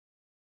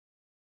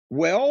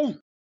 Well,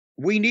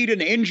 we need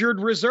an injured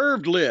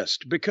reserved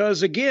list,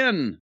 because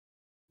again,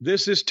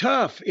 this is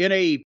tough. In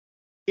a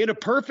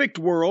perfect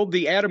world,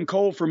 the Adam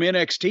Cole from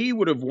NXT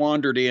would have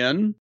wandered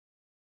in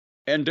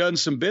and done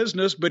some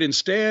business, but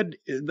instead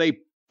they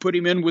put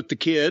him in with the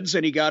kids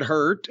and he got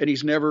hurt, and he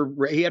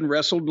hadn't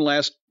wrestled in the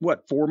last,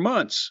 4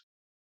 months,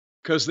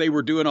 because they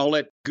were doing all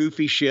that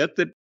goofy shit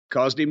that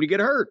caused him to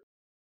get hurt.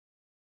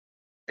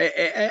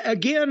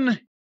 Again,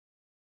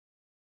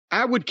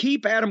 I would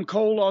keep Adam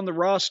Cole on the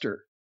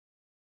roster.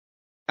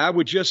 I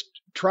would just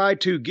try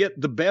to get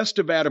the best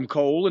of Adam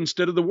Cole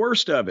instead of the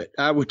worst of it.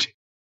 I would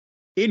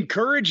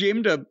encourage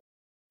him to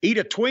eat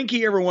a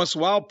Twinkie every once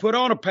in a while, put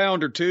on a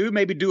pound or two,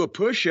 maybe do a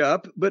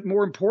push-up. But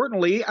more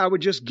importantly, I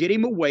would just get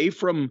him away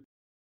from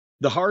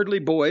the Hardley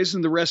boys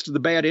and the rest of the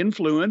bad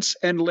influence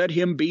and let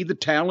him be the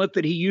talent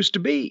that he used to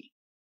be.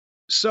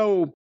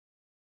 So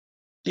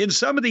in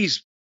some of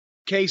these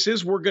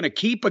cases, we're going to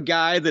keep a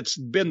guy that's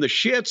been the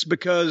shits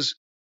because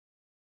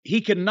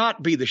he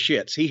cannot be the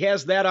shits. He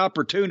has that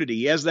opportunity.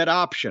 He has that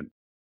option.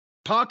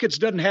 Pockets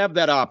doesn't have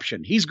that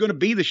option. He's going to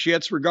be the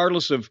shits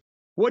regardless of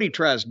what he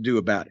tries to do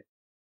about it.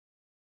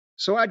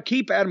 So I'd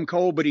keep Adam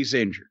Cole, but he's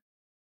injured.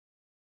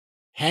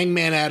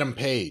 Hangman Adam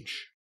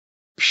Page.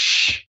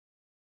 Psh,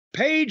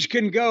 Page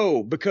can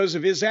go because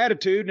of his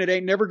attitude, and it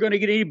ain't never going to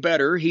get any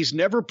better. He's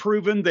never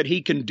proven that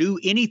he can do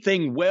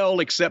anything well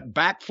except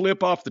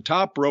backflip off the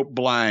top rope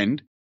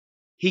blind.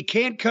 He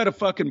can't cut a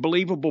fucking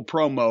believable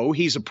promo.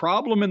 He's a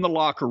problem in the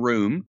locker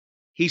room.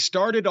 He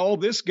started all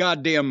this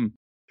goddamn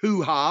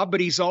hoo-ha,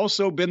 but he's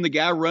also been the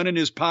guy running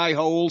his pie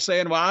hole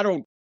saying, well, I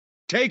don't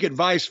take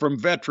advice from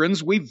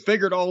veterans. We've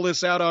figured all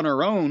this out on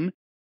our own.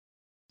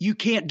 You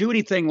can't do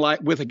anything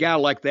with a guy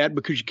like that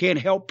because you can't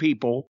help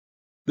people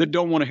that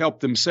don't want to help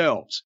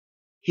themselves.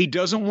 He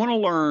doesn't want to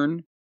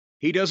learn.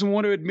 He doesn't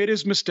want to admit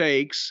his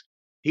mistakes.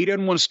 He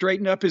doesn't want to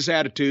straighten up his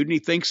attitude, and he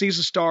thinks he's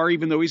a star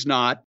even though he's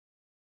not.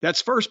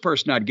 That's first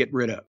person I'd get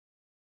rid of.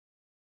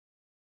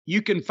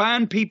 You can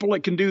find people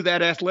that can do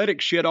that athletic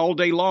shit all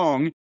day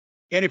long,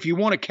 and if you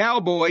want a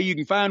cowboy, you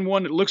can find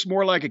one that looks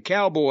more like a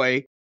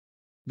cowboy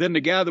than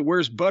the guy that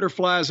wears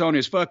butterflies on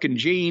his fucking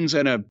jeans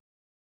and a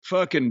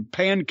fucking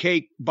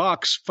pancake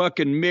box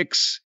fucking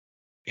mix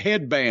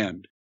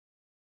headband.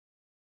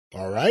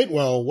 All right,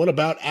 well, what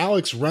about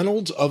Alex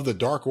Reynolds of the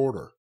Dark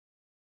Order?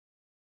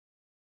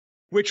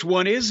 Which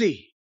one is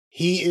he?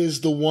 He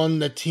is the one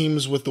that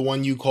teams with the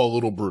one you call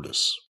Little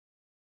Brutus.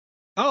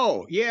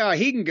 Oh, yeah,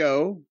 he can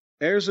go.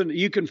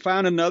 You can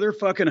find another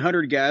fucking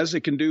 100 guys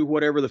that can do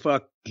whatever the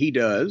fuck he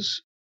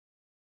does.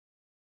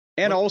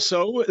 And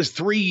also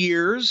 3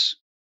 years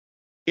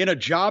in a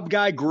job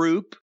guy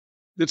group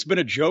that's been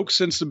a joke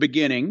since the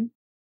beginning.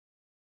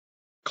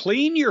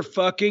 Clean your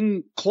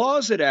fucking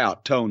closet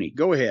out, Tony.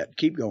 Go ahead.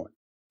 Keep going.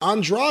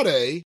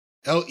 Andrade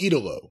El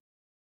Idolo.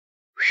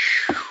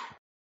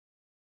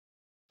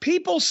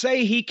 People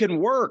say he can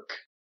work.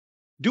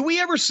 Do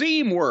we ever see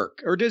him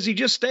work? Or does he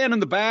just stand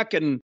in the back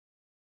and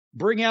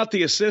bring out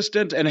the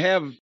assistant and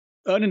have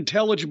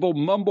unintelligible,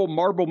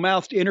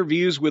 marble-mouthed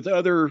interviews with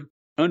other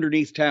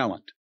underneath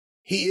talent?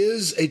 He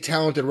is a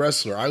talented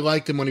wrestler. I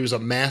liked him when he was a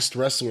masked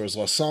wrestler as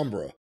La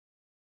Sombra.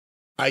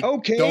 I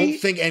don't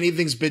think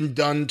anything's been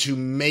done to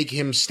make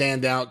him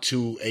stand out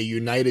to a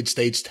United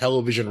States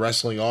television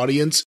wrestling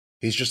audience.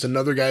 He's just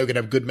another guy who can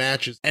have good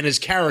matches, and his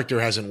character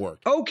hasn't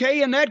worked.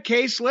 Okay, in that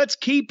case, let's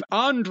keep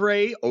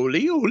Andre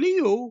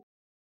Olio,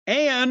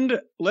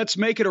 and let's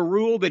make it a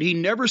rule that he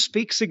never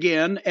speaks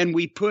again, and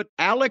we put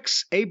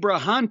Alex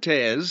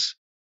Abrahantes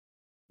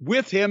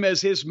with him as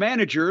his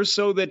manager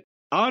so that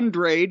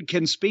Andre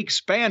can speak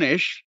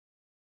Spanish,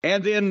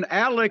 and then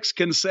Alex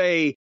can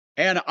say,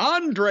 and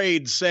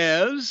Andrade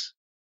says...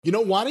 You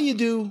know, why don't you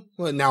do...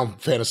 Well, now I'm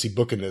fantasy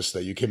booking this,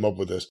 that you came up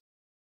with this.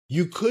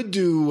 You could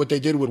do what they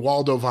did with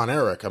Waldo Von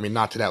Erich. I mean,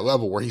 not to that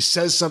level, where he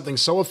says something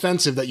so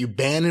offensive that you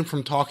ban him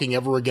from talking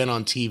ever again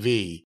on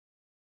TV.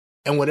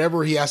 And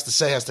whatever he has to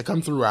say has to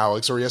come through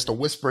Alex, or he has to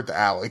whisper it to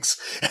Alex,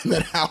 and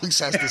then Alex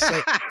has to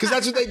say... Because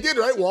that's what they did,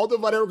 right? Waldo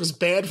Von Erich was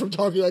banned from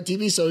talking on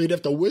TV, so he'd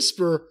have to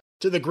whisper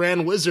to the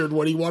Grand Wizard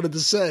what he wanted to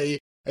say,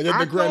 and then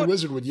the Grand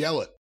Wizard would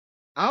yell it.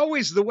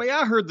 The way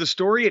I heard the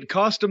story, it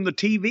cost him the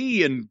TV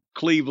in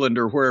Cleveland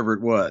or wherever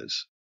it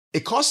was.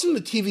 It cost him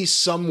the TV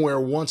somewhere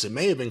once. It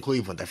may have been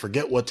Cleveland. I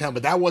forget what town,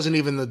 but that wasn't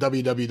even the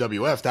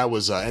WWF. That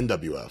was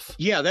NWF.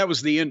 Yeah, that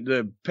was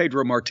the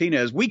Pedro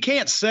Martinez. We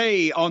can't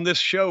say on this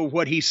show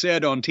what he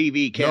said on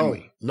TV, can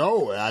we?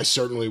 No, I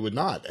certainly would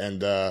not.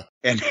 And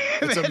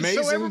it's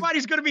amazing. So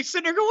everybody's going to be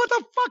sitting there going, what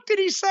the fuck did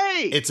he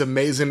say? It's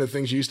amazing the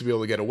things you used to be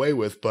able to get away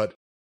with, but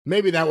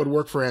maybe that would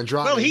work for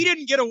Andrade. Well, he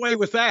didn't get away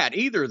with that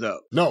either, though.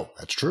 No,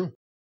 that's true.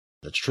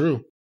 That's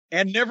true.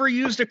 And never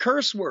used a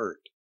curse word.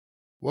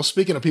 Well,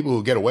 speaking of people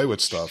who get away with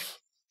stuff,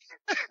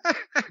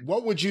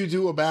 what would you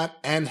do about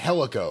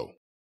Angelico?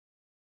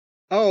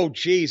 Oh,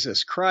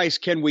 Jesus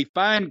Christ.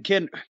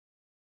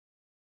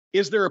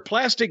 Is there a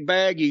plastic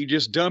bag you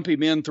just dump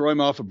him in, throw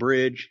him off a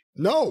bridge?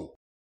 No.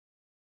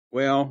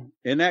 Well,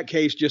 in that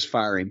case, just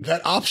fire him.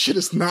 That option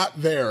is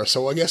not there,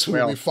 so I guess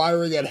we'll be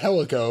firing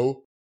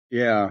Angelico.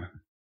 Yeah.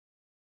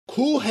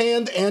 Cool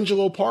Hand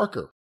Angelo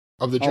Parker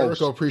of the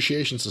Jericho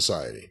Appreciation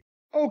Society.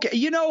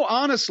 Okay,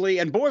 honestly,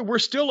 and boy, we're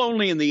still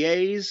only in the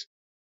A's.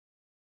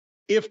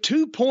 If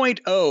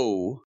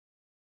 2.0,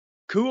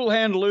 Cool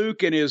Hand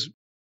Luke and his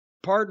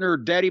partner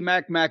Daddy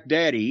Mac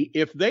Daddy,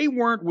 if they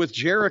weren't with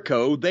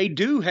Jericho, they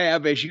do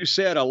have, as you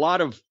said, a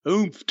lot of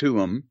oomph to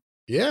them.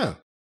 Yeah.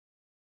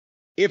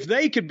 If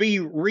they could be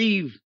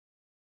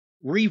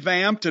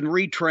revamped and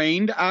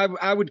retrained,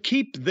 I would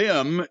keep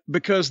them,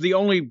 because the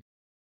only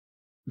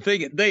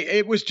thing,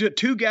 it was just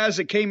two guys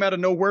that came out of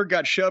nowhere,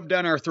 got shoved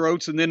down our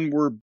throats, and then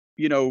were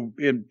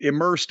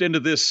immersed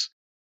into this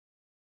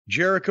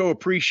Jericho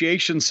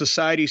Appreciation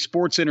Society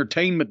sports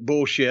entertainment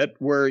bullshit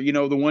where,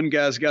 the one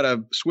guy's got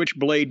a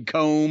switchblade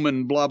comb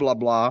and blah, blah,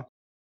 blah.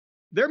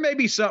 There may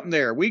be something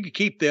there. We could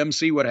keep them,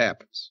 see what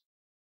happens.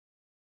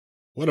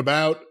 What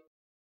about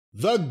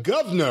the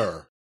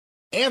governor,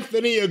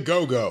 Anthony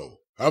Ogogo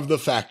of the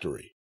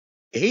Factory?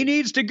 He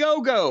needs to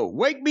go.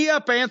 Wake me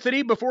up,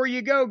 Anthony, before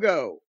you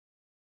go.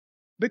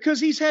 Because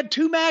he's had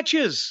 2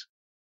 matches.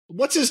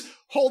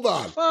 Hold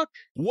on. Fuck.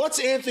 What's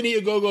Anthony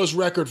Ogogo's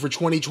record for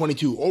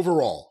 2022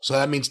 overall? So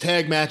that means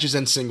tag matches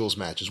and singles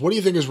matches. What do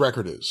you think his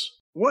record is?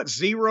 What,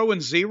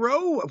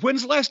 0-0?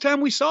 When's the last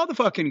time we saw the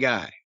fucking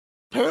guy?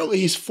 Apparently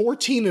he's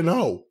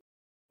 14-0.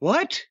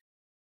 What?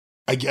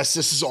 I guess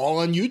this is all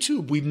on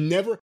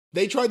YouTube.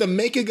 They tried to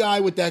make a guy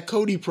with that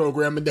Cody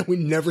program, and then we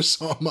never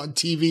saw him on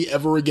TV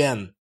ever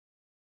again.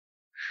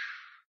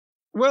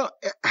 Well,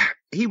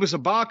 he was a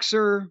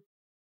boxer,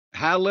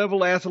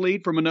 high-level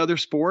athlete from another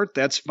sport.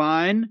 That's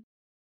fine.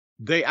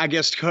 I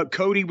guess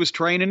Cody was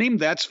training him.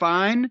 That's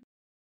fine.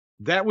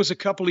 That was a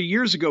couple of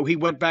years ago. He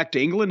went back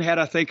to England, had,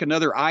 I think,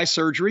 another eye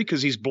surgery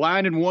because he's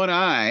blind in one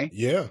eye.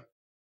 Yeah.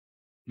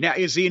 Now,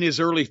 is he in his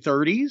early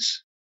 30s?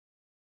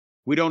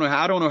 We don't know.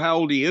 I don't know how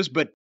old he is,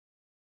 but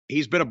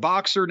he's been a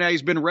boxer. Now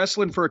he's been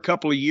wrestling for a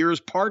couple of years,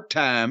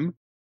 part-time.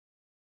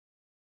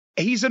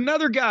 He's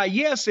another guy.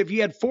 Yes, if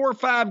you had 4 or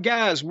 5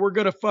 guys, we're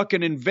going to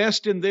fucking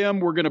invest in them.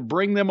 We're going to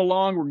bring them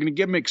along. We're going to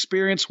give them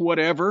experience,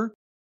 whatever.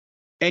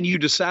 And you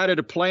decided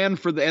to plan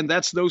for and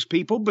that's those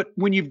people. But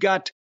when you've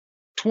got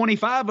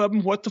 25 of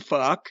them, what the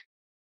fuck?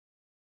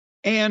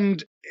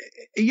 And,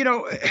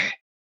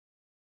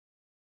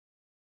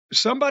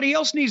 somebody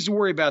else needs to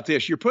worry about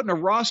this. You're putting a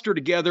roster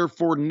together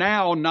for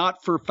now,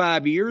 not for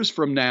 5 years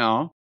from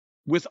now,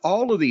 with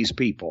all of these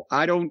people.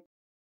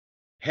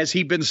 Has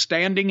he been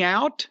standing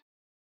out?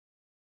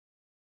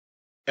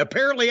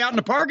 Apparently out in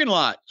the parking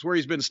lot is where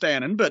he's been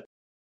standing, but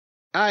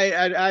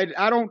I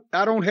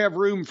don't have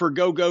room for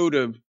go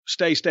to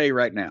stay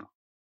right now.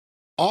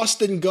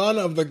 Austin Gunn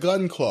of the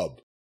Gun Club.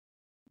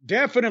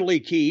 Definitely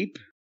keep.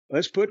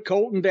 Let's put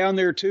Colton down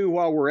there too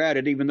while we're at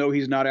it, even though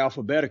he's not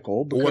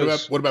alphabetical.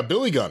 Because, what about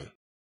Billy Gunn?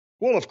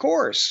 Well, of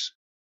course.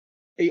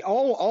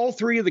 All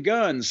 3 of the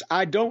Guns.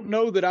 I don't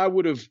know that I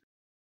would have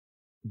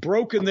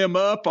broken them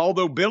up,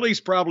 although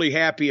Billy's probably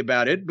happy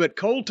about it. But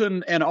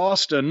Colton and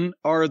Austin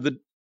are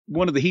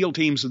one of the heel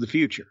teams of the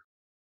future.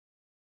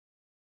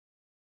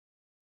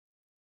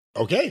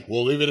 Okay,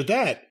 we'll leave it at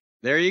that.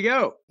 There you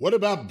go. What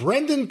about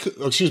Brendan?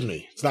 Excuse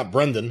me, it's not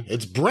Brendan.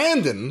 It's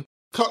Brandon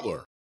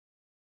Cutler.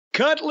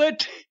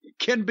 Cutlet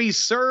can be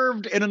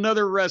served in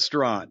another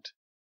restaurant.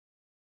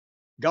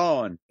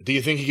 Gone. Do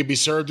you think he could be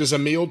served as a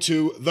meal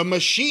to the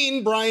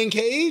Machine, Brian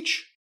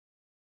Cage?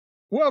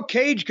 Well,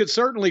 Cage could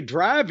certainly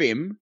drive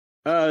him,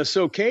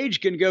 so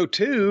Cage can go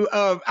too.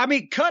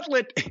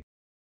 Cutlet,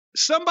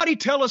 somebody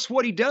tell us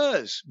what he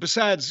does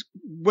besides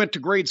went to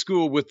grade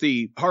school with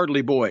the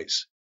Hardley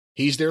boys.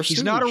 He's their stooge.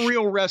 He's not a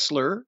real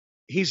wrestler.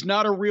 He's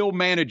not a real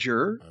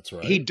manager. That's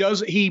right.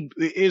 He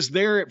is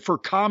there for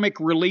comic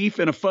relief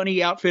in a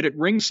funny outfit at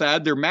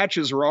ringside. Their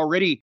matches are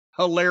already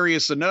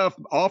hilarious enough,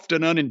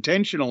 often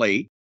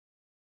unintentionally.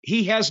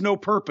 He has no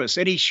purpose,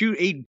 and he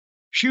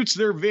shoots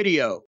their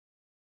video.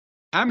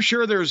 I'm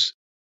sure there's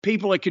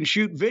people that can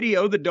shoot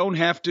video that don't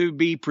have to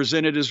be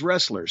presented as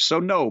wrestlers. So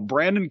no,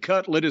 Brandon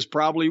Cutlet is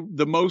probably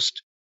the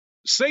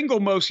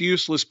single most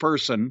useless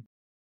person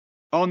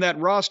on that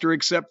roster,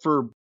 except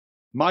for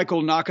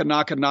Michael knock it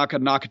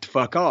the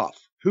fuck off,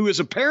 who is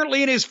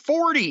apparently in his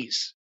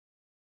 40s.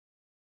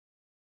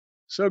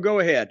 So go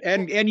ahead.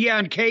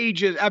 And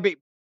Cage is,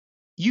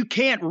 you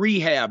can't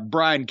rehab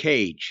Brian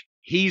Cage.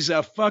 He's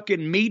a fucking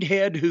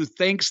meathead who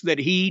thinks that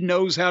he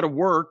knows how to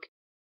work,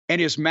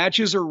 and his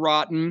matches are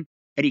rotten,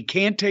 and he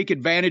can't take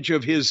advantage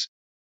of his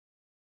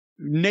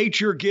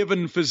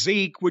nature-given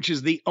physique, which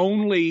is the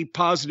only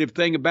positive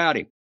thing about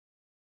him.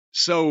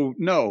 So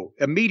no,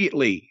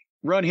 immediately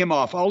run him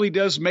off. All he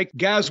does is make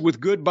guys with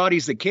good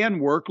bodies that can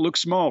work look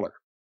smaller.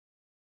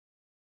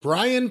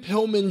 Brian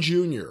Pillman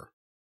Jr.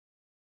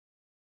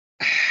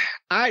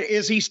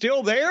 Is he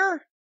still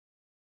there?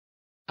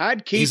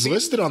 I'd keep He's him.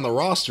 listed on the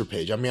roster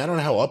page. I don't know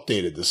how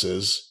updated this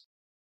is.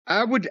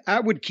 I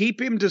would keep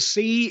him to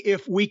see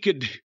if we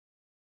could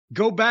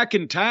go back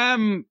in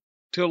time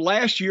to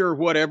last year or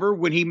whatever,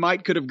 when he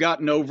could have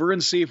gotten over,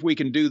 and see if we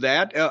can do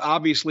that.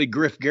 Obviously,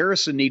 Griff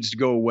Garrison needs to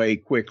go away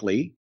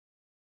quickly.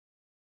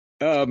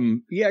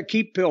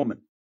 Keep Pillman.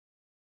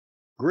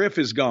 Griff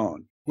is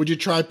gone. Would you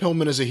try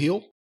Pillman as a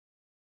heel?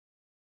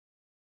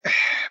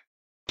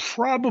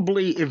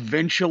 Probably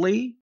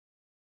eventually.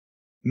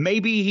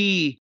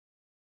 Maybe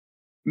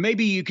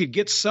you could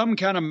get some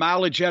kind of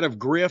mileage out of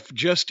Griff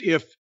just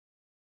if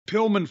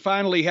Pillman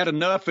finally had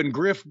enough and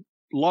Griff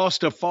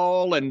lost a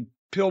fall and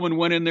Pillman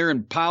went in there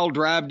and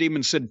pile-drived him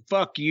and said,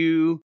 fuck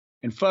you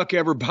and fuck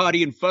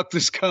everybody and fuck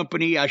this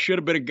company. I should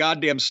have been a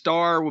goddamn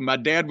star when my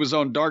dad was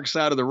on Dark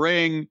Side of the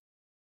Ring.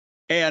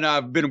 And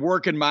I've been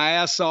working my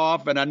ass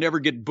off and I never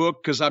get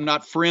booked because I'm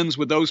not friends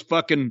with those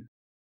fucking,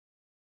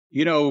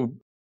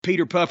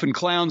 Peter Puffin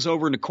clowns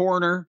over in the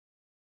corner.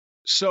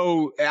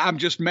 So I'm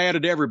just mad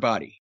at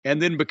everybody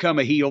and then become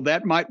a heel.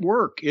 That might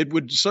work. It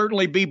would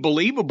certainly be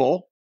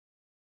believable.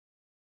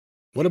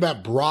 What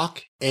about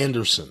Brock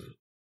Anderson?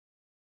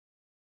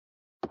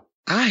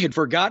 I had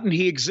forgotten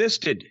he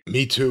existed.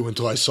 Me too,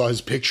 until I saw his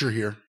picture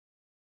here.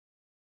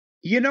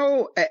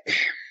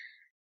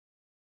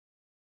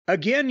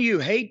 Again, you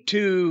hate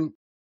to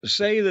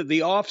say that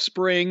the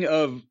offspring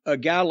of a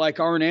guy like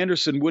Arn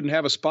Anderson wouldn't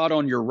have a spot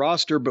on your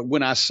roster, but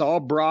when I saw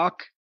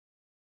Brock,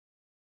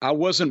 I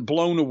wasn't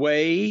blown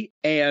away,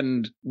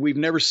 and we've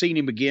never seen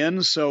him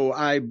again, so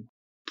I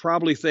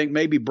probably think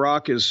maybe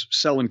Brock is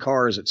selling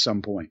cars at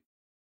some point.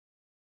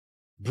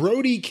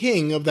 Brody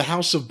King of the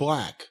House of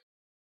Black.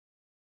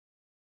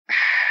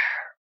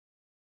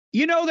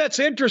 You know, that's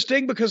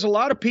interesting because a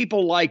lot of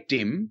people liked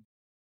him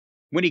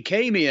when he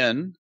came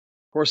in.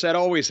 Of course, that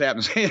always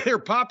happens. They're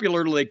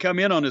popular till they come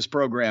in on his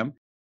program.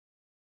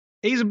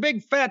 He's a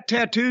big, fat,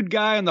 tattooed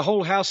guy in the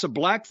whole House of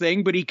Black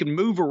thing, but he can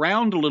move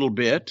around a little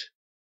bit.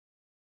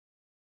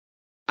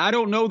 I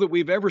don't know that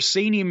we've ever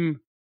seen him,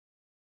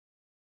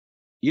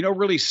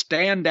 really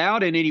stand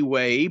out in any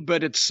way,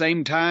 but at the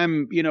same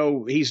time,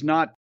 he's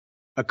not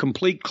a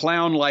complete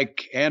clown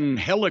like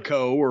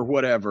Angelico or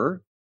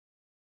whatever.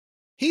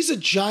 He's a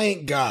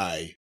giant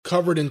guy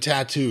covered in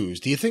tattoos.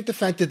 Do you think the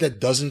fact that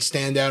that doesn't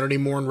stand out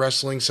anymore in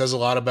wrestling says a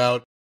lot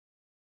about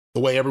the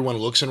way everyone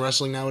looks in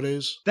wrestling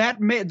nowadays? That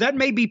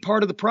may be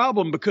part of the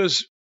problem,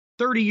 because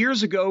 30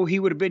 years ago he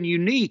would have been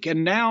unique,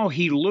 and now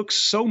he looks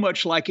so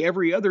much like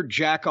every other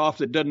jack-off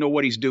that doesn't know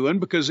what he's doing,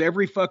 because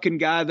every fucking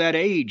guy that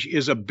age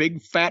is a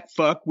big fat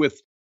fuck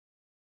with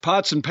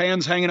pots and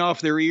pans hanging off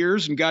their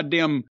ears and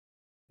goddamn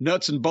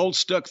nuts and bolts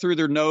stuck through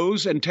their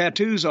nose and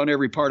tattoos on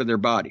every part of their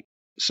body.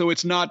 So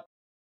it's not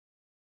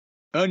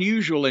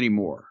unusual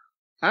anymore.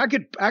 I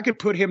could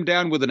put him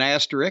down with an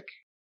asterisk,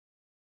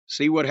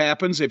 see what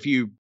happens if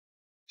you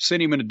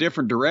send him in a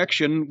different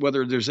direction,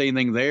 whether there's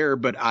anything there,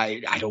 but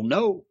I don't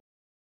know.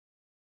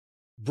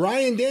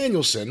 Bryan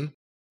Danielson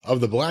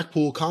of the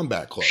Blackpool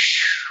Combat Club.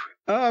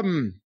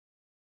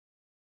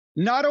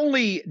 Not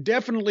only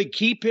definitely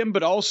keep him,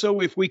 but also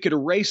if we could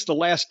erase the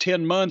last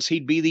 10 months,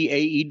 he'd be the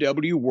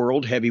AEW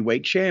World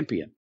Heavyweight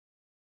Champion.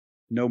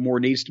 No more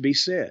needs to be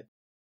said.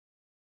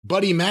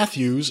 Buddy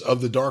Matthews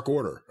of the Dark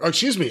Order.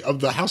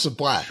 Of the House of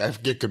Black. I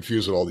get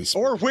confused with all these.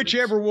 Or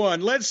whichever one.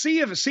 Let's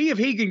see if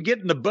he can get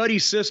in the Buddy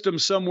system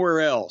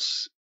somewhere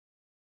else.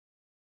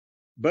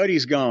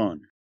 Buddy's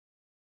gone.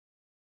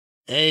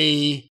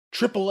 A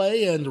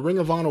AAA and Ring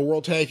of Honor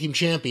World Tag Team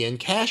Champion,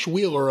 Cash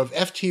Wheeler of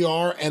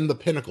FTR and The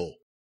Pinnacle.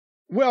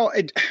 Well,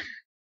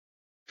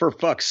 for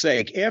fuck's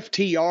sake,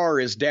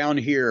 FTR is down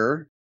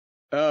here.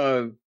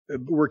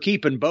 We're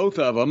keeping both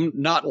of them.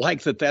 Not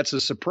like that's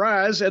a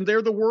surprise. And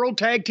they're the World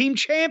Tag Team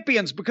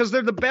Champions because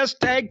they're the best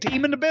tag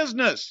team in the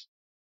business.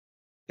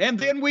 And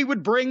then we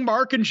would bring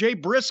Mark and Jay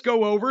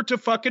Briscoe over to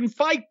fucking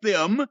fight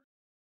them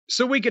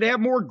so we could have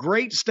more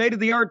great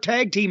state-of-the-art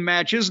tag team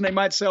matches, and they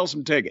might sell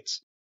some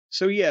tickets.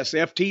 So yes,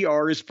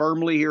 FTR is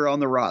firmly here on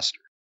the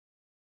roster.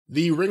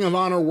 The Ring of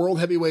Honor World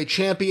Heavyweight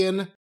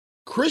Champion,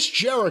 Chris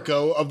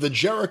Jericho of the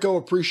Jericho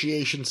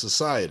Appreciation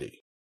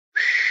Society.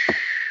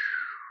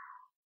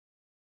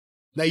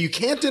 Now, you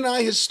can't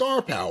deny his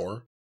star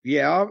power.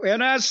 Yeah,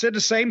 and I said the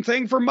same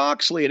thing for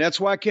Moxley, and that's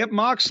why I kept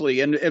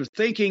Moxley, and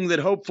thinking that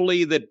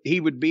hopefully that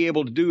he would be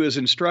able to do as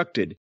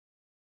instructed.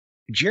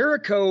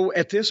 Jericho,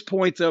 at this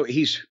point, though,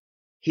 he's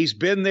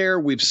been there.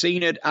 We've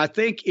seen it. I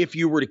think if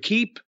you were to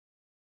keep...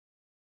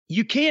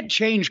 You can't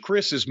change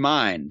Chris's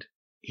mind.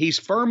 He's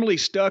firmly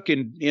stuck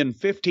in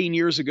 15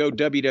 years ago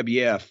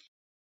WWF,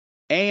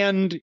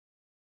 and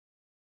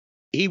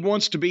he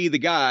wants to be the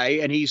guy,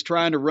 and he's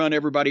trying to run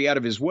everybody out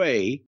of his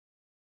way.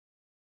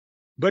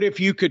 But if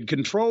you could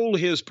control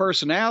his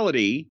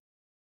personality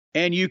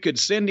and you could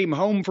send him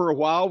home for a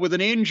while with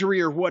an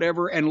injury or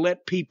whatever and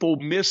let people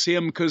miss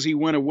him because he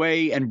went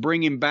away and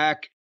bring him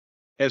back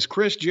as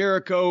Chris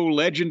Jericho,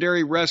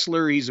 legendary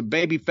wrestler, he's a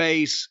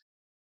babyface,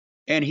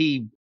 and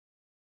he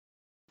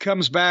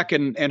comes back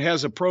and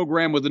has a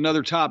program with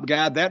another top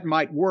guy, that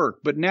might work.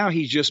 But now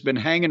he's just been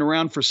hanging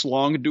around for so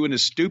long and doing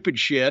his stupid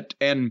shit,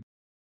 and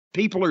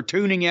people are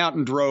tuning out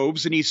in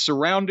droves, and he's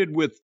surrounded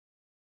with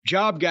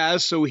job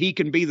guys so he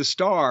can be the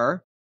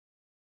star,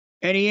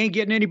 and he ain't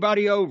getting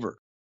anybody over.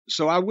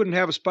 So I wouldn't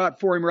have a spot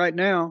for him right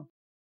now.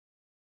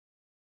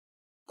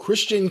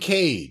 Christian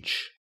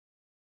Cage.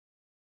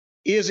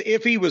 Is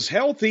if he was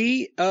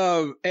healthy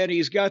and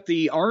he's got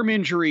the arm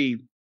injury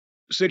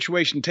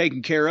situation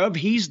taken care of,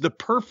 he's the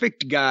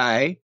perfect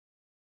guy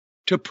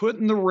to put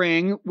in the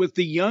ring with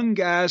the young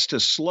guys to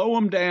slow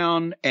them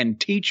down and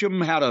teach them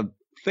how to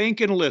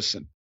think and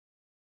listen.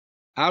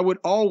 I would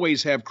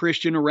always have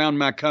Christian around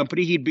my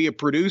company. He'd be a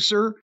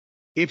producer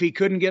if he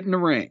couldn't get in the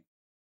ring.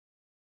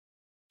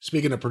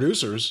 Speaking of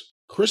producers,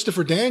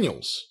 Christopher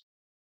Daniels.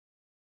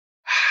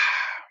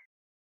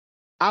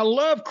 I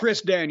love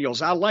Chris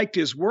Daniels. I liked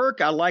his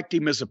work. I liked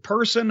him as a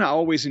person. I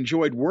always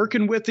enjoyed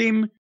working with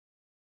him.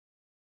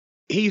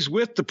 He's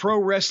with the Pro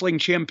Wrestling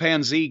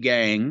Chimpanzee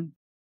gang.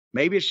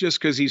 Maybe it's just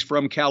because he's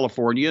from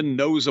California and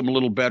knows them a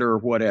little better or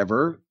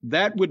whatever.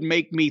 That would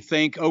make me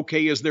think,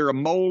 okay, is there a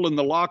mole in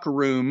the locker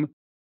room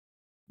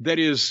that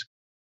is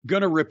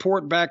going to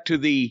report back to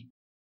the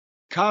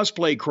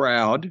cosplay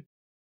crowd?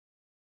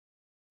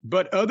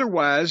 But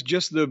otherwise,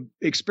 just the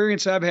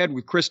experience I've had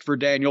with Christopher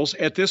Daniels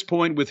at this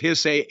point with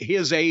his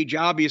age,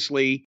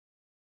 obviously,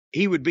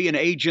 he would be an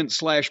agent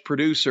 /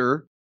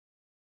 producer.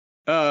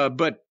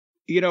 But,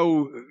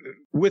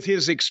 with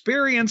his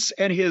experience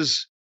and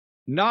his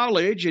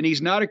knowledge, and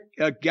he's not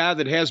a guy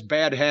that has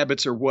bad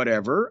habits or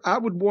whatever, I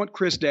would want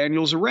Chris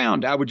Daniels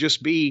around. I would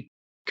just be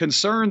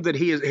concerned that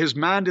his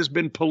mind has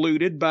been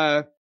polluted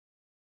by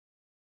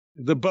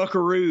the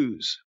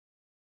buckaroos.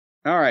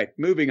 All right,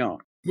 moving on.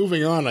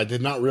 Moving on, I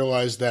did not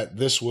realize that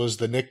this was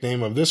the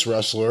nickname of this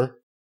wrestler.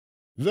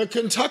 The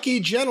Kentucky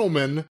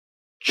Gentleman,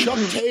 Chuck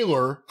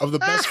Taylor of the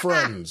Best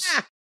Friends.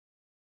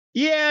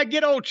 Yeah,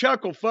 get old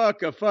Chuck will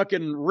fuck a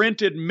fucking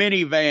rented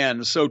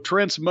minivan so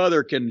Trent's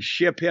mother can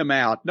ship him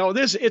out. No,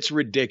 it's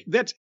ridiculous.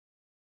 That's,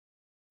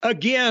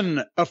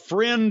 again, a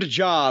friend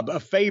job,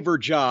 a favor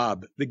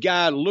job. The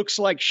guy looks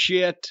like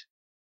shit.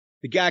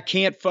 The guy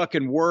can't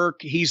fucking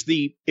work. He's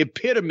the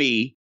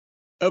epitome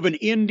of an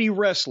indie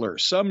wrestler,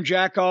 some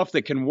jackoff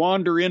that can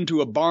wander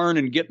into a barn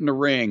and get in the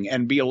ring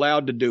and be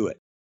allowed to do it.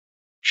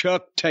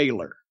 Chuck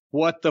Taylor.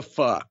 What the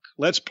fuck?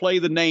 Let's play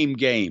the name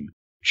game.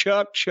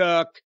 Chuck,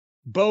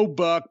 Bo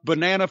Buck,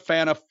 Banana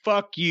Fana,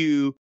 fuck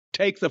you.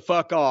 Take the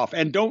fuck off.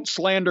 And don't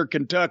slander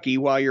Kentucky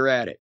while you're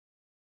at it.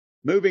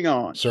 Moving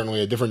on.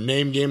 Certainly a different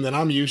name game than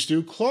I'm used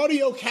to.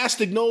 Claudio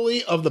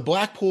Castagnoli of the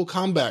Blackpool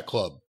Combat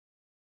Club.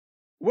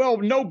 Well,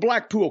 no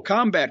Blackpool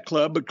Combat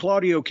Club, but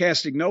Claudio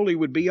Castagnoli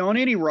would be on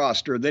any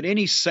roster that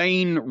any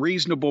sane,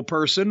 reasonable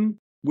person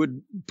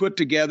would put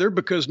together,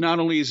 because not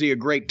only is he a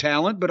great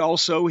talent, but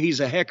also he's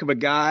a heck of a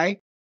guy.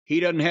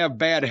 He doesn't have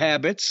bad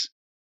habits,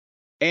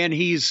 and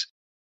he's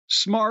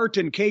smart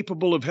and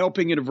capable of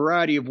helping in a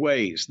variety of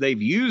ways.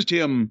 They've used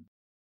him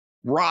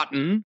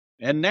rotten,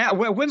 and now,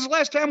 well, when's the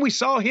last time we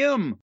saw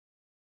him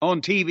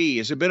on TV?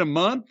 Has it been a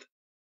month?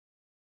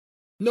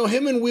 No,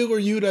 him and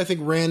Wheeler Yuta, I think,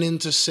 ran in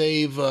to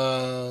save,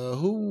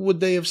 who would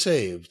they have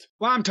saved?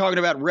 Well, I'm talking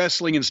about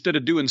wrestling instead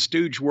of doing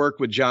stooge work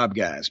with job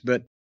guys.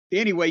 But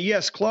anyway,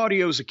 yes,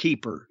 Claudio's a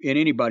keeper in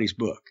anybody's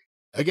book.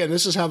 Again,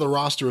 this is how the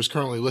roster is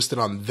currently listed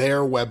on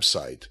their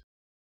website.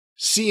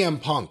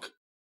 CM Punk.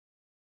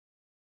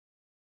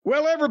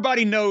 Well,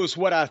 everybody knows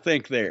what I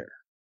think there.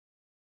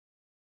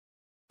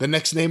 The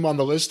next name on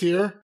the list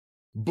here,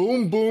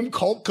 Boom Boom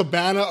Colt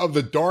Cabana of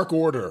the Dark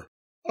Order.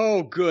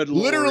 Oh, good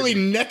Lord. Literally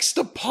next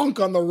to Punk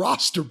on the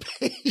roster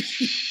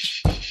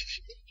page.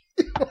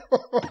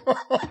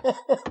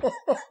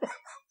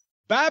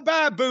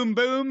 Bye-bye, Boom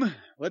Boom.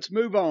 Let's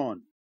move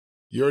on.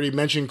 You already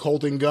mentioned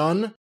Colton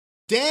Gunn.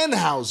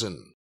 Danhausen.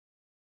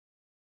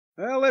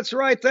 Well, let's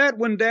write that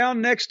one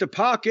down next to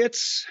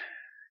Pockets.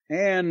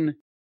 And,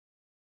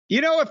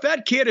 you know, if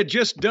that kid had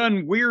just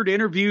done weird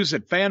interviews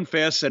at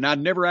FanFest and I'd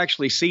never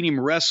actually seen him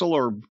wrestle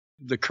or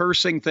the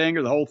cursing thing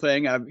or the whole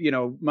thing, I,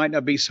 might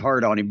not be so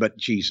hard on him, but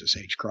Jesus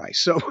H.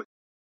 Christ. So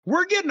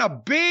we're getting a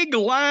big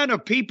line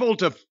of people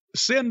to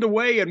send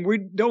away, and we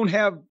don't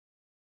have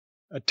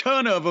a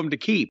ton of them to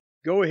keep.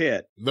 Go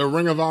ahead. The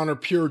Ring of Honor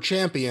Pure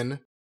Champion,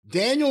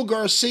 Daniel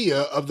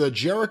Garcia of the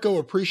Jericho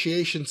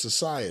Appreciation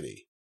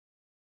Society.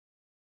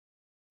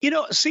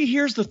 See,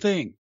 here's the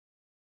thing.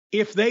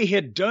 If they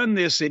had done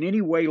this in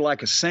any way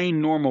like a sane,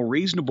 normal,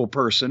 reasonable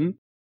person,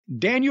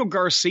 Daniel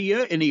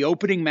Garcia in the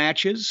opening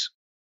matches,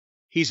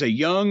 he's a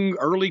young,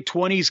 early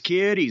 20s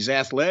kid. He's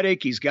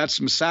athletic. He's got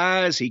some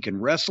size. He can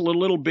wrestle a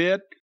little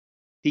bit.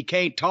 He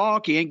can't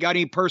talk. He ain't got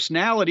any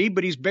personality,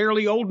 but he's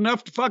barely old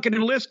enough to fucking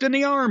enlist in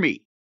the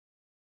Army.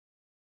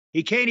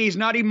 He's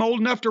not even old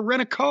enough to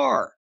rent a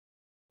car.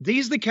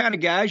 These are the kind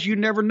of guys you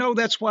never know.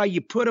 That's why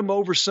you put him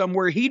over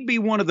somewhere. He'd be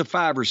one of the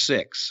 5 or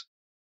 6.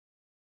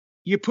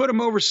 You put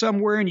him over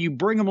somewhere and you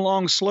bring him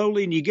along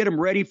slowly and you get him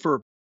ready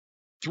for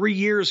 3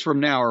 years from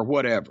now or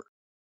whatever.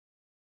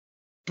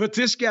 But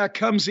this guy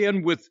comes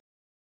in with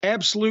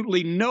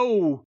absolutely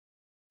no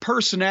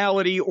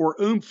personality or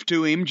oomph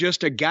to him,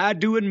 just a guy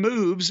doing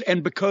moves.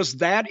 And because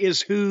that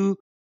is who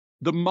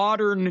the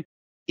modern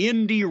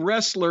indie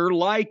wrestler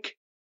like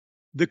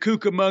the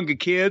Cucamonga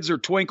Kids or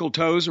Twinkle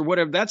Toes or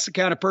whatever, that's the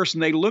kind of person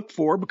they look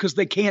for, because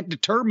they can't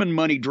determine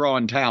money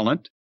drawing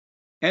talent.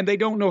 And they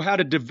don't know how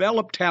to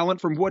develop talent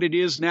from what it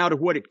is now to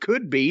what it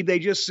could be. They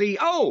just see,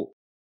 oh,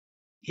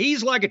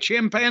 he's like a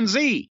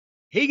chimpanzee.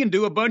 He can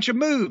do a bunch of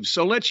moves,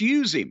 so let's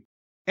use him.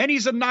 And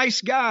he's a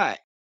nice guy.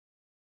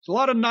 There's a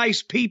lot of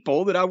nice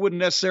people that I wouldn't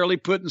necessarily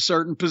put in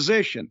certain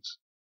positions.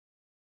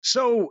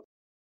 So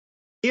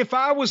if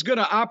I was going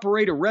to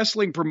operate a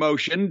wrestling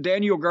promotion,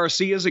 Daniel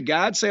Garcia's a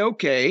guy, I'd say,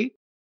 okay,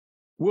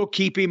 we'll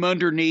keep him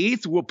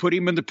underneath. We'll put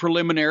him in the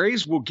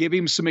preliminaries. We'll give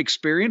him some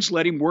experience,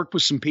 let him work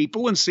with some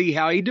people and see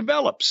how he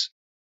develops.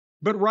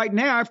 But right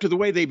now, after the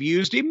way they've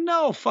used him,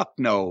 no, fuck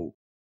no.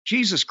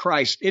 Jesus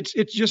Christ, it's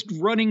just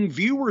running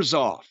viewers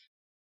off.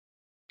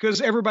 Because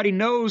everybody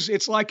knows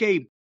it's like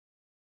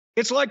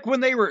when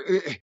they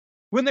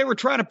were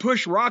trying to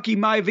push Rocky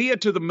Maivia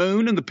to the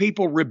moon and the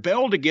people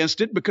rebelled against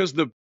it because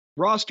the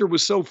roster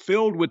was so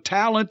filled with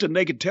talent and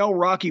they could tell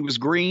Rocky was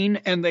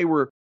green and they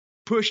were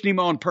pushing him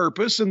on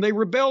purpose and they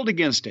rebelled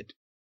against it.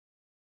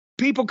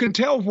 People can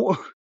tell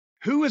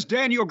who is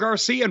Daniel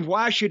Garcia and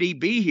why should he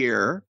be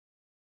here.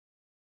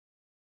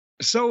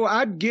 So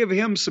I'd give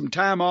him some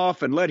time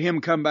off and let him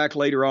come back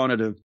later on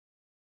at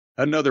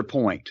another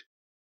point.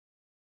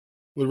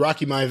 With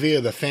Rocky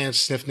Maivia, the fans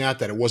sniffed out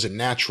that it wasn't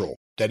natural,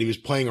 that he was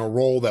playing a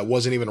role that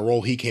wasn't even a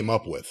role he came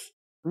up with.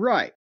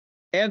 Right.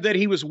 And that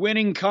he was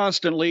winning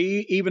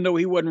constantly, even though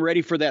he wasn't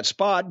ready for that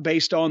spot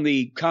based on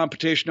the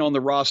competition on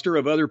the roster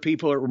of other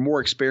people that were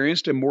more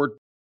experienced and more,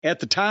 at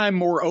the time,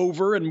 more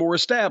over and more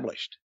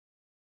established.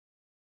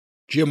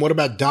 Jim, what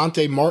about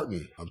Dante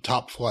Martin of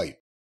Top Flight?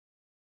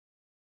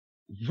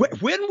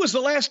 When was the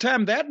last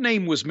time that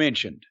name was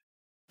mentioned?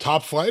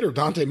 Top Flight or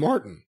Dante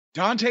Martin?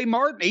 Dante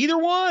Martin, either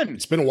one.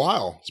 It's been a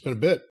while. It's been a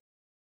bit.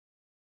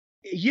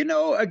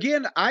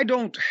 Again,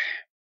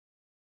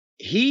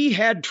 he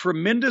had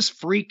tremendous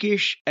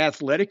freakish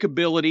athletic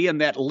ability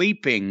and that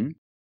leaping,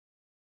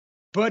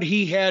 but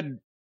he had,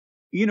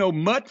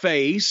 mutt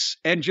face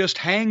and just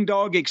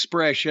hangdog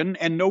expression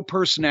and no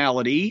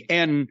personality.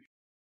 And,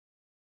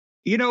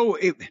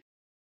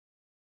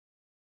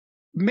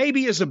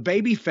 maybe as a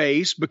baby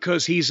face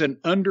because he's an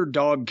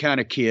underdog kind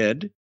of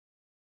kid.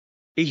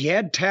 He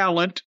had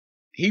talent.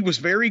 He was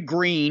very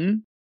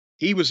green.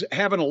 He was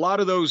having a lot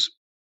of those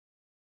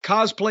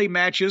cosplay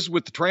matches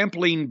with the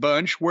trampoline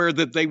bunch where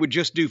that they would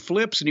just do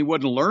flips and he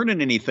wasn't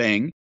learning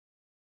anything.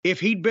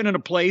 If he'd been in a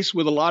place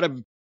with a lot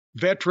of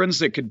veterans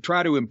that could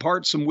try to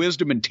impart some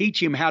wisdom and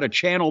teach him how to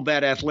channel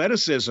that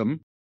athleticism,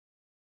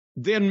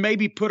 then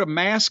maybe put a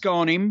mask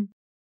on him,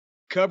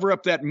 cover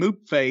up that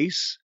moop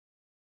face,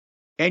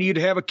 and you'd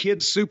have a kid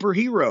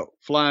superhero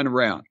flying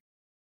around.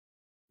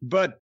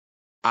 But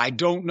I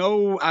don't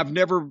know. I've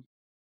never,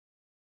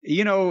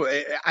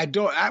 I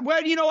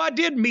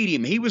did meet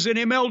him. He was in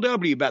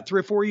MLW about 3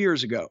 or 4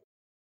 years ago.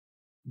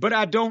 But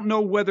I don't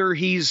know whether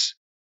he's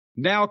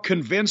now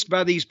convinced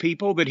by these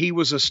people that he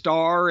was a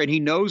star and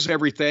he knows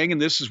everything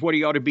and this is what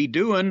he ought to be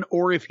doing,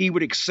 or if he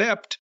would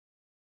accept,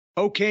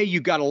 okay, you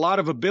got a lot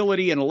of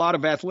ability and a lot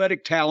of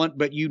athletic talent,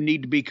 but you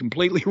need to be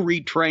completely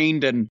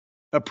retrained and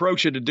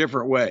approach it a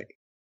different way.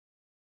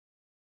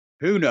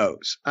 Who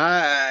knows?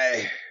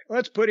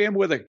 Let's put him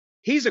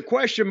he's a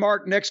question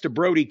mark next to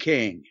Brody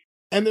King.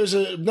 And there's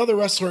another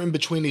wrestler in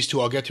between these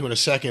two I'll get to in a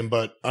second,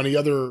 but on the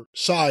other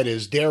side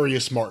is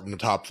Darius Martin,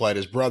 Top Flight,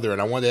 his brother.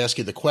 And I wanted to ask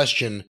you the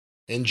question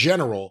in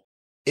general.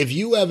 If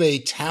you have a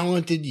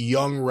talented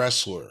young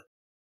wrestler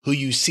who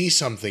you see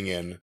something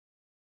in,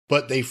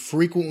 but they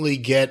frequently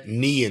get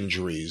knee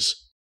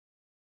injuries,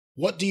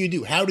 what do you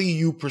do? How do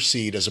you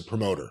proceed as a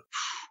promoter?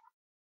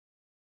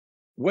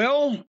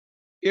 Well,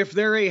 if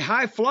they're a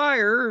high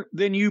flyer,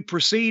 then you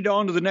proceed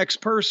on to the next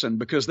person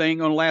because they ain't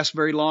going to last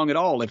very long at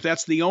all. If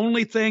that's the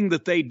only thing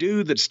that they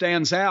do that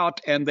stands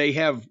out and they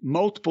have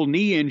multiple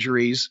knee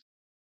injuries,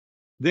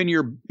 then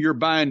you're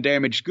buying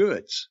damaged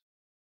goods.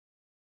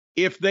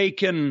 If they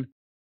can,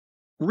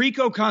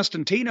 Rico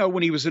Constantino,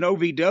 when he was in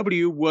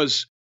OVW,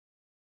 was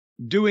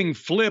doing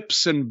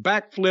flips and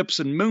backflips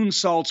and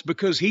moonsaults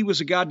because he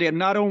was a goddamn,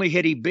 not only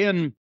had he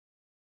been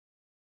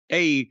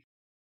a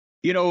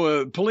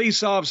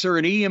police officer,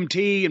 an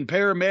EMT and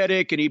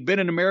paramedic, and he'd been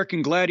in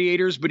American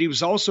Gladiators, but he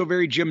was also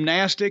very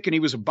gymnastic and he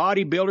was a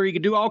bodybuilder. He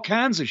could do all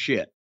kinds of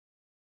shit.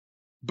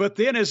 But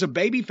then as a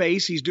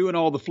babyface, he's doing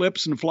all the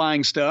flips and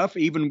flying stuff,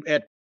 even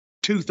at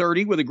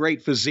 230 with a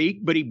great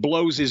physique, but he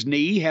blows his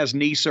knee, has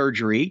knee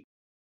surgery.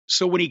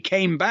 So when he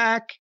came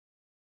back,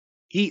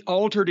 he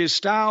altered his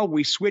style.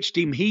 We switched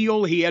him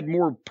heel. He had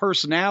more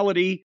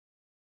personality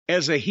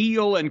as a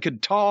heel and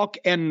could talk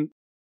and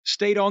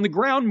stayed on the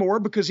ground more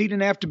because he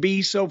didn't have to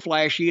be so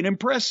flashy and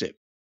impressive.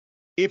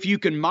 If you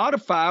can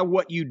modify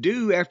what you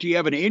do after you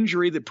have an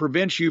injury that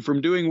prevents you from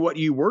doing what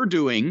you were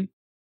doing,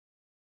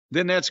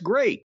 then that's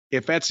great.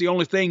 If that's the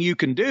only thing you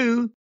can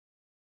do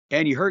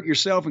and you hurt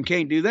yourself and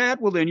can't do that,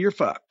 well, then you're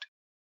fucked.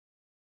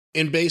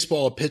 In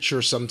baseball, a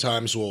pitcher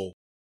sometimes will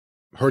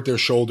hurt their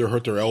shoulder,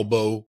 hurt their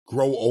elbow,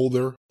 grow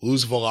older,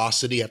 lose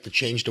velocity, have to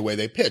change the way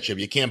they pitch. If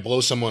you can't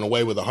blow someone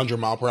away with a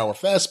 100-mile-per-hour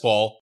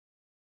fastball,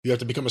 you have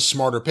to become a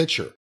smarter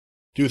pitcher.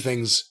 Do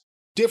things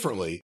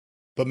differently,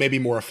 but maybe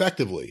more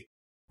effectively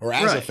or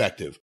as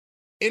effective.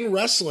 In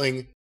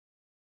wrestling,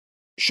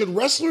 should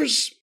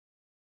wrestlers,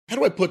 how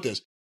do I put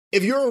this?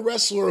 If you're a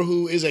wrestler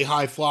who is a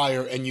high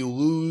flyer and you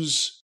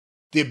lose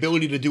the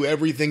ability to do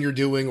everything you're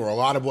doing or a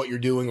lot of what you're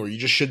doing, or you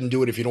just shouldn't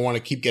do it if you don't want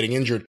to keep getting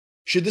injured,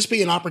 should this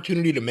be an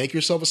opportunity to make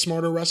yourself a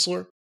smarter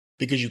wrestler?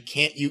 Because you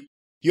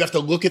have to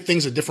look at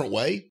things a different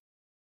way?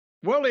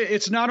 Well,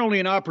 it's not only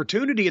an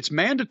opportunity, it's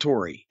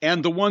mandatory.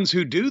 And the ones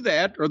who do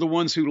that are the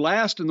ones who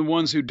last, and the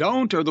ones who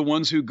don't are the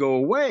ones who go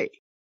away.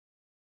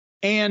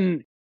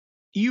 And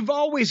you've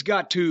always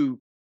got to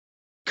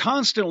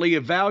constantly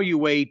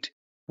evaluate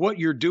what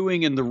you're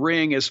doing in the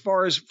ring as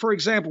far as, for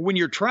example, when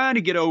you're trying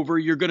to get over,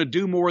 you're going to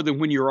do more than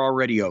when you're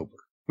already over.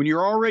 When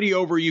you're already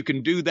over, you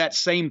can do that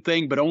same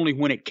thing, but only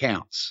when it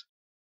counts.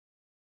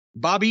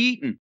 Bobby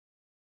Eaton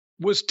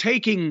was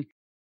taking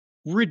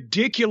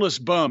ridiculous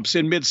bumps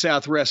in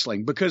Mid-South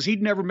Wrestling because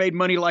he'd never made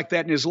money like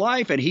that in his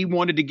life, and he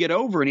wanted to get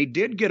over, and he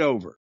did get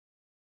over.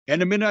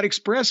 And the Midnight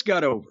Express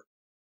got over.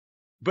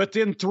 But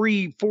then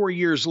 3-4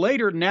 years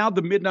later, now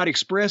the Midnight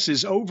Express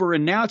is over,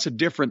 and now it's a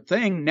different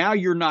thing. Now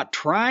you're not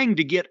trying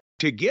to get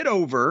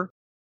over.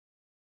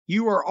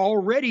 You are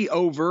already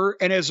over,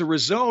 and as a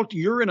result,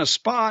 you're in a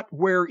spot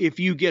where if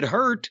you get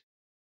hurt,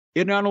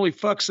 it not only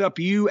fucks up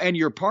you and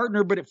your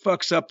partner, but it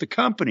fucks up the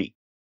company.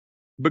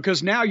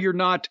 Because now you're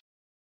not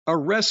a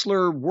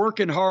wrestler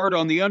working hard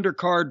on the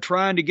undercard,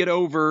 trying to get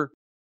over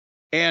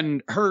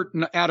and hurt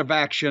and out of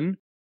action.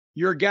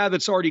 you're a guy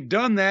that's already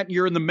done that. And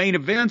you're in the main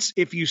events.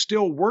 If you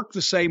still work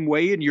the same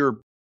way and you're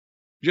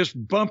just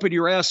bumping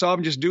your ass off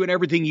and just doing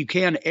everything you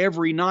can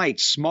every night,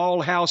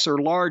 small house or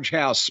large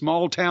house,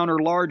 small town or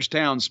large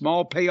town,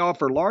 small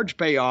payoff or large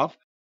payoff,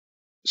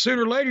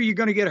 sooner or later you're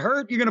going to get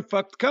hurt. You're going to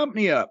fuck the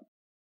company up.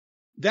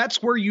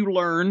 That's where you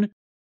learn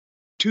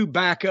to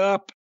back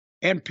up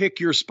and pick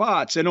your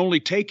spots and only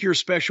take your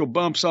special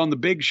bumps on the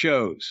big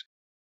shows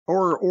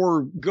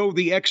or go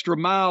the extra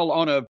mile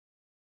on a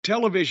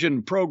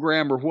television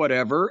program or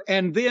whatever.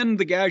 And then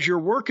the guys you're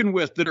working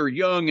with that are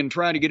young and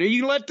trying to get in,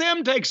 you let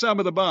them take some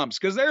of the bumps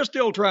because they're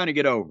still trying to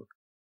get over.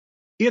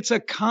 It's a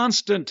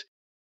constant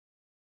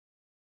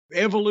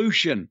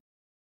evolution.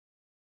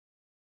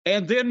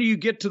 And then you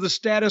get to the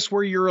status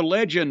where you're a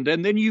legend.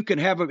 And then you can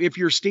if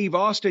you're Steve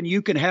Austin,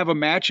 you can have a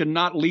match and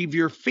not leave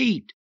your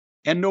feet.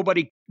 And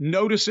nobody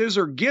notices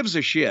or gives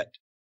a shit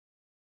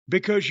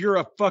because you're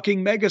a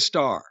fucking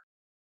megastar.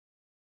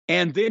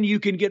 And then you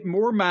can get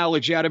more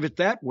mileage out of it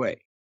that way.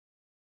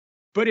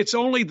 But it's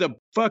only the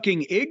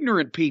fucking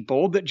ignorant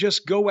people that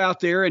just go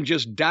out there and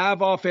just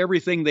dive off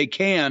everything they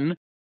can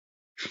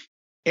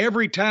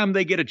every time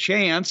they get a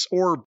chance,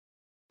 or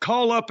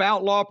call up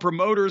outlaw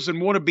promoters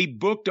and want to be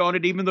booked on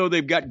it even though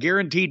they've got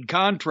guaranteed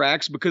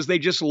contracts because they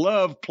just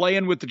love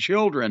playing with the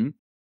children.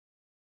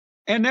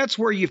 And that's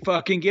where you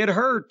fucking get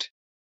hurt.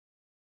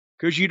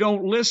 Because you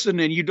don't listen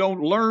and you don't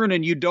learn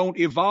and you don't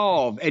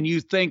evolve. And you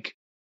think,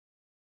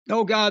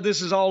 oh, God,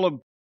 this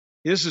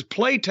is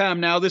playtime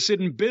now. This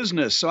isn't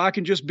business. So I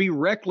can just be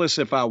reckless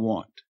if I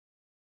want.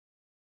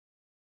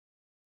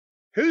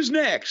 Who's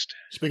next?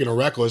 Speaking of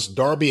reckless,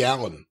 Darby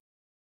Allin.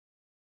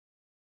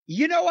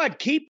 You know, I'd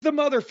keep the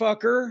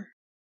motherfucker.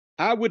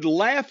 I would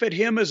laugh at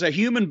him as a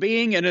human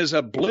being and as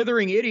a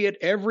blithering idiot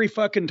every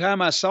fucking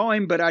time I saw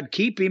him, but I'd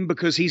keep him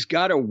because he's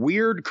got a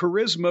weird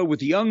charisma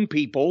with young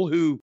people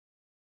who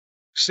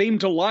seem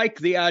to like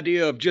the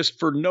idea of just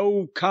for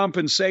no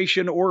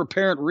compensation or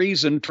apparent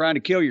reason trying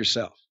to kill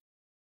yourself.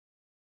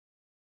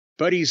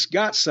 But he's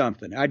got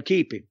something. I'd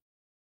keep him.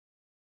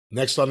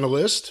 Next on the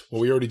list,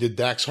 well, we already did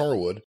Dax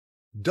Harwood,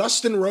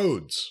 Dustin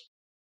Rhodes.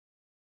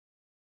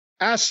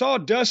 I saw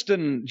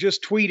Dustin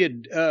just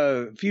tweeted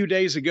a few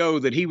days ago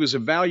that he was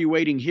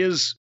evaluating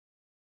his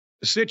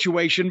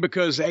situation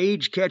because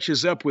age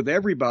catches up with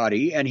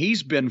everybody, and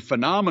he's been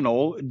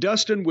phenomenal.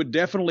 Dustin would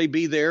definitely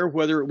be there,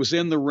 whether it was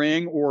in the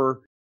ring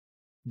or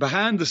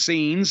behind the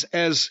scenes,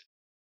 as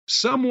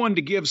someone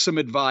to give some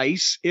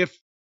advice. If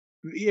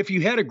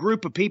you had a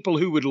group of people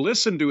who would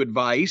listen to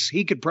advice,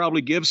 he could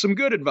probably give some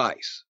good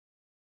advice.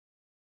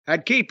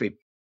 I'd keep him.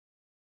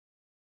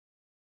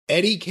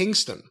 Eddie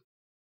Kingston.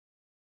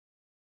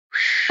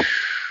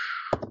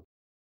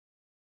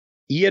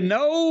 You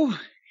know,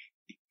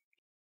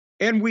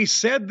 and we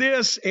said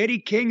this, Eddie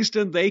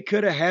Kingston, they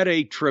could have had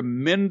a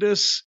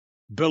tremendous,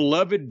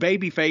 beloved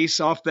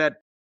babyface off that,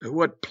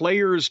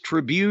 Players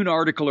Tribune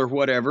article or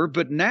whatever.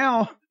 But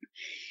now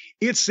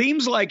it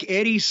seems like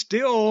Eddie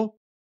still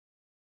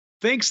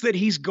thinks that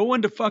he's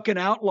going to fucking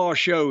outlaw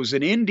shows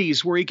and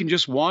indies where he can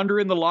just wander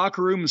in the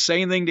locker room and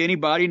say anything to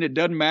anybody and it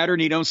doesn't matter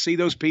and he don't see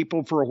those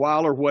people for a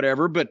while or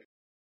whatever. But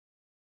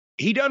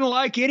he doesn't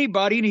like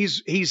anybody, and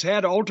he's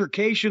had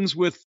altercations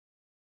with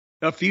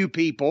a few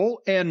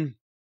people, and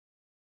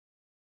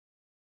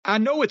I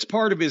know it's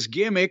part of his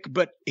gimmick,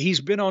 but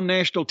he's been on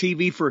national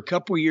TV for a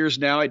couple of years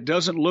now. It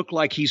doesn't look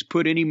like he's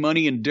put any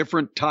money in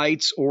different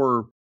tights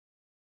or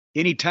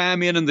any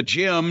time in the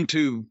gym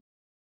to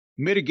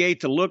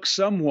mitigate the look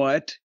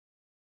somewhat.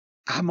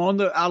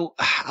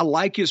 I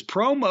like his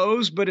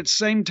promos, but at the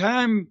same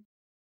time,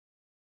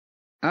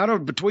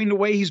 between the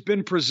way he's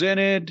been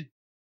presented,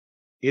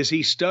 is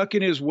he stuck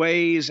in his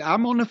ways?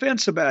 I'm on the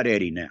fence about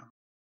Eddie now.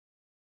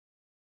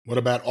 What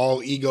about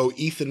all ego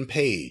Ethan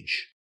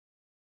Page?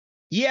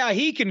 Yeah,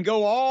 he can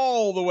go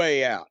all the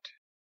way out.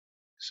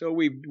 So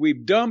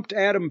we've dumped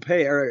Ethan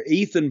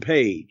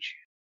Page.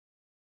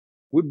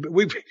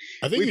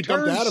 I think you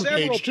dumped Adam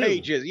Page too.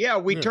 Pages. Yeah,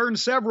 we turned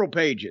several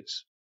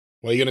pages.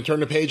 Well, you going to turn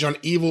the page on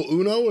Evil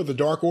Uno or the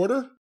Dark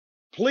Order?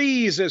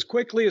 Please, as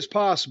quickly as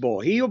possible.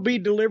 He'll be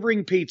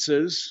delivering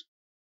pizzas.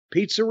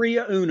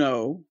 Pizzeria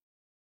Uno.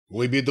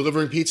 Will he be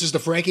delivering pizzas to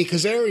Frankie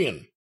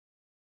Kazarian?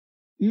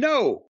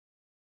 No,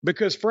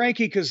 because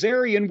Frankie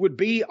Kazarian would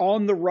be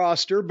on the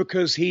roster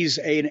because he's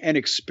an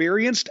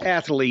experienced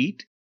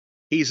athlete.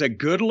 He's a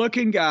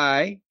good-looking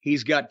guy.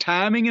 He's got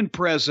timing and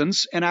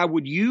presence, and I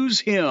would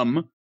use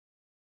him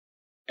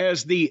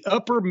as the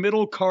upper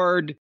middle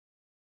card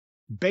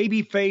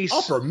babyface.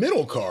 Upper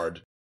middle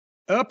card?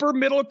 Upper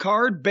middle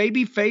card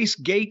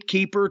babyface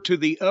gatekeeper to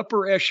the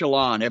upper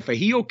echelon. If a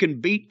heel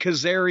can beat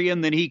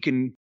Kazarian, then he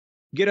can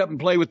get up and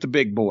play with the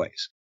big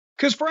boys.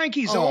 Because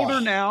Frankie's older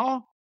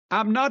now.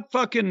 I'm not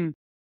going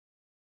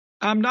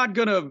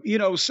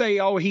to,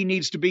 say, he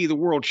needs to be the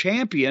world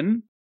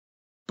champion.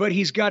 But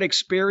he's got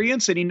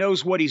experience and he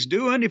knows what he's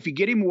doing. If you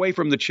get him away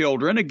from the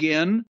children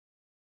again,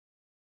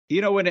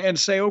 and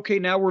say, okay,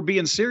 now we're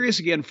being serious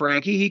again,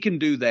 Frankie, he can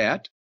do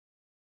that.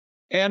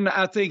 And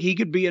I think he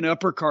could be an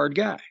upper card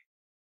guy.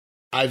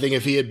 I think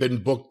if he had been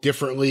booked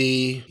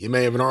differently, you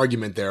may have an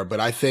argument there. But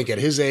I think at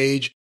his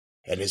age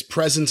and his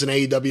presence in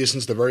AEW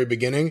since the very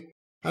beginning,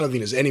 I don't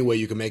think there's any way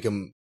you can make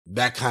him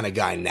that kind of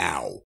guy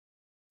now.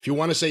 If you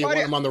want to say you want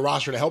him on the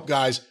roster to help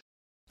guys,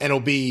 and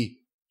it'll be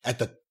at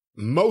the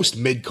most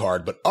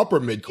mid-card, but upper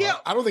mid-card, yeah,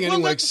 I don't think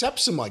anyone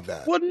accepts him like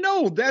that. Well,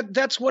 no,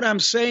 that's what I'm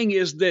saying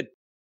is that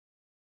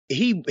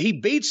he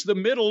beats the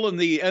middle and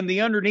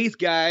the underneath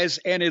guys,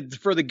 and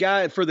for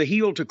the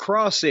heel to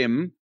cross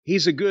him,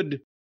 he's a good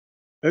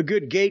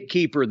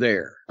gatekeeper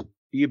there.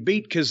 You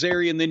beat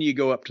Kazarian, then you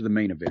go up to the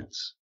main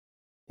events.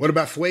 What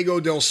about Fuego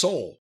del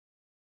Sol?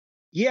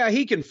 Yeah,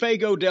 he can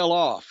Fuego del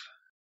off.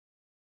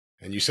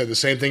 And you said the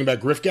same thing about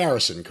Griff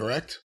Garrison,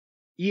 correct?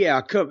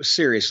 Yeah,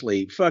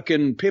 seriously.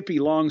 Fucking Pippi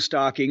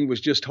Longstocking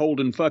was just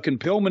holding fucking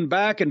Pillman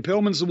back, and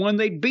Pillman's the one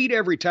they'd beat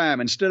every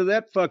time instead of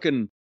that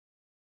fucking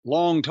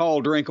long,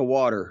 tall drink of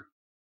water.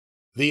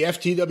 The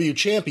FTW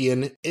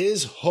champion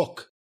is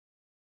Hook.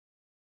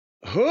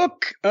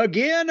 Hook,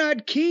 again,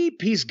 I'd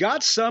keep. He's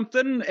got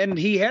something, and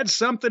he had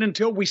something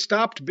until we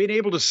stopped being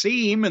able to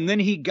see him, and then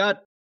he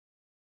got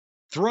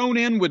thrown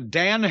in with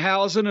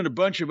Danhausen and a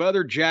bunch of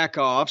other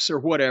jack-offs or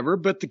whatever.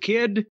 But the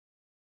kid,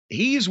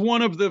 he's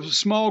one of the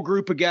small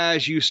group of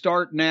guys you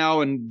start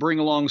now and bring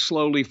along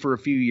slowly for a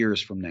few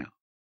years from now.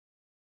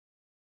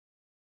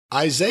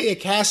 Isaiah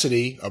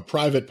Cassidy, a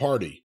private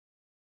party.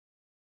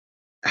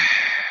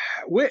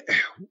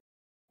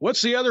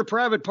 What's the other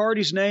private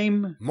party's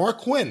name? Mark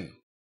Quinn.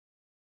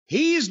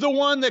 He's the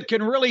one that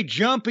can really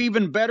jump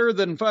even better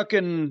than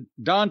fucking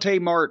Dante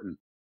Martin.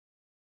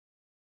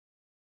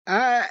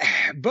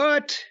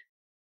 But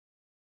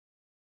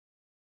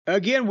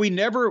again,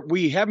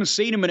 we haven't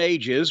seen him in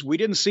ages. We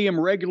didn't see him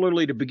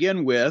regularly to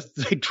begin with.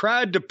 They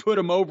tried to put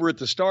him over at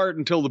the start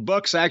until the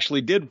Bucks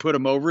actually did put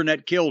him over, and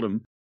that killed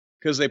him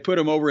because they put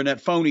him over in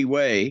that phony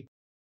way.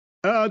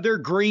 They're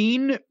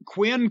green.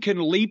 Quinn can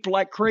leap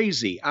like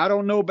crazy. I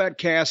don't know about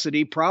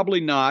Cassidy.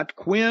 Probably not.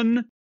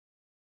 Quinn,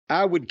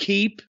 I would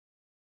keep.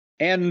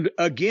 And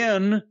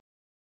again,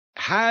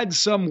 hide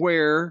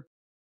somewhere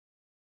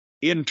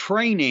in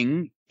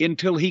training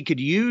until he could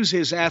use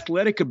his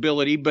athletic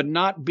ability, but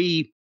not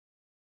be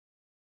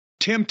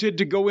tempted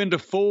to go into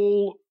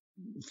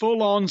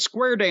full-on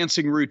square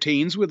dancing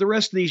routines with the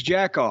rest of these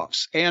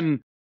jackoffs. And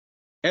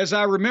as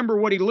I remember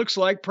what he looks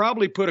like,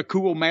 probably put a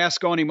cool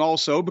mask on him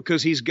also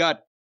because he's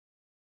got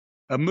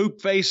a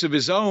moop face of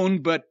his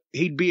own, but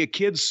he'd be a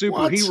kid's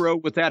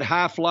superhero with that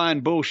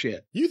high-flying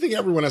bullshit. You think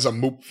everyone has a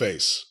moop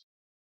face?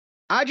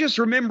 I just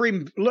remember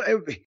him.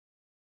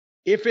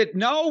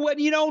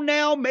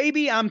 Now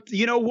maybe I'm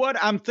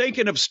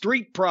thinking of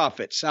Street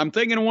Profits. I'm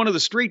thinking of one of the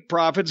Street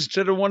Profits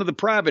instead of one of the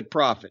Private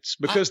Profits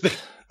because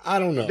I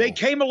don't know. They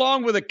came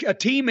along with a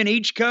team in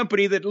each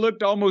company that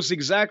looked almost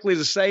exactly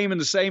the same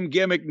and the same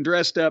gimmick and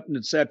dressed up and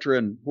et cetera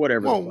and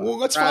whatever. Well,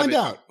 let's find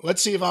out.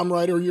 Let's see if I'm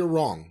right or you're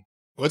wrong.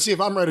 Let's see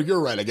if I'm right or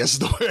you're right, I guess is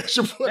the way I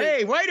should put it.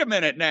 Hey, wait a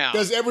minute now.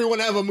 Does everyone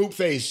have a moop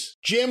face?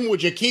 Jim,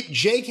 would you keep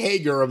Jake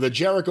Hager of the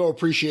Jericho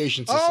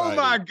Appreciation Society? Oh,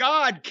 my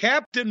God.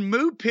 Captain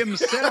Moop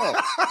himself.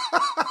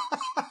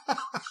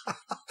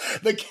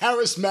 The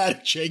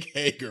charismatic Jake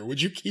Hager.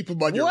 Would you keep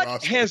him on your roster?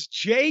 What has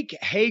Jake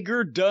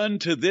Hager done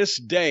to this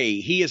day?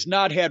 He has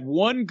not had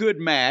one good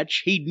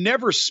match. He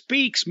never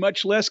speaks,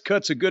 much less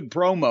cuts a good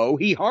promo.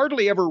 He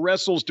hardly ever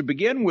wrestles to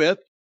begin with.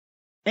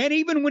 And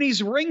even when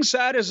he's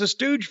ringside as a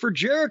stooge for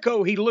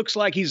Jericho, he looks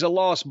like he's a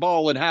lost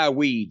ball in high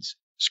weeds,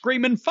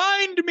 screaming,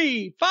 "Find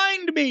me!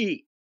 Find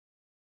me!"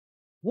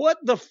 What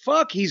the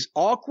fuck? He's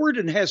awkward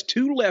and has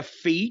two left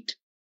feet.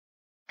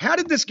 How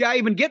did this guy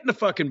even get in the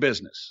fucking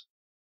business?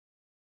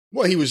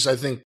 Well, he was, I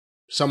think,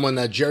 someone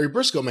that Jerry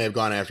Briscoe may have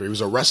gone after. He was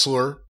a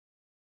wrestler,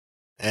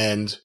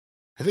 and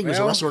I think he was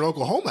a wrestler in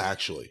Oklahoma,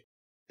 actually.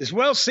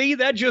 Well, see,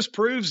 that just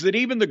proves that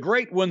even the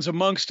great ones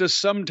amongst us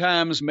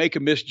sometimes make a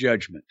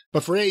misjudgment.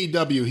 But for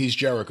AEW, he's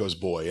Jericho's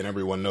boy, and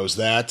everyone knows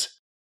that.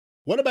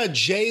 What about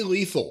Jay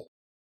Lethal?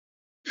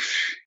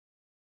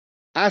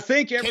 I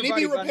think everybody Can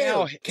he be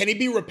repaired? Can he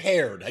be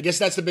repaired? I guess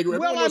that's the big...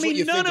 Well, I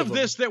mean, none of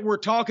this that we're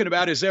talking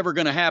about is ever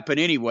going to happen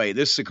anyway.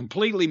 This is a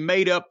completely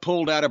made-up,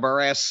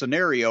 pulled-out-of-our-ass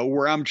scenario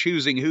where I'm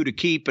choosing who to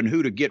keep and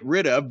who to get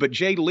rid of, but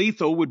Jay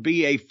Lethal would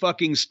be a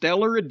fucking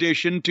stellar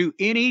addition to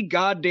any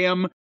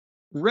goddamn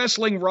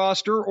wrestling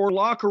roster or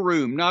locker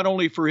room, not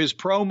only for his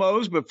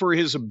promos, but for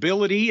his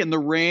ability in the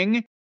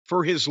ring,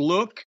 for his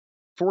look,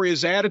 for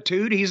his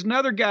attitude. He's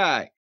another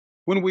guy.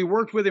 When we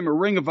worked with him at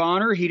Ring of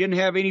Honor, he didn't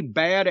have any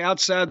bad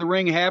outside the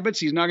ring habits.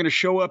 He's not going to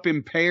show up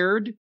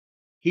impaired.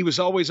 He was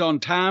always on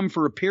time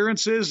for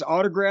appearances,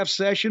 autograph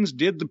sessions,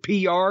 did the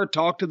PR,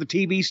 talked to the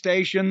TV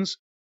stations,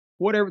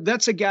 whatever.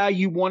 That's a guy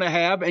you want to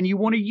have and you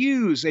want to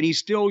use, and he's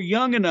still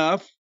young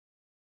enough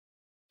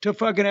to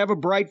fucking have a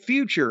bright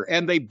future.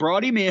 And they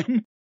brought him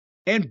in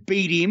and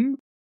beat him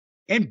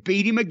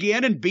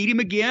again and beat him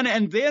again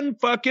and then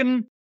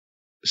fucking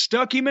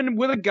stuck him in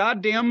with a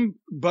goddamn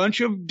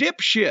bunch of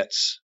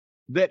dipshits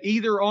that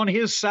either on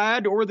his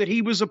side or that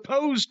he was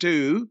opposed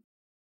to.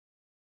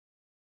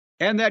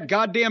 And that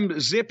goddamn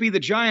Zippy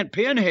the Giant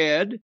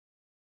Pinhead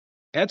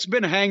That's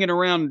been hanging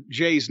around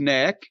Jay's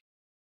neck.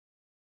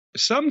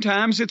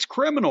 Sometimes it's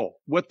criminal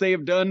what they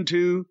have done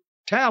to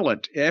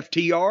talent,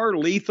 FTR,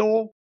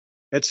 Lethal,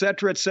 et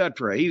cetera, et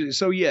cetera.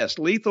 So, yes,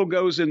 Lethal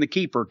goes in the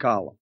keeper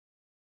column.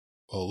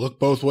 Well, look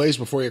both ways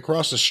before you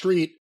cross the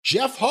street.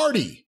 Jeff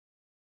Hardy.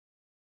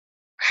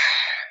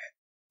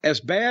 As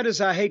bad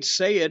as I hate to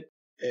say it,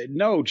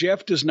 no,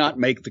 Jeff does not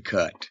make the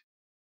cut.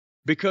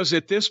 Because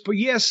at this point,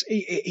 yes,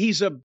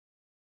 he's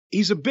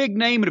a big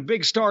name and a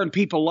big star and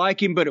people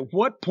like him, but at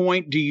what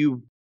point do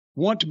you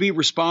want to be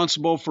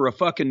responsible for a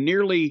fucking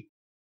nearly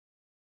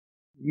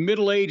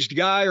middle-aged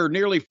guy or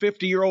nearly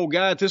 50-year-old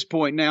guy at this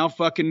point now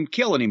fucking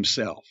killing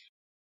himself?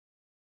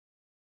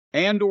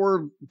 And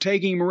or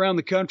taking him around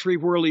the country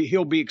where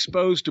he'll be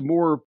exposed to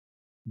more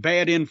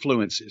bad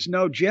influences.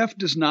 No, Jeff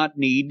does not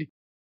need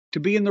to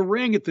be in the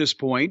ring at this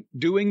point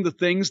doing the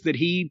things that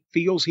he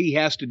feels he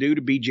has to do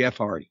to be Jeff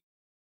Hardy.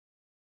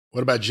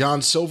 What about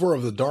John Silver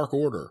of the Dark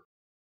Order?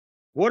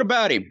 What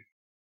about him?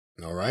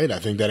 All right, I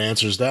think that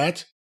answers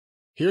that.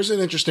 Here's an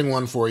interesting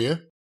one for you.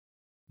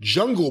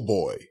 Jungle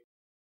Boy.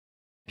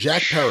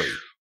 Jack Perry.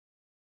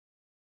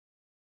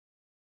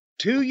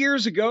 2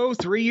 years ago,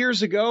 3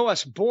 years ago, I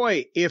said,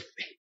 boy, if,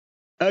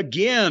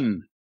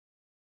 again,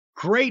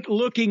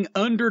 great-looking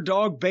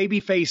underdog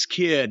babyface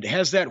kid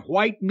has that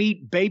white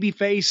meat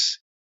babyface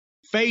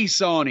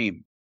face on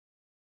him.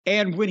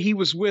 And when he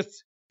was with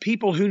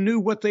people who knew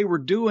what they were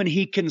doing,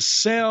 he can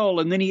sell,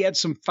 and then he had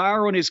some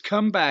fire on his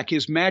comeback.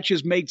 His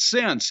matches made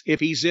sense. If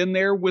he's in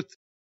there with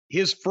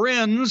his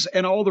friends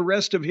and all the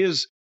rest of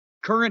his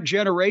current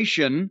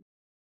generation,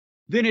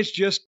 then it's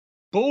just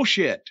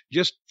bullshit,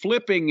 just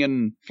flipping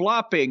and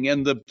flopping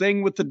and the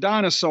thing with the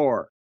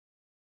dinosaur.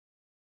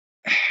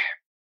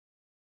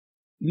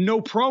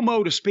 No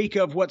promo to speak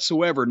of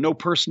whatsoever, no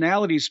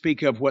personality to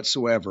speak of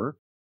whatsoever.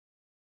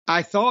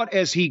 I thought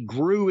as he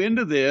grew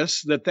into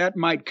this that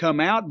might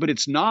come out, but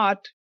it's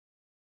not.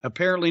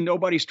 Apparently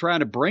nobody's trying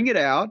to bring it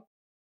out.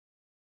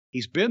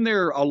 He's been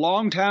there a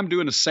long time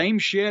doing the same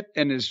shit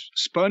and has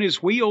spun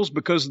his wheels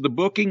because of the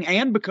booking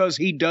and because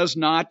he does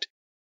not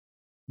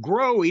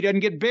grow. He doesn't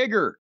get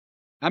bigger.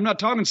 I'm not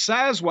talking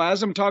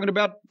size-wise. I'm talking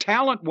about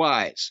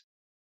talent-wise.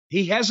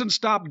 He hasn't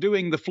stopped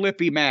doing the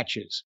flippy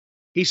matches.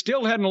 He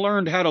still hadn't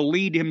learned how to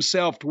lead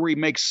himself to where he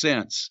makes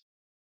sense.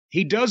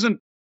 He doesn't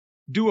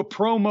do a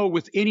promo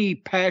with any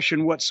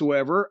passion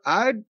whatsoever.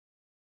 I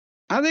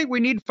think we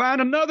need to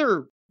find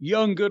another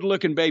young,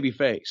 good-looking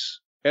babyface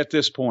at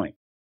this point.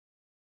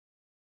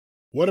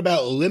 What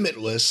about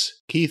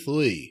Limitless Keith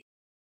Lee?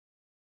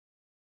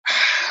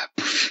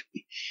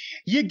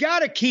 You got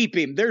to keep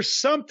him. There's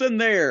something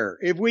there.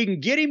 If we can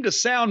get him to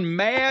sound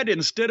mad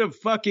instead of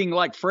fucking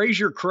like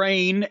Fraser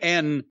Crane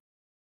and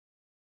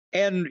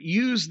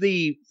use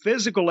the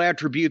physical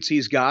attributes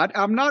he's got,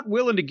 I'm not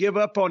willing to give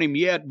up on him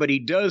yet, but he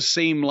does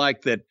seem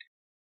like that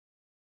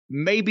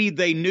maybe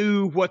they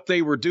knew what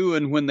they were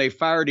doing when they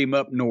fired him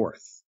up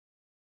north,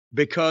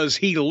 because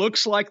he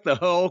looks like the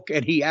Hulk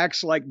and he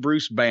acts like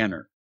Bruce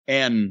Banner,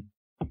 and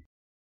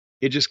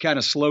it just kind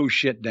of slows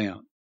shit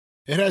down.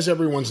 It has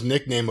everyone's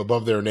nickname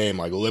above their name,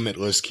 like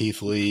Limitless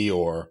Keith Lee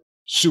or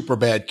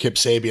Superbad Kip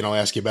Sabian, I'll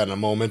ask you about in a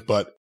moment,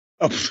 but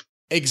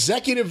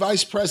Executive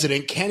Vice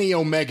President Kenny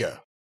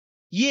Omega.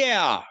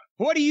 Yeah.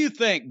 What do you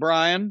think,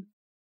 Brian?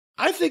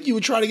 I think you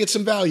would try to get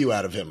some value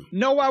out of him.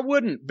 No, I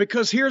wouldn't,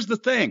 because here's the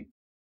thing.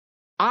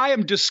 I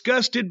am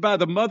disgusted by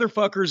the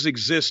motherfucker's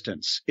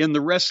existence in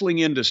the wrestling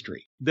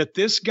industry, that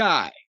this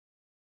guy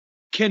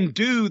can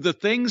do the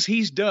things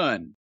he's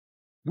done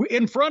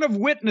in front of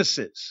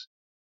witnesses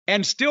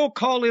and still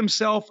call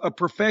himself a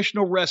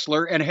professional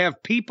wrestler and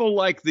have people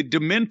like the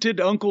demented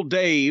Uncle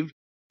Dave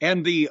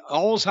and the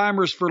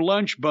Alzheimer's for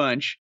Lunch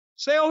bunch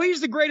say, oh,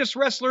 he's the greatest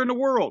wrestler in the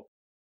world.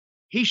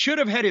 He should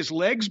have had his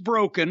legs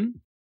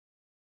broken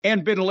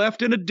and been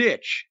left in a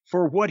ditch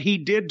for what he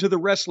did to the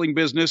wrestling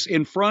business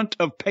in front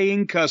of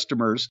paying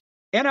customers.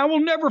 And I will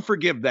never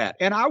forgive that.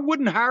 And I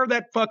wouldn't hire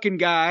that fucking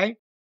guy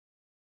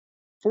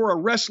for a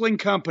wrestling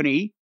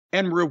company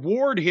and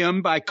reward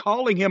him by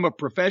calling him a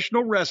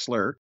professional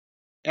wrestler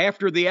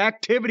after the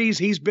activities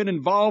he's been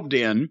involved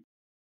in.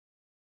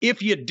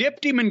 If you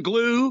dipped him in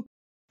glue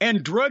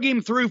and drug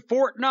him through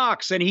Fort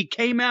Knox and he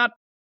came out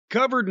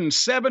covered in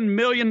 $7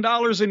 million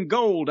in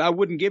gold, I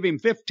wouldn't give him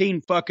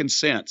 15 fucking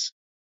cents.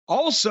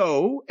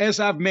 Also, as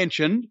I've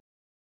mentioned,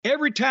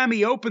 every time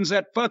he opens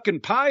that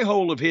fucking pie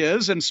hole of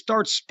his and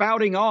starts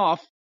spouting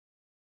off,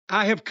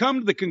 I have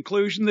come to the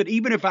conclusion that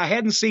even if I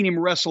hadn't seen him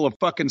wrestle a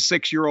fucking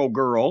 6-year-old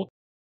girl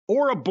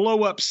or a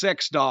blow-up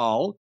sex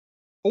doll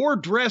or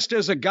dressed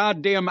as a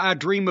goddamn I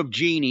Dream of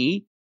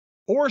Jeannie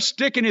or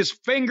sticking his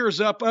fingers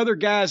up other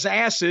guys'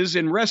 asses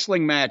in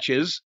wrestling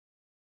matches,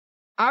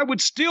 I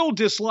would still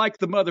dislike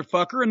the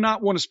motherfucker and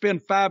not want to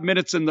spend 5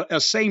 minutes in the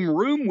same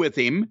room with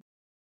him,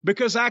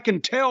 because I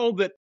can tell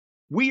that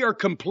we are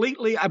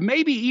completely,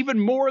 maybe even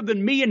more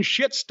than me and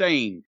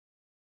Shitstain,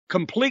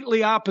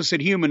 completely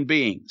opposite human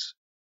beings.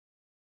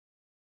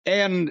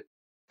 And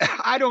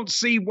I don't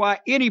see why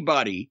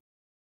anybody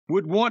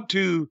would want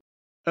to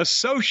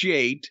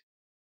associate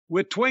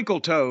with twinkle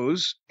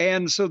toes.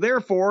 And so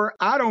therefore,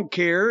 I don't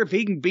care if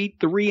he can beat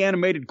the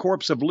reanimated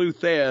corpse of Lou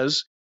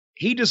Thez.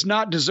 He does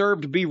not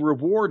deserve to be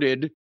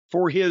rewarded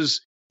for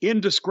his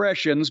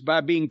indiscretions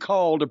by being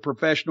called a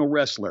professional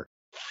wrestler.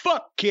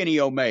 Fuck Kenny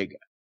Omega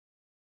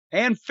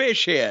and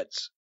fish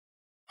heads.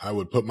 I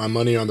would put my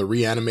money on the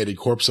reanimated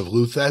corpse of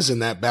Lou Thez in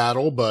that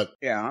battle, but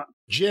yeah,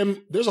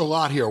 Jim, there's a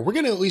lot here. We're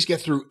going to at least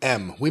get through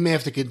M. We may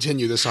have to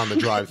continue this on the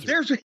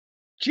drive-thru.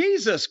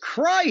 Jesus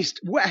Christ.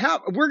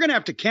 We're going to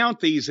have to count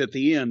these at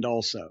the end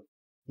also.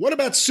 What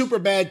about super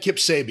bad Kip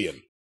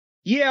Sabian?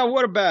 Yeah,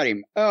 what about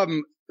him?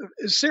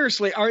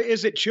 Seriously,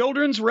 is it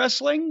children's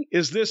wrestling?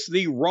 Is this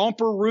the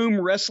Romper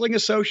Room Wrestling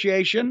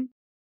Association?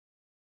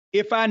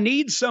 If I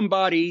need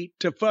somebody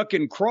to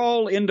fucking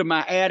crawl into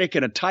my attic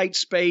in a tight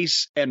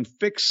space and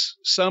fix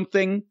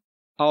something,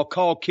 I'll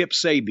call Kip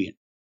Sabian.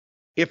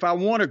 If I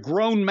want a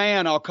grown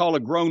man, I'll call a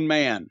grown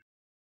man.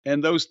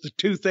 And the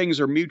two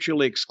things are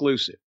mutually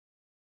exclusive.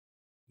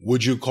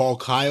 Would you call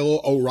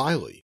Kyle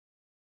O'Reilly?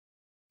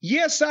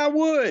 Yes, I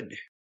would.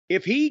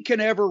 If he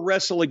can ever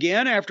wrestle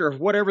again after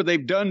whatever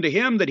they've done to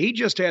him, that he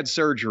just had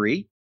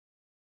surgery.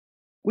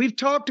 We've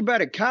talked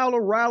about it. Kyle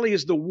O'Reilly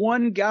is the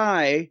one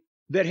guy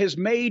that has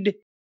made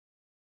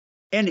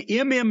an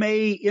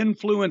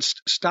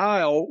MMA-influenced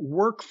style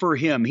work for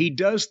him. He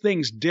does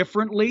things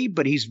differently,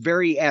 but he's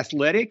very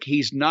athletic.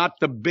 He's not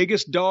the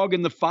biggest dog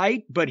in the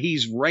fight, but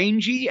he's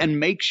rangy and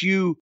makes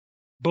you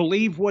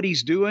believe what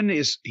he's doing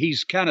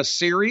he's kind of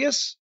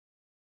serious.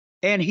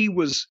 And he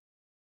was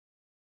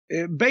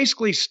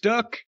basically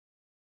stuck.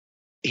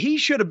 He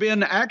should have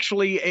been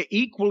actually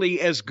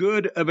equally as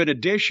good of an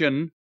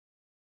addition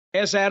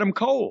as Adam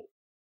Cole.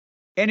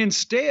 And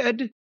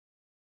instead,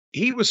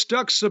 he was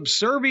stuck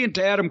subservient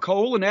to Adam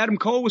Cole, and Adam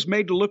Cole was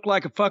made to look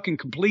like a fucking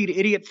complete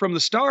idiot from the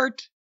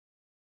start.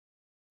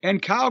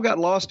 And Kyle got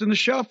lost in the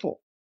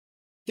shuffle.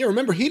 Yeah,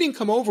 remember, he didn't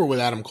come over with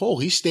Adam Cole.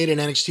 He stayed in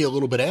NXT a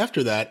little bit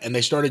after that, and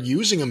they started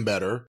using him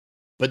better.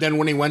 But then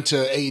when he went to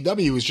AEW,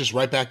 he was just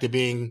right back to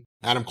being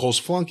Adam Cole's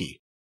flunky.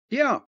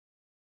 Yeah.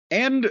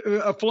 And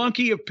a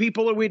flunky of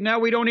people that we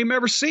don't even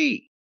ever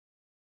see.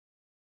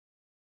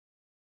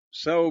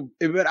 So,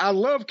 but I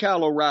love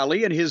Kyle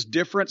O'Reilly and his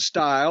different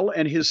style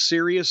and his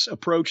serious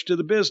approach to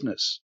the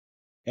business.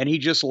 And he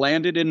just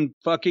landed in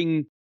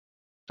fucking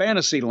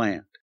fantasy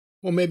land.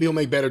 Well, maybe he'll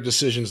make better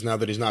decisions now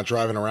that he's not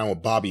driving around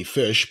with Bobby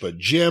Fish. But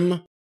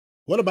Jim,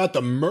 what about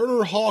the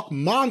Murder Hawk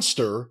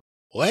monster,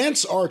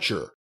 Lance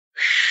Archer?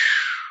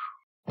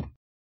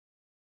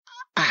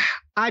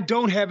 I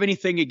don't have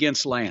anything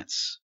against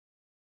Lance.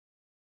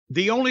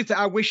 The only thing,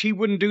 I wish he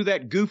wouldn't do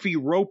that goofy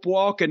rope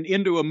walk and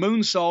into a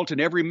moonsault in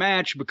every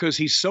match because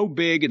he's so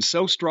big and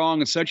so strong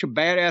and such a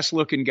badass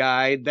looking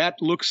guy. That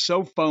looks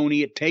so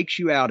phony. It takes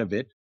you out of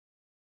it.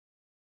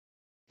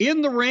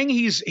 In the ring,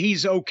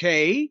 he's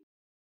okay.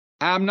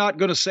 I'm not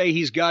going to say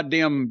he's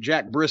goddamn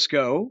Jack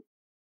Briscoe,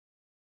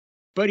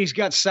 but he's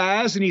got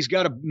size and he's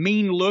got a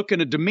mean look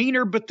and a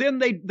demeanor. But then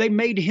they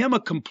made him a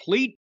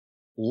complete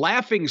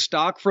laughing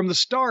stock from the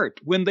start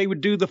when they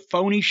would do the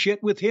phony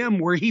shit with him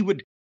where he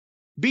would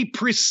be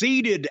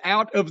preceded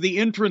out of the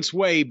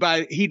entranceway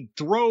he'd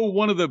throw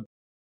one of the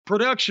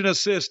production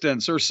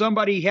assistants or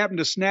somebody he happened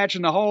to snatch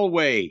in the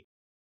hallway.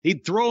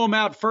 He'd throw him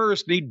out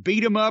first and he'd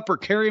beat him up or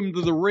carry him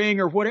to the ring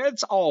or whatever.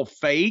 It's all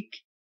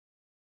fake.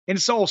 And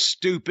it's all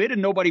stupid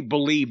and nobody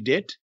believed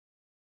it.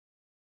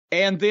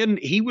 And then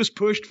he was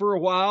pushed for a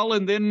while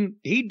and then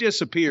he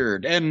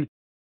disappeared. And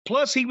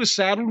plus he was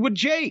saddled with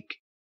Jake.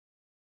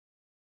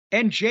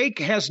 And Jake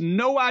has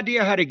no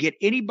idea how to get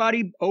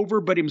anybody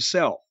over but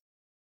himself.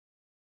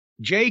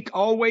 Jake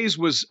always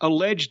was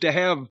alleged to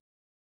have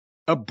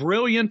a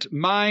brilliant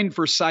mind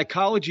for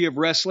psychology of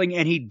wrestling,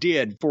 and he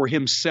did for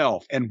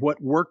himself and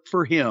what worked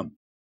for him.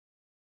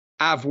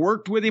 I've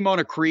worked with him on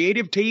a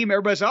creative team.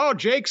 Everybody says, oh,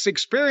 Jake's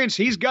experienced.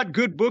 He's got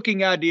good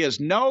booking ideas.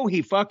 No,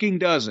 he fucking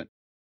doesn't.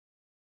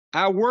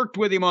 I worked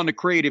with him on the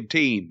creative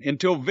team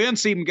until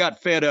Vince even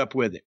got fed up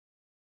with it,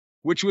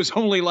 which was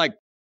only like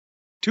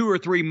 2 or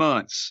 3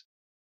 months.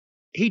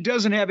 He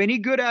doesn't have any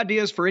good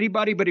ideas for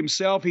anybody but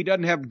himself. He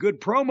doesn't have good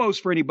promos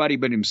for anybody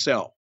but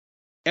himself.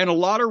 And a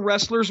lot of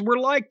wrestlers were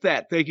like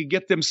that. They could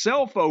get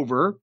themselves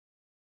over,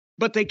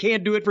 but they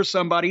can't do it for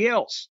somebody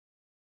else.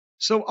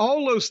 So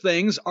all those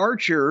things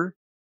Archer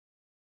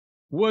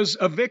was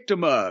a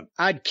victim of.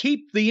 I'd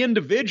keep the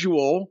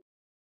individual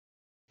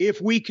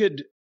if we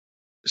could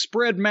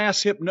spread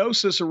mass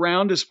hypnosis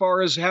around as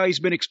far as how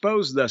he's been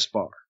exposed thus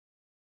far.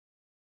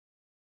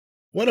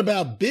 What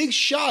about Big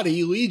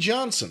Shotty Lee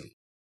Johnson?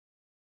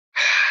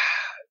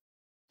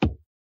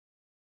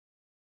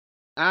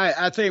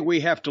 I think we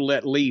have to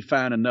let Lee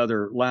find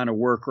another line of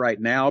work right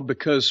now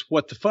because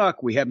what the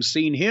fuck? We haven't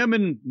seen him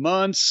in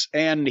months,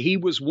 and he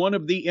was one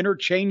of the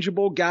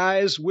interchangeable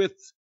guys with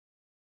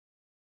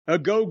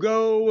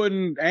Agogo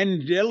and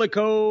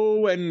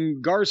Angelico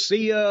and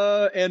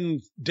Garcia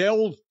and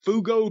Del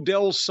Fugo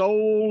Del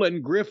Sol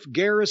and Griff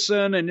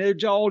Garrison, and they're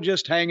all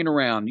just hanging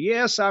around.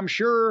 Yes, I'm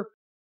sure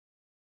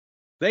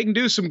they can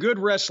do some good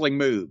wrestling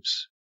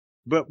moves,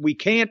 but we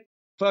can't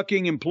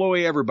fucking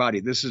employ everybody.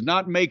 This is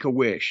not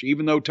Make-A-Wish,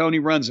 even though Tony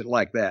runs it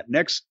like that.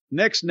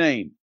 Next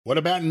name. What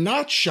about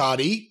not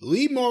shoddy,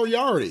 Lee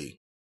Moriarty?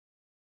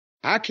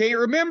 I can't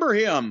remember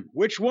him.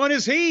 Which one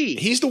is he?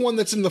 He's the one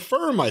that's in The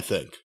Firm, I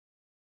think.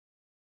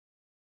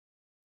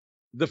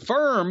 The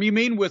Firm? You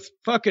mean with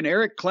fucking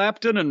Eric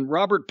Clapton and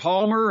Robert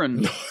Palmer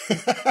and...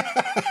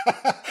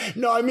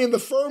 No, I mean The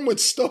Firm with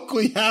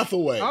Stokely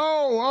Hathaway.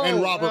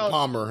 And Robert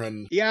Palmer.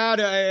 And yeah.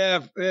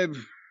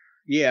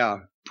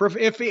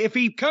 If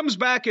he comes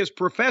back as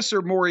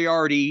Professor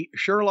Moriarty,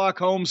 Sherlock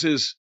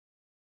Holmes'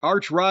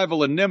 arch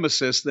rival and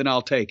nemesis, then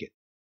I'll take it.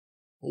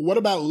 What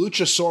about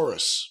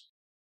Luchasaurus?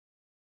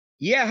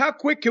 Yeah, how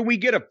quick can we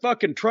get a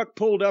fucking truck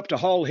pulled up to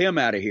haul him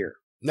out of here?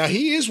 Now,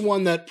 he is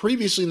one that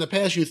previously in the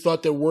past you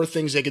thought there were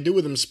things they could do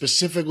with him,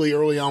 specifically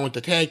early on with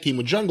the tag team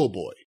with Jungle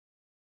Boy.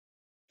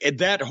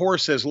 That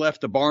horse has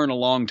left the barn a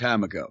long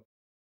time ago.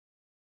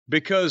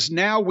 Because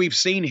now we've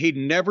seen he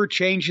never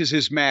changes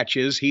his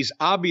matches. He's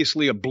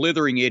obviously a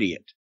blithering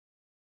idiot.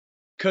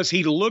 Because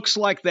he looks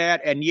like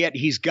that, and yet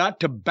he's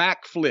got to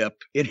backflip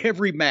in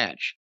every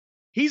match.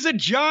 He's a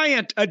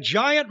giant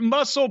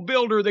muscle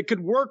builder that could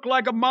work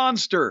like a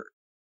monster.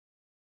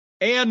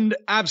 And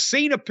I've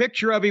seen a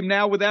picture of him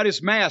now without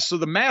his mask, so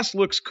the mask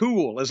looks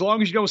cool, as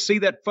long as you don't see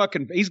that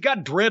fucking... He's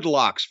got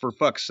dreadlocks, for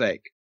fuck's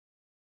sake.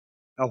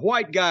 A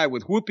white guy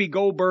with Whoopi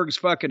Goldberg's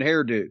fucking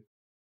hairdo.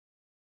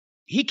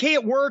 He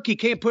can't work, he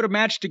can't put a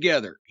match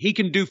together. He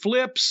can do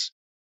flips,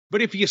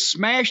 but if you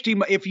smashed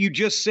him, if you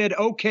just said,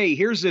 okay,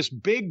 here's this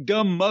big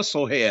dumb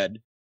musclehead,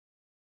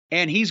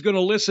 and he's going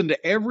to listen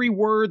to every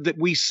word that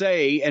we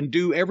say and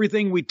do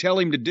everything we tell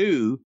him to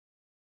do,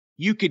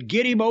 you could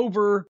get him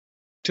over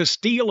to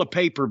steal a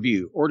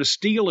pay-per-view or to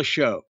steal a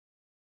show.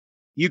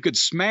 You could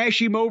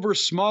smash him over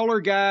smaller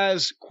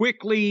guys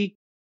quickly,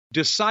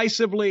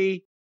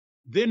 decisively,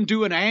 then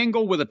do an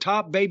angle with a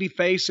top baby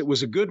face that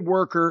was a good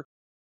worker,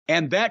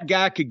 and that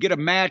guy could get a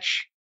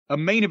match, a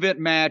main event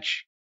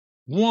match,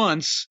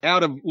 once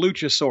out of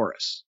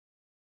Luchasaurus.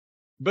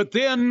 But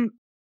then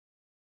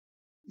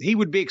he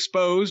would be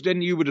exposed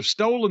and you would have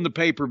stolen the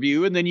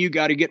pay-per-view, and then you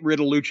got to get rid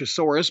of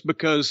Luchasaurus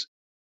because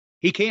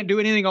he can't do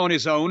anything on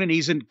his own and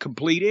he's a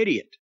complete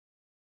idiot.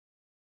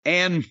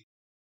 And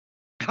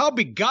I'll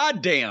be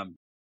goddamned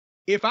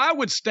if I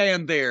would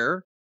stand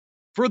there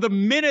for the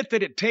minute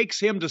that it takes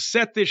him to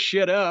set this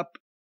shit up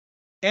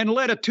and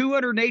let a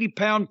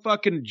 280-pound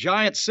fucking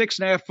giant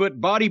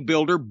 6.5-foot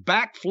bodybuilder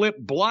backflip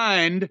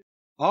blind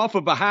off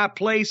of a high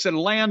place and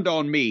land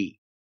on me.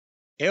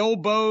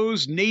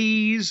 Elbows,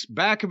 knees,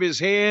 back of his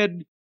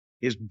head,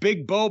 his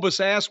big bulbous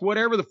ass,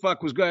 whatever the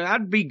fuck was going on,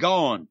 I'd be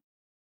gone.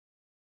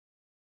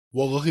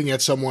 Well, looking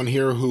at someone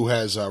here who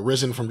has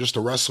risen from just a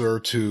wrestler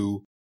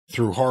to,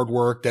 through hard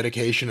work,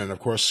 dedication, and of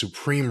course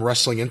supreme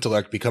wrestling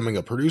intellect, becoming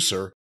a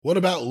producer, what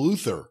about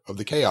Luther of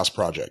the Chaos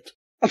Project?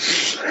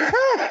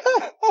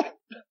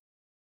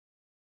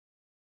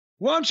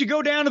 Why don't you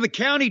go down to the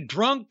county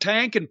drunk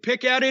tank and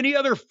pick out any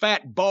other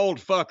fat, bald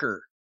fucker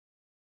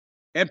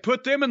and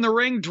put them in the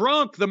ring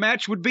drunk? The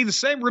match would be the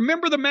same.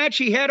 Remember the match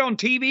he had on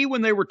TV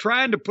when they were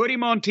trying to put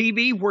him on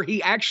TV where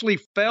he actually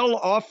fell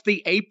off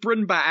the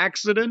apron by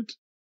accident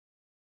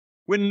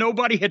when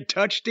nobody had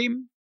touched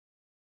him?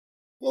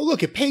 Well,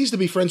 look, it pays to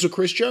be friends with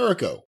Chris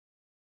Jericho.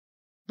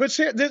 But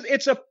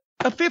it's a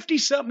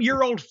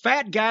 50-something-year-old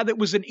fat guy that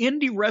was an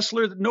indie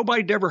wrestler that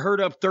nobody'd ever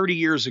heard of 30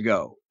 years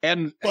ago.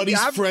 But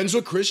he's friends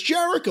with Chris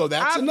Jericho.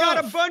 That's enough. I've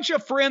got a bunch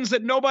of friends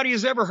that nobody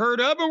has ever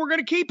heard of, and we're going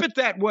to keep it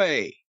that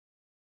way.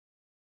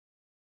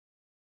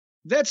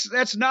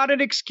 That's not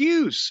an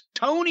excuse.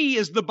 Tony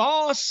is the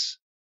boss.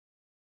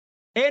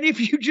 And if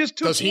you just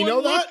took Does he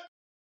know that?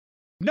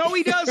 No,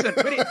 he doesn't.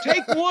 But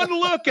take one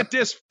look at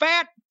this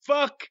fat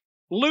fuck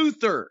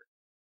Luther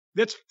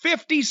that's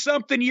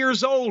 50-something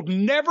years old,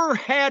 never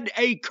had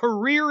a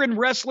career in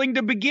wrestling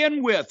to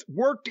begin with,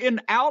 worked in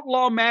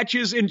outlaw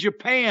matches in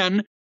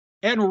Japan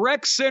and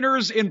rec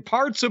centers in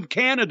parts of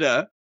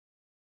Canada,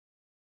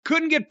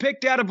 couldn't get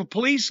picked out of a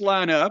police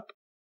lineup,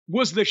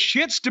 was the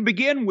shits to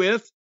begin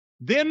with,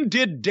 then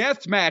did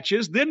death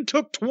matches, then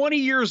took 20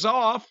 years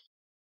off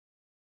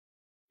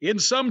in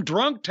some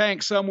drunk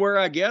tank somewhere,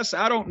 I guess.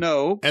 I don't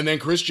know. And then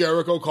Chris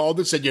Jericho called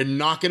and said, "You're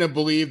not going to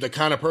believe the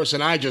kind of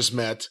person I just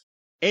met."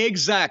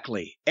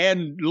 Exactly.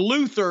 And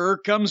Luther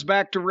comes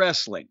back to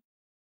wrestling.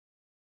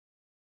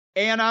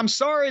 And I'm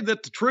sorry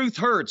that the truth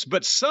hurts,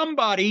 but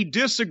somebody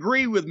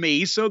disagree with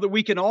me so that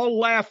we can all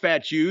laugh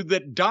at you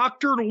that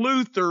Dr.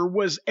 Luther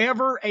was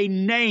ever a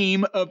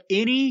name of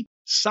any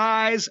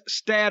size,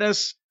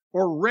 status,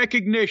 or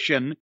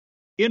recognition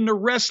in the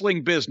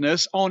wrestling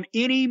business on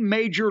any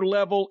major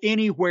level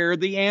anywhere.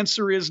 The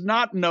answer is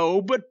not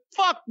no, but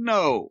fuck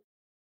no.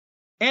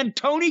 And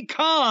Tony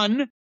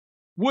Khan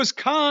was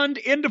conned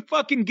into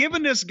fucking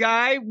giving this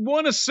guy,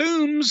 one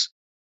assumes,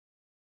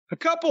 a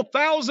couple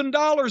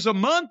 $1,000s a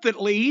month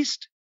at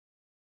least.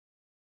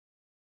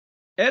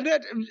 And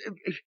that,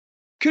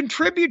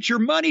 contribute your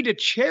money to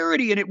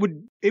charity and it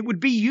would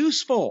be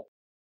useful.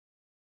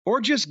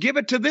 Or just give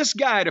it to this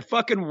guy to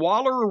fucking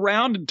waller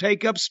around and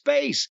take up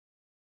space.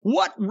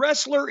 What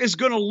wrestler is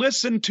going to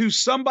listen to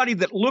somebody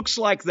that looks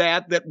like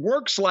that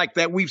works like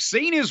that? We've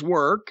seen his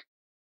work,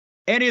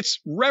 and it's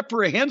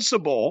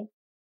reprehensible,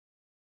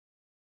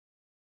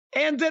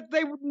 and that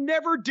they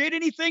never did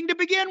anything to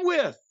begin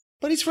with.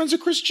 But he's friends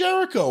with Chris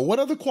Jericho. What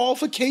other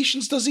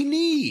qualifications does he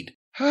need?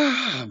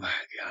 Oh, my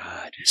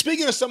God.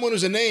 Speaking of someone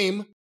who's a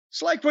name,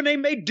 it's like when they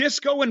made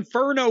Disco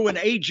Inferno an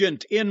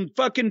agent in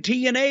fucking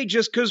TNA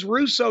just because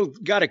Russo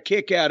got a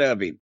kick out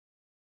of him.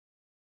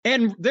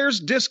 And there's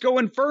Disco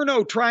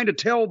Inferno trying to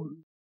tell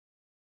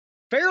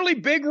fairly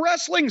big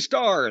wrestling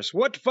stars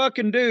what to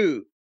fucking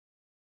do.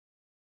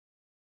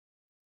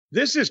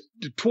 This is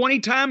 20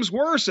 times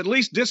worse. At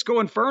least Disco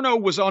Inferno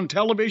was on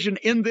television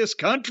in this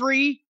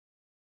country.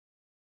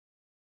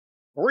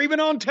 Or even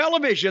on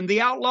television.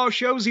 The outlaw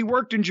shows he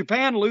worked in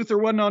Japan, Luther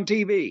wasn't on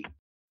TV.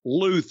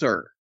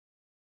 Luther.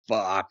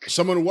 Fuck.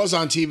 Someone who was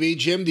on TV,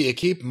 Jim, do you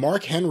keep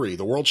Mark Henry,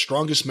 the world's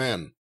strongest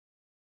man?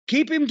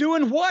 Keep him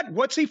doing what?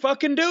 What's he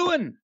fucking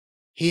doing?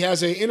 He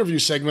has an interview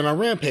segment on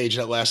Rampage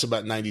that lasts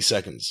about 90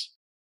 seconds.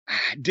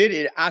 Did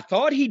it? I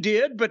thought he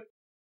did, but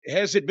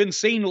has it been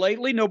seen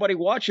lately? Nobody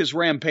watches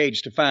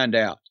Rampage to find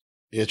out.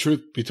 Yeah,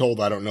 truth be told,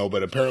 I don't know,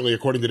 but apparently,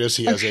 according to this,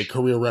 he has a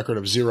career record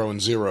of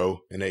 0-0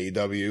 in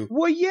AEW.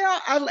 Well, yeah,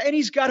 and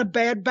he's got a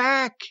bad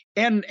back,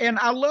 and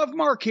I love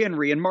Mark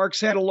Henry, and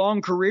Mark's had a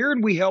long career,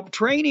 and we helped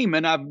train him,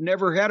 and I've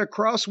never had a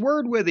cross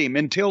word with him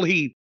until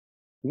he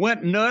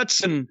went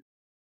nuts and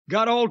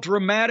got all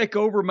dramatic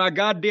over my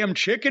goddamn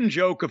chicken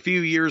joke a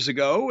few years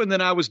ago, and then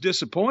I was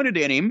disappointed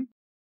in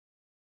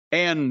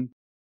him.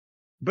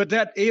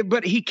 But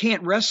he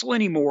can't wrestle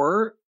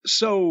anymore,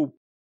 so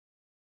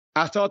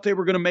I thought they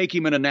were going to make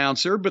him an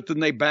announcer, but then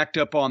they backed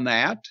up on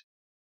that.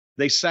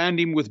 They signed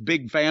him with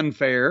big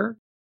fanfare.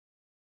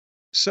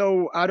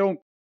 So I don't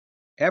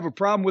have a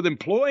problem with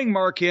employing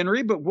Mark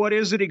Henry, but what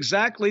is it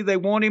exactly they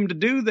want him to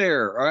do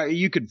there?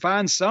 You could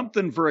find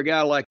something for a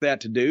guy like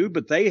that to do,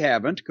 but they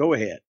haven't. Go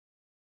ahead.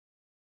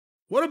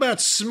 What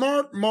about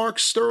smart Mark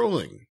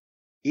Sterling?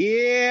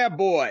 Yeah,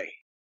 boy.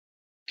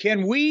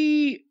 Can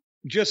we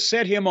just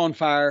set him on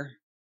fire?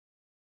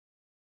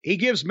 He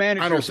gives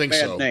managers I don't think a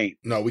bad so. name.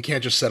 No, we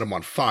can't just set him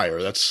on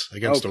fire. That's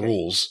against the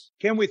rules.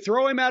 Can we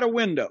throw him out a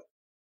window?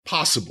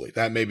 Possibly.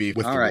 That may be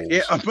with the rules.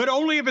 Yeah, but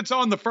only if it's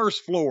on the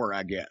first floor,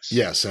 I guess.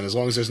 Yes, and as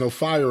long as there's no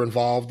fire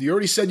involved. You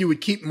already said you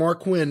would keep Mark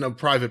Quinn of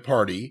Private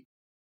Party.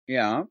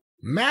 Yeah.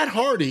 Matt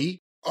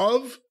Hardy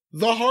of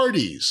the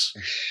Hardys.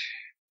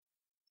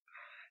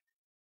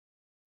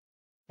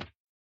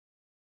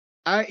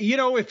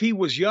 If he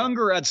was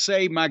younger, I'd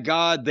say, my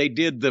God, they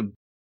did the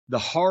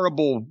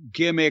horrible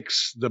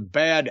gimmicks, the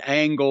bad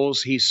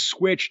angles. He's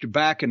switched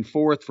back and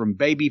forth from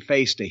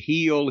babyface to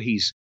heel.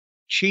 He's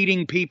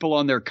cheating people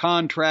on their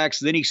contracts.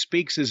 Then he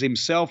speaks as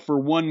himself for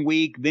 1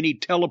 week. Then he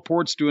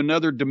teleports to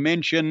another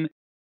dimension.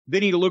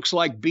 Then he looks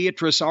like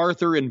Beatrice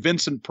Arthur in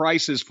Vincent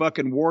Price's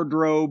fucking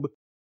wardrobe.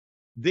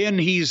 Then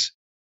he's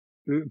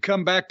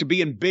come back to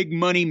being Big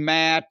Money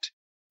Matt.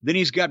 Then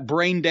he's got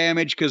brain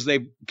damage because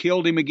they've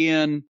killed him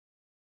again.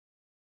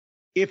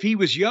 If he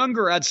was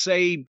younger, I'd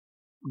say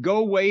go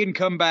away and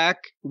come back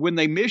when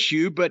they miss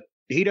you, but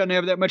he doesn't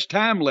have that much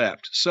time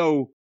left.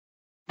 So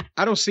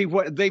I don't see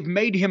what they've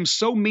made him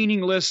so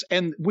meaningless.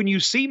 And when you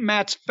see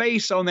Matt's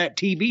face on that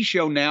TV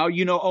show now,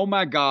 you know, oh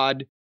my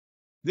God,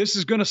 this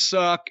is going to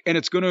suck. And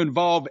it's going to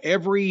involve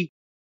every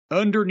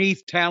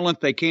underneath talent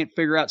they can't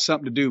figure out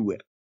something to do with.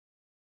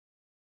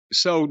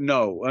 So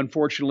no,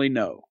 unfortunately,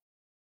 no.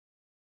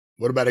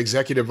 What about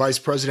Executive Vice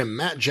President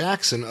Matt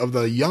Jackson of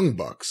the Young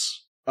Bucks?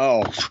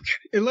 Oh,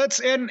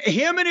 and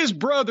him and his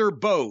brother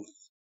both.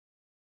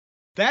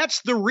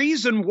 That's the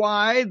reason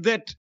why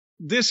that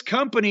this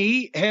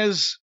company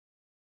has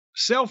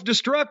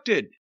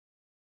self-destructed.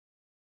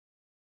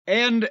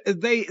 And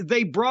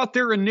they brought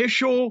their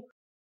initial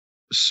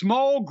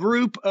small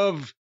group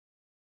of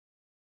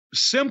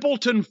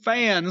simpleton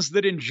fans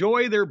that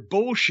enjoy their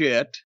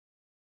bullshit.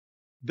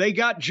 They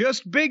got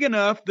just big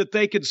enough that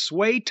they could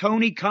sway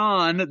Tony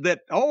Khan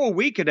that,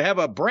 we could have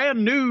a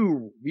brand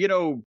new,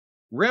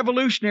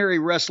 revolutionary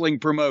wrestling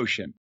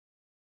promotion.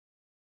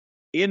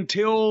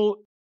 Until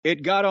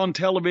it got on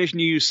television,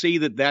 you see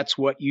that that's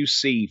what you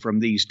see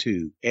from these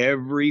two.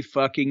 Every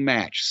fucking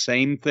match.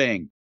 Same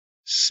thing.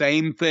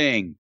 Same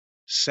thing.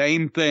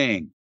 Same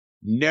thing.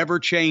 Never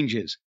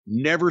changes.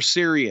 Never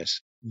serious.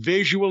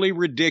 Visually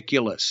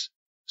ridiculous.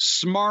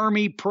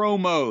 Smarmy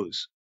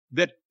promos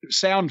that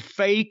sound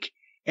fake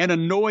and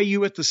annoy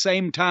you at the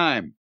same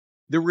time.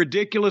 The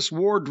ridiculous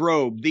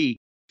wardrobe. The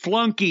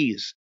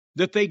flunkies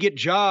that they get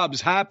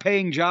jobs,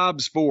 high-paying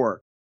jobs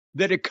for,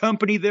 that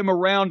accompany them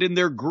around in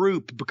their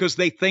group because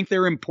they think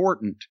they're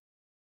important.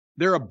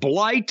 They're a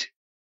blight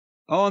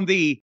on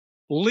the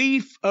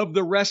leaf of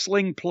the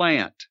wrestling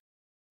plant.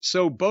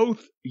 So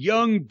both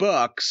young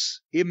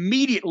bucks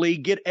immediately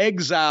get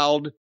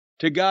exiled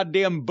to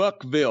goddamn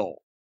Buckville.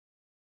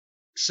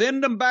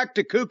 Send them back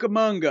to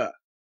Cucamonga.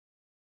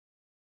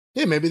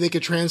 Yeah, maybe they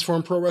could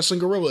transform Pro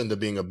Wrestling Guerrilla into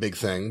being a big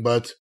thing,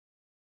 but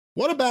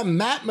what about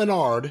Matt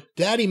Menard,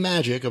 Daddy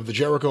Magic of the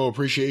Jericho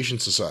Appreciation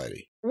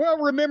Society? Well,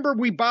 remember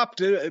we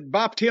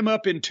bopped him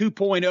up in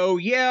 2.0.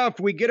 Yeah, if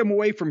we get him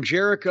away from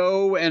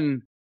Jericho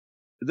and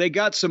they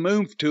got some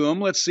oomph to him,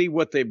 let's see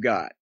what they've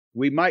got.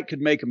 We could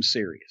make him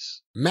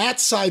serious. Matt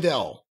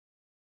Sydal.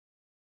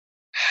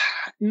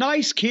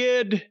 Nice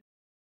kid.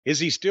 Is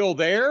he still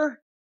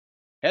there?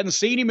 Hadn't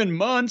seen him in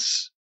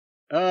months.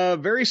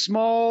 Very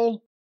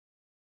small.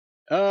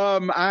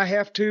 I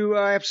have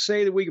to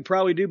say that we could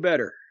probably do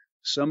better.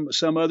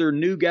 Some other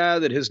new guy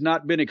that has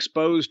not been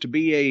exposed to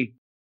be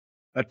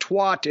a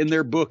twat in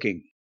their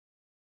booking.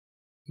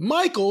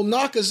 Michael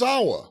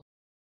Nakazawa.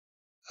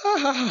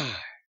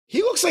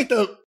 He looks like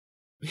the...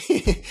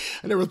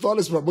 I never thought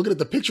this, but I'm looking at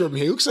the picture of him.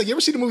 He looks like... You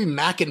ever seen the movie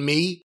Mac and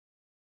Me?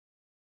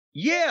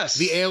 Yes.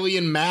 The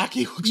alien Mac?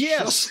 He looks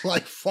just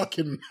like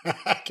fucking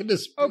Mac in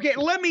this picture. Okay,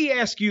 let me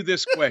ask you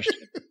this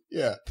question.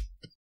 Yeah.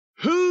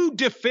 Who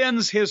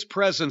defends his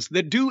presence?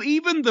 That do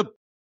even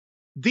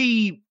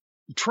the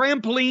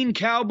trampoline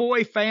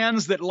cowboy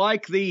fans that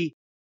like the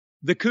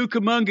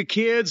Cucamonga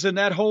Kids and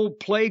that whole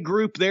play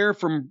group there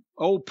from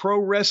old pro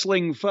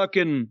wrestling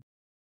fucking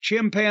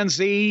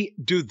chimpanzee,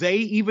 do they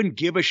even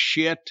give a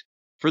shit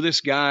for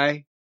this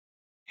guy?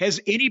 Has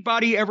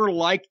anybody ever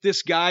liked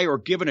this guy or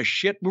given a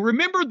shit?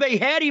 Remember, they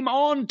had him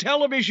on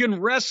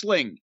television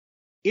wrestling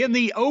in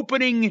the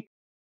opening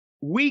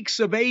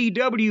weeks of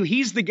AEW.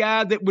 He's the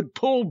guy that would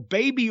pull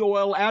baby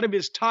oil out of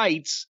his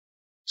tights,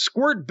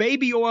 squirt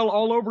baby oil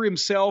all over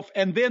himself,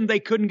 and then they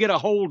couldn't get a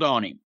hold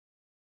on him.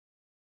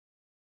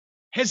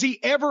 Has he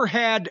ever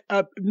had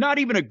not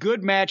even a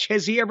good match?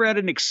 Has he ever had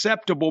an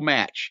acceptable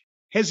match?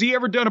 Has he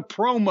ever done a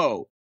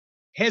promo?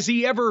 Has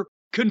he ever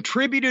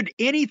contributed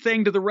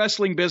anything to the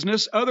wrestling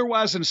business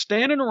otherwise than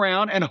standing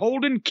around and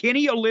holding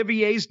Kenny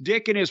Olivier's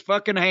dick in his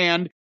fucking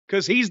hand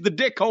because he's the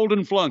dick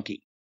holding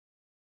flunky?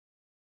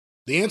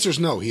 The answer is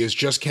no. He is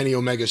just Kenny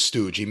Omega's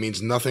stooge. He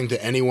means nothing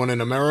to anyone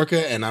in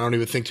America, and I don't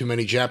even think too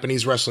many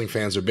Japanese wrestling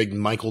fans are big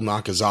Michael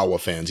Nakazawa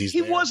fans.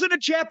 He wasn't a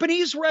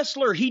Japanese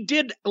wrestler. He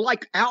did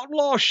like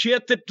outlaw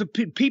shit that the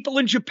people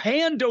in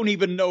Japan don't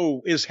even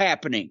know is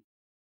happening.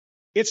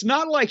 It's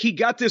not like he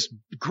got this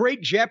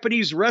great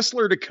Japanese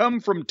wrestler to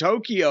come from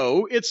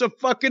Tokyo. It's a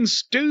fucking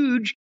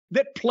stooge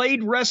that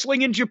played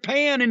wrestling in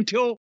Japan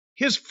until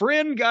his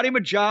friend got him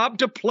a job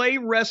to play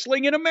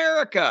wrestling in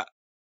America.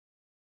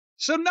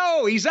 So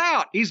no, he's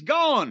out. He's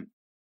gone.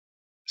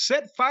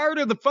 Set fire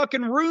to the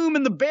fucking room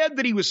in the bed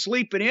that he was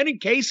sleeping in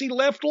case he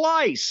left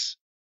lice.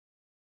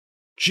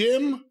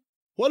 Jim,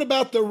 what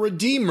about the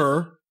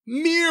Redeemer,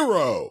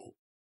 Miro?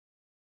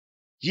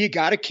 You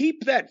gotta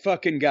keep that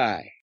fucking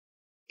guy.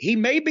 He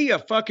may be a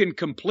fucking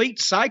complete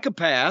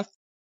psychopath.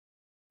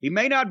 He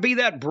may not be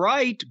that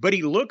bright, but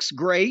he looks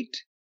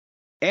great.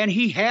 And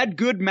he had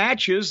good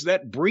matches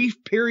that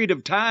brief period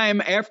of time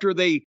after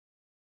they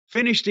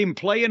finished him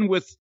playing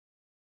with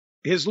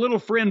his little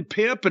friend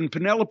Pip and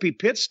Penelope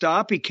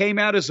Pitstop. He came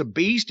out as a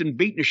beast and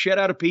beating the shit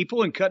out of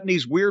people and cutting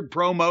these weird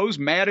promos,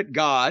 mad at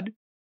God.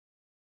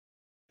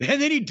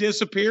 And then he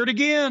disappeared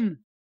again.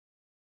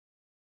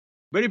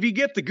 But if you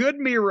get the good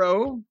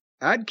Miro,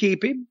 I'd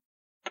keep him.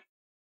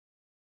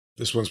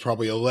 This one's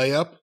probably a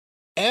layup.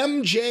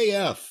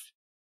 MJF.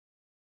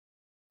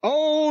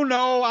 Oh,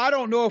 no, I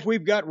don't know if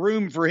we've got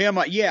room for him.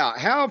 Yeah,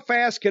 how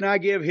fast can I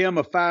give him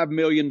a $5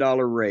 million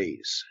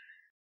raise?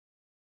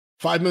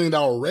 $5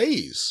 million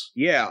raise?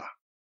 Yeah.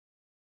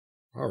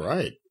 All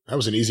right. That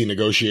was an easy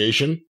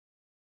negotiation.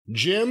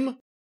 Jim,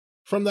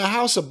 from the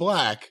House of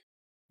Black,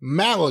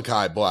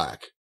 Malachi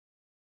Black.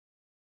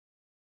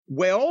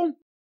 Well,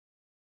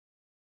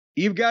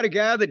 you've got a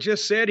guy that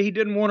just said he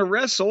didn't want to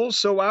wrestle,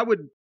 so I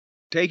would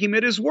take him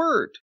at his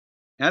word.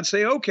 I'd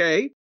say,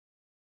 okay,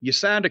 you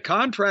signed a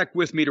contract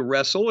with me to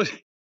wrestle.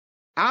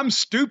 I'm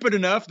stupid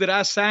enough that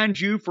I signed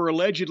you for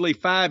allegedly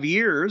 5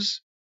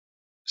 years.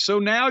 So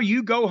now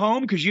you go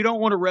home because you don't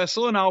want to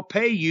wrestle, and I'll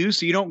pay you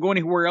so you don't go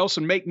anywhere else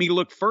and make me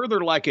look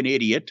further like an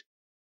idiot.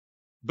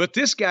 But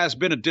this guy's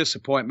been a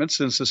disappointment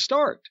since the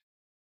start.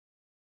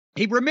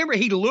 He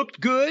looked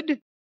good.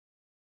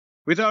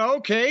 We thought,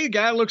 okay,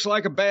 guy looks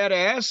like a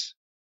badass.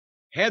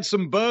 Had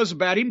some buzz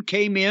about him,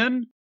 came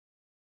in,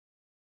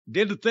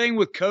 did the thing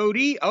with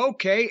Cody,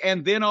 okay,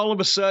 and then all of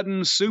a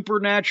sudden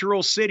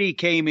Supernatural City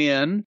came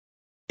in,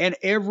 and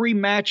every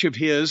match of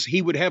his,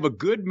 he would have a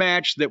good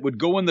match that would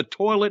go in the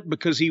toilet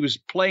because he was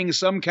playing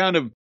some kind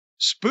of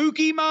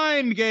spooky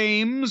mind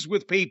games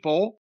with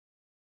people.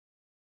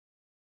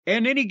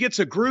 And then he gets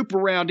a group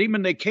around him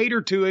and they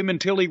cater to him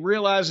until he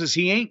realizes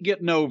he ain't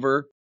getting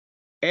over.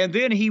 And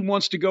then he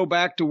wants to go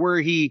back to where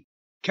he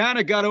kind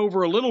of got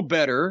over a little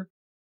better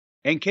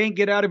and can't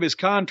get out of his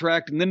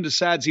contract, and then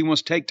decides he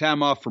wants to take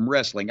time off from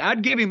wrestling.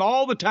 I'd give him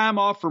all the time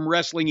off from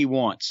wrestling he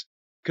wants,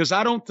 because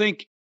I don't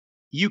think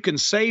you can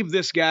save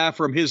this guy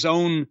from his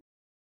own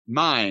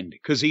mind,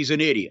 because he's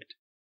an idiot.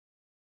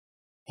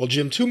 Well,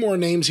 Jim, 2 more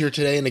names here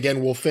today, and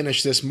again, we'll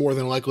finish this more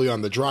than likely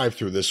on the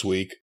drive-through this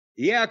week.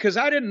 Yeah, because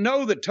I didn't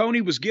know that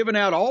Tony was giving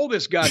out all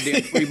this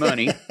goddamn free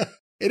money.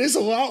 It is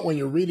a lot when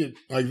you read it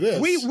like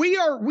this.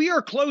 We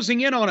are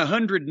closing in on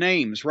 100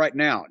 names right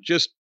now,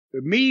 just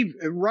me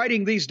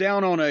writing these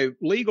down on a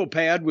legal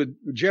pad with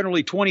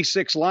generally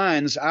 26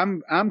 lines,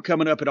 I'm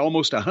coming up at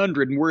almost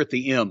 100, and we're at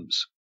the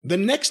M's. The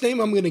next name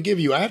I'm going to give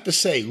you, I have to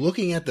say,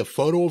 looking at the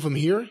photo of him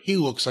here, he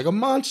looks like a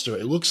monster.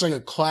 It looks like a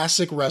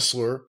classic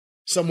wrestler,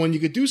 someone you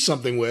could do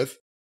something with.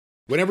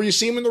 Whenever you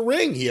see him in the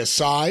ring, he has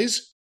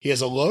size, he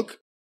has a look,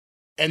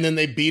 and then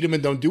they beat him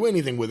and don't do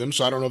anything with him,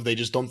 so I don't know if they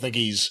just don't think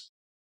he's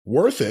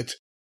worth it.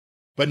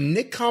 But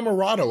Nick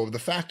Camarado of the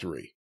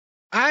Factory.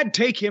 I'd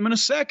take him in a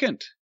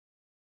second.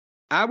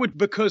 I would,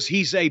 because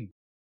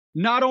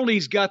not only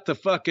he's got the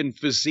fucking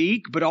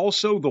physique, but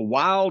also the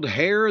wild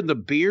hair and the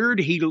beard.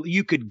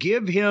 You could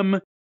give him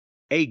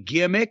a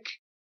gimmick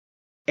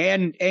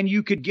and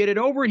you could get it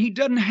over, and he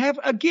doesn't have,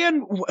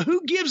 again,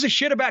 who gives a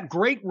shit about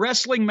great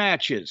wrestling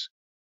matches?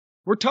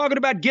 We're talking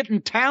about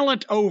getting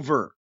talent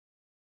over.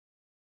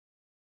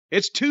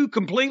 It's two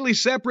completely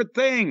separate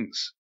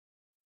things.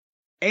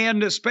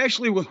 And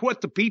especially with what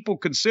the people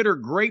consider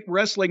great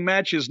wrestling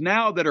matches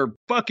now that are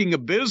fucking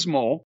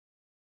abysmal,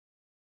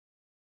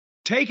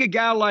 take a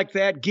guy like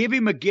that, give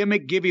him a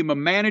gimmick, give him a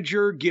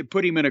manager,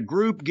 put him in a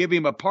group, give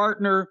him a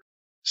partner,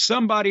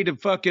 somebody to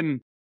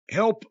fucking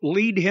help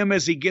lead him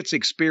as he gets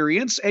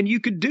experience, and you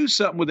could do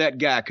something with that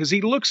guy because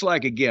he looks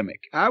like a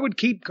gimmick. I would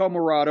keep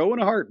Camarado in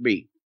a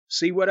heartbeat,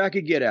 see what I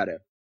could get out of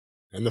him.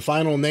 And the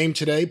final name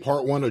today,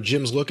 part one of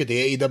Jim's look at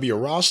the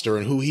AEW roster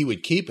and who he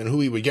would keep and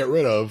who he would get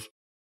rid of,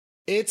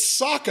 it's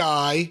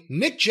Sockeye,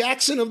 Nick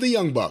Jackson of the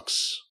Young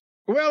Bucks.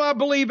 Well, I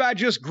believe I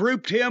just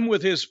grouped him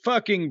with his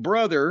fucking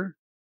brother,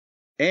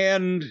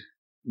 and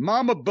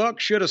Mama Buck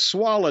should have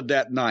swallowed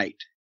that night.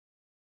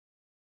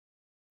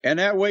 And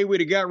that way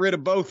we'd have got rid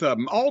of both of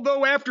them.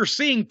 Although after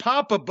seeing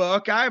Papa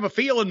Buck, I have a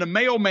feeling the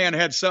mailman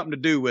had something to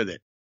do with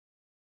it.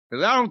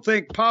 Because I don't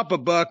think Papa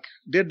Buck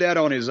did that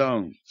on his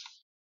own.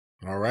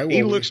 All right. Well,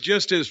 he looks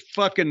just as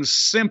fucking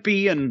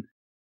simpy and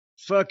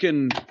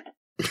fucking...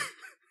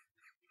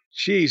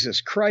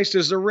 Jesus Christ,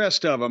 as the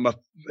rest of them.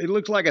 It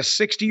looks like a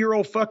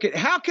 60-year-old fucking...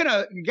 How can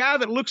a guy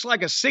that looks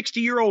like a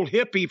 60-year-old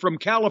hippie from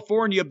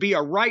California be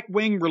a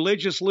right-wing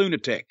religious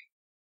lunatic?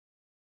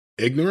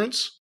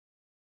 Ignorance?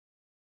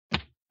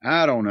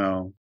 I don't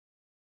know.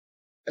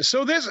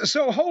 So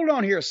hold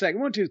on here a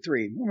second. 1, 2,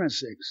 3, 4, 5,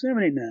 6,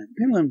 7, 8, 9,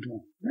 10, 11,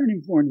 12,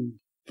 13, 14.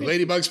 The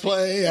Ladybugs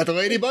play at the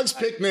Ladybugs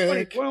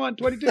picnic. 21,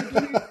 22,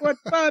 23,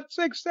 5,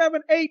 6,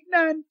 7, 8,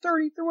 9,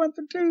 30, 31,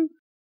 32.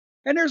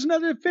 And there's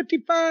another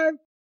 55.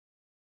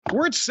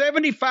 We're at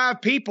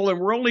 75 people, and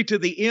we're only to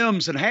the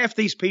M's, and half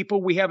these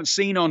people we haven't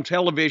seen on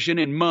television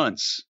in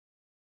months.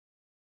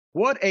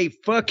 What a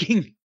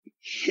fucking...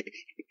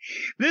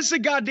 This is a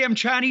goddamn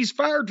Chinese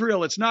fire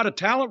drill. It's not a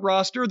talent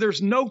roster.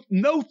 There's no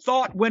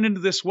thought went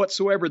into this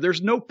whatsoever.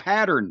 There's no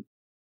pattern.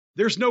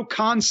 There's no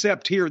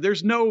concept here.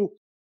 There's no,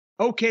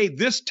 okay,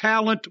 this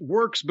talent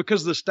works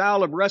because of the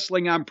style of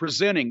wrestling I'm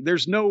presenting.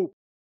 There's no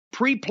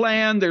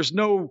pre-plan. There's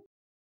no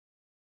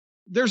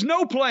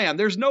plan.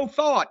 There's no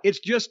thought. It's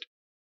just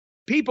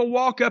people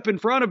walk up in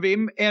front of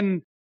him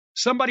and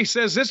somebody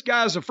says, this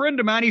guy's a friend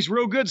of mine. He's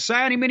real good.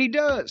 Sign him. And he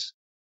does.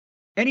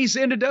 And he's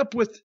ended up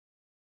with,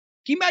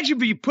 can you imagine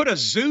if you put a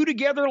zoo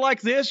together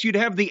like this? You'd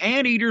have the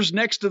anteaters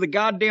next to the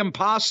goddamn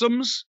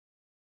possums,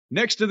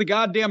 next to the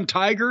goddamn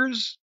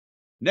tigers,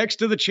 next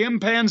to the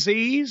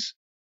chimpanzees,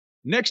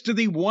 next to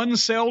the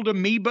one-celled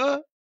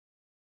amoeba.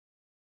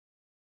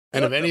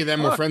 And if any of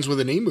them were friends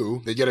with an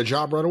emu, they'd get a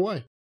job right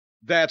away.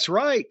 That's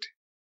right.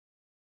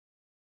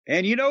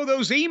 And you know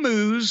those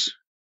emus.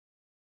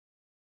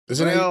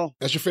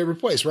 That's your favorite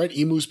place, right?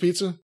 Emu's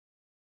Pizza?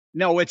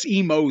 No, it's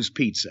Emo's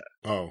Pizza.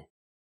 Oh.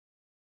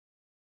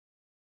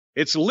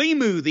 It's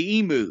Limu the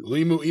emu.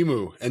 Limu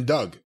Emu and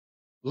Doug.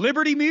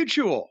 Liberty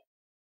Mutual.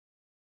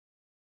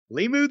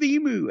 Limu the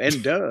emu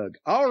and Doug.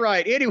 All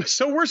right. Anyway,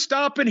 so we're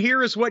stopping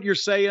here is what you're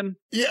saying?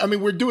 Yeah, I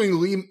mean, we're doing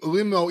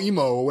Limo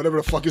Emo or whatever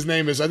the fuck his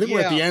name is. I think we're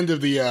at the end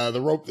of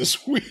the rope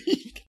this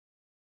week.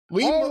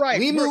 All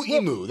right. Limu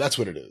Emu, that's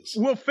what it is.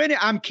 We'll finish.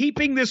 I'm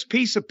keeping this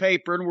piece of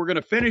paper, and we're going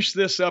to finish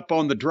this up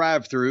on the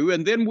drive-through,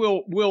 and then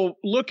we'll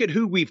look at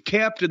who we've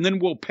kept, and then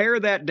we'll pare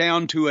that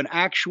down to an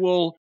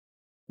actual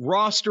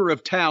roster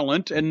of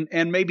talent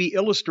and maybe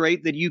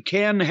illustrate that you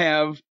can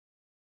have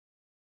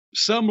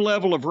some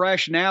level of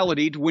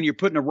rationality to when you're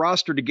putting a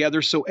roster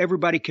together so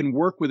everybody can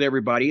work with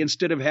everybody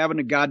instead of having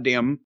a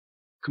goddamn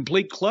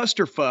complete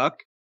clusterfuck.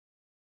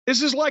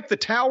 This is like the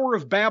Tower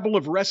of Babel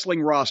of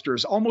wrestling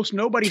rosters. Almost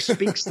nobody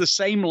speaks the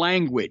same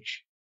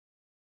language.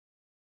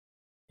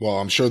 Well,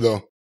 I'm sure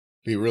they'll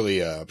be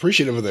really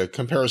appreciative of the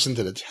comparison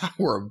to the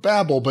Tower of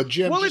Babel, but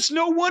Jim... Well, it's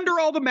no wonder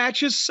all the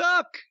matches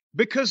suck.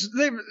 Because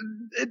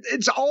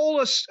it's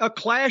all a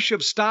clash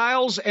of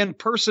styles and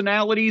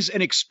personalities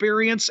and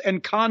experience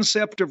and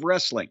concept of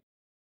wrestling.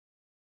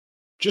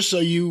 Just so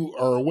you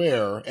are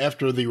aware,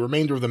 after the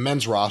remainder of the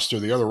men's roster,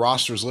 the other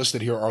rosters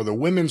listed here are the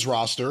women's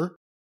roster,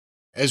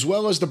 as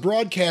well as the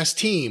broadcast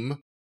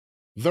team,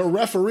 the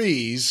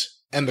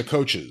referees, and the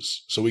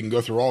coaches. So we can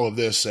go through all of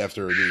this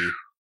after the...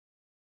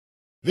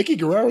 Vicky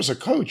Guerrero's a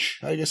coach.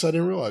 I guess I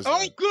didn't realize that.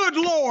 Oh, good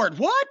Lord.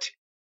 What?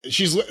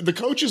 The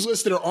coaches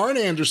listed are Arn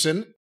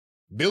Anderson,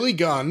 Billy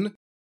Gunn,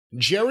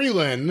 Jerry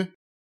Lynn,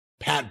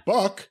 Pat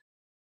Buck,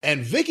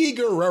 and Vicky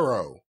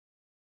Guerrero.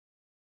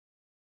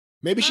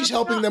 Maybe she's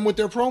helping them with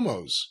their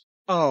promos.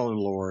 Oh,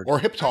 Lord. Or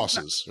hip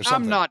tosses or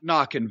something. I'm not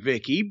knocking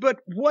Vicky,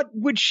 but what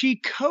would she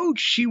coach?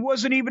 She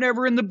wasn't even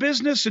ever in the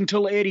business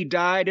until Eddie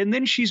died, and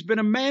then she's been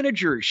a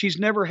manager. She's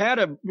never had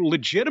a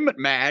legitimate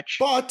match.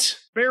 But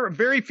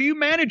very few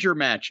manager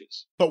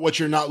matches. But what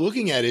you're not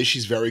looking at is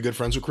she's very good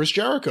friends with Chris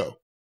Jericho.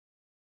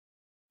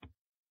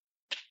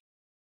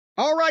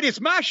 All right, it's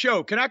my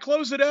show. Can I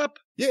close it up?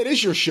 Yeah, it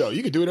is your show.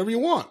 You can do whatever you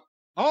want.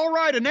 All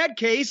right, in that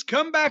case,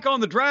 come back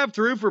on the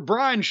drive-thru for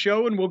Brian's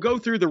show, and we'll go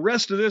through the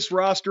rest of this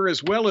roster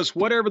as well as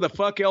whatever the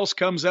fuck else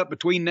comes up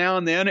between now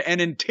and then.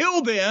 And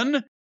until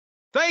then,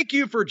 thank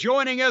you for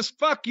joining us.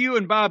 Fuck you,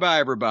 and bye-bye,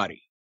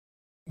 everybody.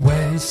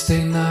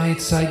 Wednesday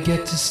nights I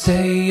get to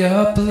stay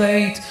up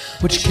late,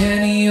 which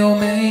Kenny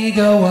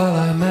Omega while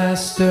I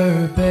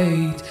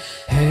masturbate.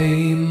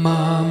 Hey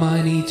mom,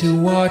 I need to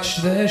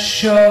watch this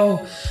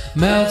show.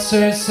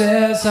 Meltzer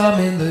says I'm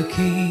in the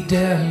key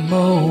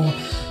demo.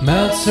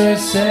 Meltzer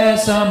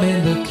says I'm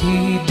in the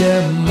key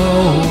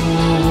demo.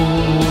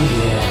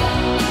 Yeah.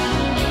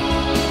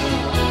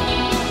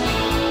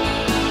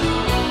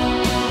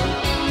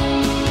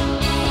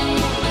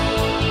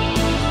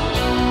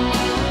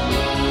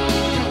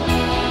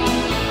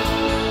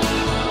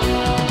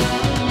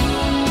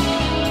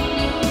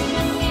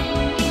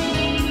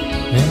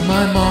 In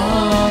my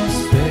mom's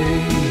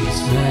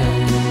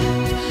basement,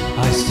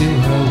 I steal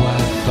her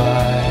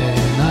Wi-Fi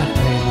and I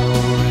pay no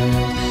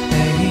rent.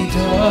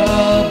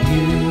 AEW's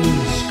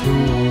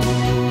cool.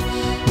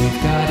 We've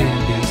got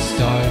indie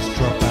stars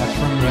drop back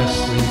from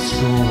wrestling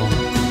school.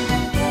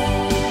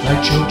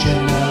 Like Joe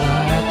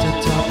Janela at the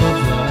top of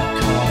the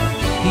car.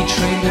 He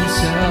trained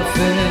himself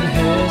in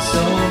his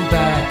own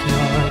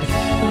backyard.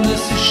 And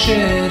this is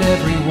shit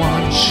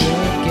everyone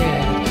should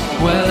get.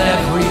 Well,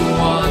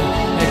 everyone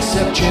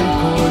except Jim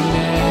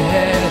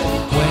Cornette.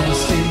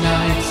 Wednesday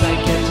nights I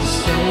get to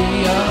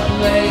stay up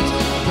late,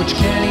 watch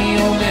Kenny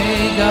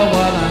Omega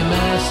while I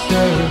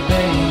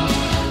masturbate.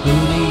 Who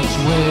needs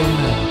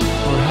women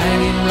or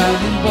hanging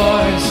round in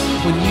bars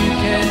when you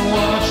can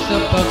watch the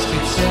Bucks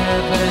get 7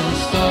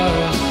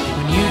 stars?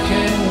 When you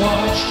can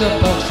watch the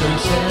Bucks turn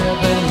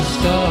 7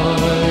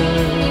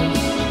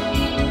 stars.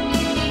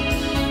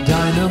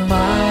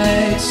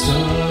 Dynamite's a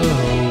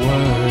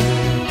word.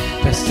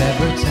 Best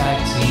ever tag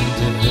team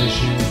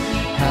division,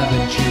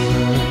 haven't you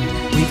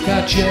heard? We've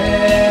got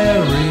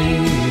Jericho,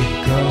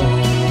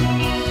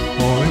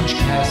 Orange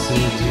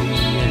Cassidy,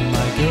 and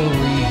Michael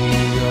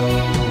Rio.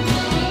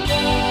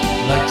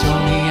 Like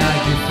Tony, I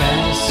do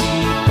fantasy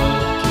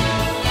booking,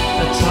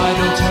 a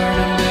title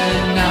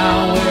tournament,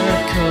 now we're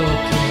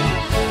cooking.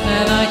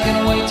 And I can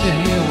wait to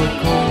hear what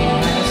Cody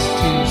has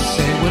to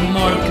say when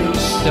Marco's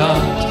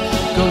stunt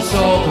goes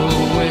all the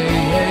way.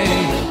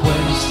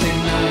 Wednesday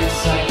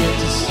nights I get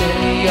to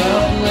stay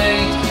up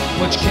late,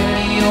 watch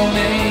Kenny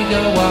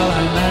Omega while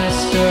I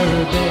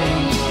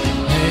masturbate.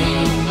 Hey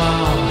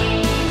mom,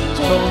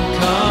 don't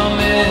come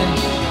in,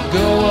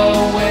 go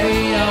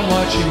away, I'm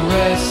watching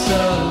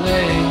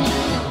wrestling.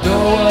 Go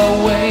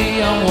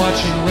away, I'm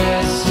watching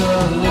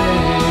wrestling.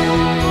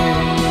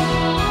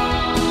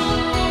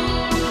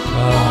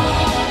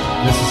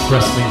 This is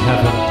wrestling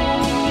heaven.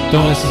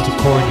 Don't listen to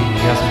Cordy,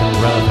 he hasn't been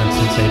relevant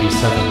since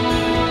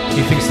 '87.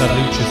 He thinks that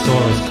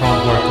Luchasaurus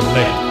can't work a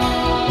lick,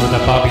 or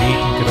that Bobby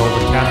Eaton could hold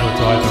a candle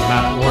to either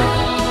Matt or him.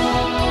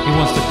 He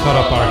wants to cut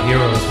up our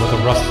heroes with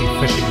a rusty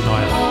fishing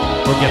knife,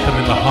 or get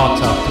them in the hot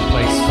tub to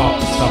play Scott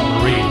the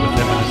Submarine with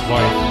him and his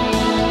wife.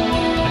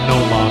 And no,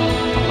 Mom,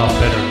 I'm not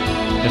bitter.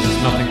 This has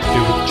nothing to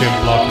do with Jim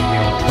blocking me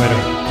on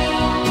Twitter.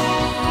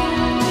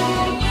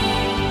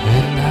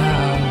 And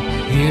now,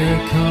 here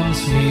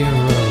comes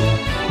Miro,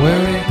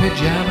 wearing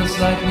pajamas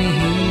like me,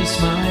 he's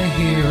my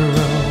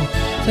hero.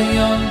 The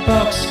Young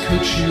Bucks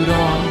could shoot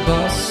on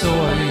Buzz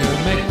Sawyer,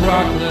 make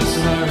Brock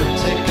Lesnar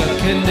take a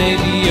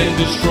Canadian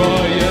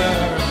destroyer.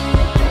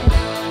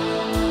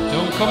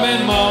 Don't come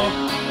in,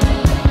 Mom.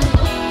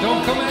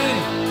 Don't come in.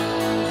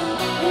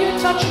 Are you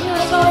touching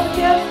yourself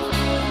again?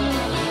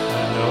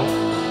 No.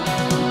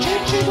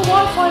 Changing the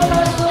Wi-Fi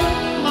password?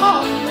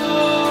 Oh, no.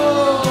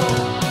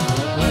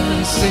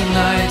 Wednesday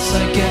nights I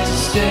get to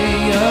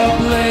stay up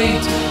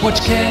late, watch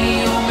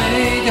Kenny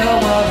Omega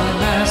while I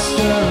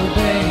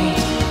masturbate.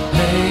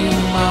 Hey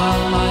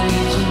mom, I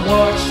need to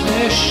watch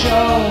this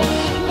show.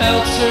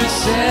 Meltzer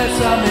says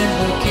I'm in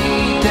the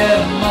key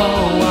demo.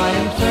 I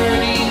am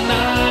 39,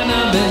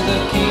 I'm in the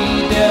key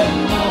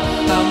demo.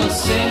 I'm a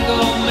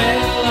single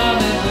male, I'm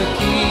in the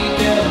key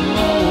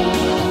demo.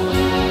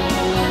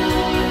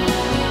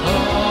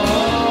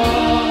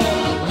 Oh,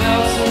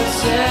 Meltzer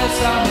says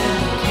I'm in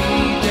the